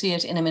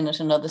it in a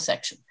minute, another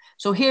section.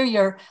 So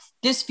here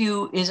this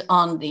view is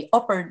on the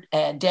upper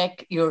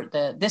deck.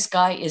 This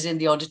guy is in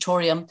the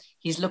auditorium.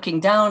 He's looking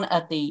down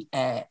at the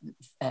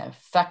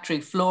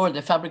factory floor,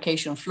 the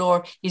fabrication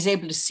floor. He's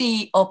able to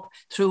see up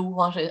through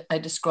what I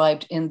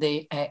described in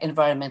the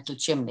environmental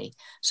chimney.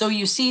 So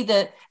you see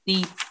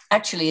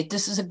actually,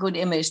 this is a good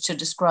image to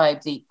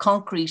describe the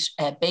concrete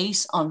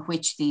base on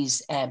which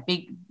this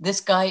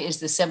guy is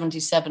the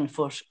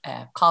 77-foot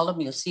column.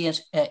 You'll see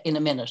it in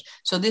a minute.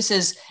 So this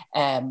is,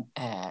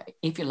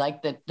 if you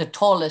like, the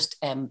tallest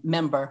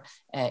member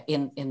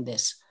in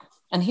this.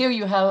 And here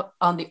you have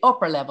on the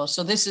upper level,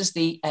 so this is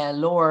the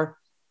lower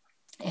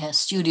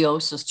studio.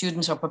 So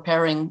students are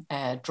preparing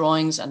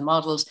drawings and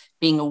models,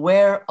 being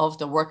aware of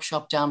the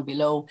workshop down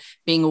below,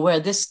 being aware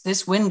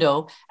this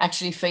window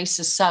actually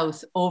faces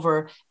south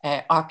over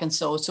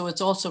Arkansas. So it's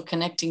also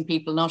connecting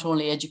people not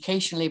only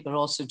educationally, but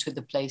also to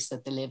the place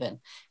that they live in.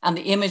 And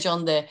the image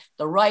on the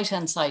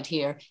right-hand side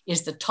here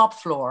is the top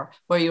floor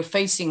where you're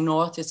facing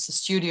north. It's the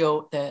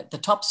studio, the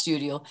top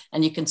studio,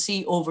 and you can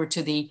see over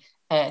to the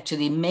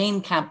main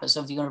campus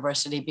of the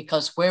university,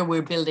 because where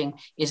we're building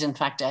is in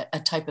fact a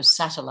type of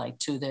satellite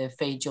to the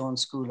Fay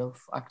Jones School of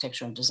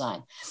Architecture and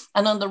Design.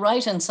 And on the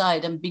right-hand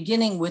side, I'm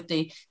beginning with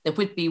the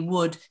Whitby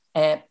Wood,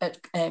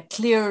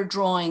 clear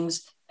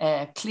drawings,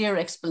 clear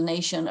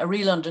explanation, a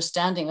real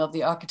understanding of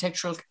the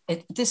architectural,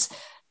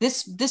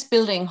 this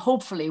building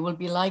hopefully will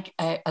be like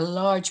a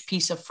large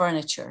piece of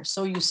furniture.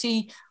 So you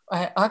see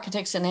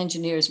architects and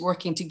engineers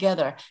working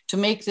together to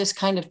make this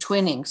kind of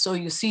twinning. So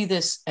you see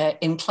this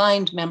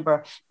inclined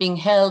member being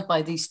held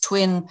by these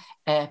twin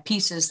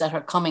pieces that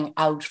are coming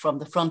out from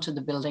the front of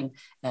the building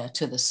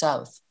to the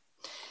south.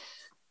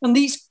 And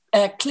these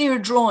clear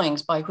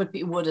drawings by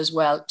Whitby Wood as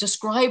well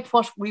describe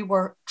what we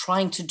were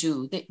trying to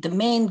do. The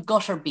main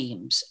gutter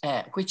beams,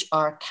 which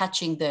are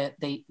catching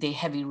the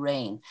heavy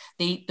rain,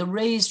 the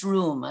raised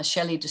room, as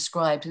Shelley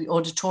described, the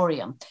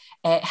auditorium,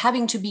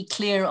 having to be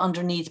clear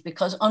underneath,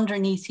 because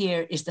underneath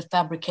here is the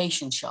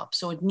fabrication shop.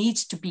 So it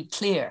needs to be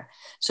clear.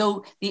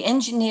 So the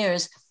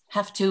engineers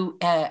have to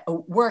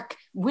work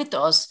with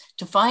us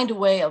to find a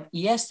way of,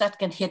 yes, that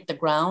can hit the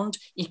ground.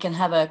 You can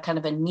have a kind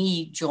of a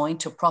knee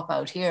joint to prop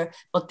out here,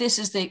 but this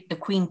is the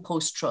Queen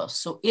Post Truss.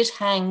 So it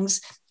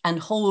hangs and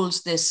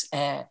holds this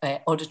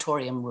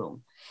auditorium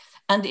room.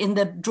 And in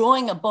the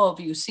drawing above,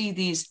 you see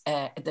these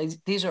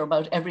are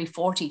about every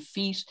 40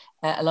 feet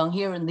along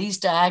here. And these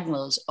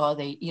diagonals are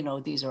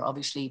these are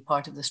obviously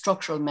part of the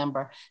structural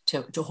member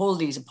to hold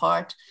these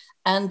apart.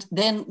 And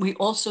then we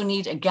also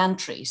need a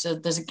gantry. So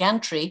there's a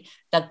gantry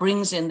that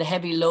brings in the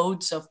heavy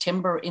loads of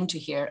timber into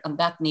here, and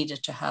that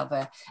needed to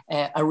have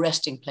a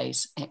resting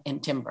place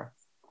in timber.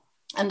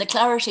 And the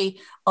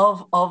clarity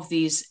of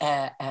these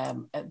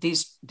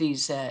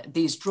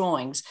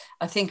drawings,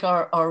 I think,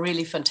 are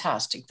really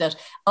fantastic. That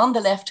on the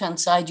left-hand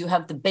side, you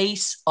have the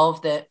base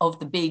of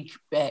the big,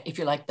 if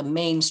you like, the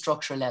main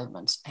structural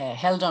elements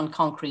held on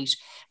concrete,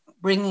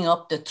 bringing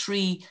up the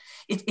three.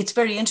 It's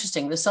very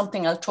interesting. There's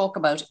something I'll talk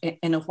about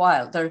in a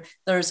while.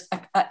 There's,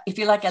 if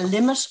you like, a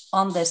limit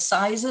on the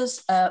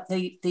sizes.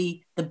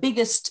 The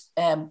biggest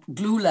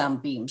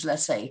glulam beams,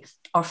 let's say,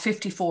 are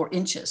 54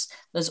 inches.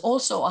 There's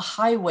also a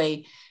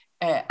highway,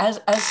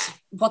 as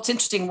what's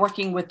interesting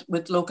working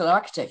with local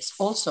architects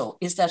also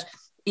is that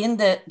in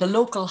the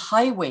local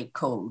highway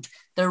code,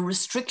 there are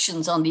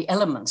restrictions on the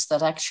elements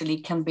that actually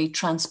can be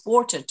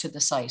transported to the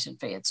site in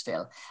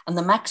Fayetteville. And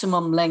the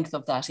maximum length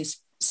of that is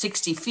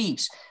 60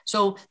 feet.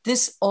 So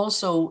this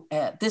also,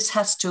 this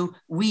has to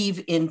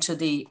weave into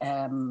the,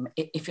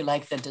 if you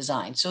like, the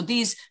design. So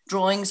these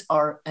drawings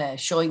are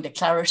showing the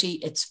clarity.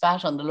 It's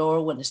fat on the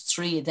lower one, is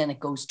 3, then it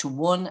goes to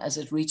 1 as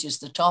it reaches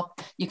the top.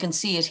 You can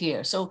see it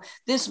here. So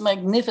this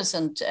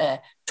magnificent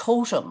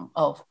totem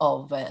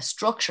of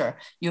structure,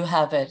 you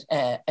have it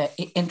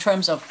in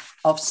terms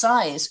of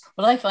size.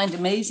 What I find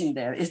amazing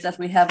there is that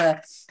we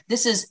have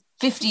this is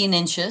 15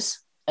 inches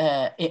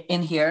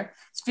in here.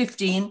 It's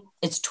 15,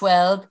 it's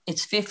 12,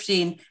 it's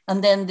 15.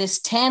 And then this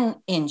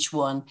 10-inch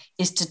one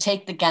is to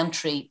take the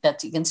gantry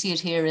that you can see it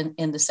here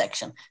in the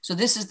section. So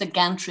this is the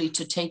gantry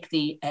to take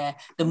the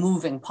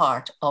moving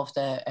part of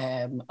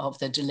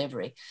the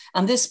delivery.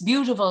 And this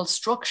beautiful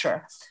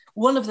structure,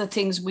 one of the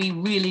things we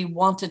really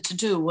wanted to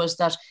do was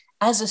that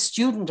as a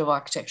student of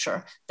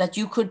architecture, that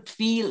you could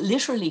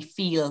literally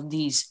feel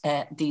these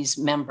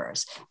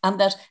members, and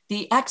that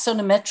the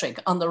axonometric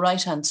on the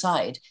right-hand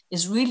side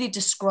is really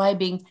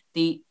describing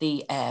the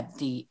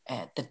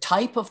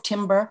type of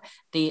timber,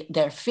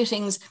 their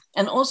fittings,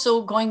 and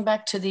also going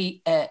back to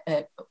the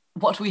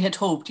what we had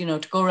hoped, to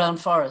go around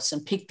forests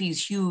and pick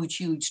these huge,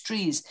 huge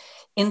trees.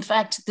 In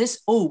fact,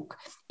 this oak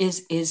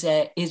is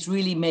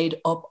really made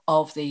up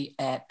of the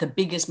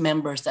biggest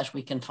members that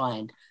we can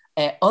find.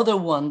 Other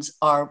ones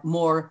are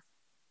more,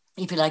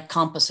 if you like,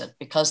 composite,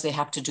 because they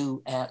have to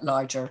do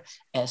larger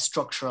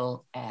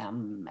structural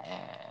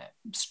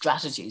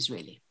strategies,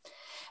 really.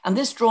 And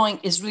this drawing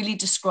is really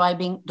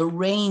describing the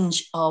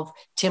range of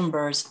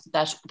timbers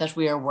that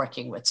we are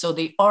working with. So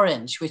the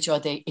orange, which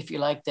are if you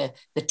like, the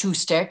 2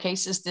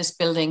 staircases. This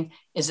building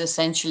is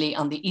essentially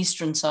on the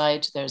eastern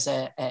side. There's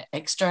an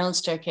external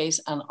staircase,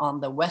 and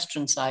on the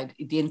western side,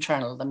 the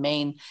internal, the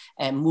main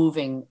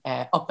moving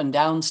up and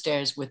down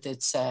stairs with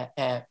its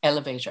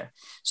elevator.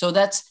 So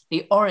that's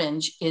the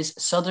orange is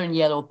Southern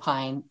Yellow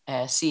Pine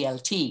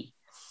CLT.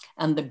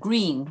 And the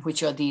green,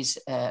 which are these,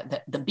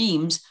 the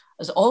beams,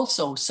 is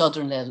also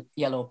Southern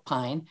Yellow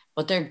Pine,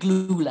 but they're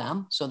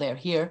glulam, so they're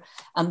here.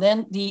 And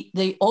then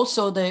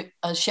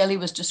as Shelley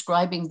was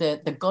describing,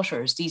 the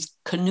gutters, these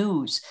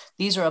canoes,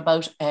 these are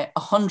about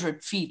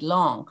 100 feet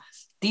long.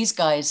 These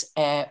guys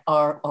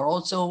are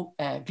also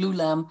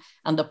glulam,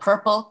 and the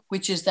purple,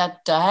 which is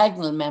that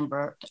diagonal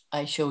member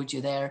I showed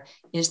you there,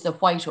 is the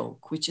white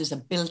oak, which is a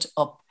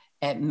built-up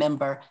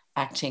member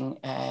acting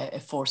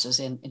forces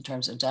in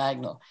terms of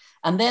diagonal.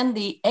 And then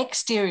the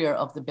exterior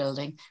of the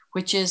building,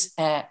 which is,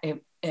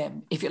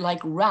 if you like,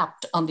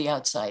 wrapped on the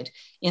outside.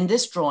 In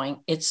this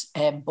drawing, it's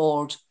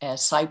bold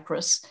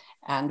cypress,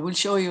 and we'll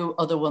show you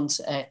other ones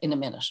in a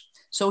minute.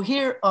 So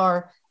here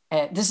are,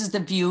 this is the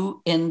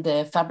view in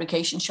the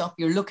fabrication shop.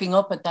 You're looking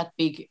up at that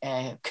big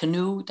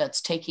canoe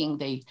that's taking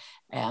the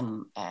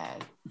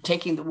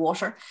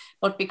water,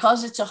 but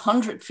because it's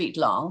 100 feet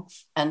long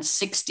and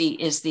 60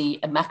 is the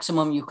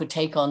maximum you could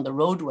take on the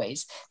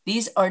roadways,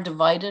 these are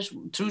divided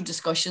through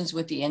discussions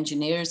with the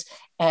engineers,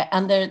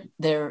 and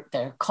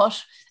they're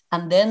cut,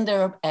 and then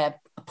they're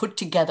put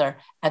together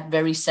at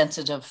very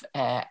sensitive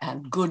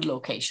and good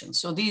locations.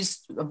 So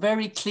these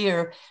very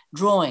clear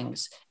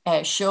drawings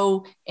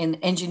show in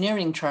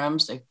engineering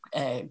terms, the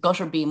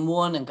gutter beam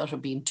 1 and gutter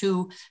beam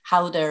 2,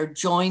 how they're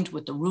joined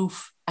with the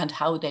roof and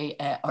how they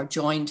are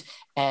joined,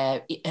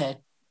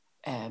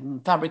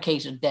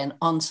 fabricated then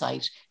on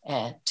site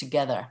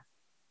together.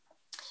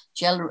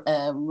 Jill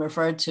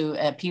referred to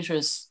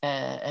Peter's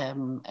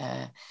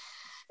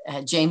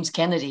James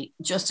Kennedy,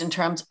 just in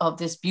terms of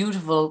this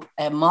beautiful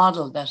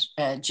model that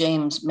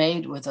James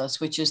made with us,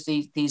 which is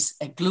these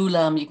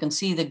glulam. You can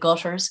see the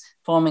gutters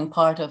forming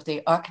part of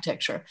the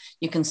architecture.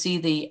 You can see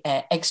the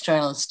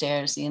external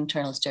stairs, the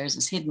internal stairs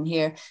is hidden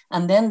here.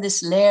 And then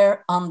this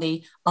layer on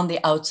the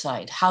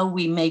outside, how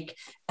we make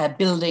a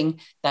building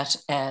that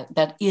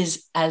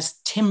is as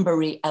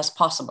timbery as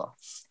possible.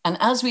 And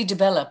as we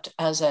developed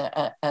as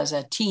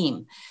a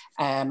team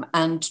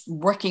and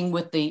working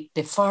with the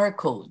fire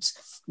codes,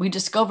 we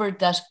discovered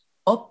that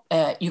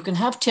you can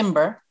have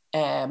timber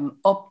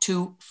up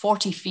to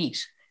 40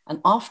 feet. And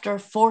after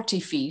 40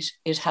 feet,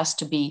 it has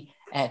to be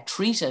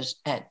treated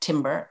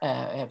timber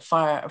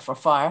for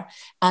fire.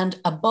 And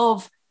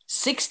above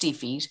 60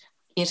 feet,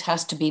 it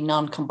has to be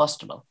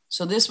non-combustible.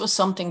 So this was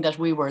something that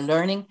we were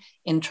learning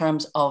in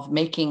terms of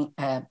making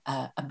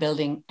a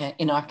building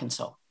in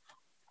Arkansas.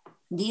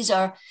 We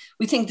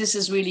think this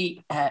is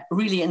really,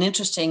 really an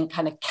interesting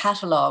kind of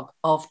catalogue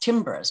of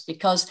timbers,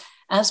 because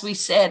as we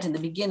said in the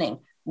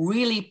beginning,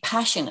 really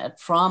passionate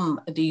from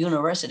the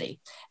university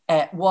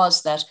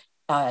was that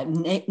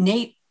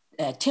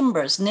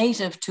timbers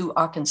native to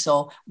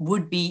Arkansas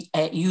would be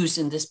used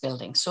in this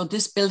building. So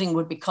this building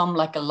would become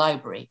like a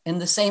library. In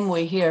the same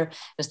way here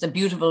as the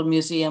beautiful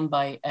museum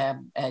by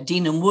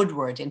Dean and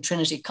Woodward in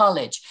Trinity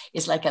College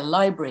is like a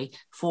library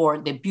for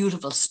the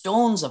beautiful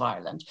stones of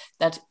Ireland,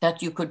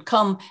 that you could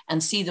come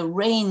and see the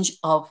range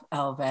of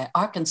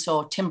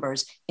Arkansas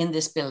timbers in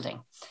this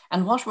building.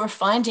 And what we're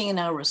finding in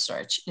our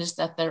research is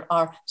that there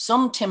are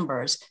some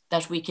timbers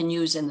that we can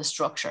use in the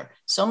structure,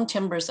 some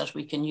timbers that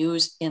we can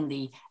use in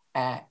the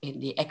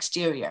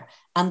exterior.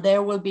 And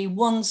there will be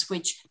ones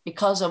which,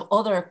 because of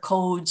other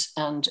codes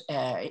and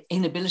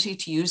inability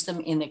to use them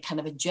in a kind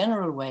of a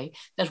general way,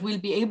 that we'll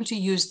be able to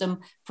use them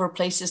for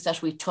places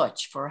that we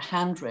touch, for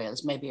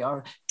handrails maybe,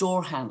 or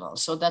door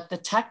handles, so that the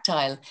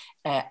tactile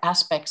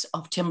aspects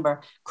of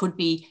timber could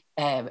be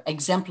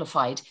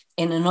exemplified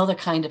in another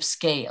kind of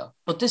scale.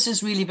 But this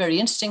is really very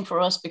interesting for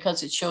us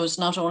because it shows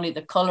not only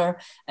the color,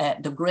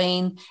 the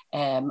grain,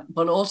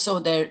 but also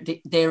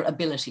their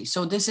ability.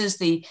 So this is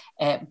the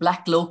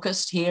black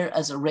locust here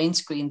as a rain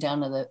screen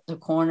down in the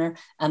corner,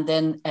 and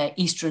then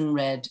eastern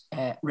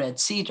red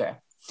cedar.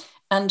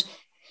 And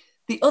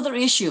the other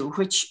issue,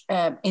 which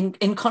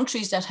in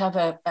countries that have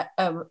a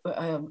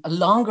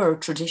longer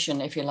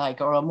tradition, if you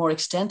like, or a more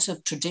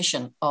extensive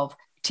tradition of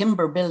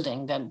timber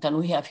building than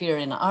we have here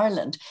in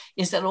Ireland,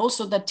 is that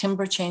also that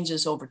timber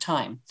changes over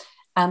time.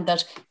 And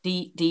that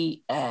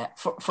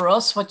for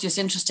us, what is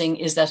interesting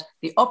is that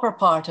the upper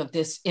part of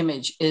this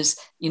image is,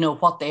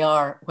 what they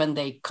are when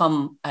they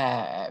come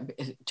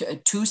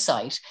to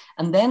site.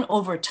 And then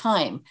over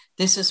time,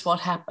 this is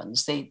what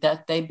happens.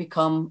 That they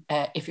become,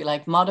 if you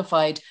like,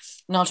 modified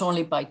not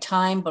only by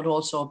time, but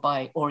also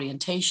by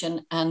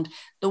orientation and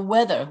the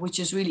weather, which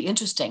is really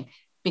interesting.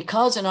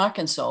 Because in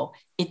Arkansas,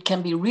 it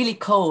can be really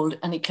cold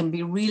and it can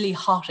be really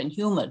hot and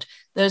humid.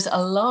 There's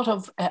a lot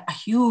of a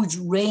huge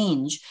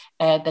range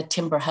that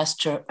timber has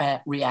to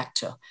react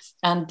to.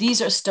 And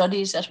these are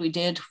studies that we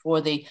did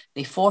for the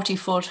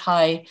 40-foot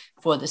high,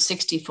 for the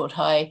 60-foot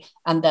high,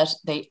 and that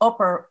the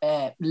upper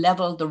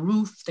level, the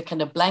roof, the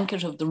kind of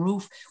blanket of the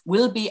roof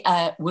will be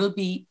a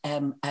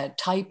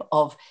type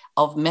of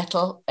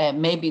metal,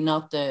 maybe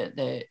not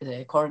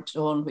the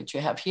cornerstone which you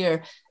have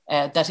here,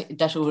 that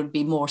it would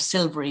be more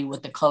silvery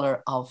with the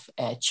color of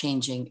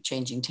changing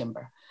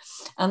timber.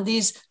 And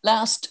these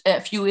last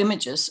few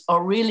images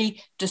are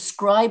really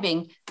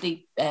describing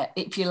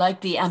if you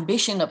like, the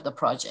ambition of the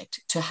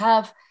project to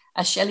have,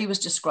 as Shelley was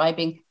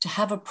describing, to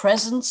have a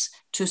presence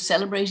to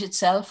celebrate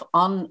itself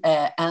on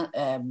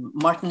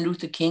Martin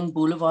Luther King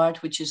Boulevard,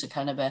 which is a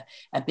kind of a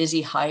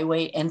busy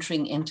highway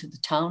entering into the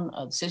town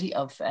of the city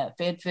of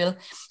Fayetteville,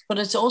 but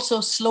it's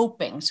also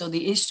sloping. So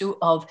the issue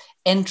of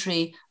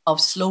entry, of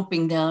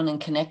sloping down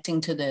and connecting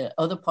to the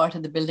other part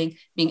of the building,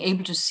 being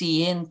able to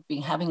see in,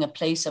 having a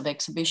place of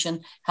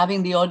exhibition,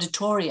 having the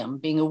auditorium,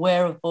 being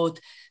aware of both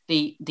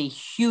the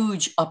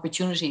huge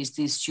opportunities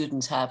these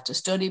students have to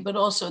study, but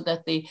also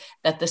that the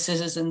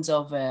citizens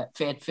of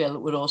Fayetteville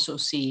would also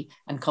see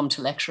and come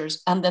to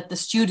lectures, and that the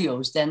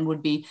studios then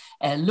would be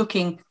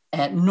looking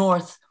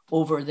north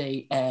over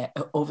the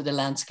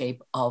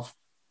landscape of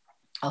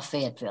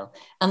Fayetteville.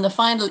 And the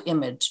final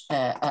image,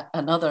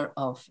 another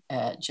of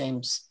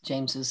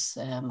James's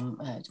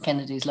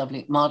Kennedy's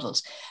lovely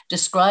models,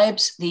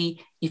 describes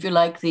if you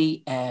like,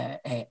 the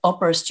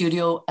upper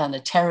studio and a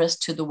terrace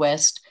to the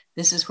west.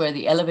 This is where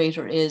the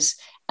elevator is.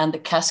 and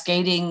the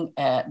cascading,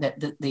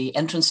 the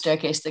entrance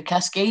staircase, the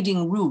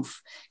cascading roof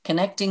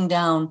connecting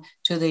down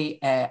to the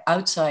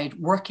outside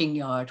working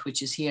yard,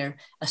 which is here,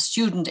 a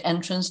student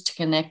entrance to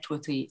connect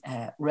with the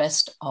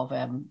rest of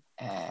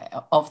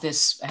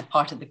this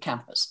part of the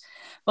campus.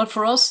 But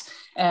for us,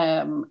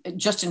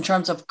 just in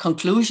terms of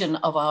conclusion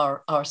of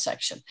our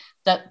section,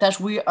 that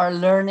we are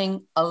learning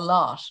a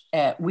lot.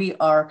 We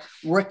are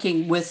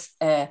working with,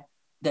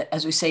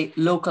 as we say,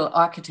 local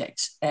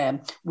architects.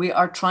 We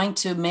are trying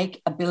to make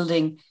a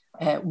building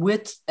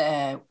with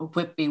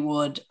Whitby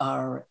Wood,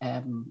 our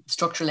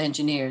structural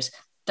engineers,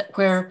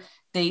 where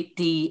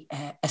the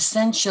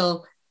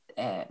essential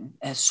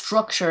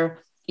structure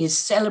is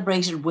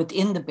celebrated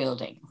within the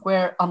building,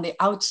 where on the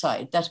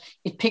outside that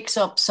it picks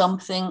up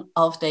something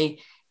of the,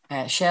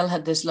 Shell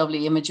had this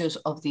lovely images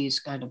of these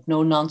kind of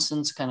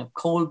no-nonsense kind of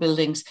coal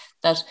buildings,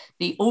 that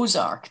the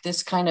Ozark,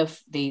 this kind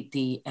of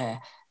the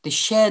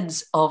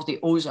sheds of the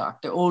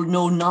Ozark, the old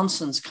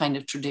no-nonsense kind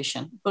of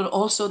tradition, but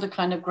also the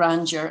kind of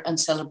grandeur and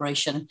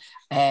celebration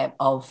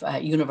of a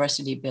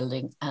university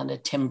building and a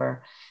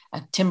timber,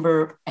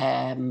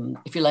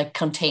 if you like,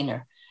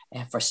 container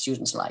for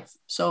students' life.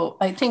 So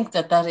I think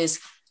that is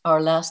our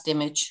last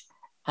image.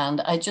 And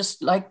I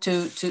just like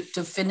to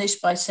finish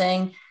by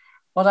saying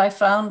what I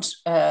found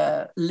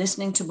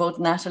listening to both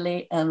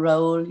Nathalie and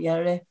Raul,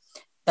 Järg,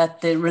 that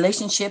the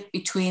relationship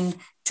between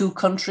two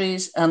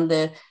countries and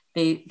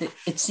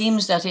it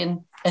seems that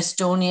in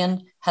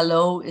Estonian,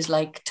 hello is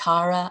like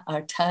Tara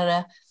or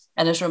Tara.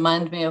 And it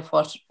reminded me of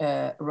what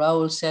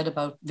Raul said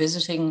about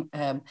visiting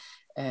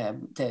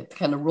the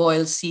kind of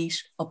royal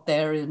seat up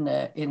there in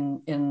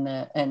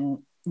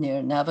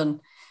near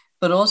Navan,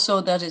 but also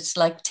that it's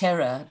like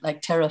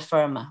terra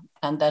firma,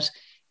 and that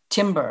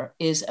timber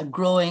is a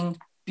growing,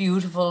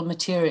 beautiful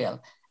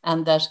material,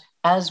 and that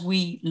as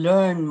we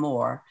learn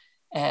more,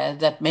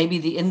 that maybe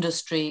the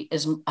industry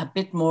is a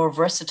bit more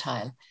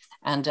versatile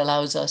and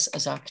allows us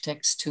as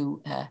architects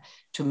to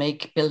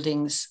make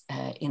buildings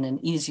in an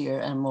easier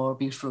and more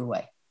beautiful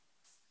way.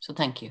 So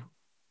thank you.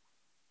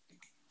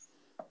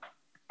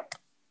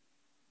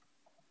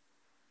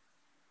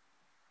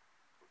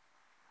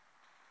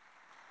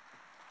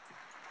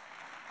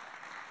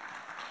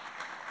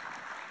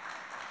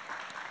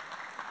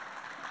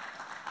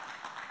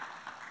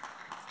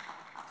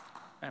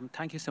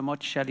 Thank you so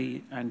much,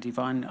 Shelley and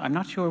Yvonne. I'm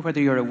not sure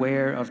whether you're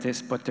aware of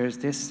this, but there's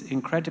this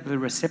incredible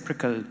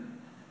reciprocal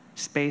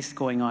space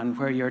going on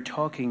where you're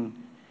talking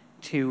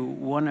to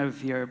one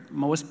of your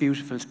most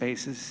beautiful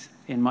spaces,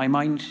 in my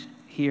mind,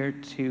 here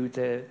to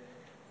the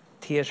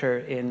theatre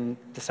in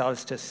the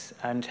Solstice.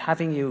 And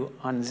having you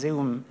on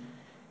Zoom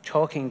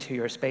talking to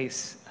your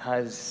space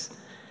has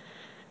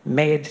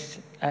made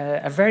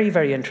a very,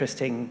 very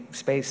interesting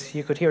space.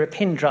 You could hear a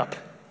pin drop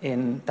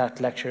in that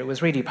lecture. It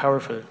was really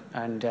powerful.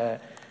 And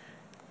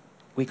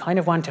we kind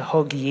of want to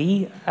hug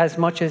ye as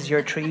much as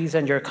your trees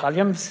and your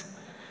columns.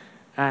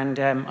 And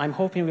I'm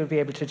hoping we'll be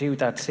able to do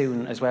that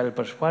soon as well.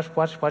 But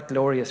what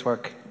glorious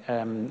work.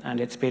 And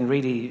it's been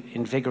really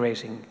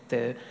invigorating.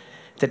 The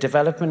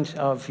development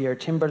of your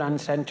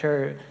Timberland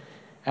Centre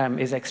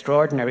is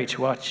extraordinary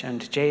to watch.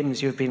 And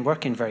James, you've been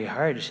working very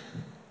hard.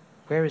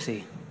 Where is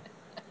he?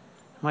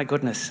 My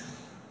goodness.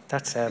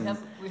 That's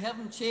we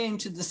haven't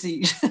changed to the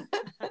seat.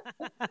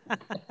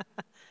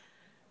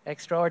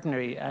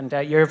 Extraordinary. And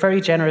you're very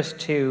generous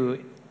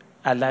to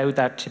allow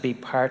that to be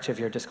part of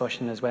your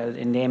discussion as well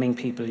in naming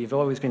people. You've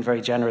always been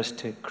very generous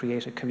to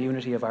create a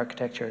community of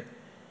architecture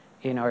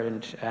in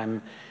Ireland.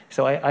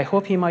 So I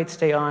hope you might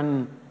stay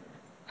on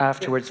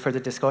afterwards for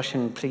the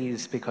discussion,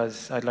 please,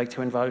 because I'd like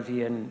to involve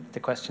you in the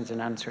questions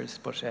and answers.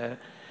 But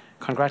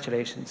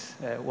congratulations,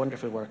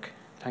 wonderful work.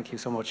 Thank you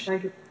so much.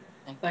 Thank you.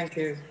 Thank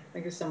you.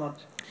 Thank you so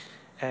much.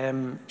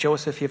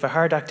 Joseph, you have a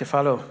hard act to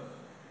follow.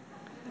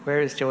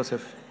 Where is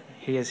Joseph?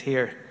 He is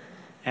here.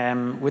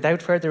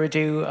 Without further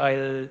ado,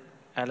 I'll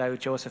allow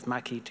Joseph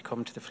Mackey to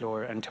come to the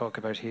floor and talk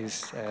about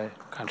his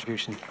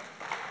contribution.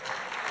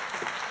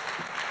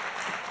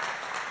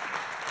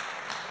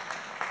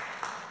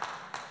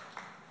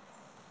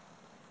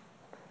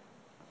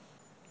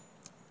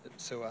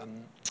 So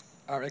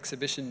our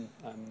exhibition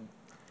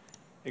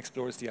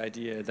explores the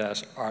idea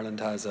that Ireland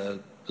has a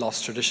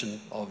lost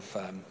tradition of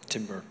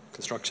timber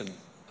construction,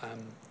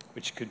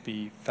 which could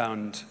be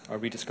found or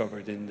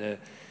rediscovered in the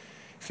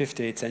 5th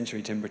to 8th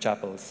century timber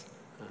chapels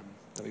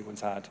that we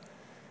once had.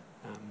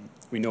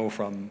 We know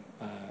from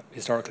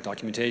historical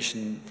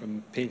documentation,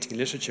 from painting and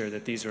literature,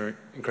 that these are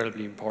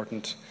incredibly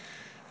important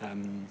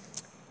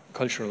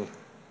cultural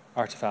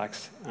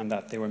artifacts, and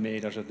that they were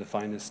made out of the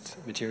finest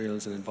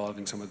materials and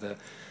involving some of the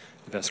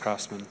best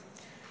craftsmen.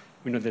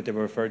 We know that they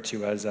were referred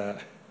to as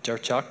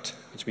Dyrchacht,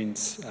 which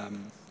means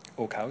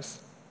oak house.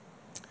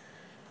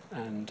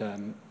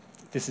 And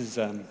this is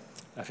a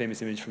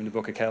famous image from the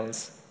Book of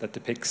Kells that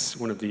depicts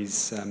one of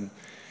these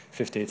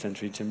 5th to 8th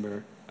century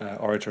timber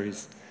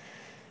oratories.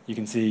 You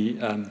can see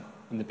on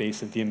the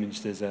base of the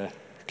image there's a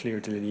clear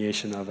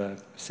delineation of a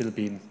sill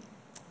beam.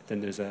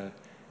 Then there's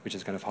which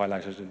is kind of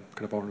highlighted and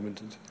kind of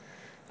ornamented.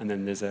 And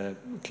then there's a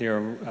clear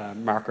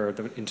marker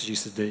that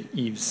introduces the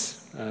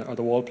eaves or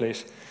the wall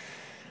plate.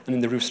 And then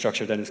the roof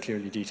structure then is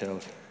clearly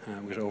detailed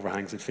with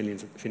overhangs and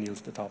finials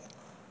at the top.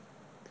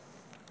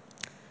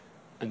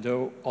 And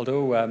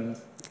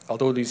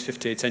although these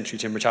 58th century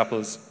timber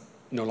chapels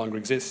no longer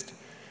exist,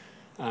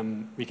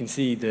 we can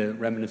see the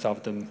remnants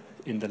of them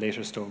in the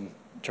later stone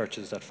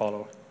churches that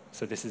follow.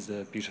 So this is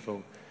a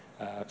beautiful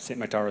St.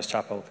 MacDara's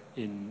Chapel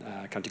in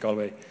County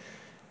Galway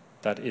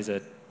that is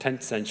a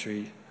 10th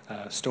century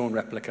stone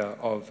replica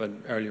of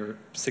an earlier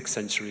 6th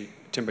century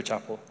timber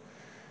chapel.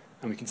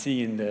 And we can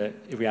see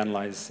if we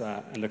analyze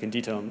and look in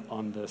detail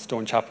on the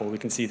stone chapel, we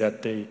can see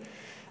that the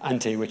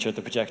ante, which are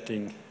the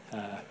projecting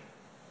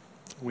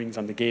wings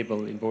on the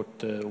gable in both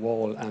the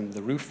wall and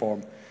the roof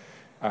form,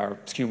 are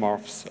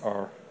skeuomorphs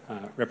or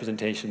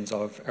representations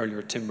of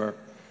earlier timber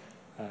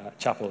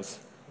chapels,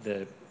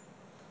 the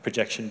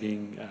projection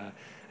being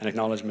an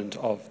acknowledgement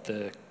of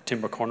the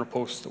timber corner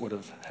posts that would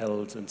have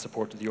held and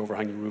supported the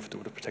overhanging roof that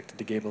would have protected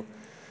the gable.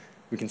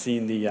 We can see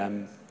in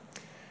the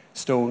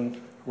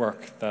stone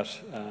work that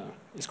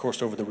is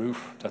coursed over the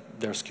roof that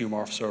their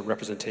skeuomorphs are a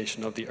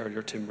representation of the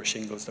earlier timber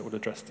shingles that would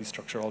address the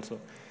structure also.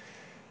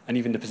 And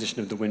even the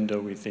position of the window,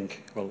 we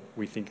think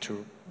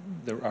through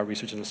our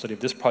research and the study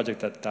of this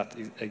project that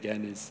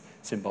again is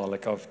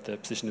symbolic of the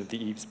position of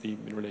the eaves beam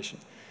in relation.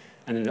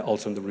 And then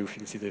also on the roof, you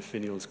can see the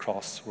finials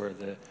cross where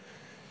the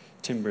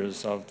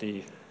timbers of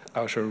the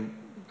outer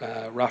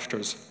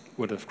rafters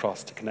would have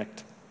crossed to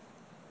connect.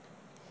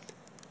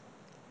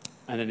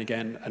 And then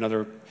again,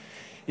 another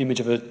image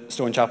of a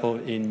stone chapel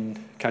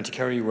in County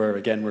Kerry, where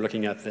again we're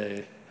looking at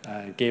the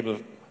gable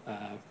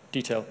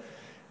detail,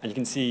 and you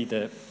can see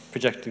the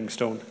projecting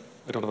stone.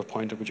 I don't have a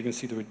pointer, but you can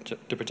see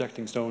the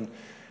projecting stone.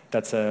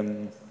 That's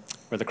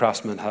where the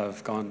craftsmen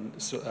have gone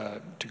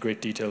to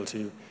great detail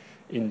to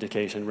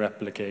indicate and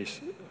replicate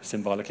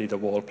symbolically the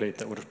wall plate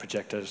that would have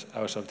projected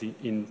out of the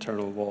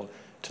internal wall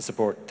to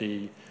support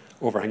the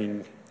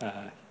overhanging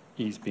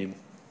eaves beam.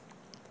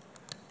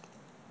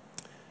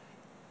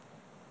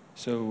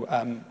 So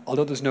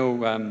although there's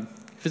no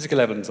physical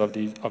evidence of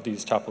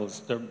these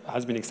chapels, there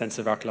has been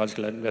extensive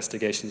archaeological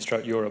investigations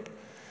throughout Europe.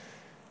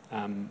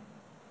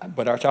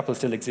 But our chapels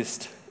still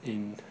exist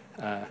in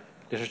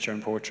literature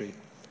and poetry.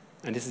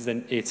 And this is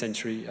an 8th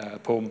century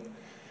poem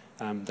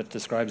that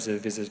describes a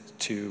visit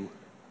to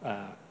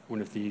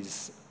one of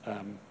these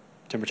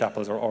timber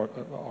chapels or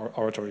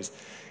oratories.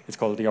 It's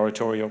called the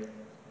Oratorio.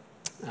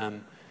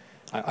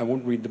 I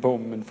won't read the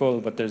poem in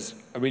full, but there's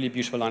a really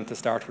beautiful line at the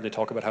start where they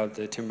talk about how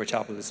the timber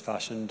chapel is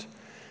fashioned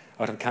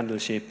out of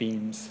candle-shaped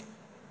beams,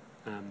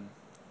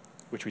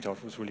 which we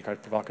thought was really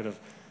quite provocative.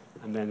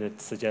 And then it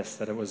suggests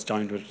that it was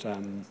joined with,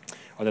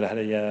 or that it had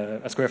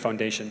a square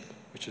foundation,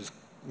 which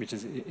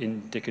is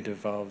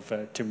indicative of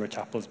timber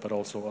chapels, but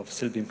also of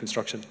sill beam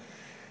construction.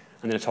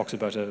 And then it talks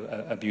about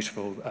a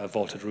beautiful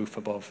vaulted roof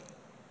above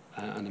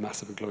and a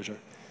massive enclosure.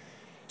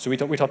 So we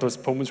thought this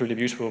poem was really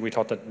beautiful. We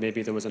thought that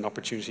maybe there was an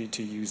opportunity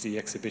to use the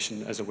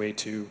exhibition as a way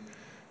to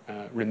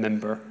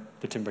remember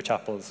the timber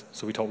chapels.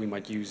 So we thought we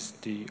might use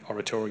the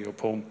Oratorio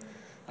poem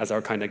as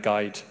our kind of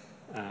guide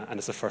and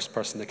as a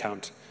first-person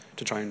account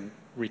to try and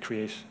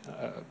recreate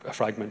a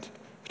fragment,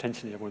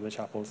 potentially, of one of the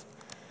chapels.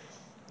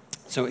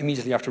 So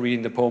immediately after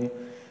reading the poem,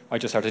 I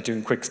just started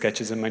doing quick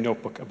sketches in my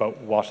notebook about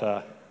what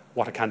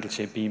a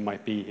candle-shaped beam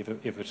might be if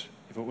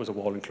it was a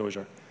wall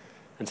enclosure.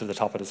 And so at the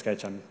top of the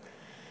sketch, I'm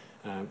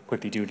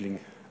quickly doodling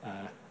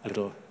a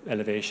little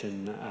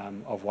elevation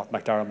of what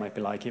MacDara might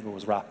be like if it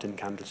was wrapped in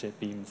candle-shaped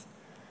beams.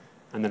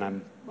 And then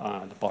I'm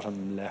at the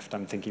bottom left,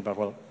 I'm thinking about,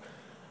 well,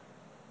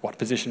 what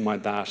position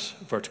might that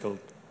vertical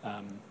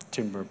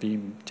timber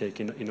beam take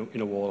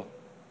in a wall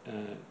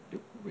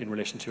in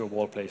relation to a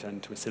wall plate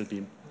and to a sill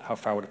beam? How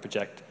far would it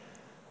project?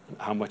 And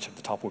how much of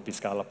the top would be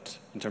scalloped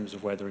in terms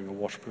of weathering or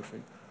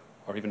waterproofing?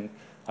 Or even,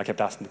 I kept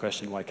asking the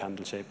question, why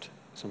candle-shaped?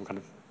 So I'm kind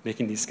of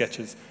making these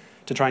sketches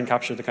to try and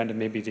capture the kind of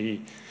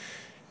maybe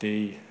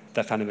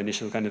that kind of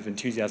initial kind of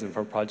enthusiasm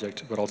for a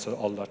project, but also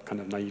all that kind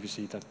of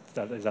naivety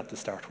that is at the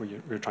start where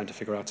you're trying to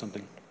figure out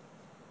something.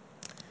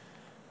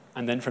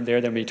 And then from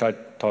there, we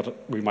thought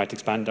we might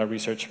expand our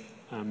research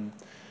a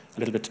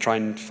little bit to try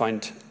and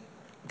find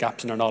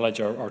gaps in our knowledge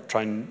or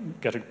try and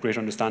get a greater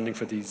understanding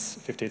for these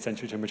 58th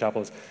century timber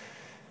chapels.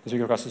 As we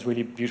go across this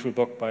really beautiful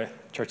book by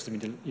Churches of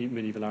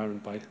Medieval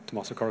Ireland by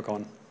Tommaso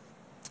Quirke,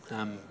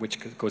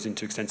 which goes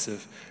into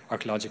extensive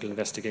archaeological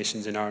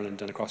investigations in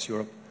Ireland and across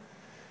Europe.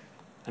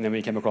 And then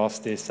we came across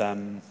this,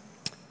 the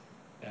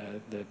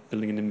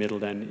building in the middle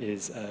then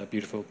is a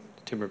beautiful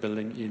timber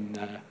building in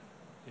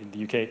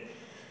the UK,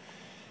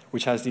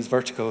 which has these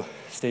vertical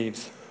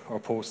staves or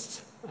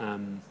posts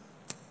on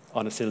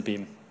a sill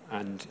beam,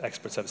 and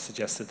experts have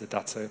suggested that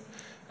that's a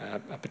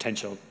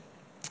potential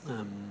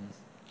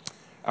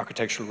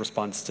architectural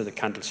response to the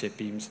candle-shaped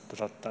beams.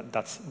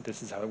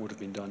 This is how it would have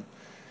been done.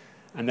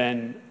 And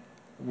then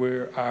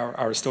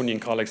our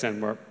Estonian colleagues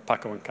then were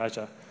Paco and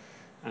Kaja,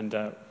 and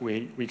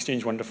we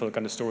exchanged wonderful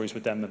kind of stories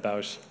with them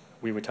about,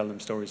 we would tell them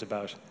stories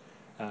about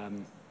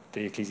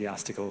the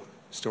ecclesiastical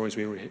stories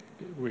we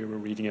were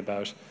reading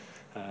about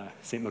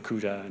St.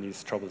 Makuta and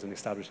his troubles in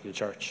establishing a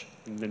church.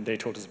 And then they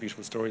told us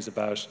beautiful stories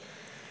about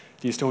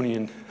the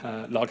Estonian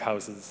log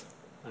houses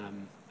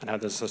and how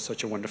there's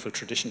such a wonderful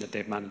tradition that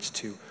they've managed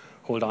to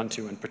hold on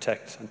to and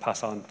protect and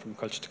pass on from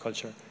culture to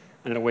culture.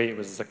 And in a way, it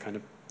was a kind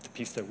of the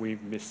piece that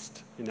we've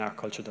missed in our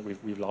culture, that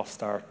we've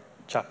lost our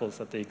chapels,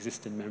 that they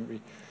exist in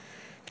memory.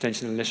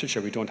 Potentially in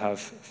literature, we don't have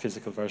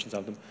physical versions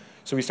of them.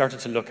 So we started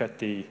to look at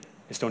the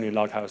Estonian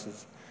log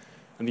houses.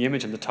 And the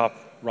image on the top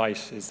right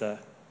is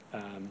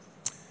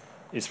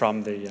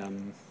from the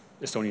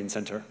Estonian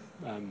Centre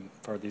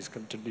for these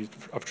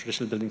of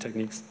traditional building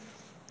techniques.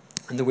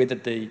 And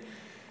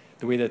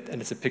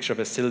and it's a picture of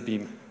a sill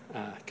beam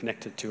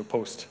connected to a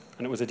post.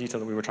 And it was a detail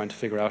that we were trying to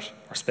figure out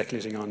or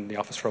speculating on in the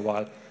office for a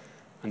while.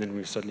 And then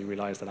we suddenly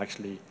realized that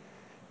actually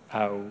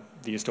how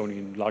the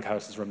Estonian log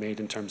houses were made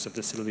in terms of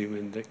the sill beam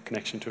and the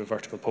connection to a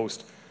vertical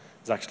post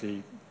is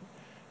actually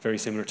very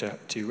similar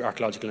to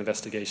archaeological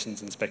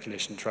investigations and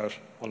speculation throughout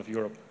all of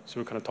Europe. So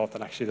we kind of thought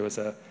that actually there was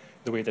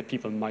the way that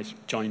people might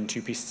join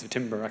two pieces of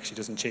timber actually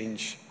doesn't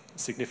change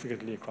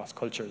significantly across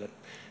culture, that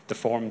the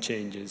form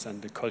changes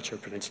and the culture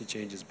potentially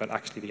changes, but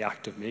actually the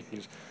act of making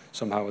it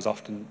somehow is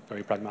often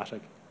very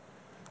pragmatic.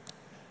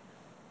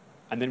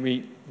 And then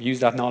we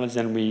used that knowledge,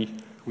 and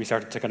we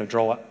started to kind of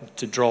draw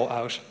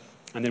out,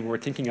 and then we were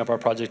thinking of our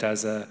project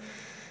as a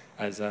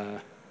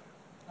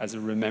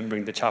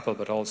remembering the chapel,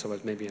 but also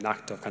as maybe an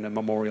act of kind of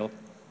memorial.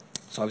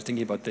 So I was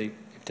thinking about the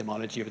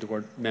etymology of the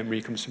word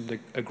memory comes from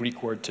a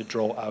Greek word to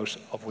draw out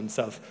of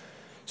oneself.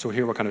 So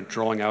here we're kind of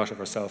drawing out of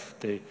ourselves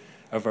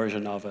a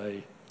version of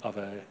a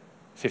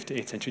 5th to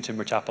 8th century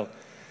timber chapel.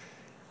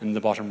 And in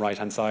the bottom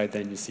right-hand side,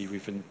 then you see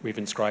we've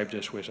inscribed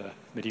it with a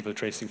medieval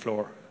tracing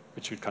floor,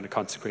 which would kind of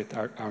consecrate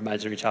our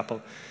imaginary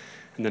chapel,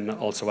 and then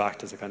also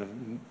act as a kind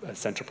of a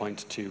center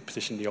point to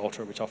position the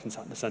altar, which often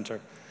sat in the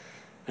center.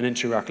 And then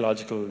through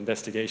archaeological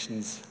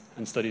investigations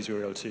and studies, we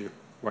were able to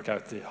work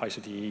out the height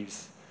of the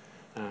eaves.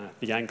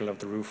 The angle of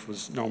the roof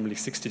was normally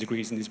 60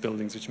 degrees in these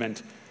buildings, which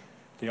meant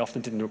they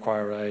often didn't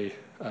require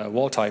a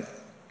wall type,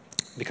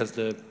 because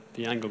the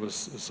angle was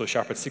so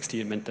sharp at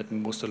 60, it meant that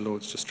most of the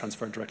loads just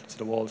transferred directly to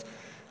the walls.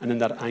 And then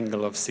that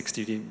angle of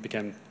 60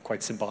 became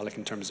quite symbolic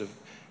in terms of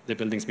the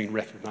buildings being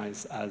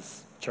recognized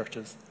as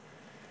churches.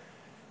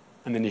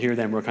 And then here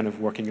then we're kind of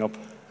working up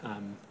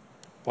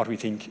what we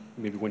think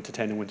maybe 1 to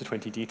 10 and 1 to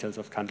 20 details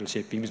of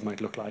candle-shaped beams might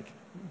look like.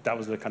 That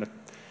was the kind of,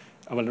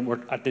 well,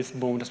 at this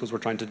moment, I suppose we're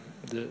trying to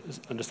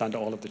understand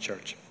all of the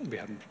church. We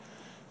haven't,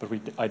 but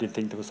I did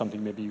think there was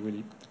something maybe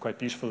really quite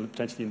beautiful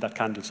potentially in that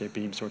candle-shaped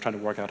beam, so we're trying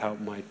to work out how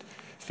it might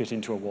fit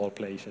into a wall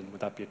plate, and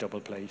would that be a double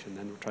plate, and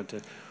then we're trying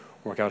to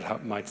work out how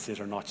it might sit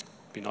or not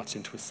be notched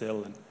into a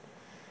sill. And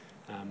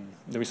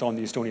then we saw in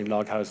the Estonian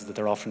log houses that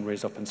they're often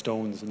raised up in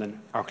stones, and then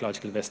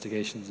archaeological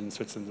investigations in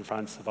Switzerland and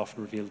France have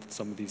often revealed that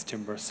some of these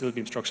timber sill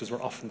beam structures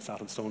were often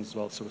sat on stones as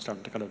well, so we're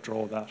starting to kind of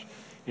draw that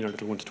in our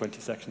little 1 to 20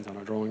 sections on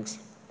our drawings.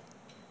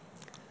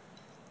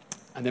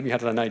 And then we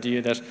had an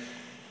idea that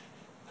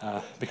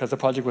because the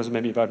project was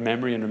maybe about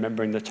memory and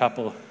remembering the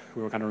chapel,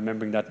 we were kind of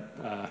remembering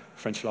that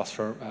French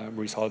philosopher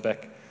Maurice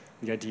Holbeck,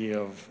 the idea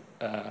of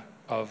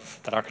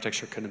that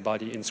architecture can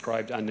embody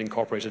inscribed and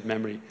incorporated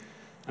memory,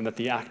 and that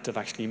the act of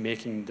actually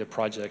making the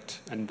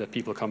project and the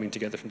people coming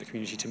together from the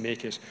community to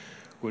make it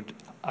would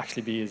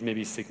actually be as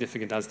maybe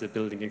significant as the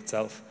building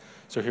itself.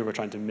 So here we're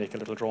trying to make a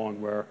little drawing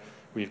where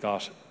we've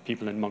got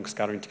people and monks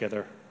gathering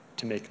together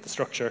to make the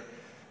structure,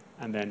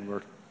 and then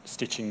we're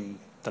stitching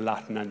the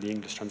Latin and the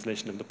English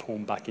translation of the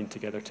poem back in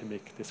together to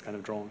make this kind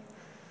of drawing.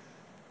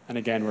 And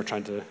again,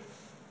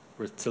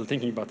 we're still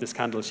thinking about this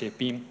candle-shaped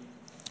beam,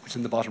 which is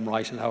in the bottom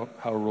right, and how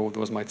a row of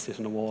those might sit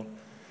on a wall.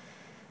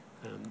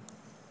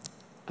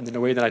 And in a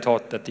way that I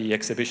thought that the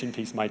exhibition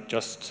piece might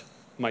just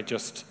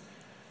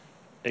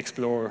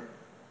explore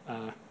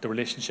the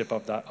relationship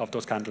of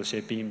those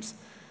candle-shaped beams.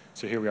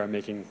 So here we are I'm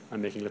making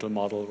a little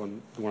model.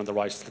 The one on the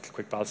right is a little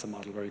quick balsa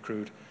model, very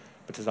crude.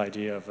 But this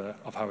idea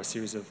of how a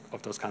series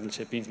of those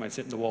candle-shaped beams might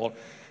sit in the wall,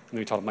 and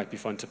we thought it might be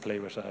fun to play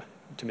with,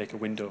 to make a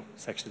window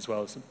section as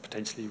well. So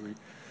potentially we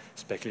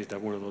speculated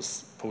that one of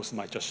those posts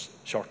might just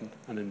shorten,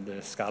 and then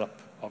the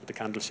scallop of the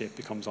candle shape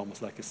becomes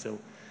almost like a sill.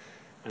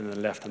 And on the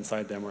left-hand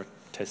side then we're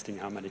testing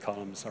how many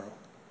columns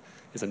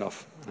is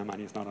enough and how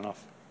many is not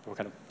enough. We're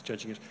kind of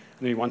judging it.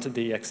 And then we wanted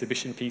the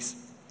exhibition piece.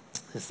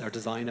 This is our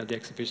design of the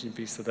exhibition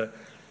piece. So the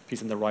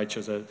piece on the right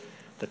shows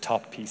the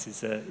top piece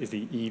is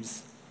the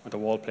eaves or the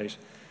wall plate,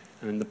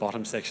 and then the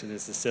bottom section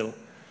is the sill,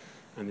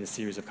 and this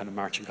series of kind of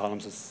marching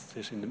columns is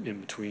sitting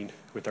in between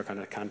with their kind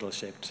of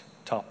candle-shaped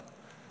top.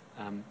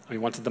 And we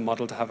wanted the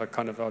model to have a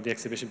kind of, the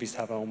exhibition piece to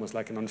have almost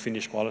like an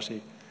unfinished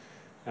quality,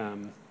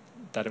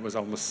 that it was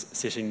almost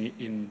sitting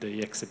in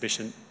the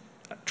exhibition,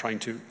 trying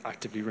to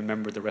actively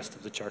remember the rest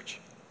of the church.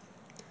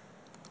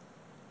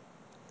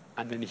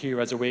 And then here,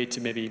 as a way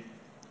to maybe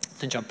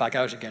to jump back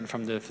out again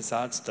from the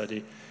facade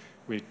study,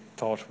 we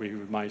thought we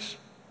might,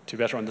 to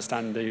better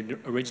understand the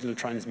original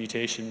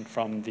transmutation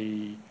from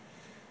the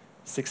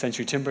 6th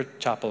century timber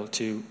chapel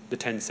to the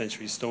 10th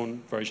century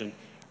stone version,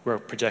 we're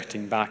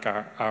projecting back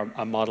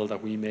a model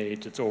that we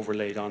made that's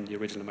overlaid on the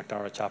original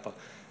McNamara chapel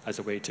as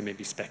a way to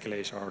maybe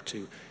speculate or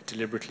to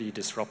deliberately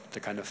disrupt the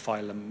kind of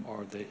phylum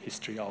or the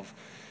history of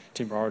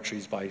timber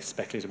oratories by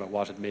speculating about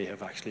what it may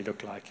have actually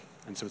looked like.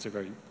 And so it's a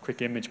very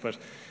quick image, but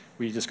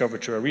we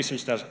discovered through our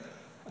research that,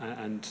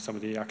 and some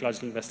of the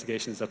archaeological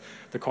investigations, that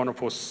the corner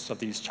posts of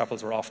these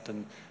chapels were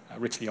often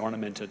richly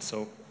ornamented.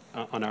 So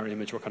on our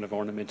image, we're kind of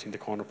ornamenting the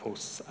corner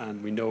posts,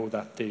 and we know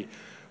that the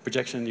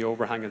projection in the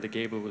overhang of the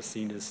gable was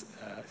seen as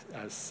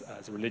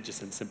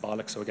religious and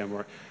symbolic. So again,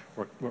 we're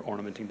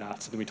ornamenting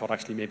that. So then we thought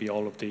actually maybe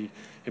all of the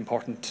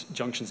important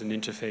junctions and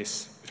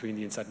interface between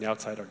the inside and the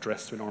outside are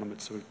dressed with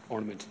ornaments. So we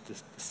ornamented the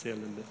sill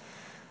and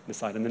the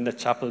side. And then the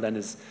chapel then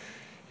is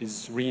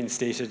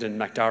reinstated in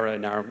McNamara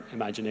in our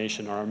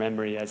imagination or our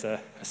memory as a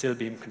sill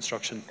beam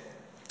construction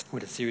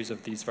with a series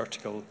of these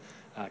vertical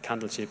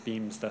candle-shaped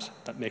beams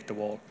that make the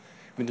wall.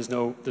 I mean,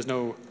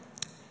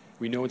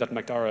 we know that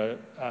McNamara,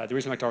 the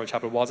original McNamara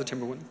chapel was a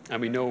timber one, and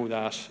we know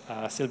that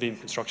sill beam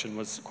construction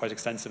was quite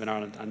extensive in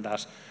Ireland, and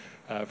that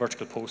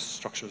vertical post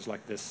structures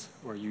like this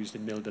were used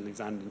in mill buildings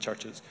and in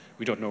churches.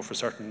 We don't know for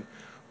certain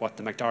what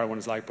the McNamara one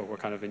is like, but we're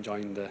kind of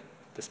enjoying the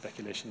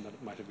speculation that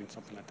it might have been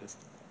something like this.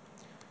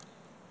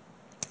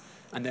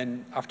 And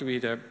then after we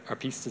had our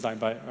piece designed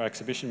by our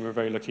exhibition, we were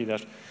very lucky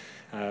that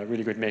a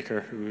really good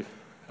maker who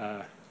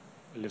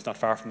lives not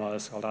far from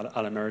us, called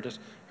Alder,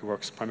 who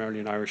works primarily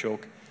in Irish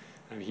oak,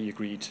 and he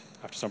agreed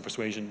after some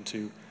persuasion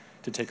to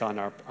take on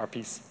our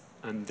piece.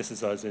 And this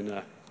is us in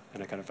a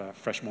kind of a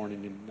fresh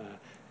morning in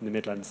the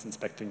Midlands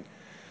inspecting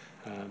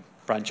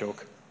branch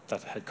oak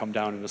that had come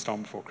down in a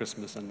storm before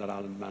Christmas, and that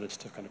Alan managed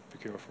to kind of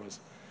procure for us.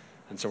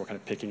 And so we're kind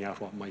of picking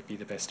out what might be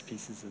the best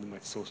pieces and the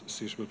most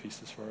suitable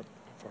pieces for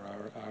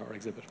our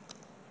exhibit.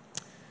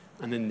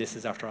 And then this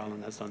is after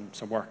Alan has done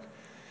some work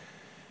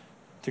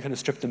to kind of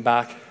strip them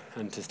back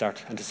and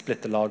to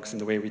split the logs in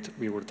the way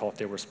we would have thought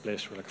they were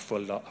split, or like a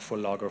full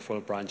log or a full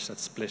branch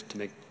that's split to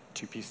make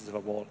two pieces of a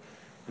wall.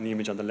 And the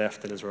image on the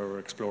left then is where we're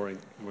exploring,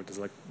 where there's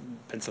like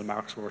pencil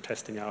marks where we're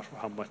testing out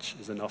how much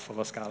is enough of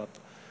a scallop.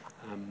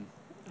 And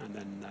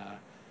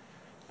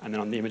then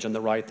on the image on the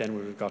right, then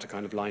we've got a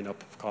kind of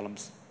lineup of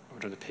columns. We're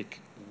trying to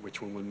pick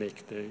which one will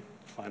make the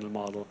final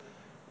model.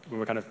 We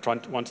were kind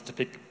of wanted to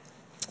pick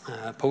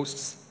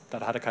posts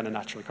that had a kind of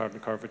natural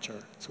curvature,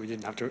 so we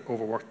didn't have to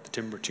overwork the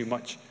timber too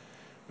much.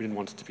 We didn't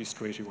want it to be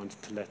straight. We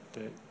wanted to let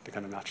the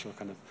kind of natural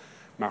kind of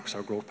marks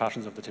or growth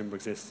patterns of the timber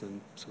exist,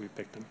 and so we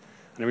picked them.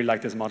 And I really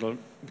like this model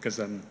because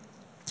I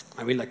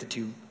really like the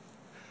two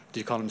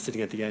columns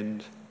sitting at the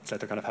end. It's like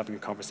they're kind of having a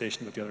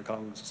conversation with the other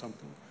columns or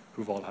something,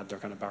 who've all had their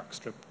kind of bark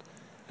stripped.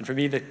 And for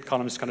me, the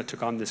columns kind of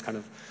took on this kind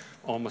of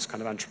almost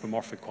kind of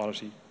anthropomorphic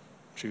quality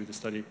through the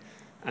study.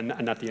 And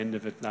at the end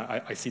of it,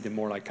 now I see them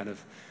more like kind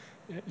of,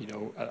 you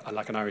know,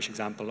 like an Irish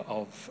example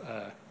of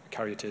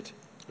caryatid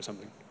or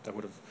something that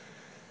would have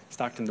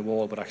stacked in the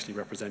wall but actually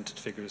represented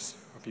figures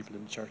or people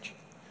in the church.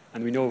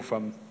 And we know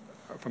from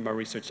our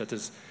research that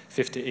there's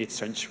 5th to 8th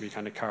century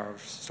kind of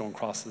carved stone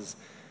crosses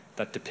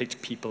that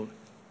depict people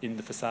in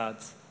the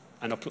facades.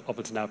 And up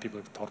until now, people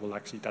have thought, well,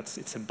 actually,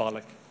 it's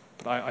symbolic.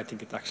 But I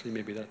think it actually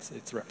maybe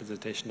it's a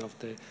representation of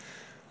the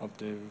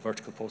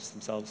vertical posts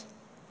themselves.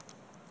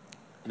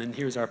 And then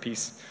here's our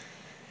piece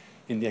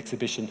in the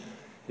exhibition.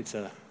 It's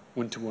a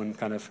one-to-one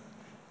kind of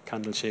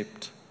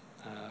candle-shaped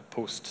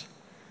post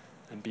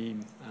and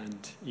beam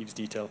and eaves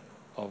detail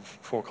of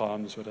 4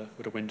 columns with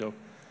a window.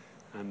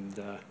 And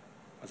as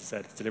I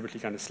said, it's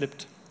deliberately kind of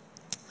slipped.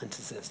 And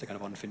it's the kind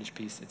of unfinished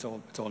piece. It's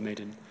all made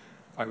in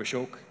Irish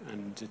oak,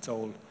 and it's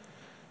all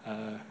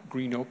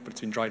green oak, but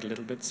it's been dried a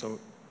little bit. So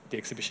the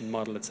exhibition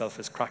model itself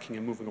is cracking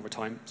and moving over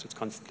time, so it's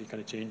constantly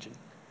kind of changing.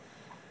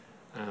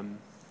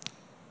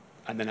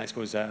 And then I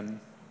suppose,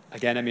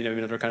 again, I mean,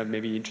 another kind of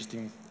maybe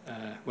interesting,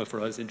 well,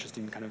 for us,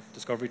 interesting kind of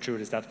discovery through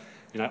it is that,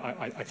 you know,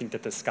 I think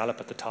that the scallop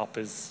at the top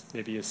is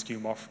maybe a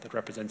skeuomorph that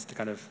represents the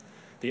kind of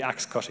the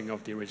axe cutting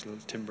of the original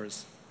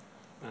timbers.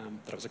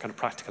 That was a kind of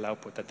practical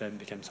output that then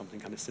became something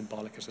kind of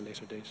symbolic at a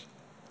later date.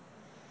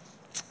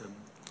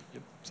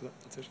 Yep, so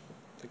that's it.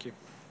 Thank you.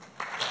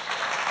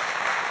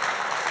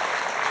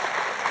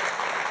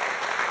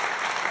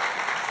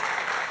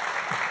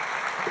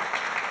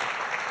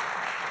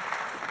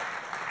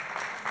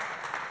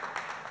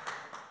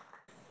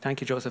 Thank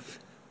you, Joseph.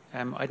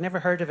 I'd never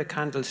heard of a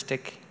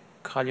candlestick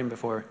column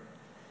before.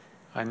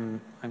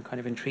 I'm kind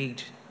of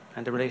intrigued,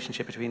 and the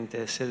relationship between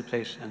the sill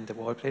plate and the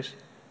wall plate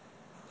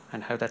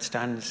and how that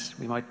stands.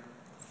 We might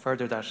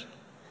further that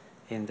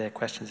in the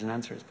questions and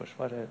answers, but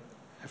what a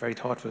very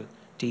thoughtful,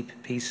 deep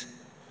piece.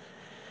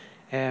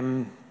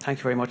 Thank you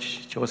very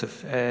much,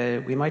 Joseph.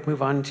 We might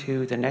move on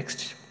to the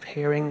next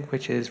pairing,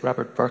 which is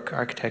Robert Burke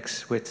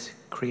Architects with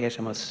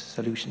Creatimus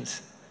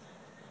Solutions.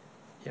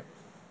 Yep.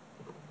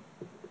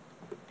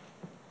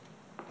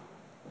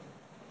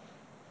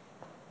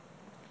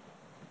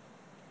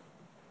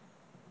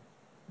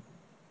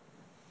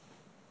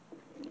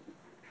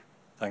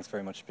 Thanks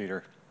very much,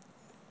 Peter.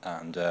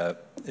 And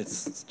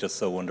it's just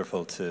so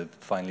wonderful to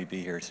finally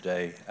be here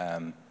today.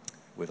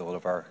 with all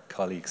of our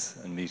colleagues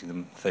and meeting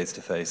them face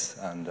to face,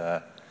 and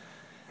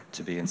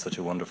to be in such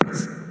a wonderful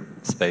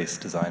space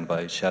designed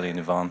by Shelley and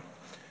Yvonne.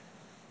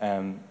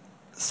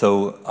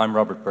 So I'm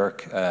Robert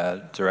Burke,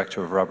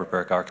 Director of Robert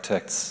Burke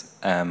Architects.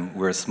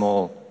 We're a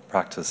small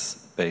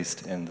practice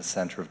based in the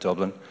centre of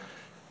Dublin,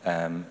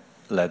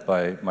 led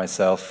by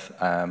myself,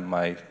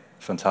 my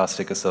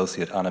fantastic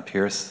associate Anna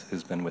Pearce,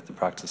 who's been with the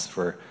practice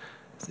for,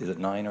 is it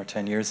 9 or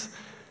 10 years?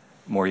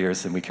 More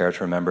years than we care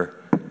to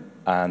remember.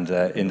 And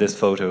in this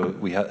photo,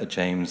 we had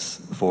James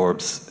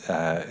Forbes,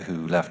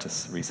 who left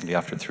us recently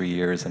after 3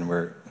 years, and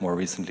we're more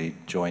recently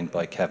joined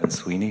by Kevin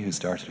Sweeney, who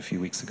started a few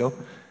weeks ago,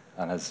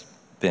 and has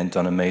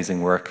done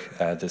amazing work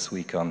this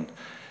week on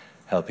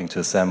helping to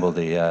assemble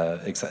the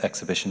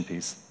exhibition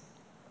piece.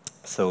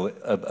 So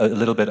a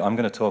little bit, I'm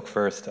going to talk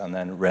first, and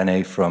then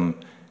René from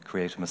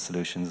Creative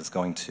Solutions is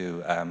going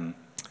to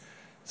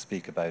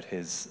speak about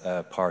his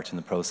part in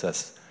the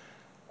process.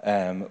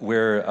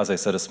 We're, as I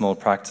said, a small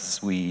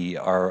practice.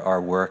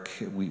 Our work,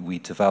 we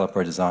develop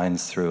our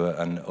designs through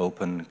an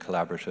open,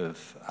 collaborative,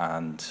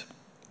 and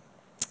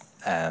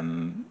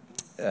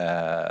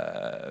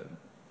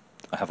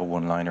I have a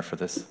one-liner for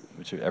this,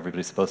 which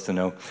everybody's supposed to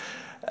know.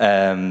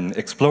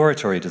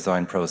 Exploratory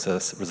design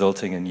process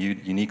resulting in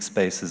unique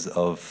spaces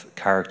of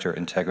character,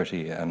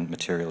 integrity, and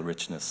material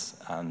richness.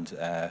 And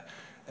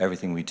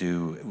everything we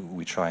do,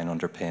 we try and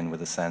underpin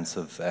with a sense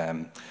of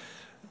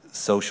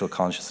social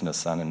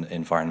consciousness and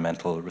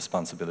environmental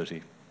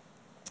responsibility.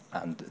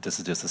 And this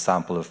is just a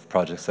sample of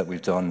projects that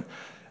we've done,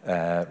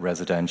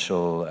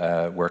 residential,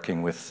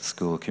 working with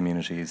school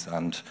communities,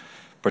 and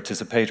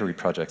participatory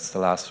projects. The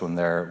last one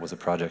there was a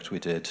project we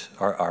did,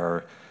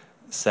 our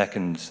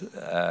second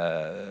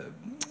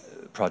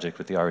project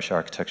with the Irish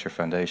Architecture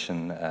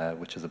Foundation,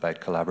 which is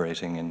about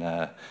collaborating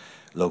in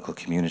local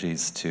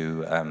communities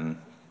to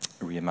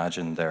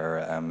reimagine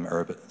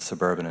their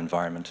suburban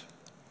environment.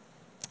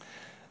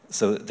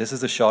 So this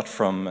is a shot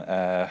from,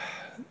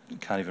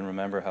 can't even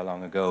remember how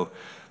long ago,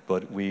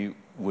 but we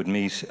would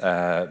meet,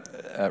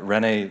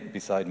 René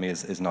beside me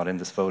is not in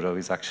this photo,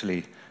 he's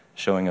actually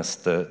showing us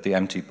the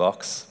empty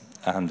box,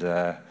 and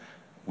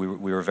we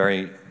were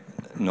very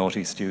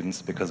naughty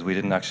students because we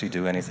didn't actually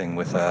do anything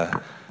with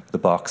the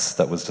box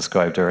that was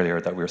described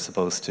earlier that we were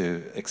supposed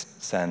to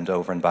send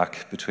over and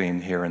back between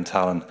here and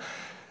Tallinn.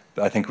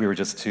 But I think we were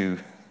just too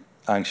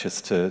anxious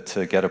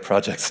to get a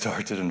project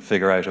started and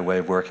figure out a way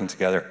of working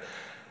together.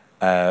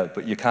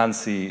 But you can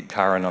see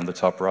Karen on the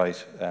top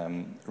right,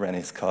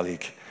 René's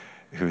colleague,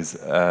 who's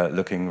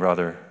looking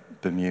rather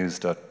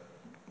bemused at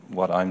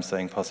what I'm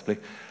saying possibly.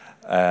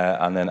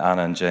 And then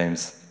Anna and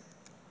James.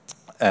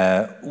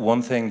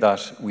 One thing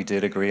that we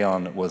did agree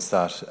on was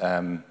that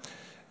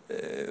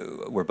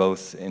we're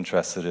both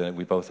interested in,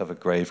 we both have a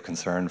grave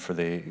concern for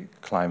the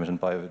climate and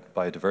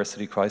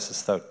biodiversity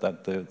crisis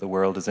that the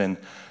world is in.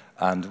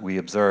 And we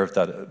observed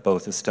that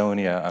both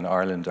Estonia and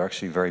Ireland are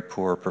actually very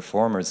poor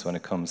performers when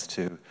it comes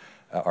to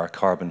our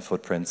carbon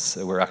footprints.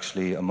 We're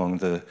actually among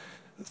the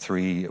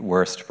 3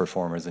 worst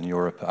performers in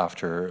Europe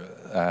after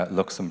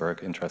Luxembourg,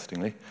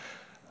 interestingly.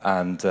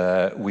 And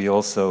we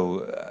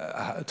also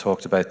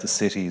talked about the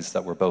cities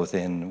that we're both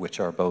in, which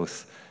are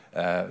both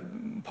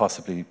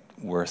possibly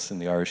worse in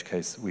the Irish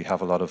case. We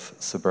have a lot of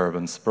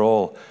suburban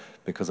sprawl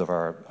because of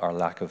our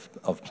lack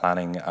of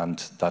planning, and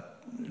that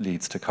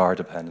leads to car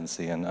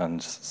dependency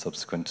and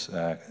subsequent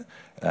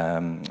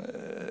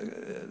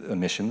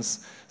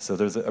emissions. So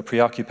there's a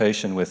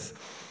preoccupation with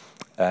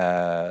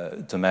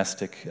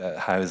domestic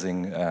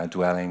housing,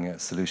 dwelling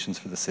solutions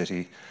for the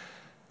city.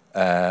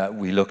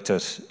 We looked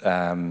at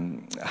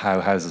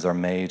how houses are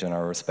made in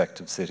our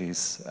respective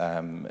cities.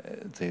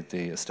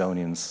 The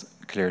Estonians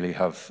clearly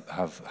have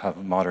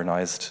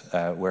modernized,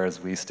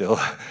 whereas we still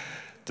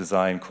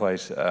design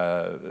quite,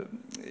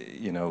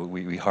 you know,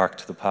 we hark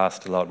to the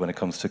past a lot when it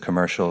comes to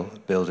commercial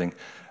building.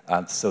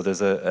 And so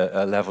there's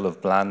a level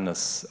of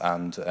blandness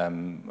and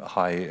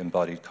high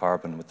embodied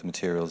carbon with the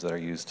materials that are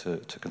used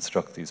to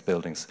construct these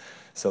buildings.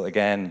 So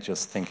again,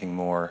 just thinking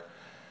more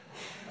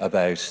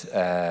about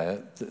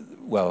the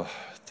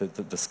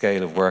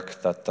scale of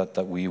work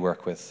that we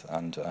work with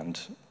and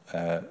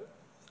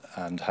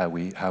how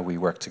we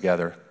work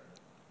together.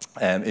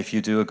 If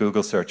you do a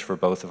Google search for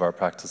both of our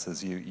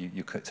practices,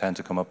 you tend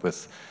to come up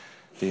with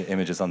the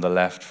images on the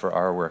left for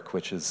our work,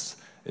 which is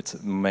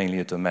it's mainly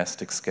a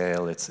domestic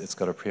scale. It's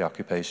got a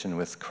preoccupation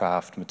with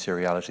craft,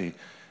 materiality.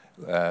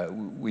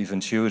 We've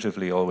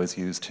intuitively always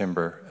used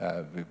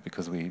timber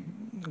because we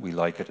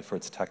like it for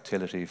its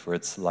tactility, for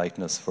its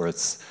lightness, for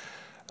its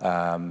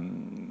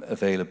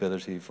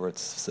availability, for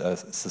its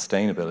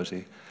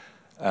sustainability,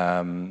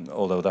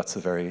 although that's a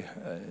very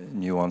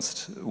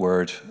nuanced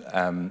word.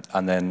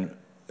 And then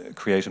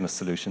Creative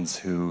Solutions,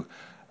 who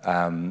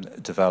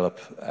develop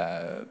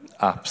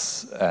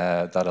apps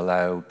that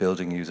allow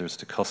building users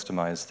to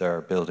customize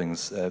their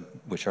buildings,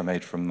 which are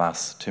made from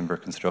mass timber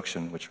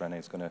construction, which René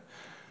is going to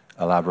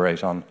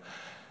elaborate on.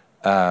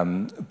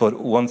 But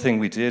one thing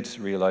we did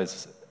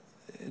realize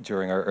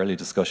during our early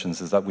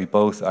discussions is that we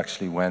both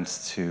actually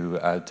went to,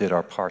 did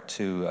our Part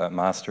 2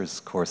 master's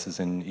courses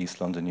in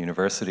East London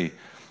University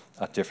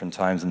at different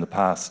times in the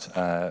past.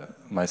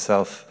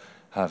 Myself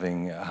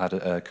having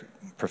had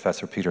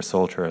Professor Peter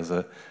Solter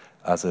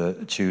as a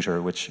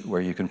tutor,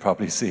 where you can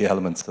probably see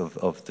elements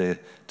of the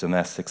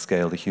domestic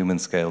scale, the human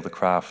scale, the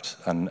craft,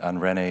 and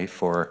René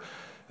for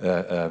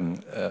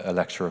a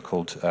lecturer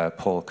called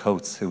Paul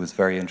Coates, who was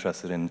very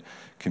interested in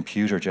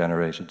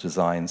computer-generated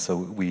design. So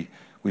we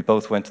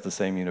both went to the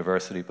same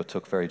university, but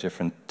took very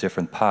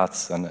different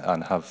paths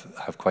and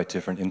have quite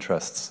different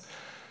interests.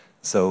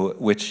 So,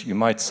 which you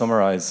might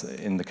summarize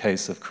in the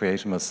case of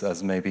Creatimus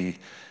as maybe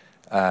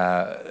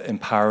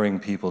empowering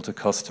people to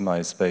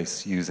customize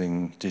space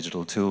using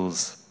digital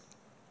tools,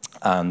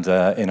 and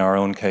in our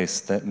own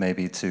case, that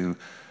maybe to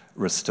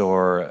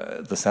restore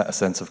a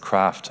sense of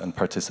craft and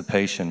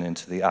participation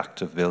into the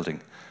act of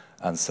building.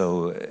 And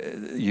so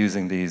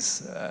using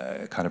these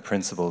kind of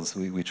principles,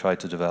 we tried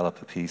to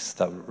develop a piece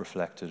that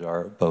reflected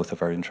both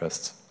of our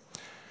interests.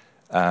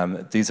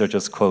 These are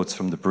just quotes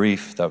from the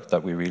brief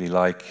that we really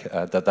like,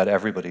 that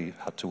everybody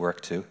had to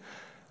work to.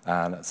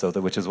 And so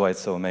which is why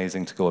it's so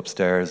amazing to go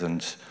upstairs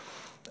and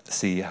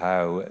see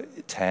how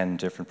 10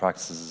 different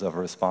practices have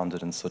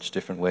responded in such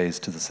different ways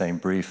to the same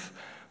brief.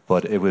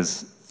 But it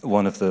was,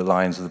 one of the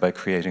lines was about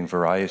creating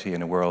variety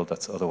in a world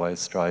that's otherwise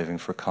striving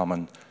for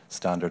common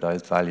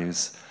standardized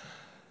values,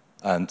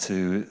 and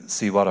to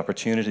see what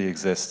opportunity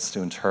exists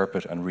to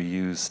interpret and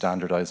reuse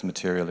standardized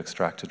material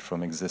extracted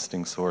from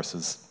existing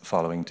sources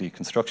following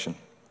deconstruction.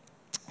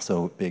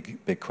 So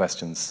big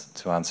questions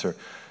to answer.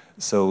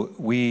 So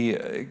we,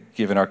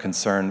 given our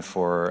concern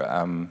for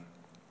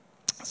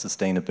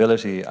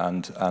sustainability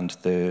and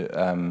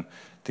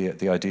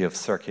the idea of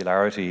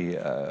circularity,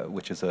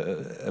 which is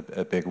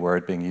a big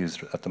word being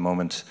used at the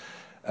moment,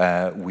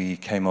 we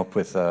came up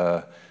with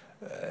a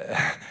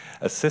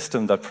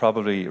system that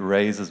probably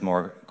raises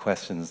more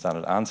questions than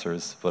it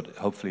answers, but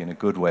hopefully in a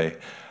good way.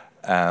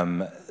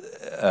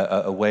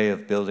 A way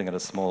of building at a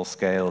small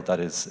scale that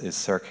is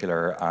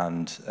circular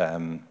and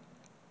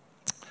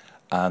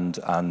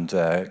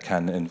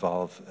can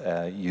involve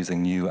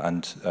using new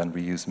and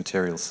reused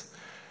materials.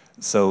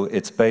 So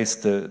it's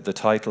based, the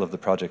title of the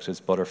project is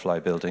Butterfly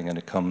Building, and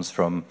it comes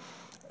from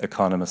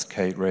economist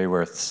Kate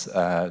Raworth's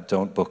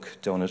Don't Book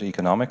Donut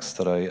Economics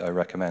that I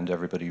recommend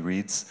everybody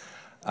reads,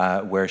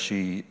 where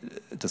she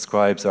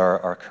describes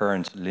our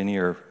current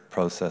linear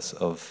process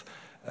of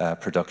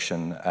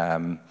production,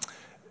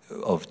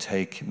 of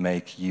take,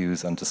 make,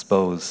 use, and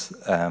dispose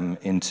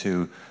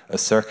into a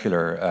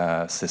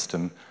circular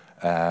system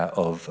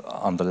of,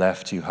 on the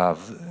left you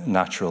have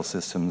natural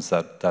systems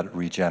that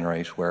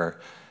regenerate, where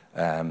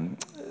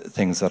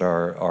things that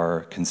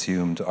are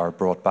consumed are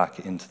brought back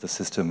into the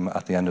system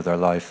at the end of their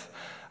life,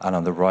 and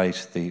on the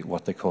right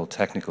what they call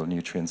technical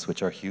nutrients,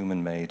 which are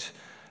human-made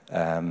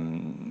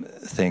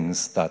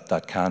things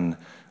that can,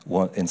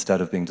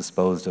 instead of being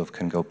disposed of,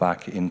 can go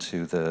back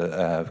into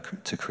the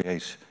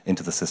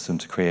system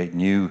to create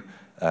new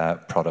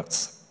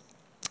products.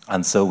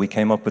 And so we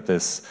came up with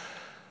this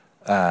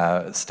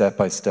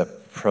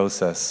step-by-step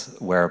process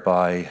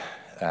whereby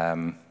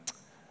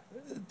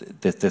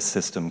this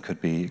system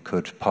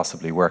could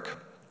possibly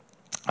work.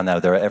 And now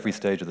every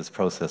stage of this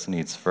process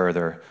needs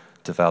further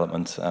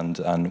development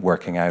and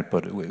working out,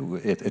 but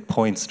it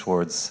points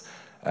towards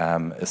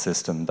a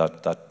system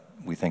that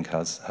we think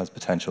has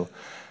potential.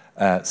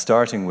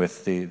 Starting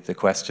with the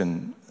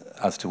question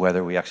as to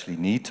whether we actually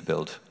need to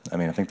build. I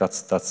mean, I think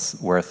that's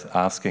worth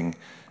asking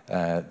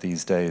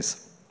these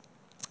days.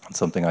 It's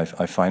something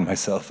I find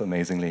myself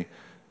amazingly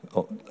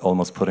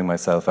almost putting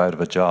myself out of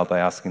a job by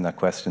asking that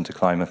question to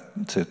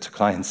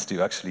clients: do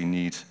you actually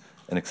need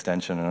an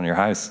extension on your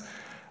house?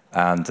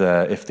 And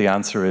if the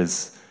answer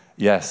is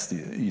yes,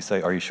 you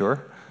say, are you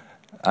sure?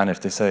 And if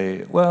they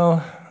say,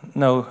 well,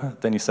 no,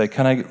 then you say,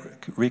 can I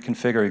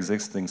reconfigure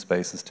existing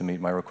spaces to meet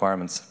my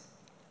requirements?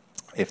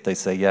 If they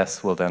say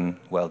yes, well then,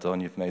 well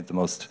done, you've made the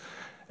most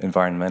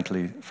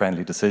environmentally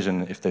friendly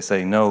decision. If they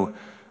say no,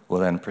 well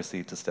then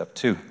proceed to step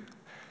 2,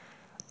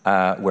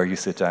 where you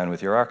sit down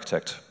with your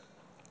architect.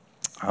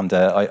 And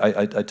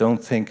I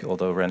don't think,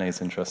 although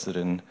René's interested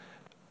in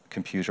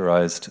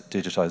computerized,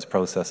 digitized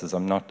processes,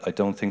 I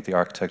don't think the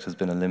architect has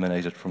been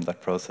eliminated from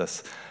that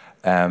process.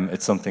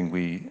 It's something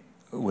we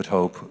would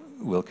hope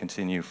will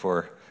continue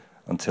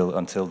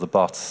until the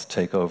bots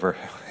take over.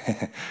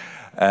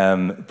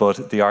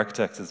 But the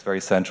architect is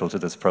very central to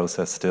this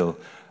process still,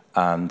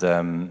 and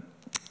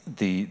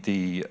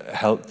the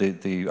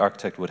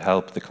architect would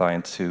help the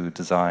client to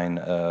design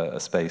a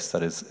space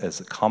that is as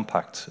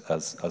compact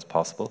as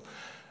possible,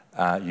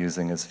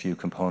 using as few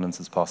components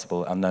as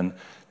possible, and then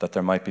that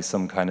there might be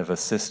some kind of a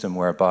system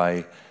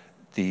whereby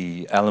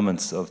the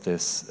elements of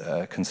this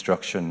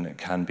construction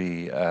can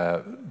be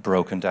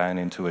broken down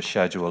into a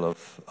schedule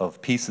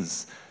of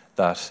pieces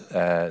that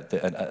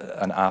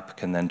an app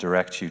can then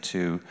direct you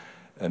to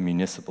a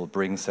municipal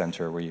bring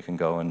center where you can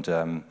go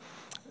and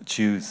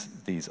choose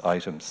these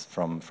items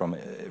from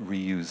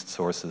reused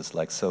sources.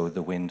 Like, so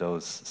the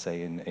windows,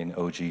 say in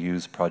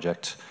OGU's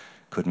project,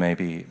 could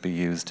maybe be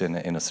used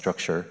in a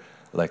structure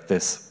like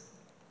this.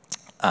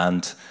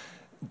 And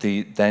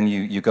then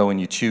you go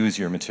and you choose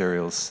your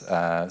materials.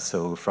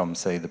 So from,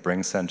 say, the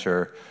Bring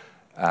Centre,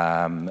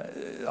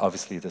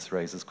 obviously this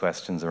raises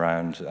questions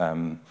around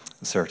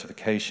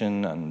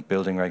certification and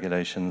building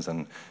regulations,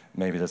 and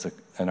maybe there's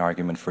an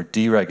argument for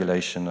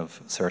deregulation of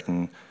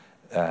certain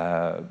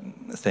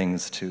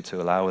things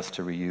to allow us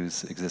to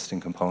reuse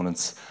existing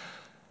components.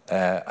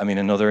 I mean,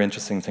 another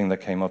interesting thing that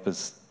came up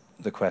is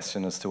the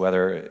question as to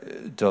whether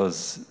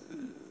does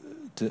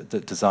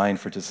the design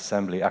for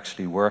disassembly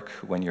actually work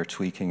when you're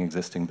tweaking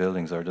existing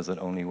buildings, or does it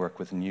only work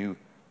with new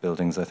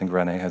buildings? I think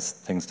René has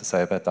things to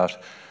say about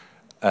that.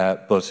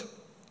 But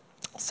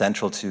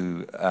central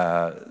to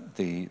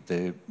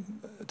the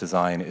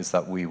design is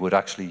that we would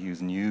actually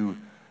use new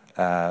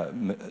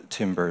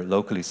timber,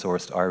 locally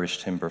sourced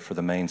Irish timber for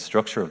the main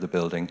structure of the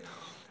building,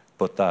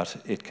 but that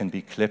it can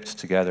be clipped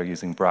together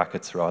using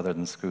brackets rather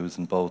than screws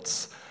and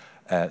bolts,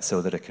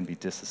 so that it can be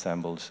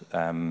disassembled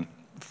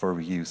for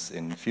reuse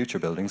in future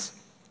buildings.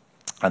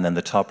 And then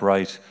the top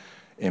right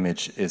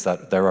image is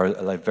that there are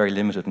a very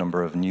limited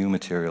number of new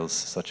materials,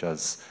 such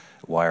as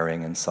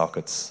wiring and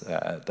sockets,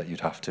 that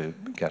you'd have to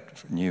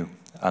get new.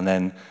 And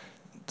then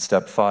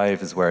step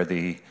 5 is where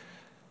the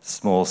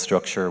small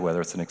structure,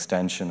 whether it's an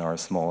extension or a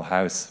small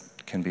house,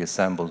 can be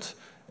assembled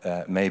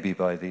maybe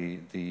by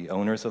the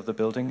owners of the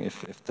building,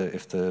 if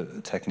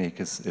the technique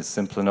is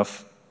simple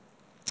enough.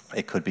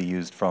 It could be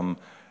used from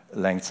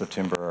lengths of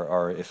timber,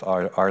 or if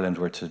Ireland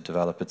were to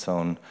develop its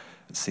own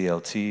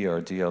CLT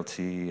or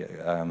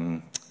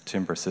DLT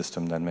timber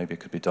system, then maybe it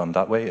could be done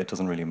that way. It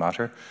doesn't really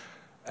matter.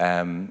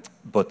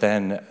 But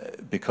then,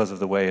 because of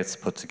the way it's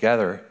put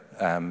together,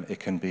 it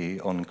can be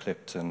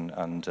unclipped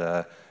and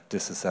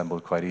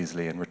disassembled quite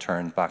easily and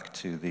returned back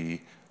to the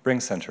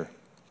Bring Centre.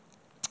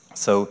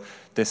 So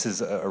this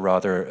is a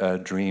rather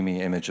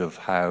dreamy image of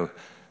how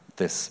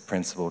this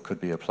principle could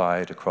be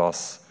applied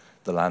across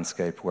the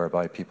landscape,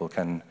 whereby people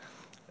can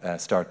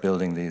start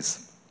building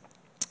these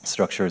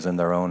structures in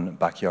their own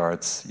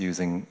backyards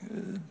using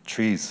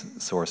trees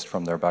sourced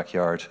from their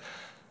backyard,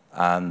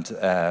 and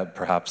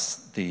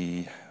perhaps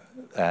even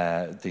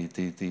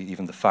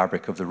the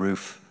fabric of the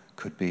roof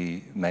could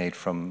be made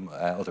from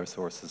other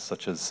sources,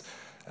 such as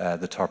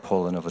the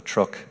tarpaulin of a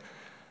truck,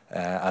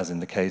 as in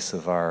the case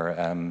of our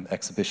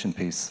exhibition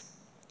piece,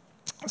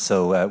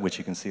 so which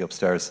you can see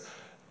upstairs.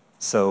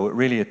 So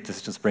really,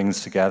 this just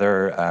brings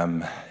together,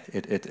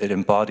 it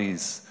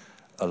embodies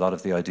a lot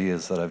of the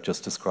ideas that I've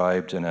just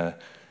described in a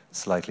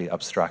slightly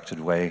abstracted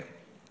way,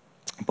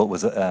 but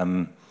was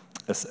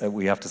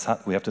we have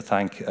to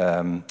thank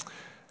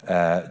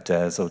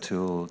Des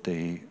O'Toole,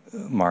 the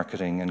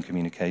marketing and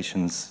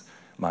communications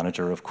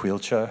manager of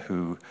Quilcha,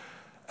 who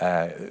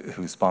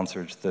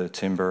sponsored the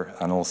timber,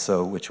 and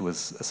also which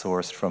was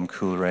sourced from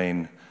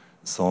Coolrain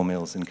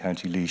sawmills in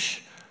County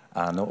Laois,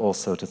 and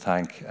also to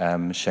thank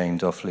Shane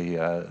Duffley,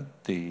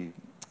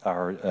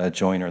 our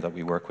joiner that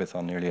we work with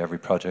on nearly every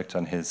project,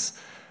 and his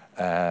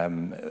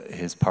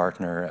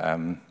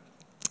partner,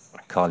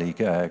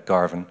 colleague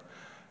Garvin.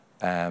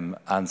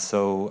 And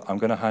so I'm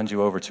going to hand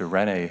you over to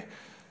René.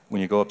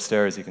 When you go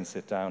upstairs, you can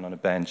sit down on a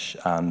bench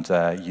and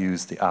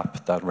use the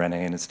app that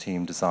René and his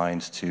team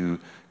designed to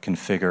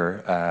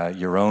configure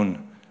your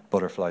own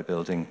butterfly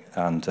building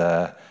and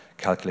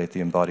calculate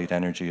the embodied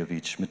energy of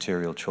each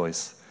material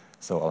choice.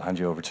 So I'll hand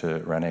you over to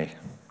René.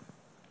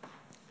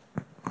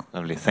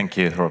 Lovely, thank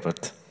you,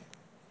 Robert.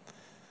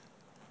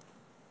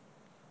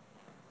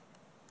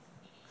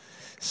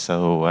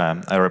 So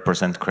I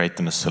represent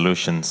Creative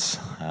Solutions.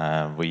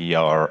 We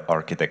are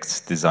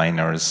architects,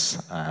 designers,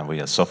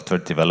 we are software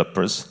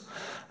developers.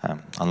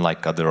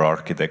 Unlike other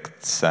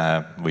architects,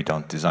 we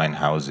don't design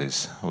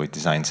houses, we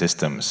design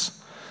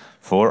systems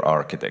for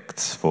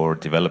architects, for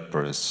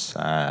developers,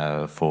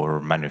 for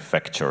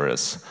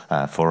manufacturers,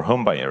 for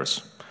home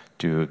buyers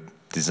to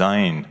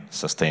design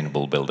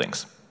sustainable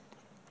buildings.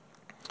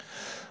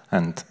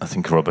 And I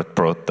think Robert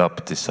brought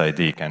up this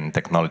idea, can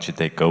technology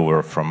take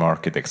over from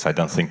architects? I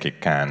don't think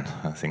it can.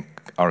 I think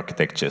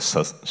architecture is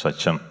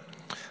such an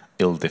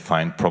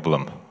ill-defined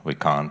problem. We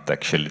can't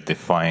actually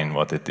define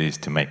what it is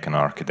to make an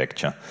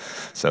architecture.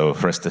 So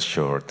rest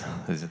assured,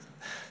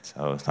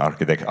 so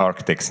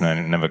architects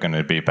are never going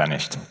to be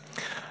banished.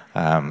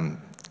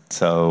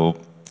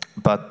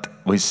 But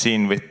we've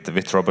seen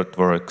with Robert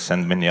works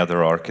and many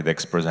other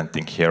architects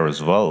presenting here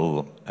as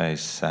well,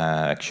 is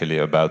actually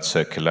about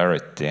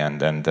circularity,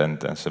 and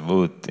as a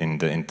wood in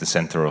the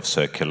center of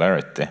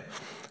circularity,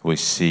 we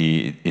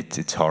see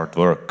it's hard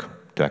work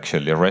to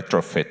actually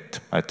retrofit.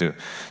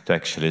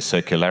 Actually,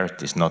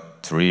 circularity is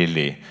not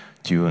really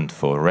tuned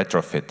for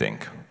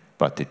retrofitting,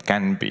 but it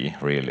can be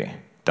really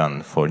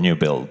done for new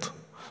build,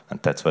 and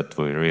that's what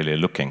we're really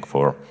looking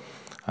for.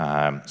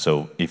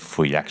 So if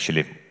we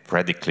actually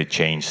radically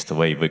change the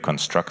way we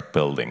construct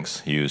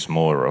buildings, use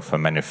more of a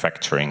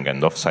manufacturing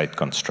and off-site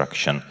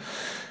construction,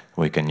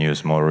 we can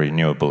use more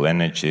renewable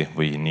energy,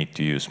 we need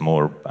to use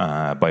more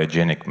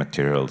biogenic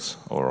materials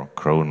or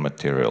grown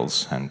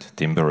materials, and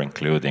timber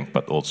including,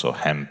 but also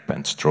hemp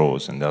and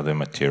straws and other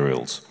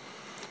materials.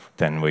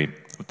 then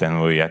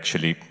we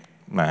actually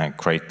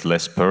create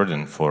less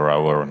burden for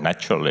our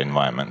natural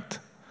environment.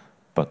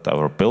 But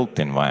our built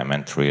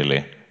environment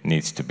really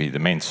needs to be the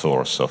main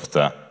source of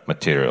the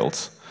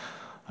materials.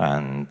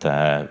 And,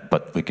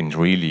 but we can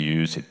really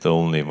use it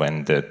only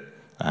when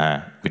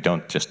we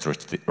don't just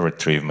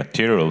retrieve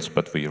materials,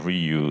 but we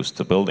reuse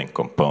the building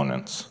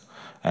components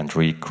and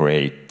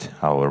recreate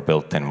our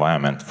built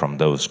environment from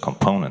those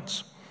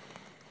components.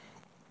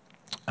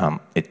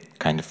 It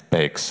kind of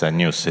begs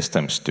new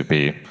systems to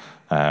be,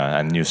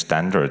 and new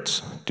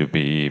standards to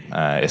be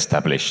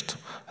established,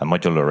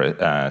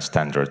 modular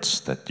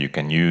standards that you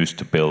can use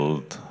to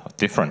build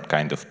different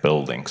kind of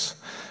buildings,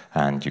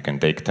 and you can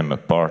take them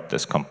apart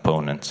as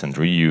components and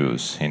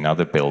reuse in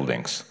other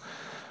buildings.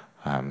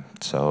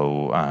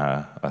 So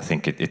I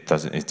think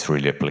it's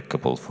really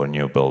applicable for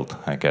new build.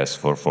 I guess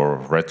for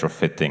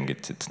retrofitting,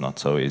 it's not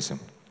so easy.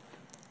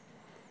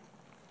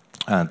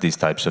 These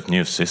types of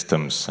new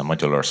systems,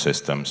 modular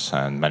systems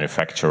and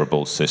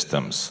manufacturable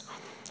systems,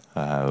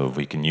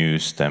 we can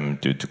use them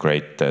to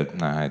create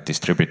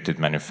distributed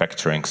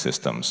manufacturing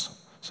systems.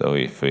 So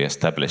if we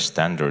establish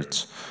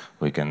standards,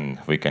 we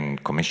can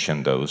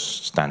commission those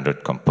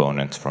standard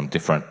components from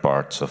different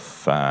parts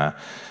of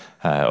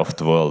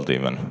the world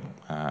even.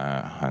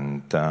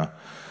 And I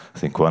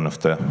think one of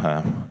the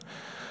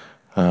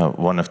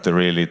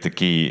really the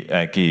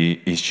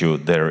key issue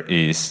there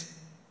is,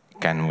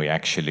 can we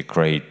actually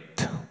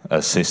create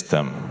a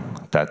system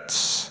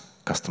that's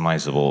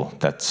customizable,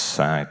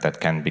 that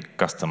can be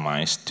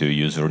customized to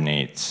user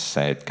needs.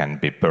 It can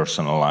be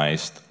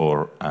personalized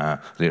or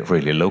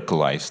really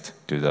localized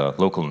to the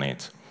local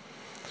needs.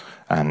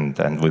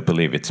 And we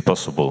believe it's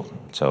possible.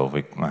 So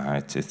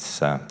it's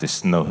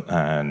this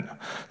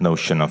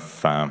notion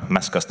of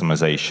mass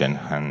customization,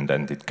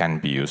 and it can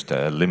be used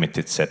a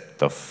limited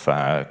set of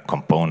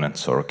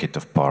components or kit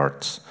of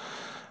parts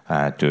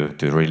to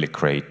really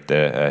create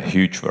a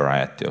huge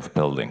variety of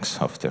buildings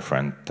of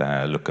different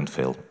look and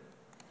feel.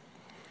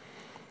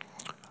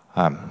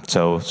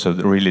 So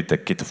really the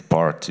kit of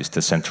parts is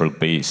the central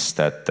base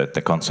that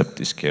the concept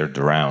is geared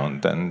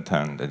around,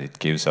 and it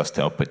gives us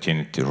the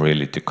opportunity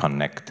really to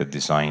connect the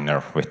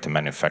designer with the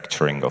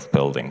manufacturing of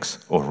buildings,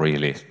 or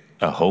really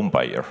a home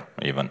buyer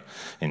even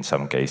in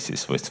some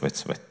cases with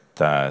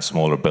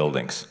smaller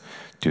buildings,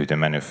 to the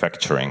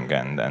manufacturing.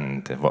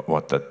 And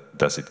what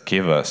does it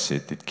give us?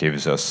 It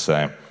gives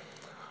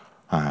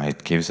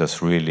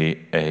us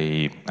really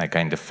a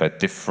kind of a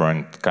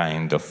different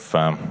kind of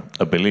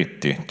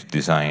ability to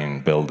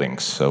design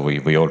buildings. So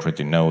we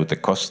already know the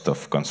cost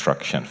of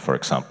construction, for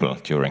example,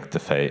 during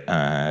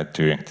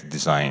the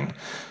design.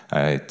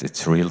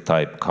 It's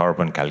real-time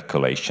carbon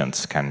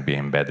calculations can be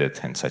embedded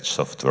in such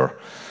software.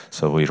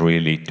 So we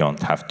really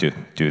don't have to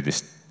do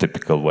this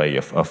typical way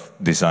of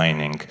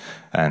designing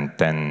and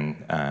then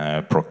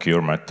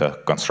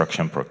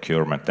construction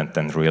procurement, and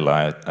then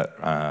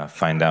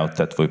find out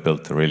that we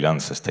built a really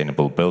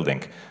unsustainable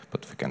building,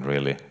 but we can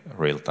really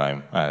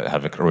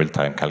have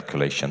real-time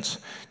calculations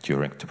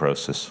during the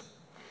process.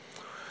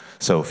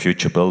 So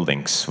future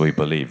buildings, we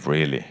believe,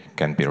 really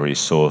can be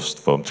resourced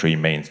from three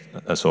main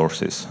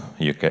sources.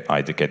 You can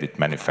either get it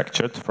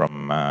manufactured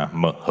from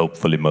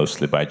hopefully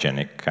mostly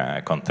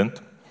biogenic content.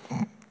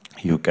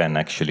 You can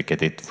actually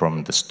get it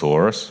from the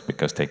stores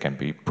because they can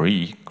be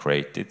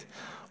pre-created,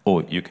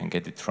 or you can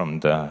get it from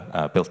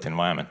the built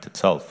environment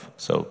itself.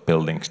 So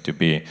buildings to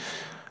be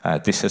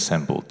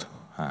disassembled,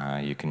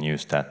 you can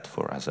use that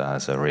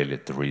as a really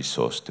the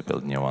resource to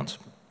build new ones.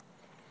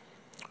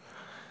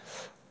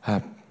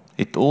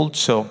 It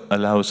also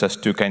allows us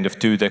to kind of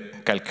do the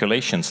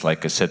calculations,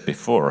 like I said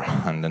before,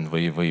 and then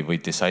we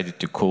decided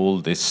to call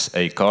this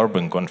a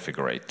carbon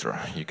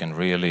configurator. You can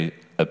really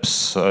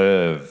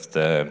observe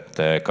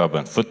the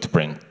carbon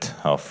footprint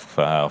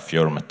of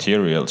your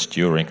materials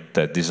during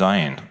the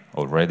design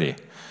already.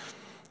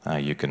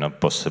 You can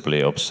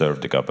possibly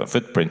observe the carbon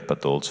footprint,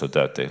 but also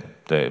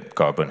the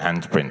carbon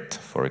handprint,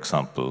 for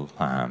example,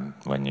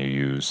 when you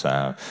use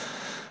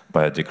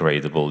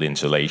biodegradable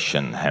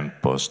insulation,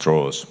 hemp or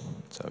straws.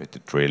 So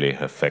it really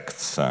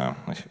affects the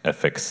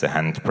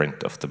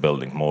handprint of the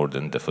building more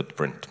than the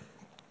footprint.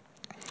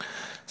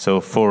 So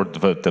for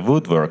the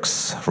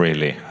woodworks,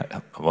 really,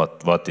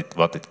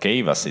 what it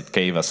gave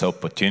us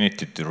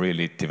opportunity to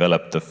really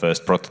develop the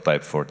first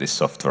prototype for this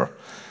software.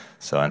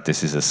 So, and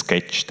this is a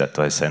sketch that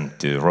I sent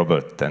to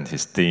Robert and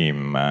his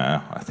team,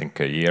 I think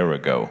a year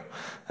ago.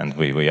 And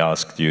we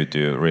asked you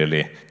to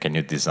really, can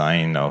you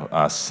design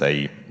us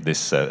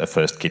this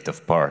first kit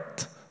of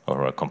part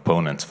or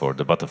components for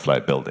the butterfly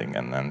building?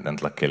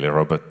 And luckily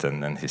Robert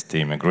and his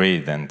team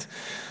agreed, and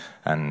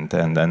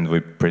then we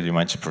pretty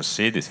much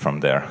proceeded from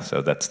there.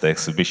 So that's the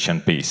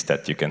exhibition piece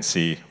that you can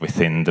see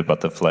within the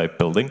butterfly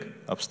building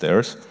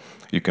upstairs.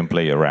 You can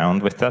play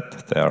around with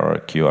that. There are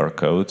QR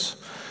codes.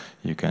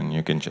 You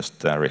can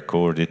just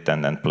record it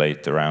and then play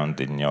it around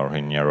in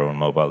your own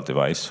mobile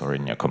device or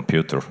in your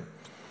computer.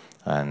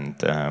 And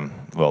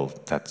well,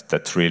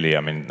 that's really, I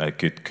mean, a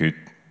good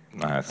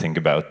think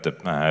about the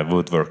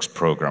Woodworks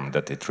program,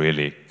 that it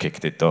really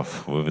kicked it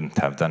off. We wouldn't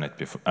have done it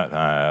before,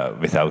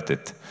 without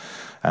it.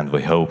 And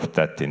we hope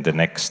that in the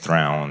next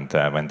round,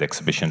 when the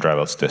exhibition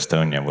travels to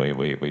Estonia,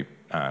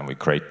 we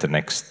create the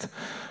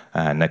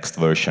next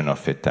version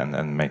of it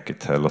and make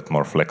it a lot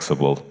more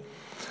flexible.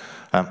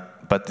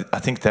 But I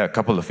think there are a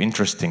couple of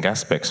interesting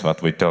aspects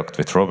what we talked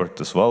with Robert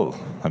as well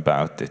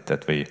about it,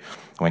 that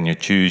when you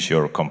choose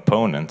your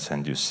components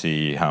and you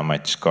see how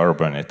much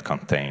carbon it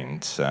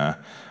contains,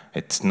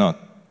 it's not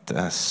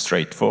as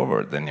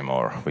straightforward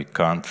anymore. We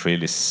can't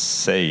really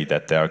say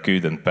that there are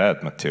good and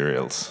bad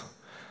materials.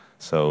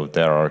 So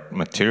there are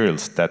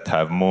materials that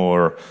have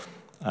more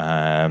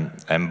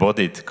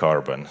embodied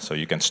carbon, so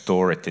you can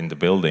store it in the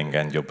building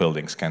and your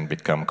buildings can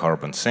become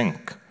carbon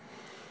sink.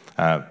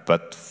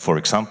 But for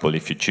example,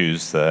 if you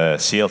choose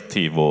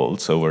CLT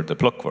walls over the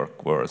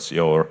blockwork walls,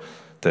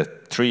 the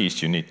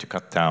trees you need to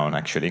cut down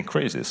actually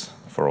increases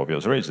for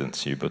obvious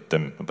reasons. You put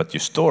them, but you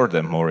store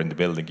them more in the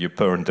building, you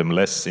burn them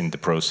less in the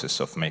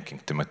process of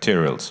making the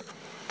materials.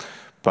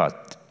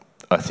 But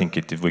I think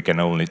we can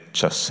only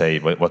just say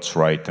what's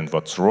right and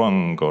what's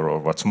wrong, or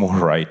what's more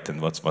right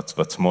and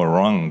what's more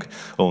wrong,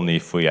 only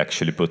if we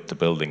actually put the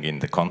building in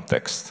the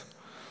context.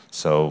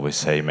 So we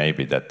say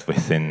maybe that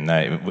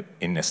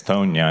in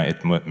Estonia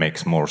it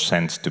makes more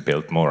sense to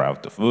build more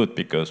out of wood,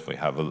 because we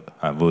have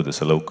wood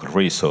as a local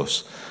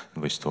resource.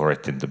 We store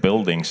it in the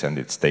buildings and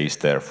it stays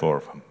there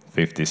for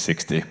 50,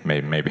 60,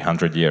 maybe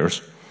 100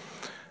 years.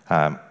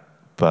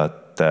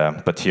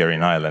 But here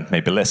in Ireland,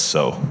 maybe less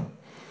so.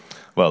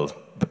 Well,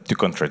 to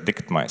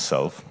contradict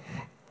myself,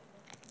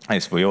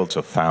 is we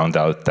also found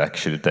out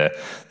actually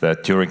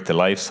that during the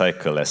life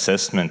cycle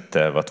assessment,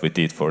 what we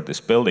did for this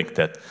building,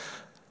 that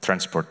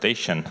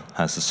transportation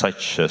has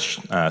such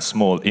a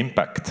small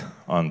impact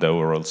on the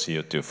overall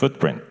CO2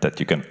 footprint that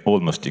you can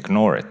almost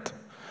ignore it.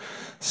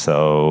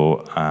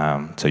 So,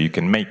 you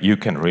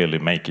can really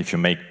make, if you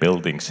make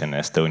buildings in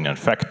Estonian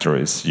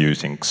factories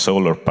using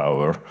solar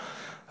power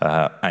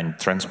and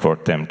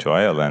transport them to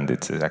Ireland,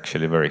 it's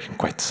actually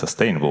quite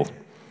sustainable.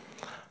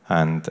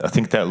 And I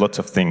think there are lots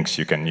of things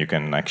you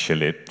can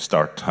actually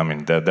start. I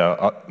mean, there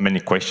are many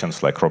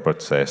questions, like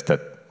Robert says,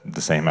 that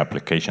the same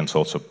applications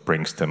also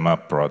brings them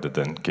up rather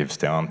than gives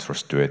the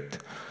answers to it.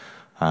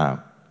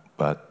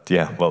 But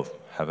yeah, well,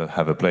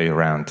 have a play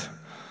around.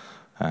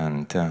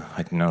 And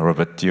I don't know,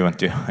 Robert, do you want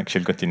to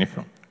actually continue?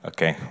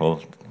 Okay,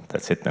 well,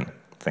 that's it then.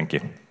 Thank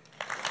you.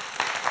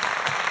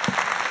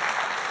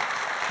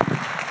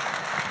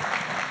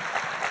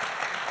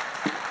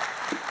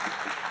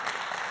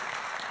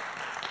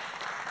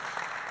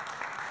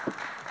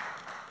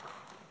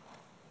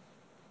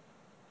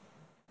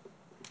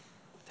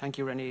 Thank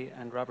you, Rennie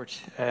and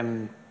Robert.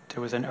 There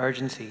was an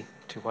urgency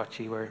to what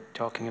you were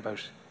talking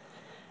about,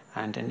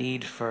 and a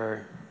need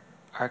for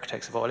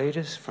architects of all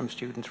ages, from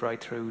students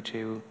right through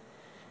to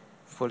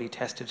fully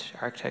tested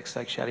architects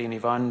like Shelley and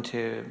Yvonne,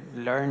 to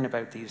learn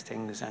about these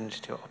things and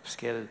to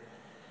upskill.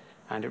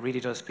 And it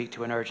really does speak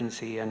to an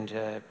urgency and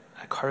a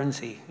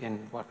currency in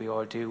what we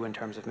all do in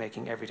terms of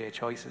making everyday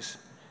choices.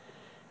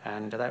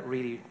 And that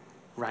really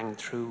rang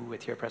through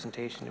with your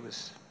presentation. It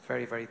was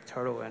very, very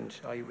thorough, and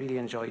I really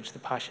enjoyed the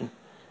passion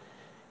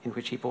in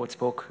which you both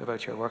spoke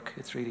about your work.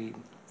 It's really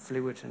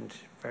fluid and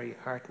very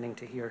heartening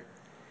to hear.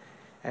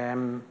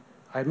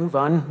 I'll move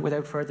on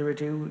without further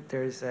ado.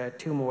 There's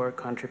two more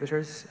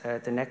contributors.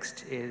 The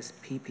next is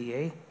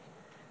PPA,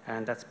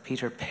 and that's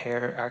Peter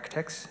Carroll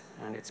Architects,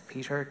 and it's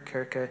Peter,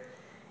 Quirke,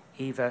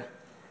 Eva,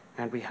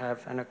 and we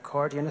have an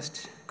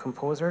accordionist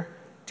composer,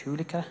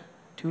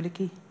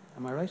 Tuliki,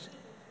 am I right?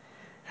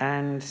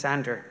 And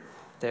Sander,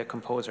 the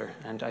composer,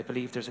 and I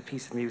believe there's a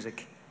piece of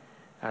music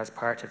as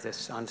part of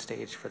this on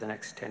stage for the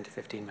next 10 to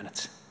 15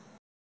 minutes.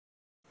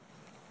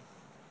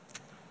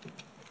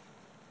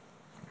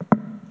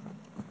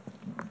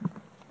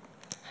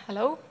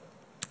 Hello.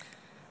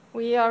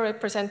 We are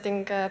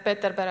representing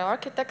Peter Carroll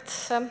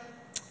Architects.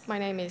 My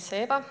name is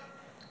Eva.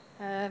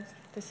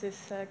 This is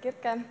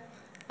Quirke,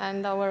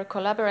 and our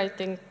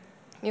collaborating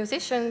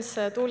musicians,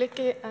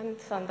 Tuliki and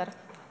Sander.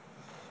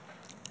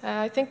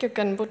 I think you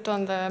can put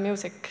on the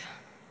music.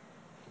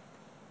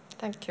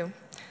 Thank you.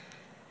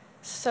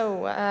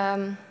 So,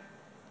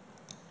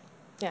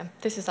 yeah,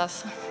 this is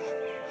us.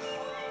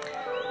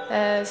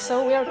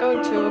 So we are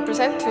going to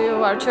present to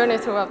you our journey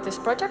throughout this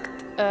project,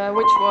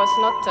 which was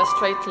not a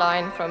straight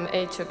line from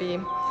A to B.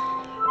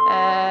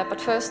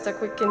 But first, a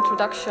quick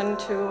introduction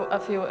to a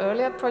few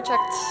earlier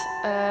projects,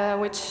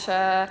 which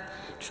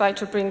try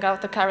to bring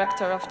out the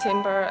character of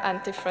timber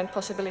and different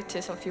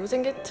possibilities of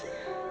using it.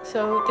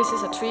 So this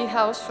is a tree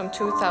house from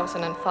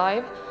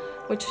 2005,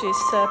 which is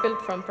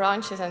built from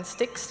branches and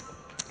sticks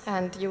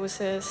and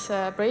uses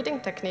braiding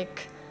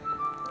technique.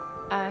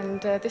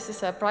 And this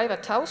is a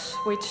private house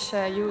which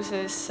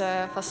uses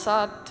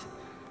facade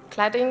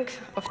cladding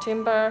of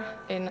timber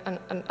in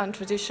an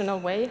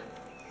untraditional way.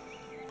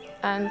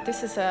 And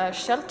this is a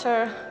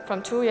shelter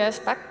from 2 years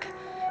back,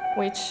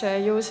 which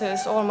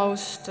uses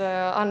almost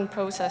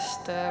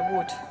unprocessed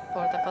wood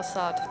for the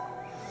facade.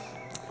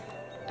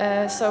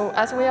 So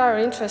as we are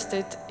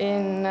interested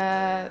in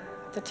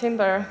the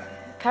timber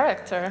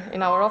character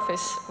in our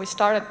office, we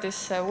started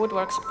this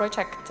woodworks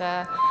project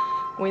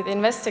with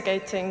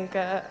investigating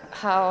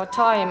how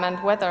time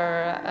and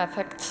weather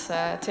affects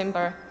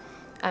timber.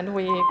 And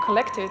we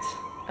collected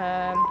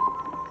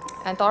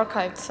and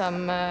archived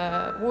some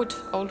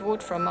old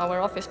wood from our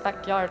office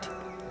backyard.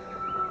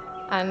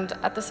 And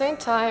at the same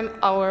time,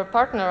 our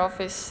partner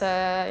office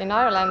in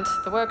Ireland,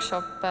 the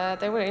workshop,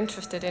 they were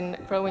interested in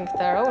growing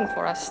their own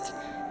forest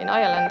in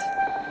Ireland.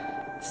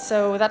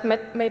 So that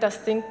made us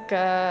think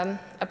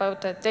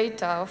about the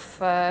data of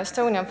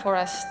Estonian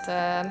forest,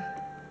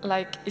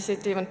 like is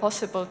it even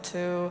possible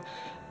to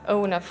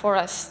own a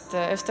forest,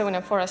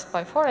 Estonian forest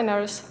by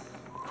foreigners?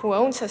 Who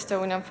owns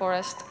Estonian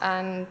forest,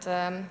 and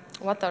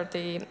what are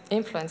the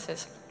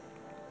influences?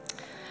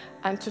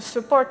 And to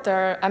support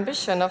their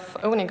ambition of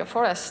owning a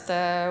forest,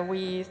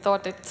 we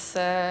thought it's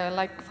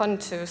like fun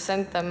to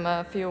send them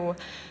a few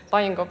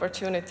buying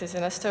opportunities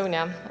in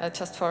Estonia,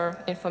 just for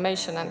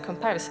information and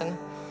comparison.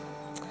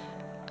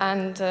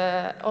 And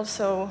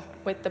also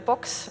with the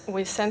box,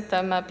 we sent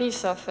them a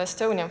piece of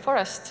Estonian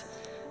forest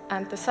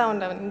and the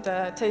sound and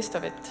the taste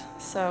of it.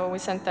 So we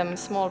sent them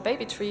small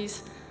baby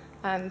trees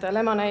and a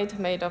lemonade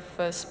made of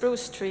a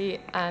spruce tree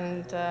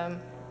and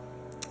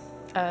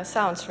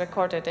sounds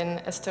recorded in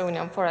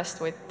Estonian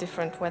forest with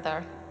different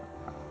weather.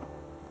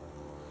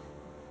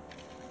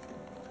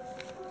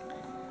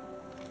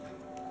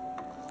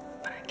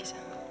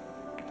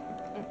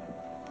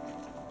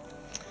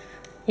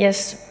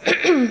 Yes.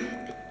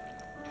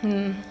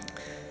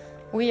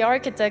 We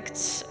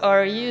architects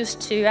are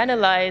used to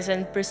analyze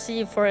and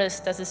perceive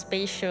forest as a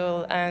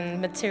spatial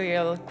and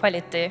material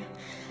quality.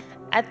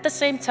 At the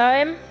same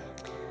time,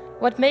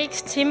 what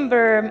makes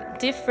timber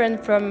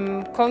different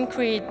from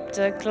concrete,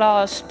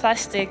 glass,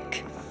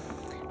 plastic,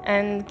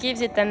 and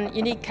gives it an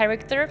unique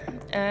character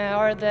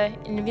are the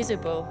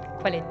invisible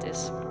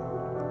qualities.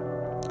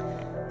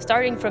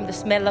 Starting from the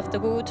smell of the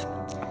wood,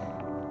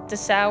 the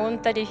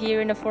sound that you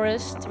hear in a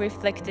forest,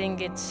 reflecting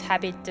its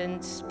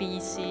habitat,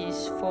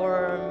 species,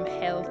 form,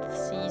 health,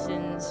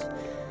 seasons,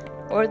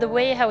 or the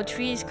way how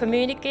trees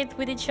communicate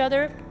with each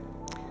other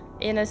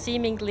in a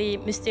seemingly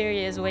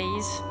mysterious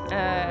ways.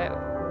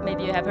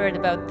 Maybe you have heard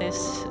about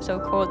this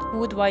so-called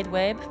wood wide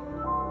web.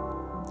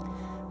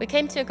 We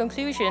came to a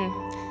conclusion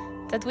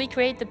that we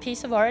create a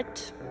piece of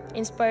art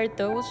inspired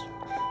those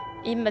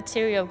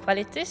immaterial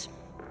qualities.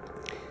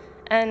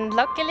 And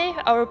luckily,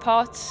 our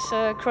paths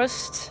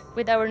crossed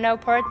with our now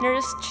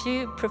partners,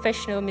 two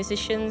professional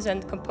musicians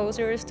and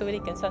composers,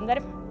 Weadick and Sander.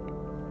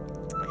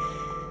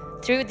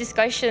 Through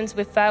discussions,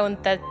 we found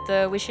that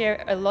we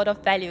share a lot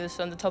of values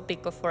on the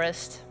topic of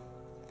forest.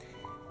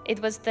 It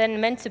was then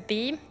meant to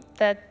be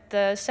that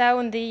the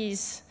sound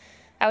is,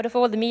 out of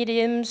all the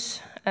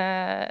mediums,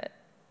 the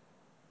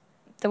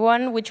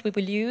one which we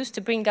will use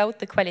to bring out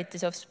the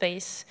qualities of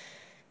space.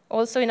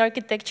 Also in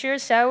architecture,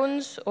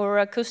 sounds or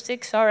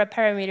acoustics are a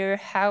parameter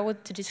how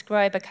to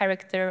describe a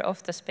character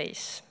of the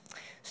space.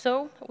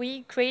 So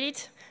we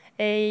created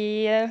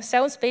a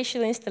sound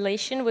spatial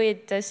installation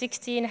with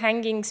 16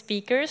 hanging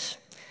speakers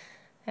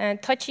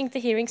and touching the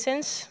hearing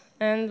sense.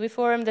 And we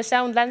formed a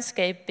sound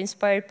landscape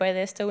inspired by the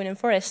Estonian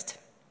forest.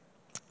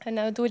 And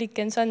now Weadick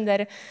and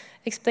Sander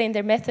explained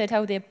their method,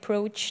 how they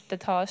approached the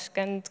task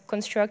and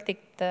constructed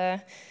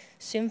the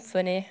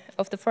symphony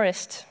of the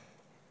forest.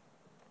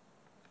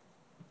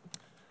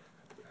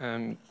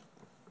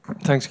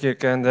 Thanks,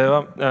 Quirke and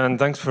Eva, and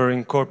thanks for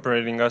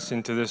incorporating us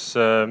into this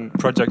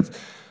project.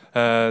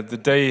 The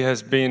day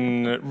has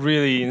been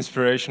really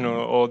inspirational.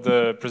 All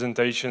the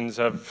presentations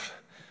have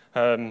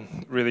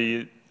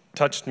really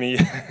touched me.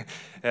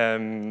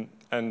 And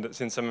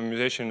since I'm a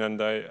musician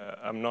and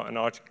I'm not an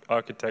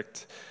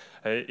architect,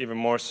 even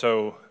more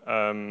so,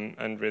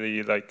 and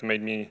really like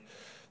made me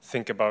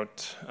think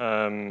about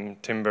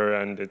timber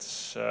and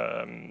its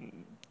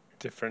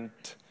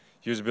different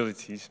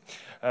usabilities.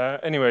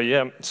 Anyway,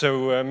 yeah,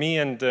 so me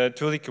and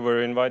Weadick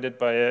were invited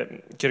by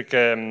Quirke,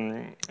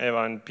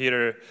 Eva and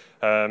Peter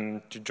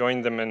to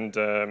join them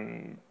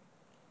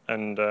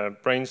and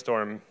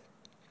brainstorm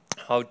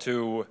how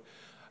to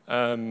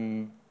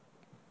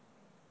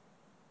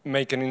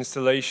make an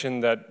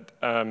installation that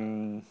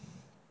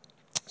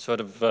sort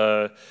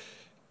of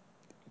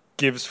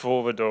gives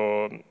forward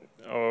or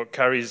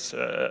carries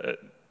the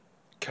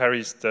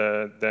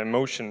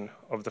emotion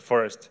of the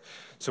forest.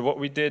 So what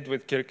we did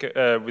with Quirke,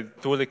 with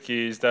Weadick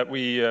is that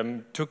we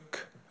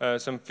took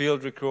some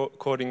field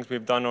recordings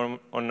we've done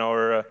on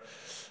our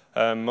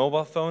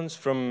mobile phones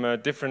from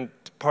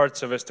different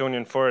parts of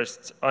Estonian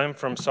forests. I'm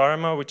from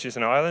Saaremaa, which is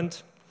an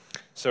island.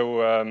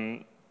 So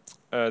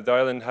the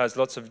island has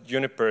lots of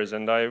junipers,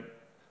 and I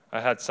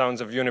had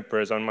sounds of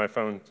junipers on my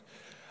phone.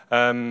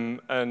 And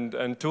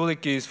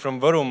Weadick is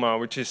from Võrumaa,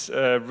 which is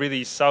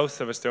really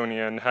south of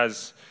Estonia and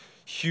has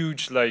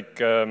huge, like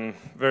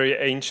very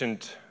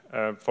ancient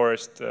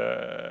forest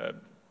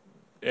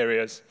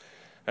areas.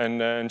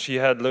 And she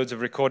had loads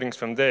of recordings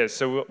from there.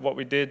 So what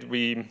we did,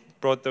 we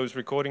brought those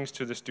recordings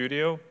to the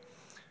studio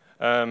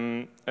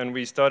And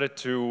we started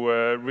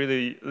to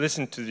really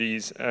listen to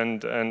these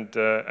and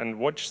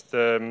watch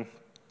the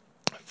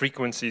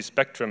frequency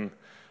spectrum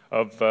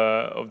of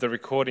the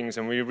recordings,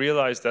 and we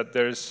realized that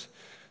there's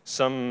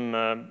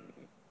some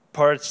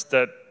parts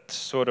that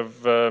sort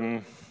of,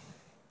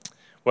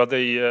 well,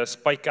 they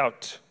spike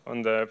out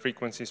on the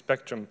frequency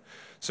spectrum.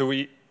 So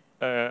we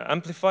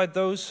amplified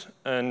those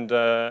and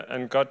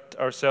got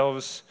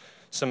ourselves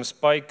some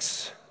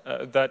spikes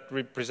that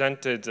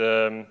represented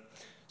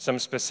some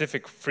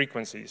specific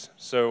frequencies.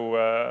 So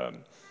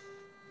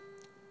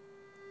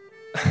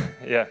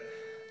yeah,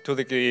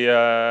 Tuliki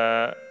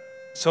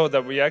saw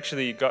that we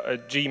actually got a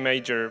G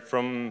major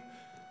from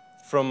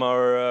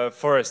our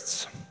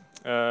forests.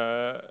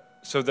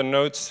 So the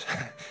notes,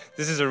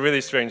 this is a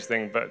really strange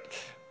thing,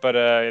 but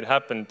it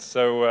happened.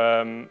 So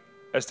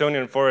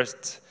Estonian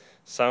forest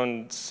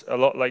sounds a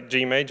lot like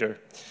G major.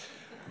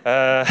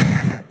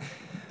 And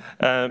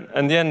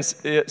then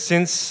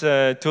since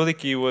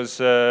Tuliki was,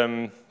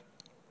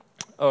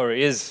 or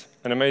is,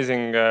 an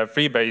amazing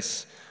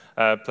freebase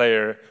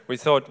player, we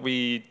thought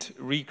we'd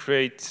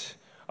recreate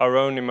our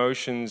own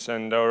emotions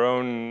and our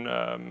own,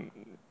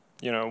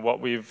 you know, what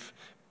we've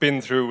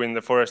been through in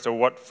the forest, or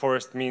what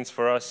forest means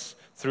for us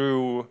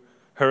through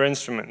her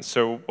instruments.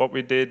 So what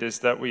we did is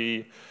that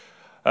we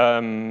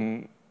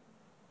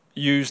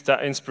used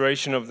that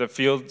inspiration of the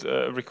field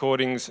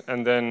recordings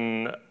and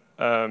then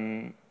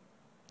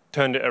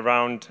turned it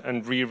around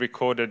and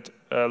re-recorded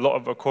a lot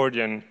of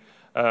accordion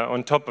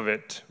on top of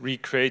it,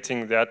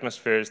 recreating the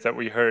atmospheres that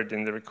we heard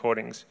in the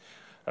recordings.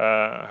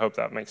 I hope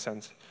that makes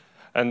sense.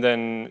 And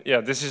then, yeah,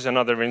 this is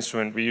another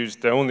instrument we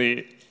used. The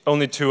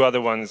only two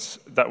other ones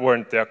that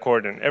weren't the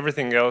accordion.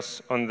 Everything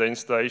else on the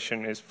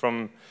installation is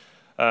from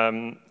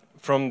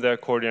the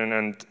accordion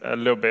and a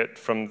little bit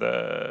from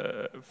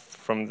the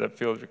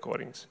field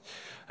recordings.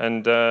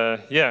 And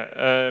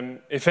yeah,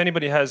 if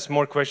anybody has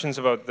more questions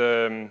about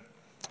the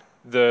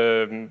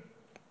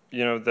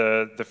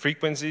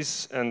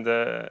frequencies and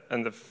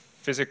the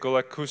physical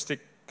acoustic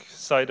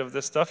side of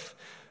the stuff,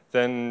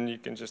 then you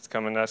can just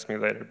come and ask me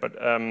later. But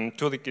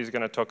Tuliki is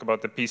going to talk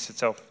about the piece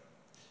itself.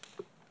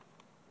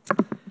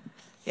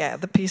 Yeah,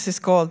 the piece is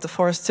called The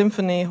Forest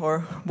Symphony,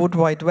 or Wood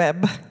Wide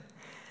Web,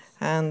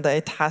 and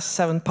it has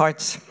 7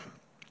 parts.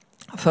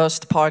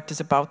 First part is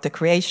about the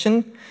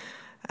creation,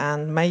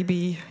 and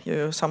maybe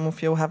some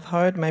of you have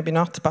heard, maybe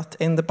not, but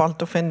in the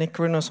Balto-Finnic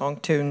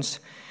Runosong tunes,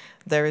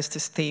 there is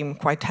this theme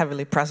quite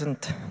heavily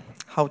present,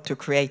 how to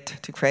create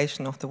the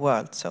creation of the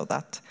world, so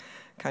that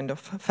kind of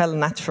fell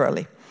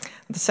naturally.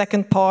 The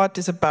second part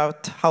is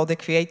about how the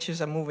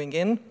creatures are moving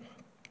in,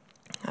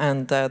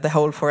 and the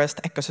whole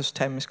forest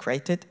ecosystem is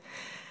created.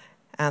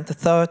 And the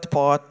third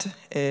part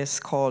is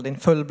called In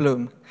Full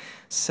Bloom.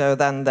 So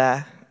then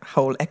the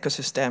whole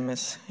ecosystem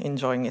is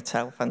enjoying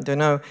itself. And you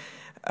know,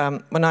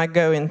 when I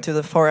go into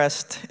the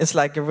forest, it's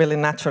like a really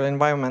natural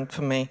environment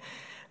for me.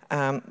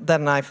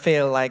 Then I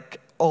feel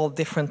like all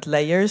different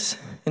layers,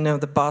 you know,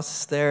 the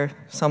buzz there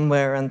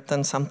somewhere, and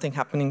then something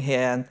happening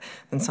here, and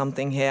then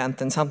something here, and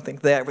then something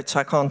there, which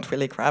I can't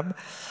really grab.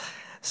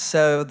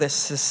 So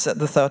this is,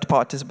 the third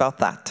part is about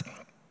that.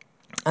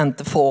 And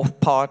the fourth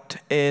part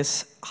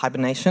is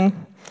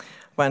hibernation,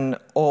 when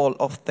all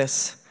of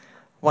this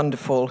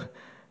wonderful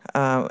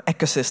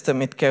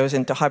ecosystem, it goes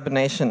into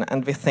hibernation,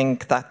 and we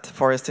think that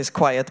forest is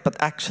quiet, but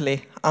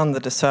actually under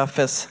the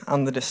surface,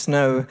 under the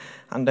snow,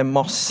 under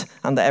moss,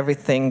 under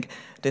everything,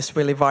 this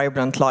really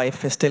vibrant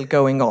life is still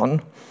going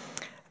on.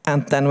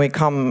 And then we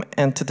come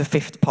into the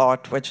fifth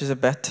part, which is a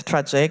bit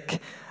tragic,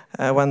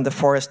 when the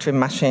forestry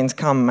machines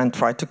come and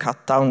try to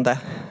cut down the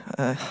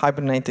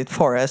hibernated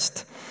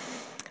forest.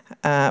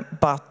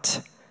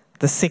 But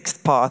the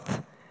sixth part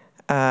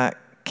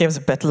gives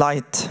a bit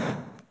light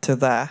to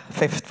the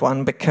fifth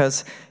one,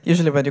 because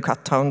usually when you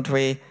cut down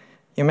tree,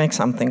 you make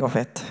something of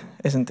it,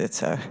 isn't it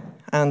so?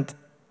 And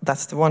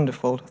that's the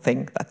wonderful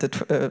thing, that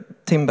the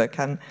timber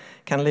can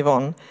live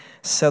on.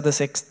 So the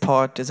sixth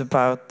part is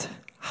about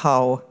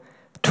how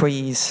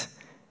trees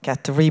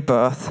get a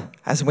rebirth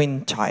as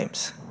wind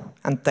chimes,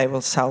 and they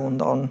will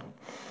sound on.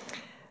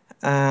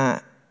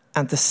 And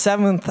the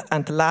seventh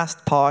and the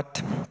last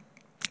part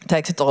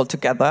takes it all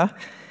together,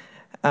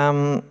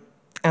 and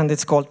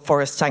it's called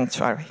Forest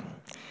Sanctuary.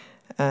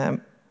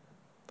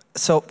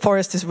 So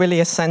forest is really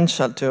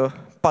essential to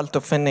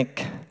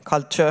Balto-Finnic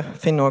culture,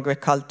 Finno-Ugric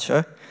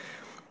culture.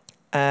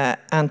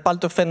 And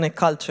Balto-Finnic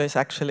culture is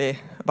actually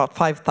about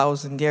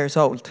 5,000 years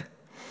old.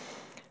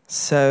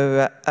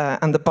 So,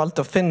 and the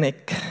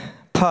Balto-Finnic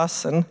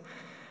person,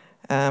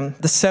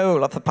 the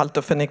soul of the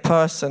Balto-Finnic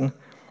person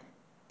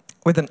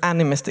with an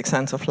animistic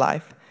sense of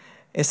life,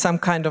 is some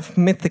kind of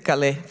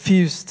mythically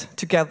fused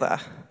together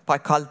by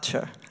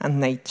culture and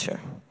nature.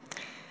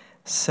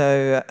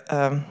 So,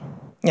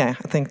 yeah,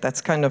 I think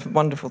that's kind of a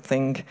wonderful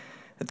thing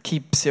that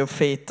keeps your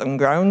feet on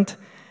ground.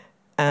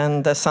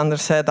 And as Sander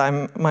said,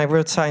 my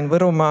roots are in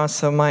Virumaa,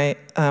 so my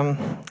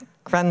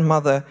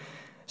grandmother,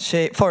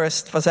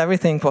 forest was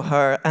everything for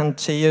her, and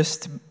she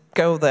used to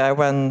go there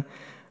when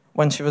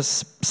she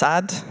was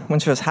sad, when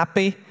she was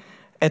happy.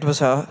 It was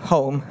her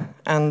home,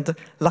 And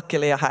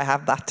luckily I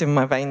have that in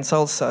my veins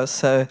also.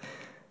 So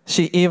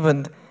she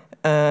even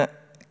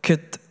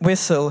could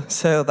whistle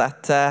so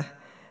that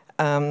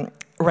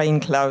rain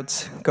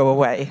clouds go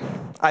away.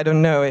 I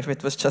don't know if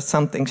it was just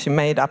something she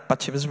made up,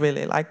 but she was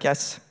really like,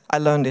 yes, I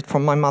learned it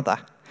from my mother.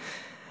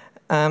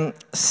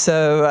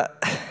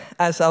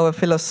 As our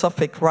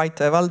philosophic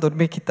writer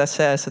Waldur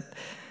says,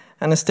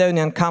 an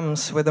Estonian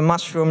comes with a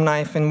mushroom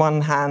knife in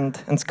one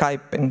hand and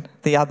Skype in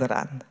the other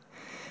hand.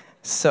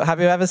 So have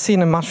you ever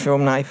seen a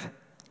mushroom knife?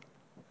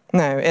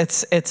 No,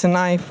 it's a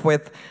knife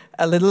with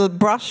a little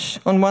brush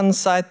on one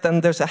side,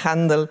 then there's a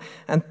handle,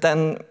 and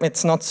then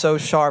it's not so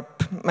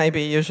sharp,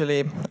 maybe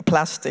usually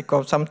plastic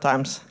or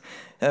sometimes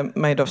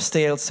made of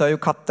steel. So you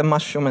cut the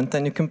mushroom and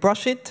then you can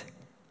brush it,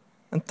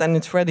 and then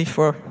it's ready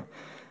for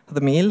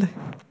the meal.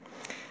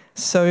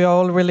 So you're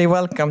all really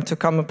welcome to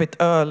come a bit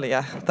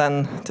earlier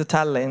than to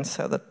Tallinn,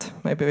 so that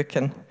maybe we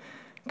can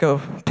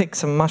go pick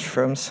some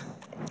mushrooms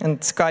and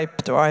Skype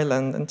to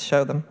Ireland and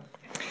show them.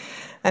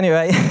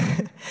 Anyway,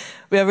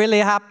 we are really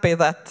happy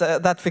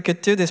that we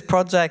could do this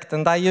project,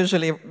 and I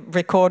usually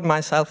record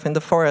myself in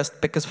the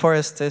forest because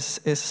forest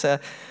is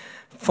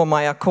for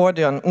my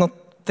accordion.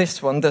 Not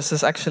this one, this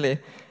is actually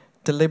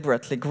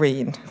deliberately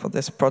green for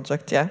this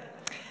project, yeah.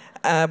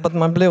 But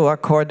my blue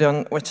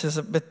accordion, which is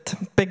a bit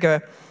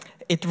bigger,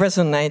 it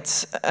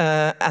resonates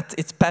at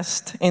its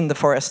best in the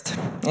forest,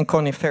 in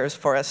coniferous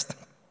forest.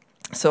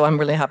 So I'm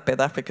really happy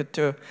that we could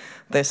do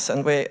this,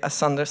 and we, as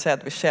Sander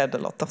said, we shared a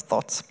lot of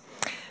thoughts.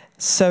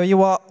 So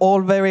you are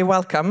all very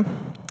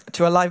welcome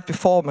to a live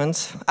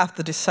performance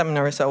after this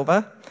seminar is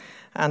over,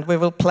 and we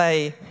will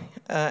play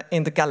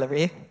in the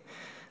gallery.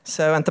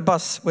 So, and the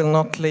bus will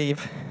not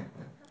leave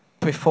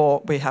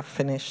before we have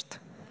finished.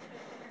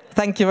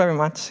 Thank you very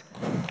much.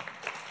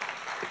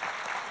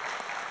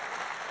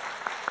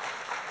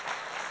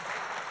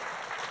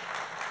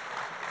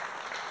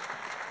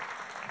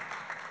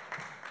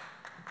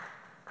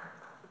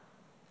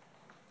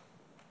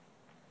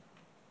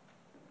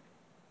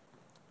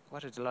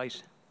 What a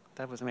delight.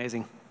 That was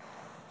amazing.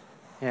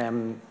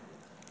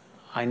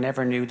 I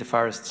never knew the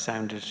forest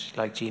sounded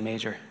like G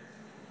major.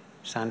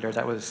 Sander,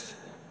 that was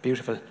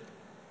beautiful.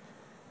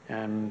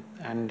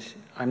 And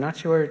I'm not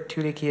sure,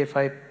 Tuliki, if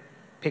I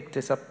picked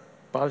this up,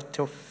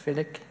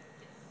 baltophilic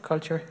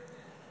culture.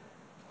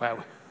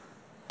 Wow.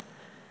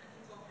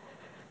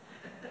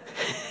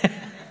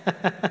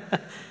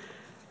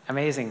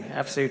 Amazing,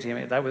 absolutely. I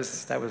mean, that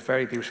was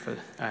very beautiful,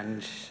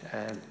 and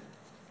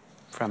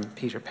from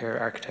Peter Carroll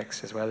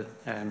Architects as well.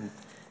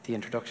 The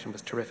introduction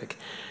was terrific.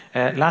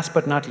 Last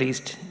but not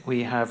least,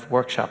 we have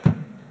workshop.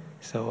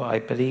 So I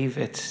believe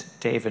it's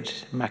David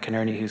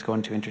McInerney who's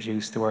going to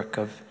introduce the work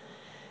of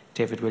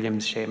David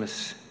Williams,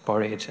 Seamus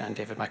Borrade, and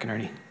David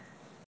McInerney.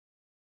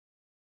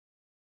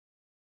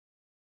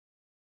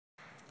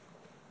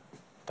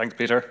 Thanks,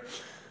 Peter.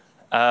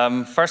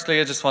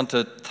 Firstly, I just want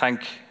to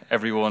thank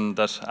everyone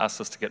that asked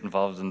us to get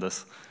involved in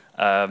this.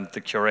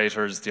 The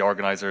curators, the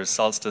organizers,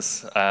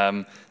 Solstice.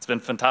 It's been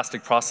a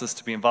fantastic process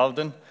to be involved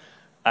in,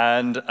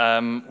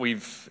 and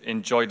we've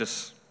enjoyed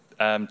it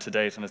to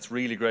date, and it's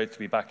really great to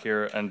be back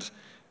here and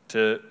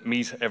to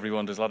meet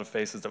everyone. There's a lot of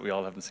faces that we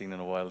all haven't seen in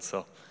a while,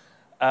 so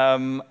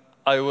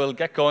I will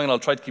get going. I'll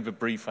try to keep it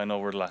brief. I know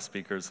we're the last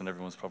speakers and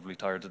everyone's probably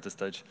tired at this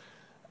stage.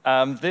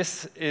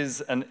 This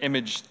is an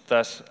image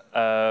that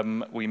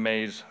we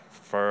made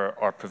for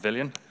our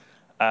pavilion,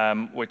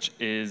 which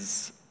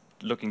is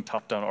looking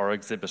top down. Our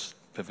exhibit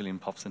pavilion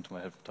pops into my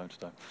head from time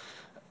to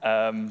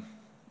time.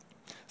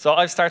 So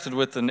I've started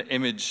with an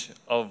image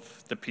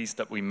of the piece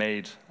that we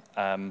made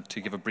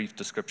to give a brief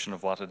description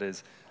of what it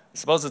is. I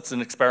suppose it's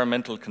an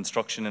experimental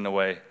construction in a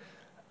way.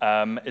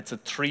 It's a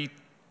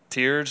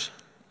three-tiered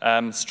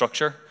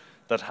structure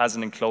that has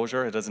an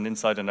enclosure. It has an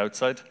inside and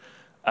outside.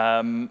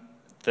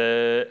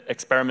 The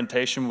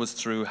experimentation was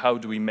through how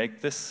do we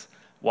make this,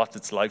 what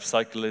its life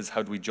cycle is,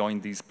 how do we join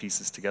these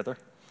pieces together.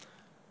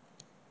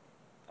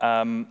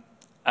 And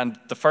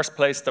the first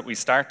place that we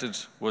started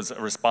was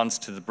a response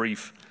to the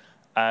brief,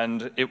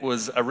 and it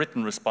was a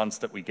written response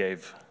that we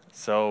gave.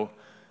 So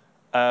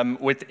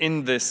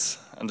within this,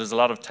 and there's a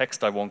lot of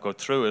text, I won't go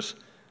through it,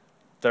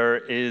 there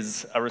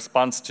is a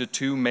response to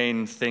two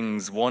main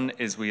things. One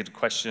is we had a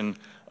question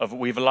of,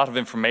 we have a lot of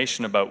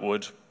information about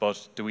wood,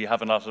 but do we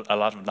have a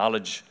lot of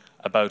knowledge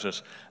about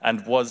it?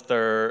 And was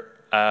there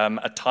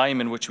a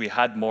time in which we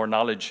had more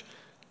knowledge,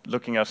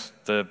 looking at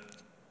the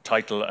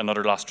title,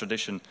 Another Lost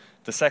Tradition?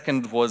 The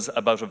second was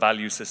about a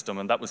value system,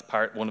 and that was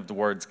one of the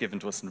words given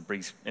to us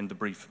in the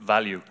brief,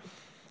 value.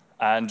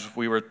 And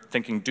we were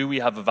thinking, do we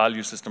have a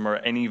value system or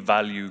any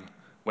value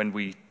when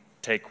we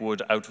take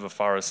wood out of a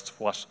forest?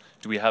 What,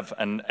 do we have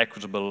an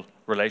equitable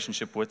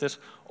relationship with it,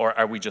 or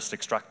are we just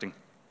extracting?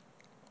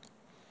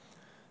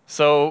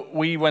 So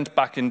we went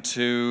back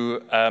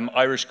into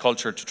Irish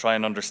culture to try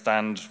and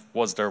understand,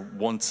 was there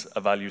once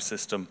a value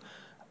system,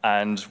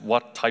 and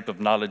what type of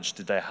knowledge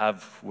did they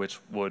have with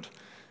wood?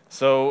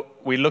 So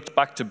we looked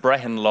back to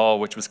Brehon law,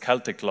 which was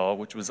Celtic law,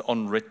 which was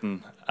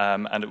unwritten,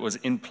 and it was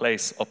in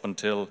place up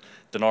until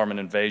the Norman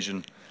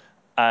invasion.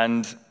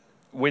 And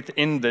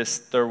within this,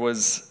 there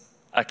was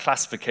a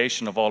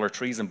classification of all our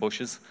trees and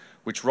bushes,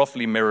 which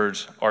roughly mirrored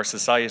our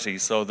society.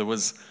 So there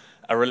was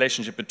a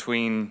relationship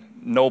between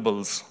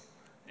nobles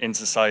in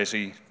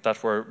society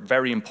that were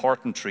very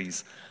important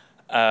trees,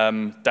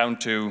 down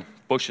to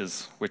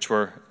bushes, which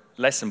were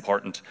less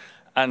important.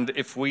 And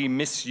if we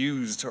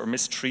misused or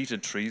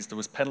mistreated trees, there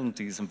was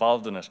penalties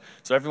involved in it.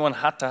 So everyone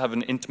had to have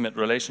an intimate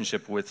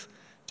relationship with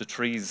the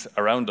trees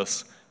around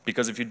us,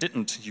 because if you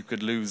didn't, you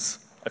could lose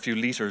a few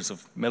liters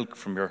of milk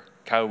from your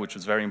cow, which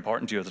was very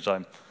important to you at the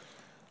time.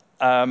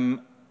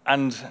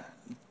 And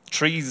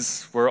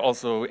trees were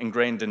also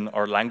ingrained in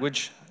our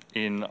language,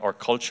 in our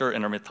culture,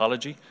 in our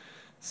mythology.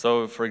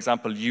 So, for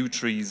example, yew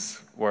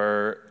trees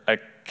were a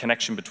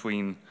connection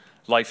between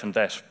life and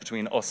death,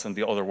 between us and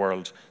the other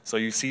world. So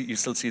you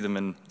still see them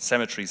in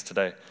cemeteries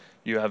today.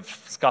 You have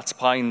Scots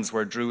pines,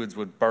 where druids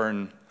would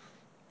burn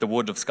the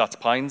wood of Scots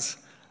pines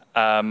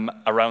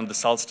around the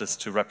solstice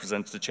to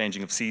represent the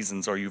changing of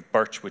seasons, or you've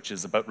birch, which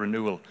is about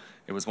renewal.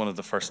 It was one of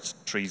the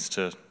first trees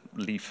to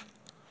leaf.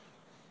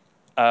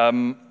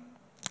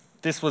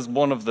 This was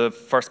one of the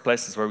first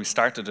places where we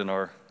started in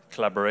our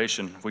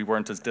collaboration. We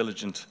weren't as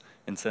diligent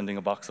in sending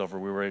a box over.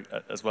 We were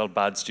as well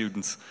bad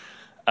students.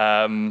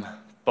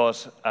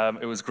 But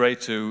it was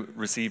great to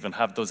receive and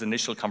have those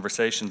initial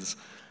conversations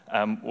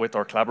with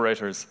our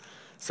collaborators.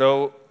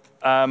 So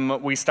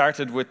we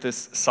started with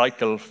this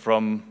cycle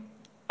from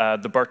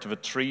the birth of a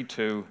tree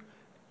to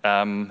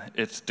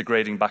it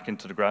degrading back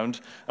into the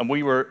ground. And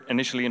we were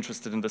initially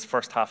interested in this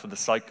first half of the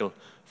cycle,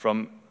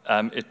 from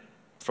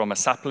a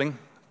sapling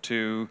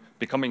to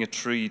becoming a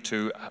tree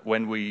to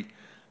when we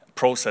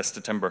process the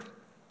timber.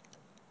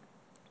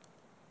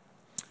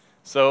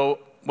 So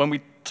when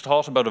we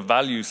thought about a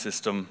value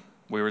system,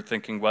 we were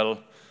thinking, well,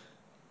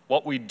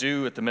 what we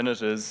do at the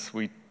minute is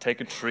we take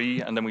a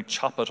tree and then we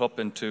chop it up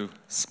into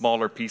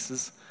smaller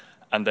pieces,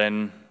 and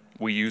then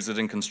we use it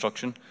in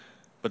construction.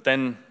 But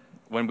then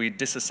when we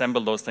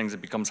disassemble those things,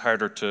 it becomes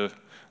harder to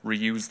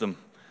reuse them.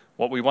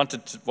 What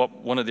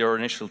one of our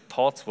initial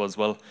thoughts was,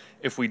 well,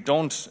 if we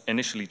don't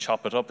initially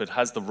chop it up, it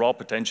has the raw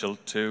potential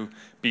to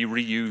be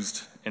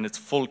reused in its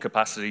full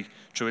capacity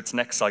through its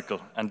next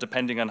cycle. And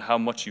depending on how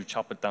much you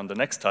chop it down the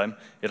next time,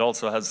 it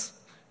also has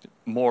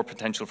more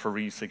potential for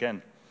reuse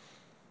again.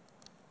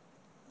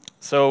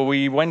 So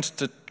we went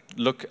to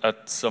look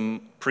at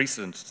some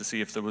precedent to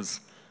see if there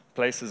was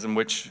places in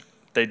which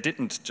they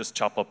didn't just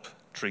chop up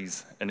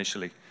trees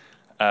initially.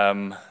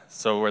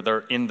 So where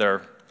they're in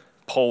their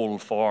pole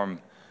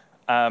form.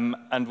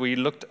 And we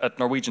looked at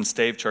Norwegian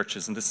stave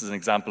churches, and this is an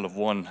example of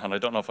one, and I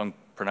don't know if I'm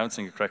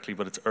pronouncing it correctly,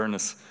 but it's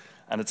Ernest,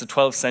 and it's a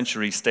 12th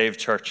century stave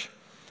church.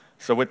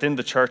 So within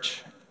the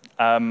church,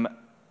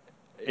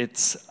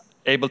 it's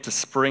able to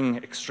spring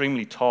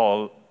extremely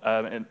tall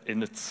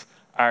in its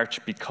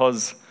arch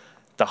because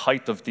the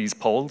height of these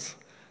poles.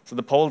 So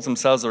the poles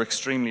themselves are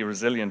extremely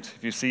resilient.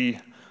 If you see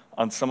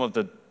on some of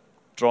the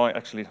drawing,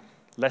 actually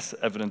less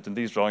evident in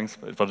these drawings,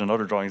 but in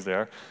other drawings they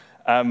are,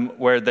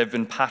 where they've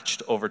been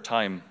patched over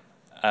time.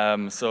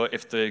 So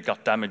if they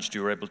got damaged,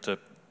 you were able to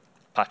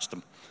patch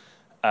them.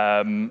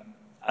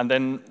 And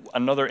then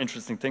another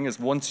interesting thing is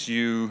once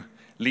you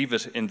leave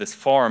it in this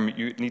form,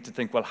 you need to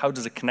think, well, how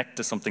does it connect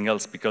to something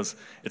else? Because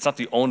it's not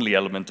the only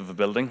element of a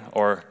building,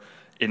 or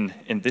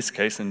in this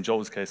case, in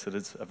Joe's case, it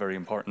is a very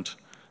important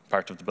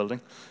part of the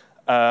building.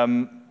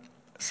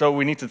 So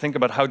we need to think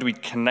about how do we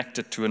connect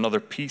it to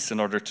another piece in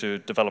order to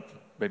develop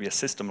maybe a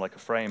system like a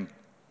frame.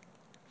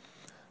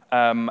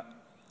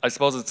 I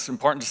suppose it's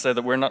important to say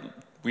that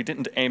we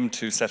didn't aim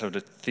to set out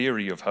a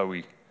theory of how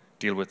we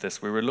deal with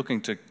this. We were looking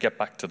to get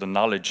back to the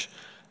knowledge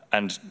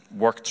and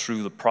work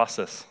through the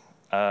process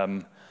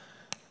of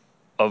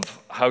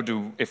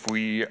if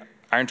we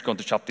aren't going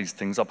to chop these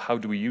things up, how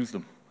do we use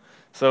them?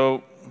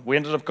 So we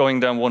ended up going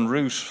down one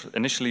route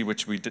initially,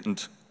 which we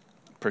didn't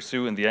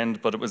pursue in the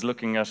end, but it was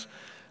looking at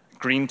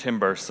green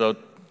timber. So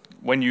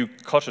when you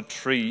cut a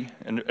tree,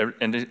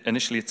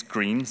 initially it's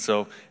green,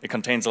 so it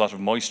contains a lot of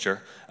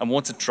moisture, and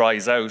once it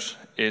dries out,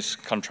 it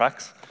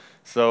contracts.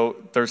 So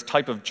there's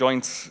type of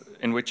joints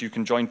in which you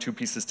can join two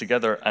pieces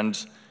together,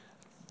 and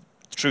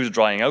through the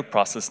drying out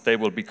process, they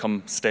will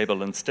become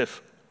stable and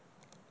stiff.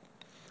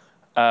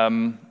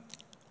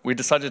 We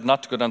decided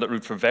not to go down that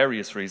route for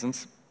various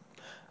reasons,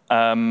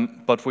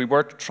 but we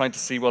were trying to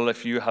see, well,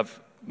 if you have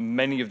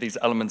many of these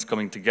elements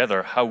coming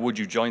together, how would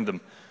you join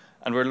them?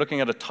 And we're looking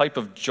at a type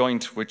of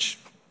joint which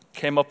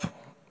came up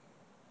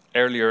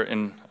earlier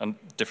in a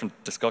different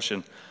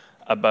discussion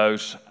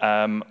about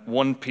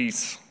one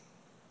piece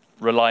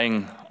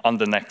relying on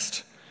the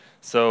next.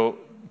 So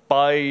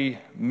by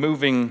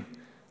moving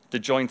the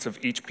joints of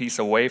each piece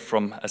away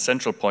from a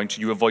central point,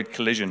 you avoid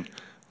collision.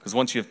 Because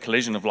once you have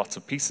collision of lots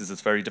of pieces, it's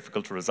very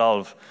difficult to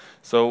resolve.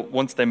 So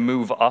once they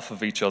move off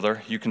of each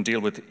other, you can deal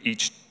with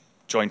each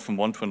joint from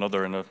one to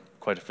another in a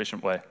quite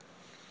efficient way.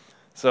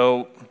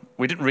 So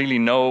we didn't really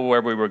know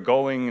where we were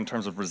going in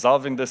terms of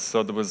resolving this,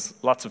 so there was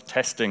lots of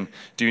testing.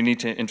 Do you need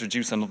to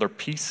introduce another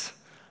piece,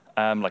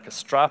 like a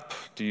strap?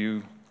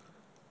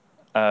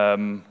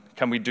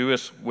 Can we do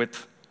it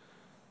with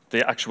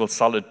the actual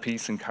solid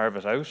piece and carve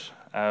it out.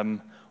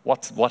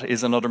 What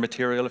is another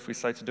material if we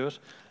decide to do it?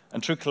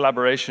 And through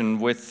collaboration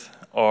with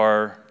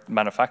our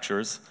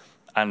manufacturers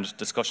and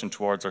discussion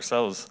towards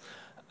ourselves,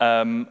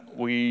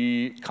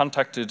 we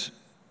contacted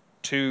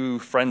 2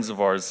 friends of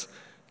ours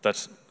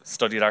that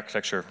studied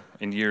architecture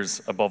in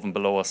years above and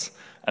below us,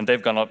 and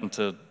they've gone out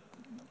into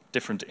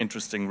different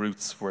interesting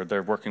routes where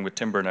they're working with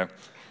timber now.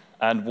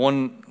 And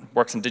one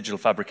works in digital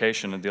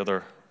fabrication and the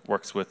other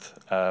works with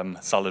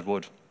solid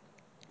wood.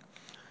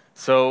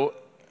 So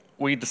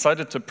we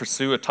decided to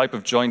pursue a type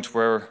of joint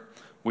where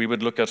we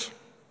would look at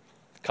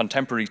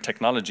contemporary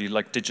technology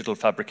like digital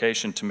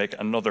fabrication to make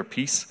another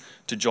piece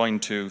to join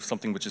to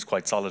something which is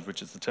quite solid,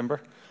 which is the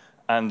timber.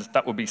 And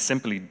that would be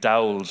simply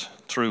doweled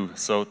through,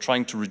 so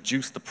trying to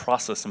reduce the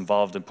process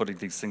involved in putting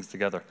these things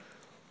together.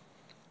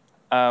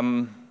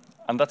 And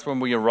that's when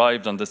we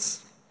arrived on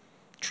this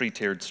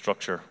 3-tiered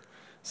structure.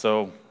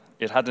 So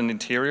it had an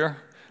interior.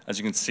 As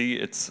you can see,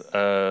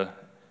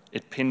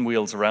 it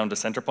pinwheels around a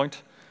center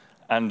point.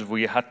 And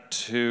we had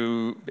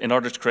to, in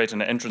order to create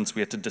an entrance, we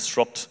had to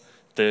disrupt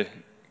the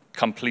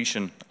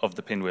completion of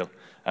the pinwheel.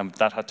 And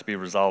that had to be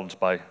resolved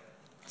by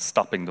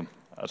stopping them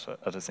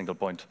at a single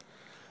point.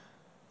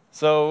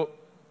 So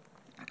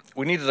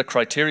we needed a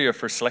criteria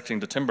for selecting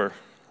the timber.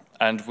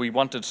 And we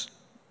wanted,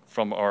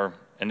 from our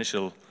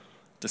initial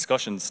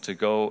discussions, to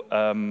go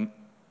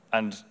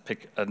and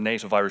pick a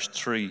native Irish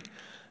tree.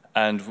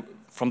 And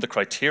from the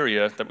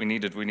criteria that we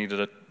needed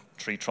a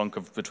tree trunk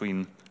of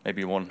between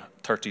maybe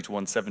 130 to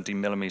 170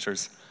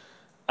 millimeters.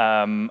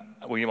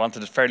 We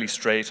wanted it fairly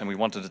straight, and we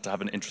wanted it to have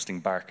an interesting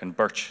bark, and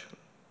birch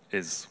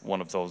is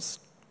one of those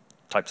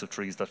types of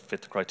trees that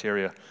fit the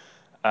criteria.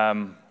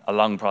 A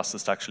long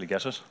process to actually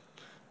get it.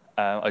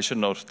 I should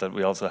note that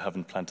we also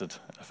haven't planted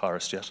a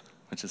forest yet,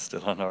 which is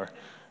still on our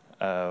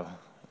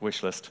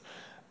wish list.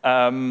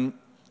 And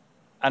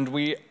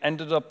we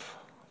ended up,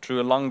 through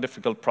a long,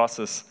 difficult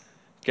process,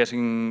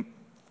 getting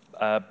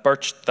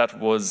birch that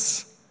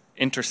was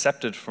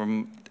intercepted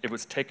from, it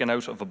was taken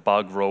out of a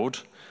bog road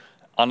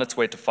on its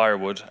way to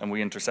firewood, and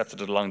we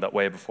intercepted it along that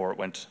way before it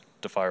went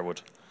to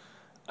firewood.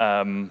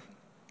 And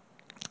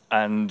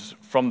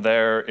from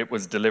there, it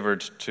was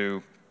delivered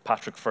to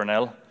Patrick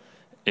Farrell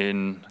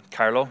in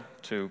Carlow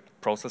to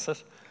process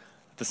it.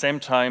 At the same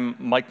time,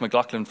 Mike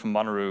McLaughlin from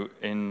Monterey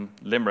in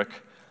Limerick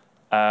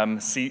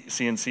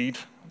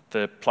CNC'd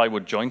the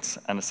plywood joints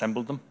and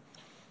assembled them.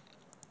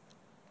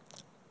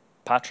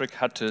 Patrick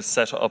had to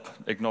set up,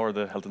 ignore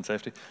the health and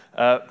safety,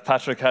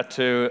 Patrick had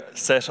to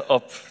set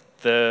up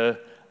a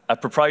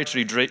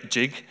proprietary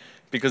jig,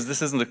 because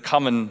this isn't a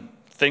common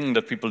thing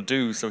that people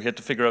do, so he had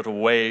to figure out a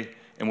way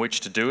in which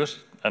to do it,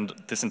 and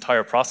this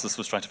entire process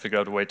was trying to figure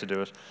out a way to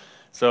do it.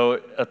 So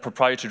a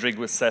proprietary jig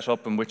was set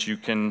up in which you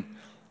can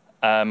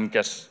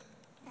get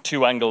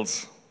 2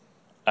 angles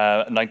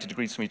 90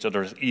 degrees from each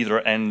other at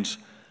either end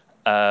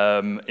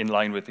in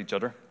line with each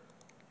other.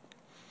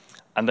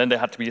 And then they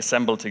had to be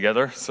assembled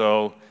together.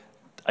 So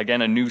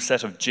again, a new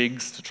set of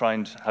jigs to try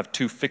and have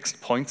 2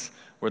 fixed points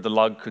where the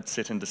log could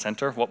sit in the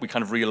center. What we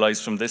kind of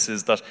realized from this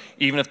is that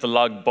even if the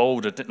log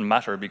bowed, it didn't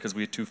matter because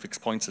we had 2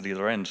 fixed points at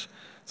either end.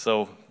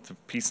 So the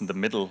piece in the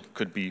middle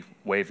could be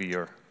wavy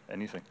or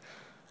anything.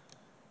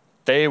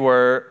 They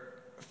were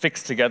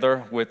fixed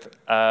together with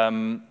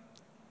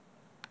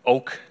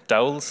oak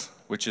dowels,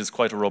 which is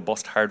quite a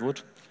robust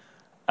hardwood.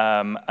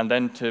 And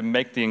then to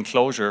make the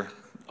enclosure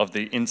of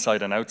the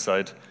inside and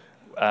outside,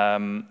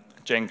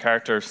 Jane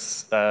Carter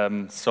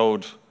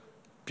sewed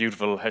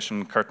beautiful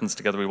Hessian curtains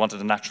together. We wanted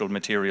a natural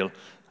material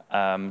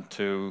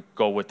to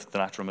go with the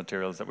natural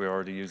materials that we were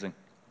already using.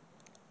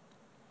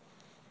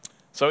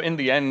 So in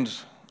the end,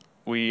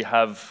 we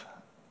have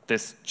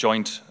this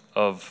joint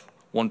of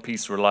one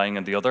piece relying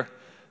on the other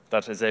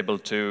that is able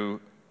to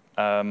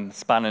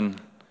span in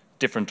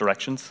different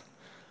directions.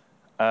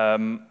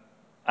 And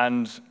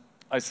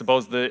I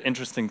suppose the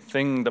interesting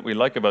thing that we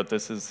like about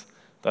this is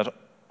that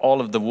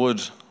all of the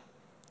wood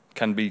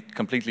can be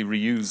completely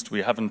reused.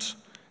 We haven't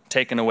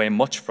taken away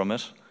much from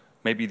it.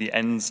 Maybe the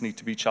ends need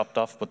to be chopped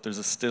off, but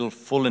there's still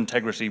full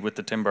integrity with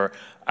the timber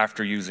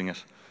after using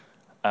it.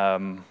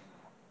 And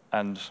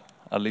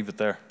I'll leave it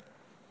there.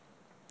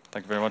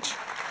 Thank you very much.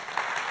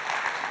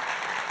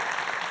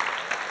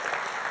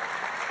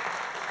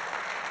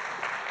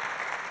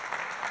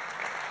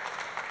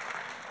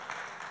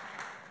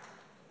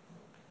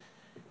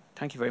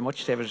 Thank you very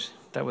much, David.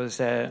 That was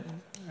a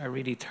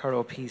really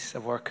thorough piece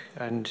of work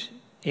and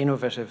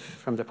innovative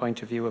from the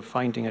point of view of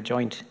finding a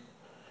joint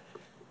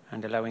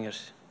and allowing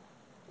it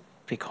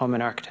become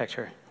an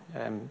architecture.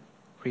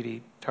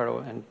 Really thorough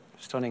and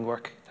stunning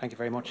work. Thank you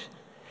very much.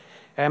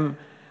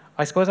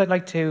 I suppose I'd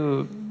like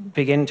to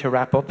begin to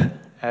wrap up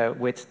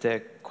with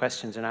the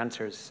questions and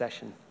answers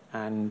session.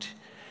 And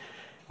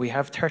we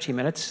have 30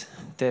 minutes.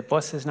 The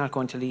bus is not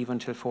going to leave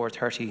until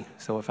 4:30,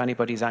 so if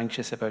anybody's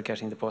anxious about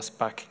getting the bus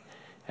back,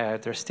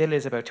 there still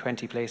is about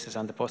 20 places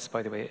on the bus,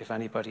 by the way, if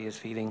anybody is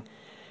feeling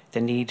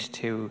the need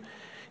to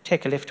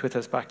take a lift with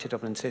us back to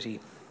Dublin City.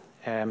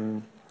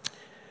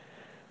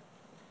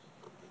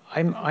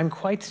 I'm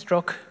quite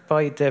struck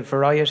by the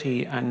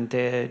variety and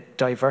the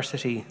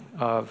diversity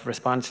of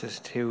responses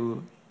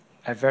to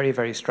a very,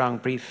 very strong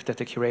brief that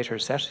the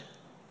curators set.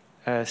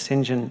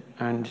 Sinjin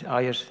and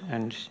Ayat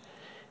and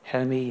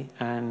Helmi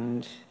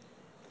and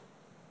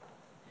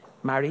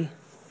Mari,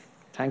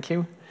 thank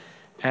you.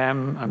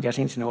 I'm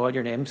getting to know all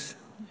your names.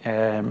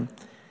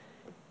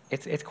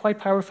 It's quite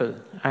powerful,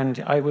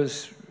 and I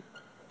was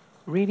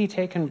really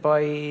taken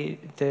by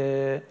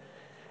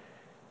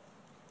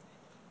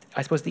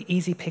I suppose the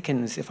easy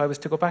pickings. If I was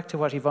to go back to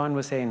what Yvonne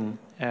was saying,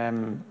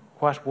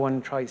 what one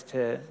tries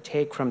to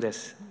take from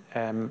this,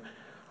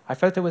 I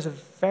felt there was a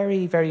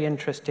very, very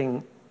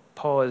interesting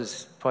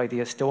pause by the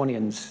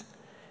Estonians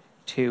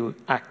to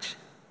act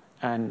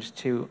and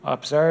to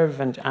observe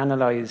and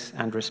analyze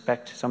and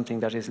respect something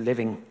that is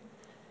living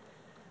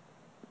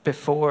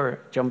before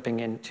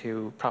jumping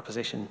into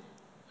proposition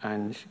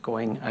and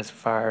going as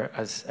far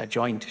as a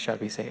joint, shall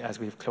we say, as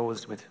we've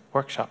closed with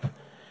workshop.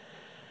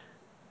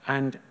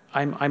 And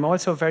I'm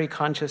also very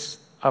conscious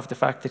of the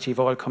fact that you've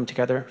all come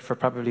together for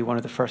probably one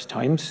of the first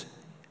times.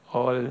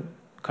 All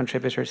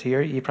contributors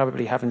here, you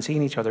probably haven't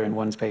seen each other in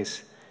one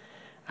space.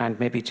 And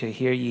maybe to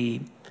hear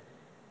ye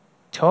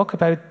talk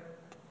about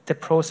the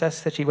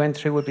process that you went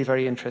through would be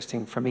very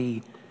interesting for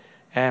me.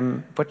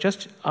 But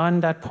just on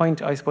that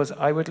point, I suppose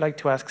I would like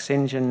to ask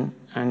Sinjin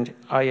and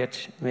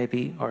Ayat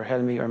maybe, or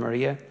Helmi or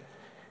Maria,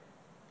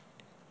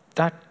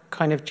 that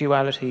kind of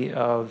duality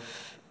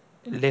of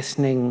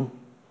listening,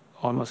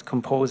 almost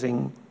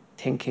composing,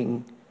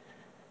 thinking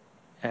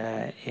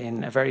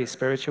in a very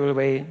spiritual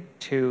way,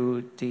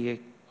 to the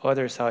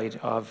other side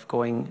of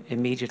going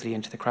immediately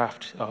into the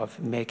craft of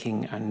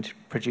making and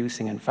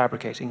producing and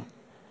fabricating.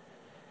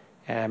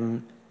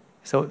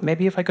 So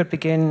maybe if I could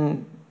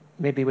begin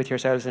maybe with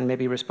yourselves and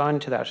maybe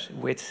respond to that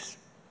with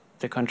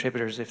the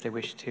contributors if they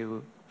wish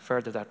to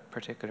further that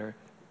particular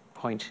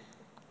point.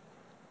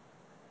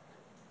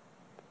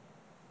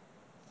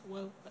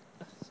 Well,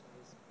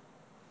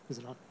 is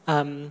it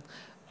on?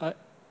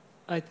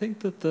 I think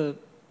that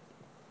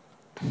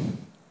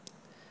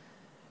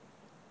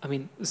I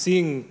mean,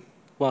 seeing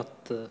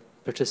what the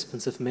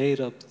participants have made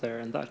up there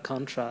and that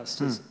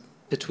contrast is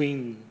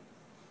between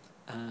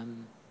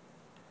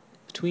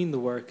the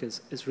work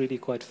is really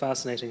quite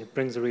fascinating. It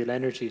brings a real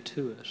energy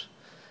to it.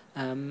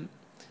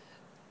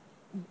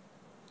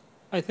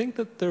 I think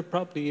that there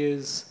probably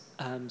is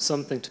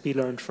something to be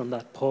learned from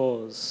that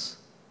pause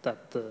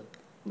that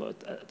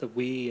that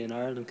we in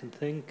Ireland can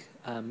think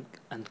and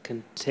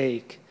can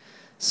take.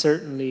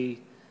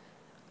 Certainly,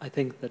 I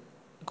think that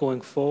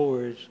going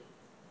forward,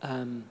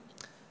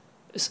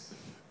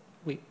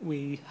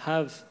 we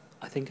have,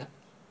 I think,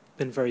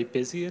 been very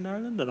busy in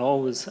Ireland and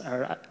always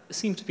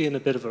seem to be in a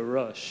bit of a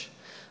rush.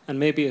 And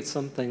maybe it's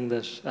something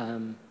that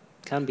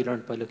can be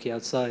learned by looking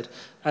outside.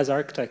 As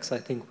architects, I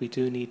think we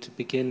do need to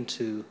begin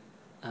to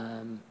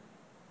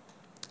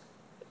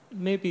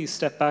maybe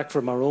step back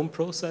from our own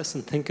process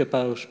and think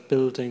about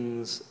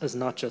buildings as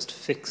not just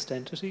fixed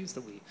entities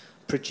that we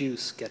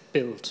produce, get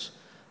built.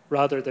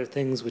 Rather, they're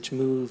things which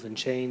move and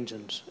change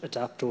and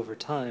adapt over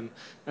time.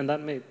 And that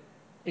may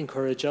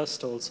encourage us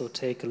to also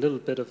take a little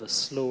bit of a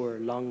slower,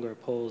 longer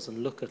pause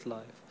and look at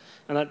life.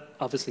 And that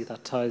obviously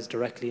that ties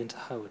directly into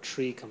how a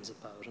tree comes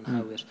about and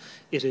how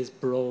it is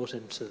brought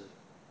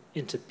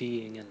into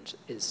being and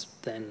is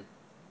then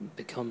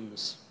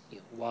becomes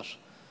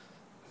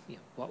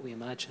what we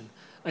imagine.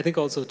 I think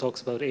also it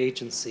talks about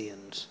agency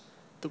and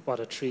what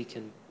a tree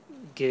can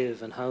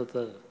give and how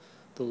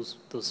those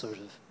sort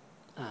of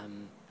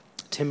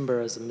timber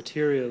as a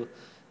material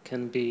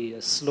can be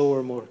a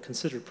slower, more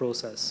considered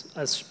process,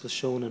 as was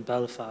shown in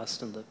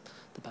Belfast and the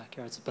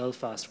backyards of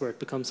Belfast, where it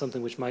becomes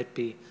something which might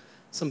be,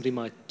 somebody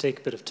might take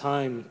a bit of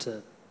time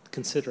to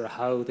consider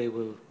how they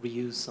will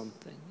reuse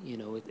something. You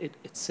know,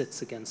 it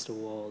sits against a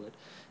wall,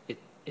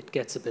 it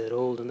gets a bit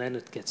old and then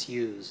it gets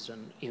used,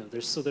 and you know,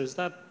 there's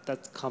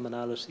that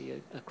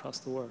commonality across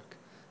the work.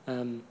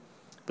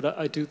 But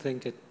I do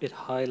think it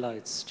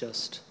highlights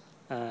just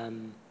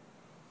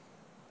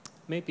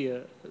maybe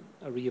a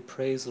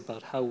reappraisal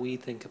about how we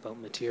think about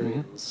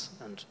materials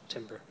and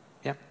timber.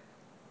 Yeah.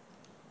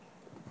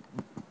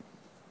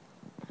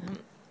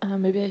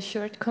 Maybe a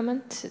short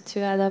comment to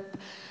add up.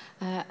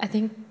 I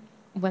think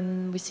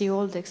when we see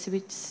all the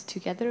exhibits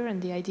together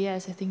and the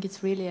ideas, I think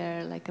it's really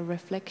like a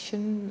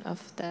reflection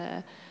of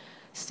the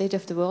state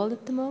of the world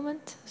at the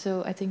moment.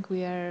 So I think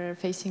we are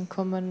facing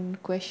common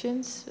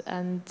questions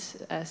and,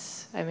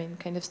 as I mean,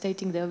 kind of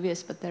stating the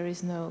obvious, but there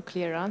is no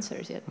clear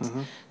answers yet.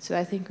 So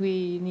I think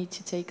we need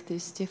to take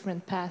this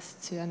different path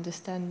to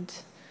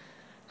understand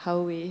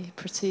how we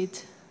proceed.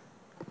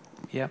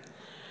 Yeah.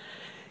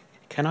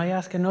 Can I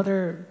ask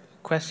another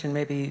question?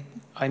 Maybe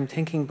I'm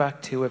thinking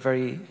back to a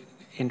very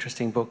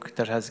interesting book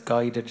that has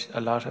guided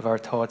a lot of our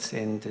thoughts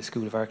in the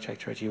School of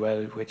Architecture at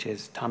UL, which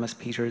is Thomas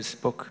Peters'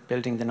 book,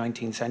 Building the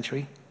 19th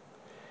Century.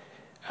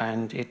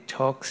 And it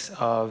talks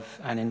of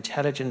an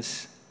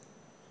intelligence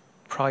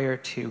prior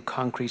to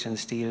concrete and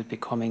steel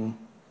becoming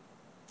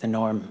the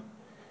norm.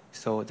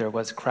 So there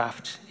was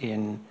craft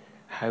in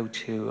how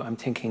to, I'm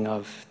thinking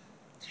of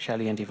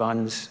Shelley and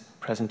Yvonne's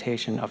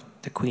presentation of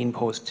the queen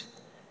post,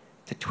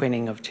 the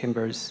twinning of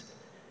timbers,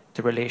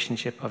 the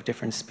relationship of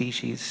different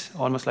species,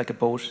 almost like a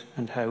boat,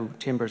 and how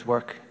timbers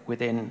work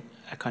within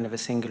a kind of a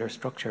singular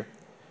structure.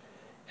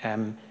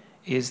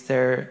 Is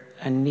there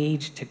a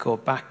need to go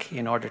back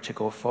in order to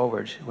go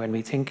forward when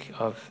we think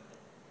of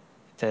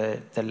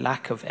the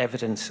lack of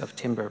evidence of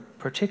timber,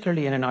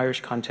 particularly in an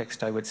Irish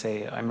context, I would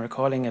say? I'm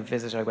recalling a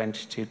visit I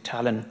went to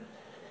Tallinn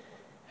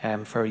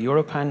for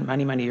Europan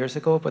many, many years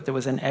ago, but there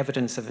was an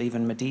evidence of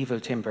even medieval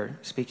timber,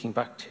 speaking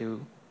back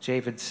to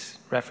David's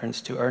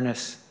reference to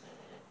Ernest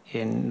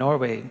in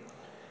Norway,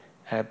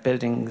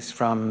 buildings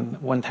from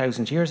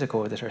 1,000 years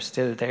ago that are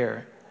still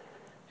there.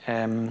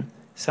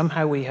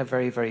 Somehow we have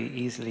very, very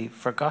easily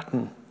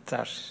forgotten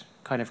that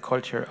kind of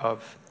culture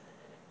of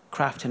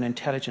craft and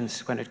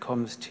intelligence when it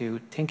comes to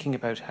thinking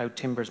about how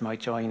timbers might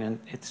join, and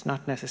it's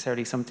not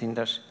necessarily something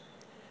that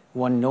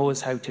one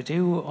knows how to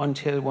do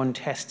until one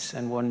tests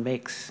and one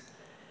makes.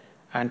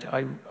 And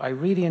I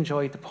really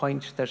enjoyed the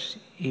point that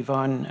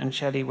Yvonne and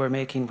Shelley were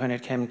making when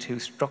it came to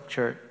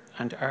structure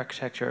and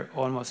architecture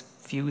almost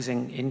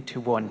fusing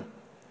into one.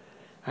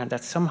 And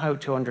that somehow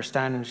to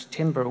understand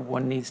timber,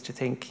 one needs to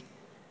think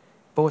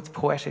both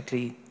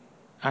poetically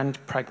and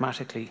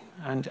pragmatically.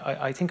 And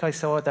I think I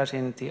saw that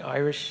in the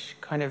Irish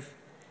kind of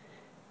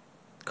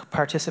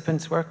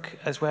participants' work,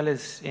 as well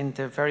as in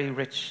the very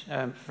rich,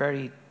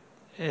 very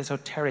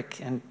esoteric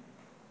and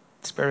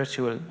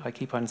spiritual, I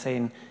keep on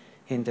saying,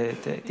 in the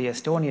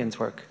Estonians'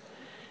 work.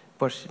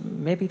 But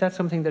maybe that's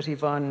something that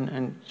Yvonne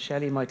and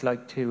Shelley might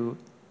like to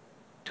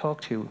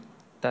talk to,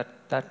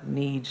 that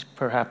need,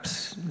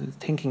 perhaps,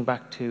 thinking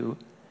back to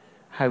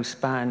how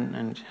span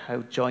and how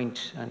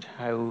joint and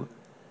how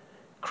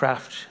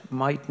craft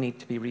might need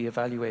to be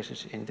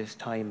re-evaluated in this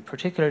time,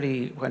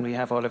 particularly when we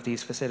have all of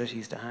these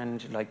facilities to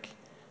hand, like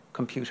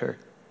computer,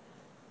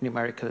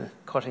 numerical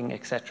cutting,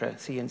 etc.,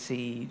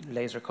 CNC,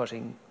 laser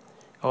cutting,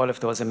 all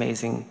of those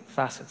amazing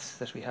facets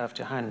that we have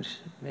to hand.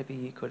 Maybe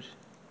you could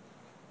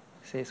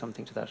say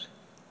something to that.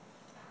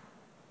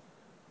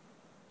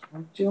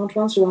 Do you want to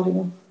answer that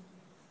again?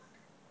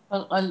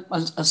 Well,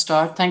 I'll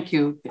start. Thank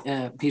you,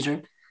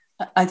 Peter.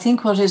 I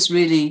think what is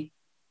really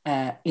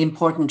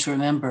important to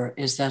remember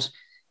is that,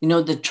 you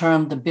know, the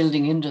term, the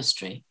building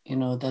industry, you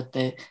know, that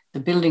the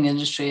building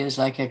industry is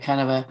like a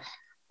kind of a,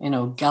 you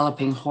know,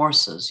 galloping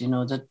horses, you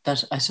know,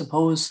 that I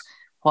suppose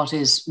what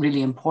is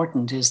really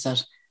important is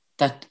that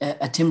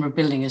a timber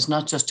building is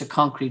not just a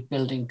concrete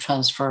building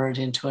transferred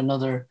into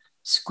another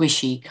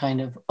squishy kind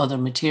of other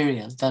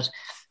material, that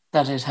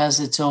it has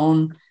its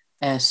own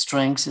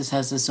strengths, it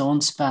has its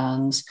own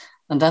spans.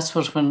 And that's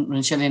what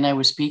when Shelley and I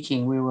were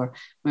speaking, we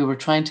were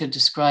trying to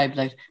describe,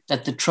 like,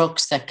 that the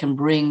trucks that can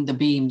bring the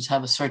beams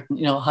have a certain,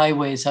 you know,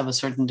 highways have a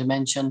certain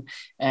dimension.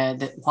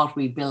 That what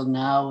we build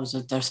now is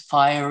that there's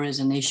fire is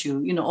an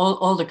issue, you know,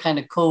 all the kind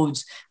of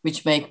codes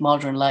which make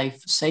modern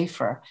life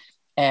safer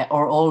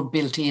are all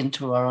built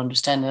into our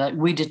understanding. Like,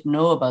 we didn't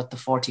know about the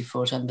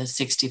 40-foot and the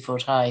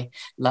 60-foot high,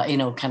 you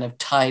know, kind of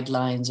tied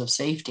lines of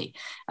safety.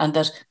 And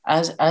that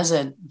as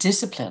a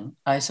discipline,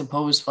 I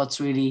suppose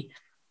what's really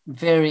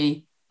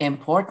very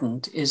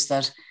important is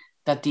that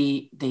that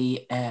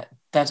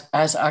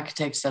as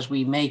architects that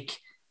we make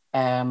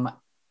or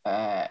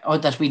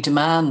that we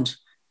demand,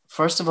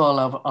 first of all,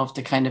 of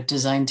the kind of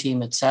design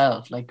team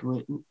itself, like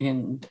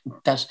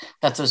that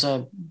there's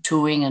a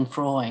toing and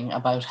froing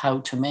about how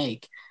to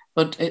make.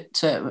 But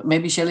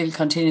maybe Shelley will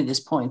continue this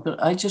point,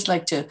 but I just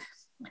like to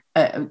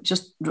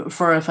just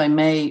for, if I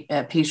may,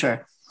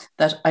 Peter,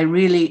 that I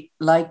really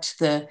liked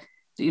the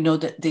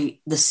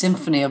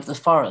symphony of the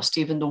forest,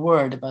 even the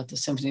word about the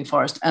symphony of the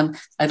forest. And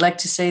I'd like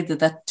to say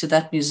that to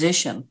that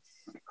musician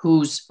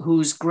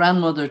whose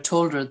grandmother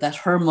told her that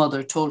her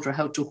mother told her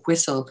how to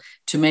whistle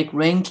to make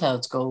rain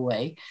clouds go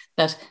away,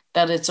 that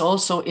it's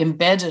also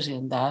embedded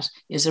in that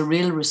is a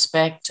real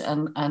respect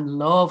and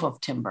love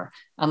of timber.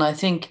 And I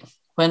think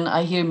when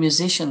I hear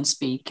musicians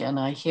speak, and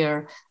I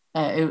hear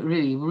a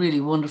really,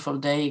 really wonderful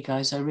day,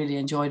 guys, I really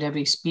enjoyed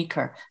every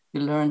speaker. You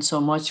learn so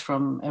much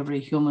from every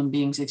human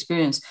being's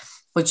experience.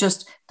 But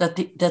just that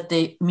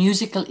the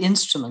musical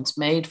instruments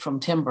made from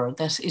timber,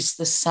 that is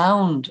the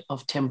sound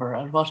of timber,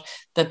 and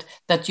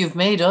that you've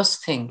made us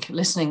think,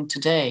 listening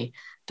today,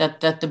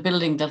 that the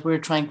building that we're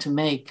trying to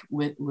make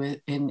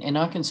in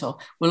Arkansas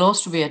will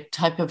also be a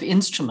type of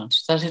instrument,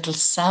 that it'll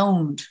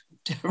sound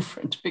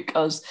different,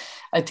 because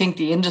I think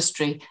the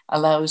industry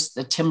allows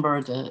the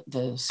timber, the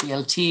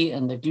CLT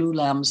and the glue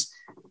lambs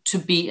to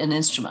be an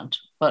instrument.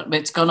 But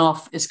it's gone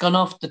off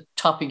the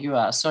topic you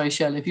asked. Sorry,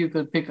 Shelley, if you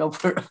could pick up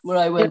where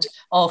I went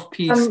off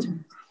piece.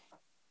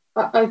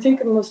 I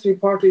think it must be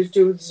partly to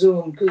do with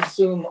Zoom, because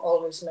Zoom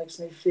always makes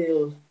me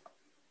feel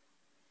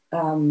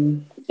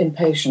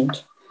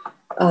impatient.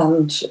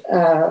 And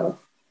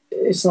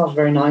it's not a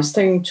very nice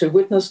thing to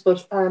witness,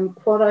 but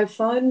what I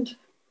find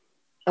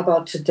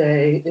about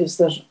today is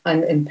that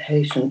I'm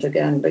impatient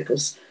again,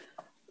 because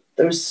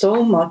there's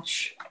so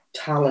much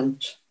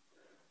talent,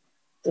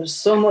 there's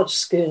so much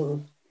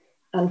skill,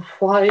 and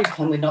why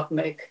can we not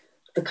make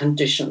the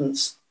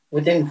conditions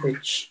within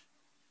which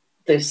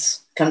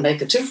this can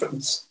make a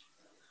difference.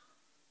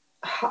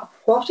 How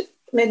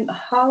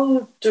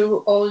do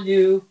all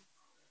you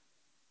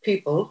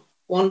people,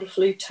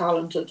 wonderfully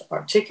talented,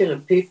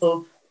 articulate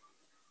people,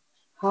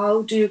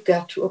 how do you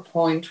get to a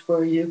point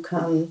where you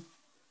can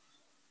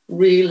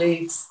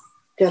really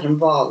get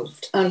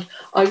involved? And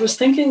I was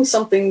thinking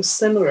something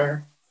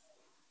similar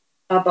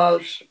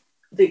about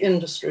the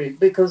industry,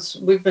 because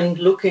we've been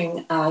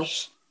looking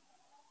at,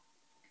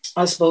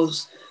 I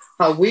suppose,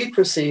 how we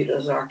proceed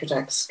as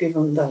architects,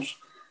 given that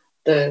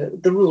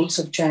the rules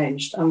have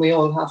changed and we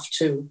all have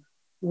to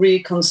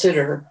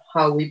reconsider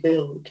how we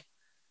build.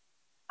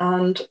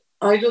 And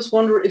I just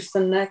wonder if the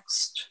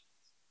next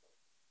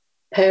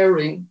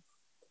pairing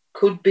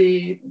could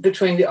be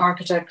between the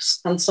architects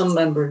and some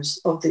members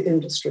of the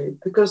industry,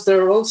 because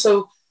there are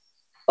also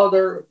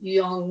other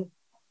younger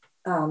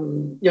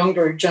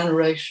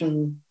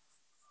generation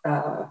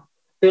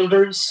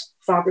builders,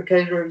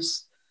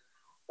 fabricators,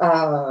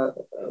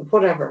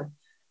 whatever.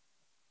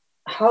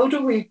 How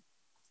do we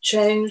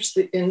change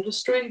the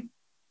industry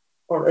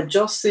or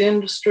adjust the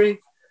industry?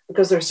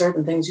 Because there are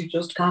certain things you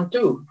just can't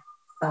do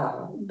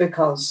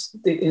because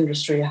the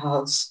industry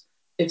has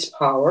its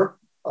power,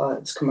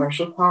 its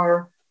commercial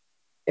power.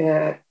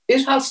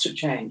 It has to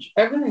change.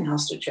 Everything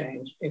has to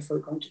change if we're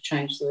going to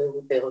change the way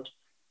we build.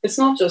 It's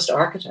not just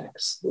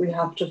architects. We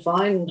have to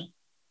find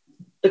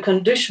the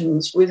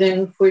conditions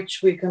within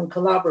which we can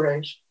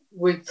collaborate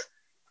with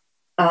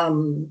the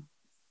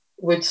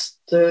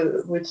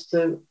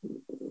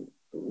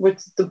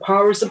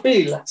powers that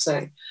be, let's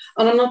say.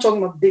 And I'm not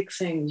talking about big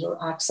things or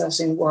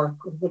accessing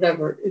work or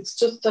whatever. It's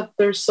just that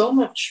there's so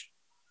much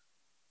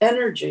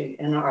energy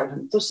in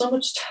Ireland. There's so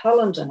much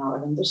talent in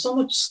Ireland. There's so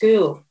much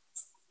skill.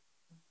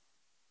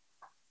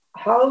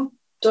 How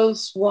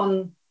does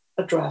one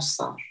address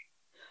that?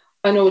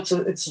 I know it's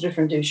a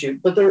different issue,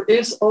 but there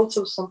is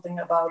also something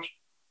about,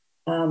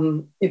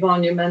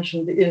 Yvonne, you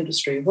mentioned the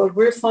industry. What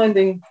we're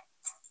finding,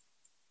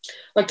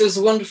 like there's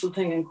a wonderful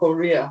thing in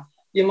Korea.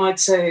 You might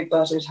say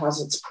that it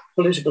has its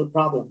political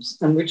problems,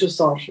 and we just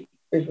thought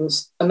it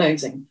was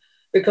amazing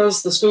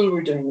because the school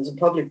we're doing is a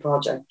public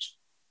project.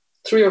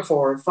 3 or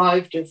 4 or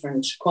 5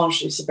 different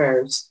quantity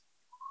surveyors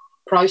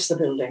price the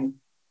building,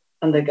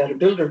 and they get a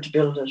builder to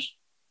build it,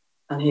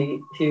 and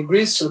he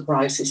agrees to the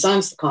price, he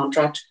signs the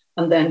contract,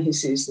 and then he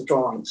sees the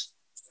drawings.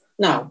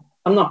 Now,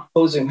 I'm not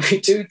proposing we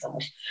do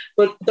that,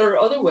 but there are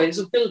other ways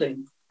of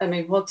building. I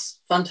mean, what's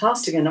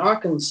fantastic in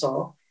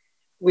Arkansas,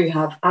 we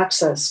have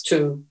access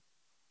to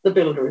the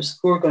builders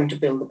who are going to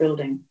build the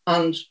building.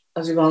 And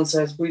as Yvonne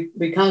says,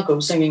 we can't go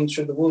singing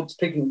through the woods,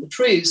 picking the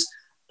trees,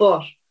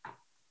 but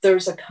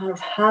there's a kind of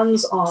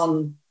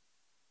hands-on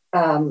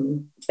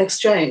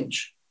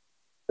exchange,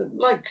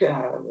 like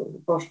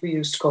what we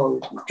used to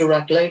call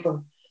direct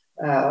labor,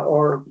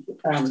 or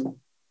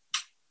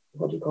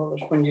what do you call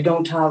it, when you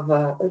don't have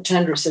a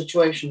tender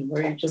situation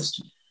where you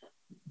just,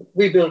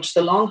 we built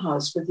the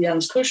Longhouse with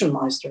Jens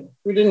Kuchenmeister.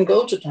 We didn't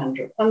go to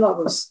tender, and that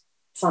was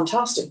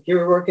fantastic. You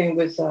were working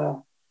with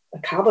a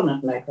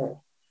cabinet maker.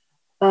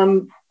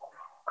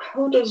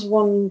 How does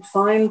one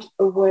find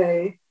a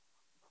way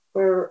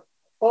where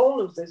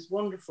all of this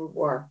wonderful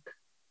work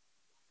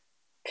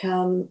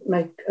can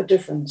make a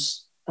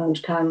difference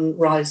and can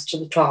rise to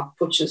the top,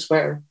 which is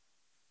where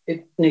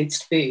it needs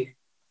to be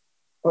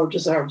or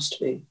deserves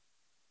to be?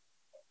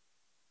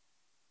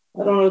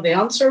 I don't know the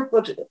answer,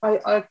 but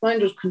I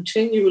find it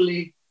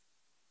continually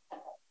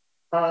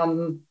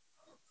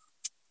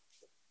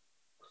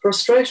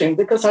frustrating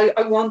because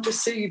I want to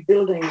see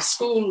buildings,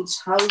 schools,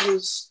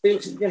 houses,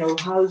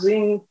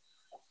 housing,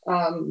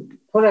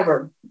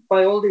 whatever,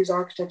 by all these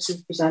architects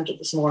who've presented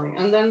this morning.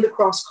 And then the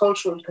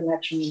cross-cultural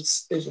connection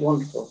is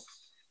wonderful.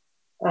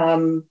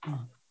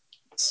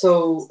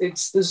 So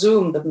it's the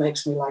Zoom that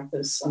makes me like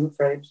this, I'm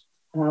afraid.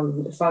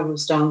 If I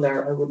was down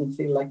there, I wouldn't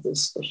feel like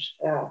this, but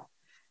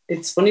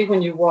it's funny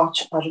when you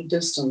watch at a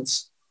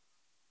distance.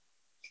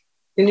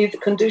 You need the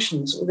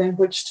conditions within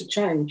which to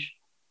change.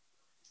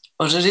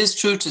 But it is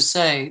true to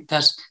say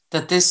that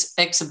this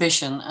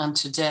exhibition and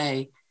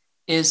today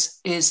is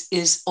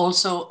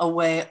also a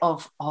way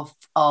of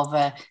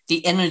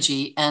the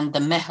energy and the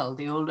mehel,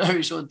 the old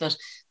Irish word,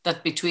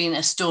 that between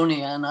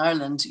Estonia and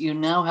Ireland, you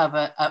now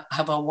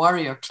have a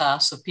warrior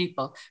class of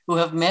people who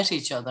have met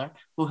each other,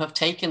 who have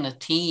taken a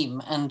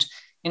team, and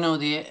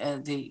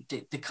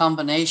the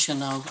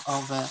combination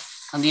of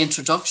and the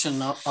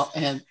introduction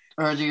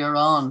earlier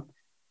on,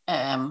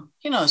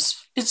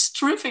 it's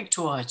terrific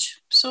to watch.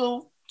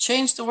 So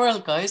change the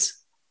world, guys.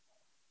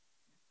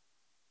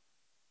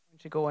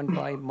 To go and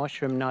buy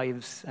mushroom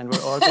knives, and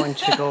we're all going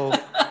to go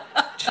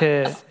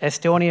to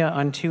Estonia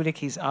on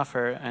Tuuliki's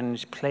offer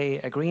and play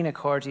a green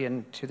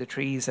accordion to the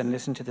trees and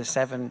listen to the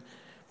 7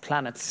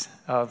 planets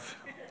of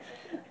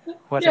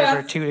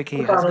whatever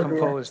Tuuliki has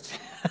composed.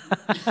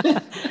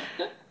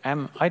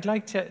 I'd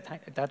like to,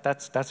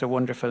 that's a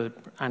wonderful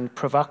and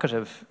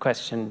provocative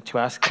question to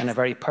ask, and a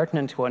very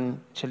pertinent one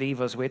to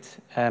leave us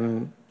with.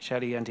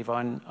 Shelley and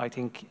Yvonne, I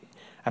think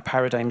a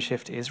paradigm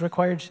shift is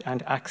required,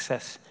 and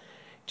access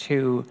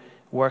to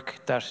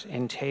work that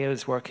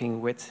entails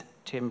working with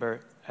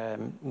timber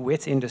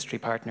with industry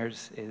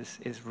partners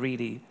is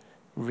really,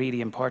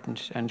 really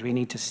important, and we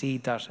need to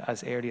seed that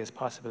as early as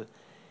possible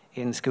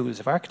in schools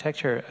of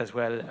architecture, as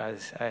well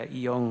as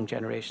young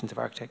generations of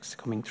architects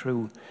coming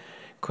through.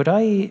 Could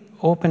I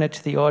open it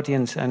to the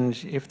audience, and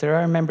if there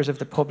are members of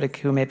the public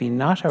who maybe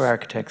not are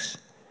architects,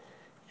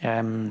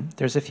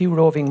 there's a few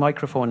roving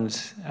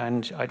microphones,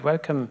 and I'd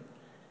welcome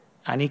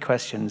any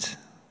questions,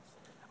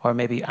 or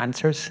maybe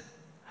answers,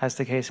 as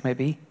the case may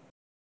be.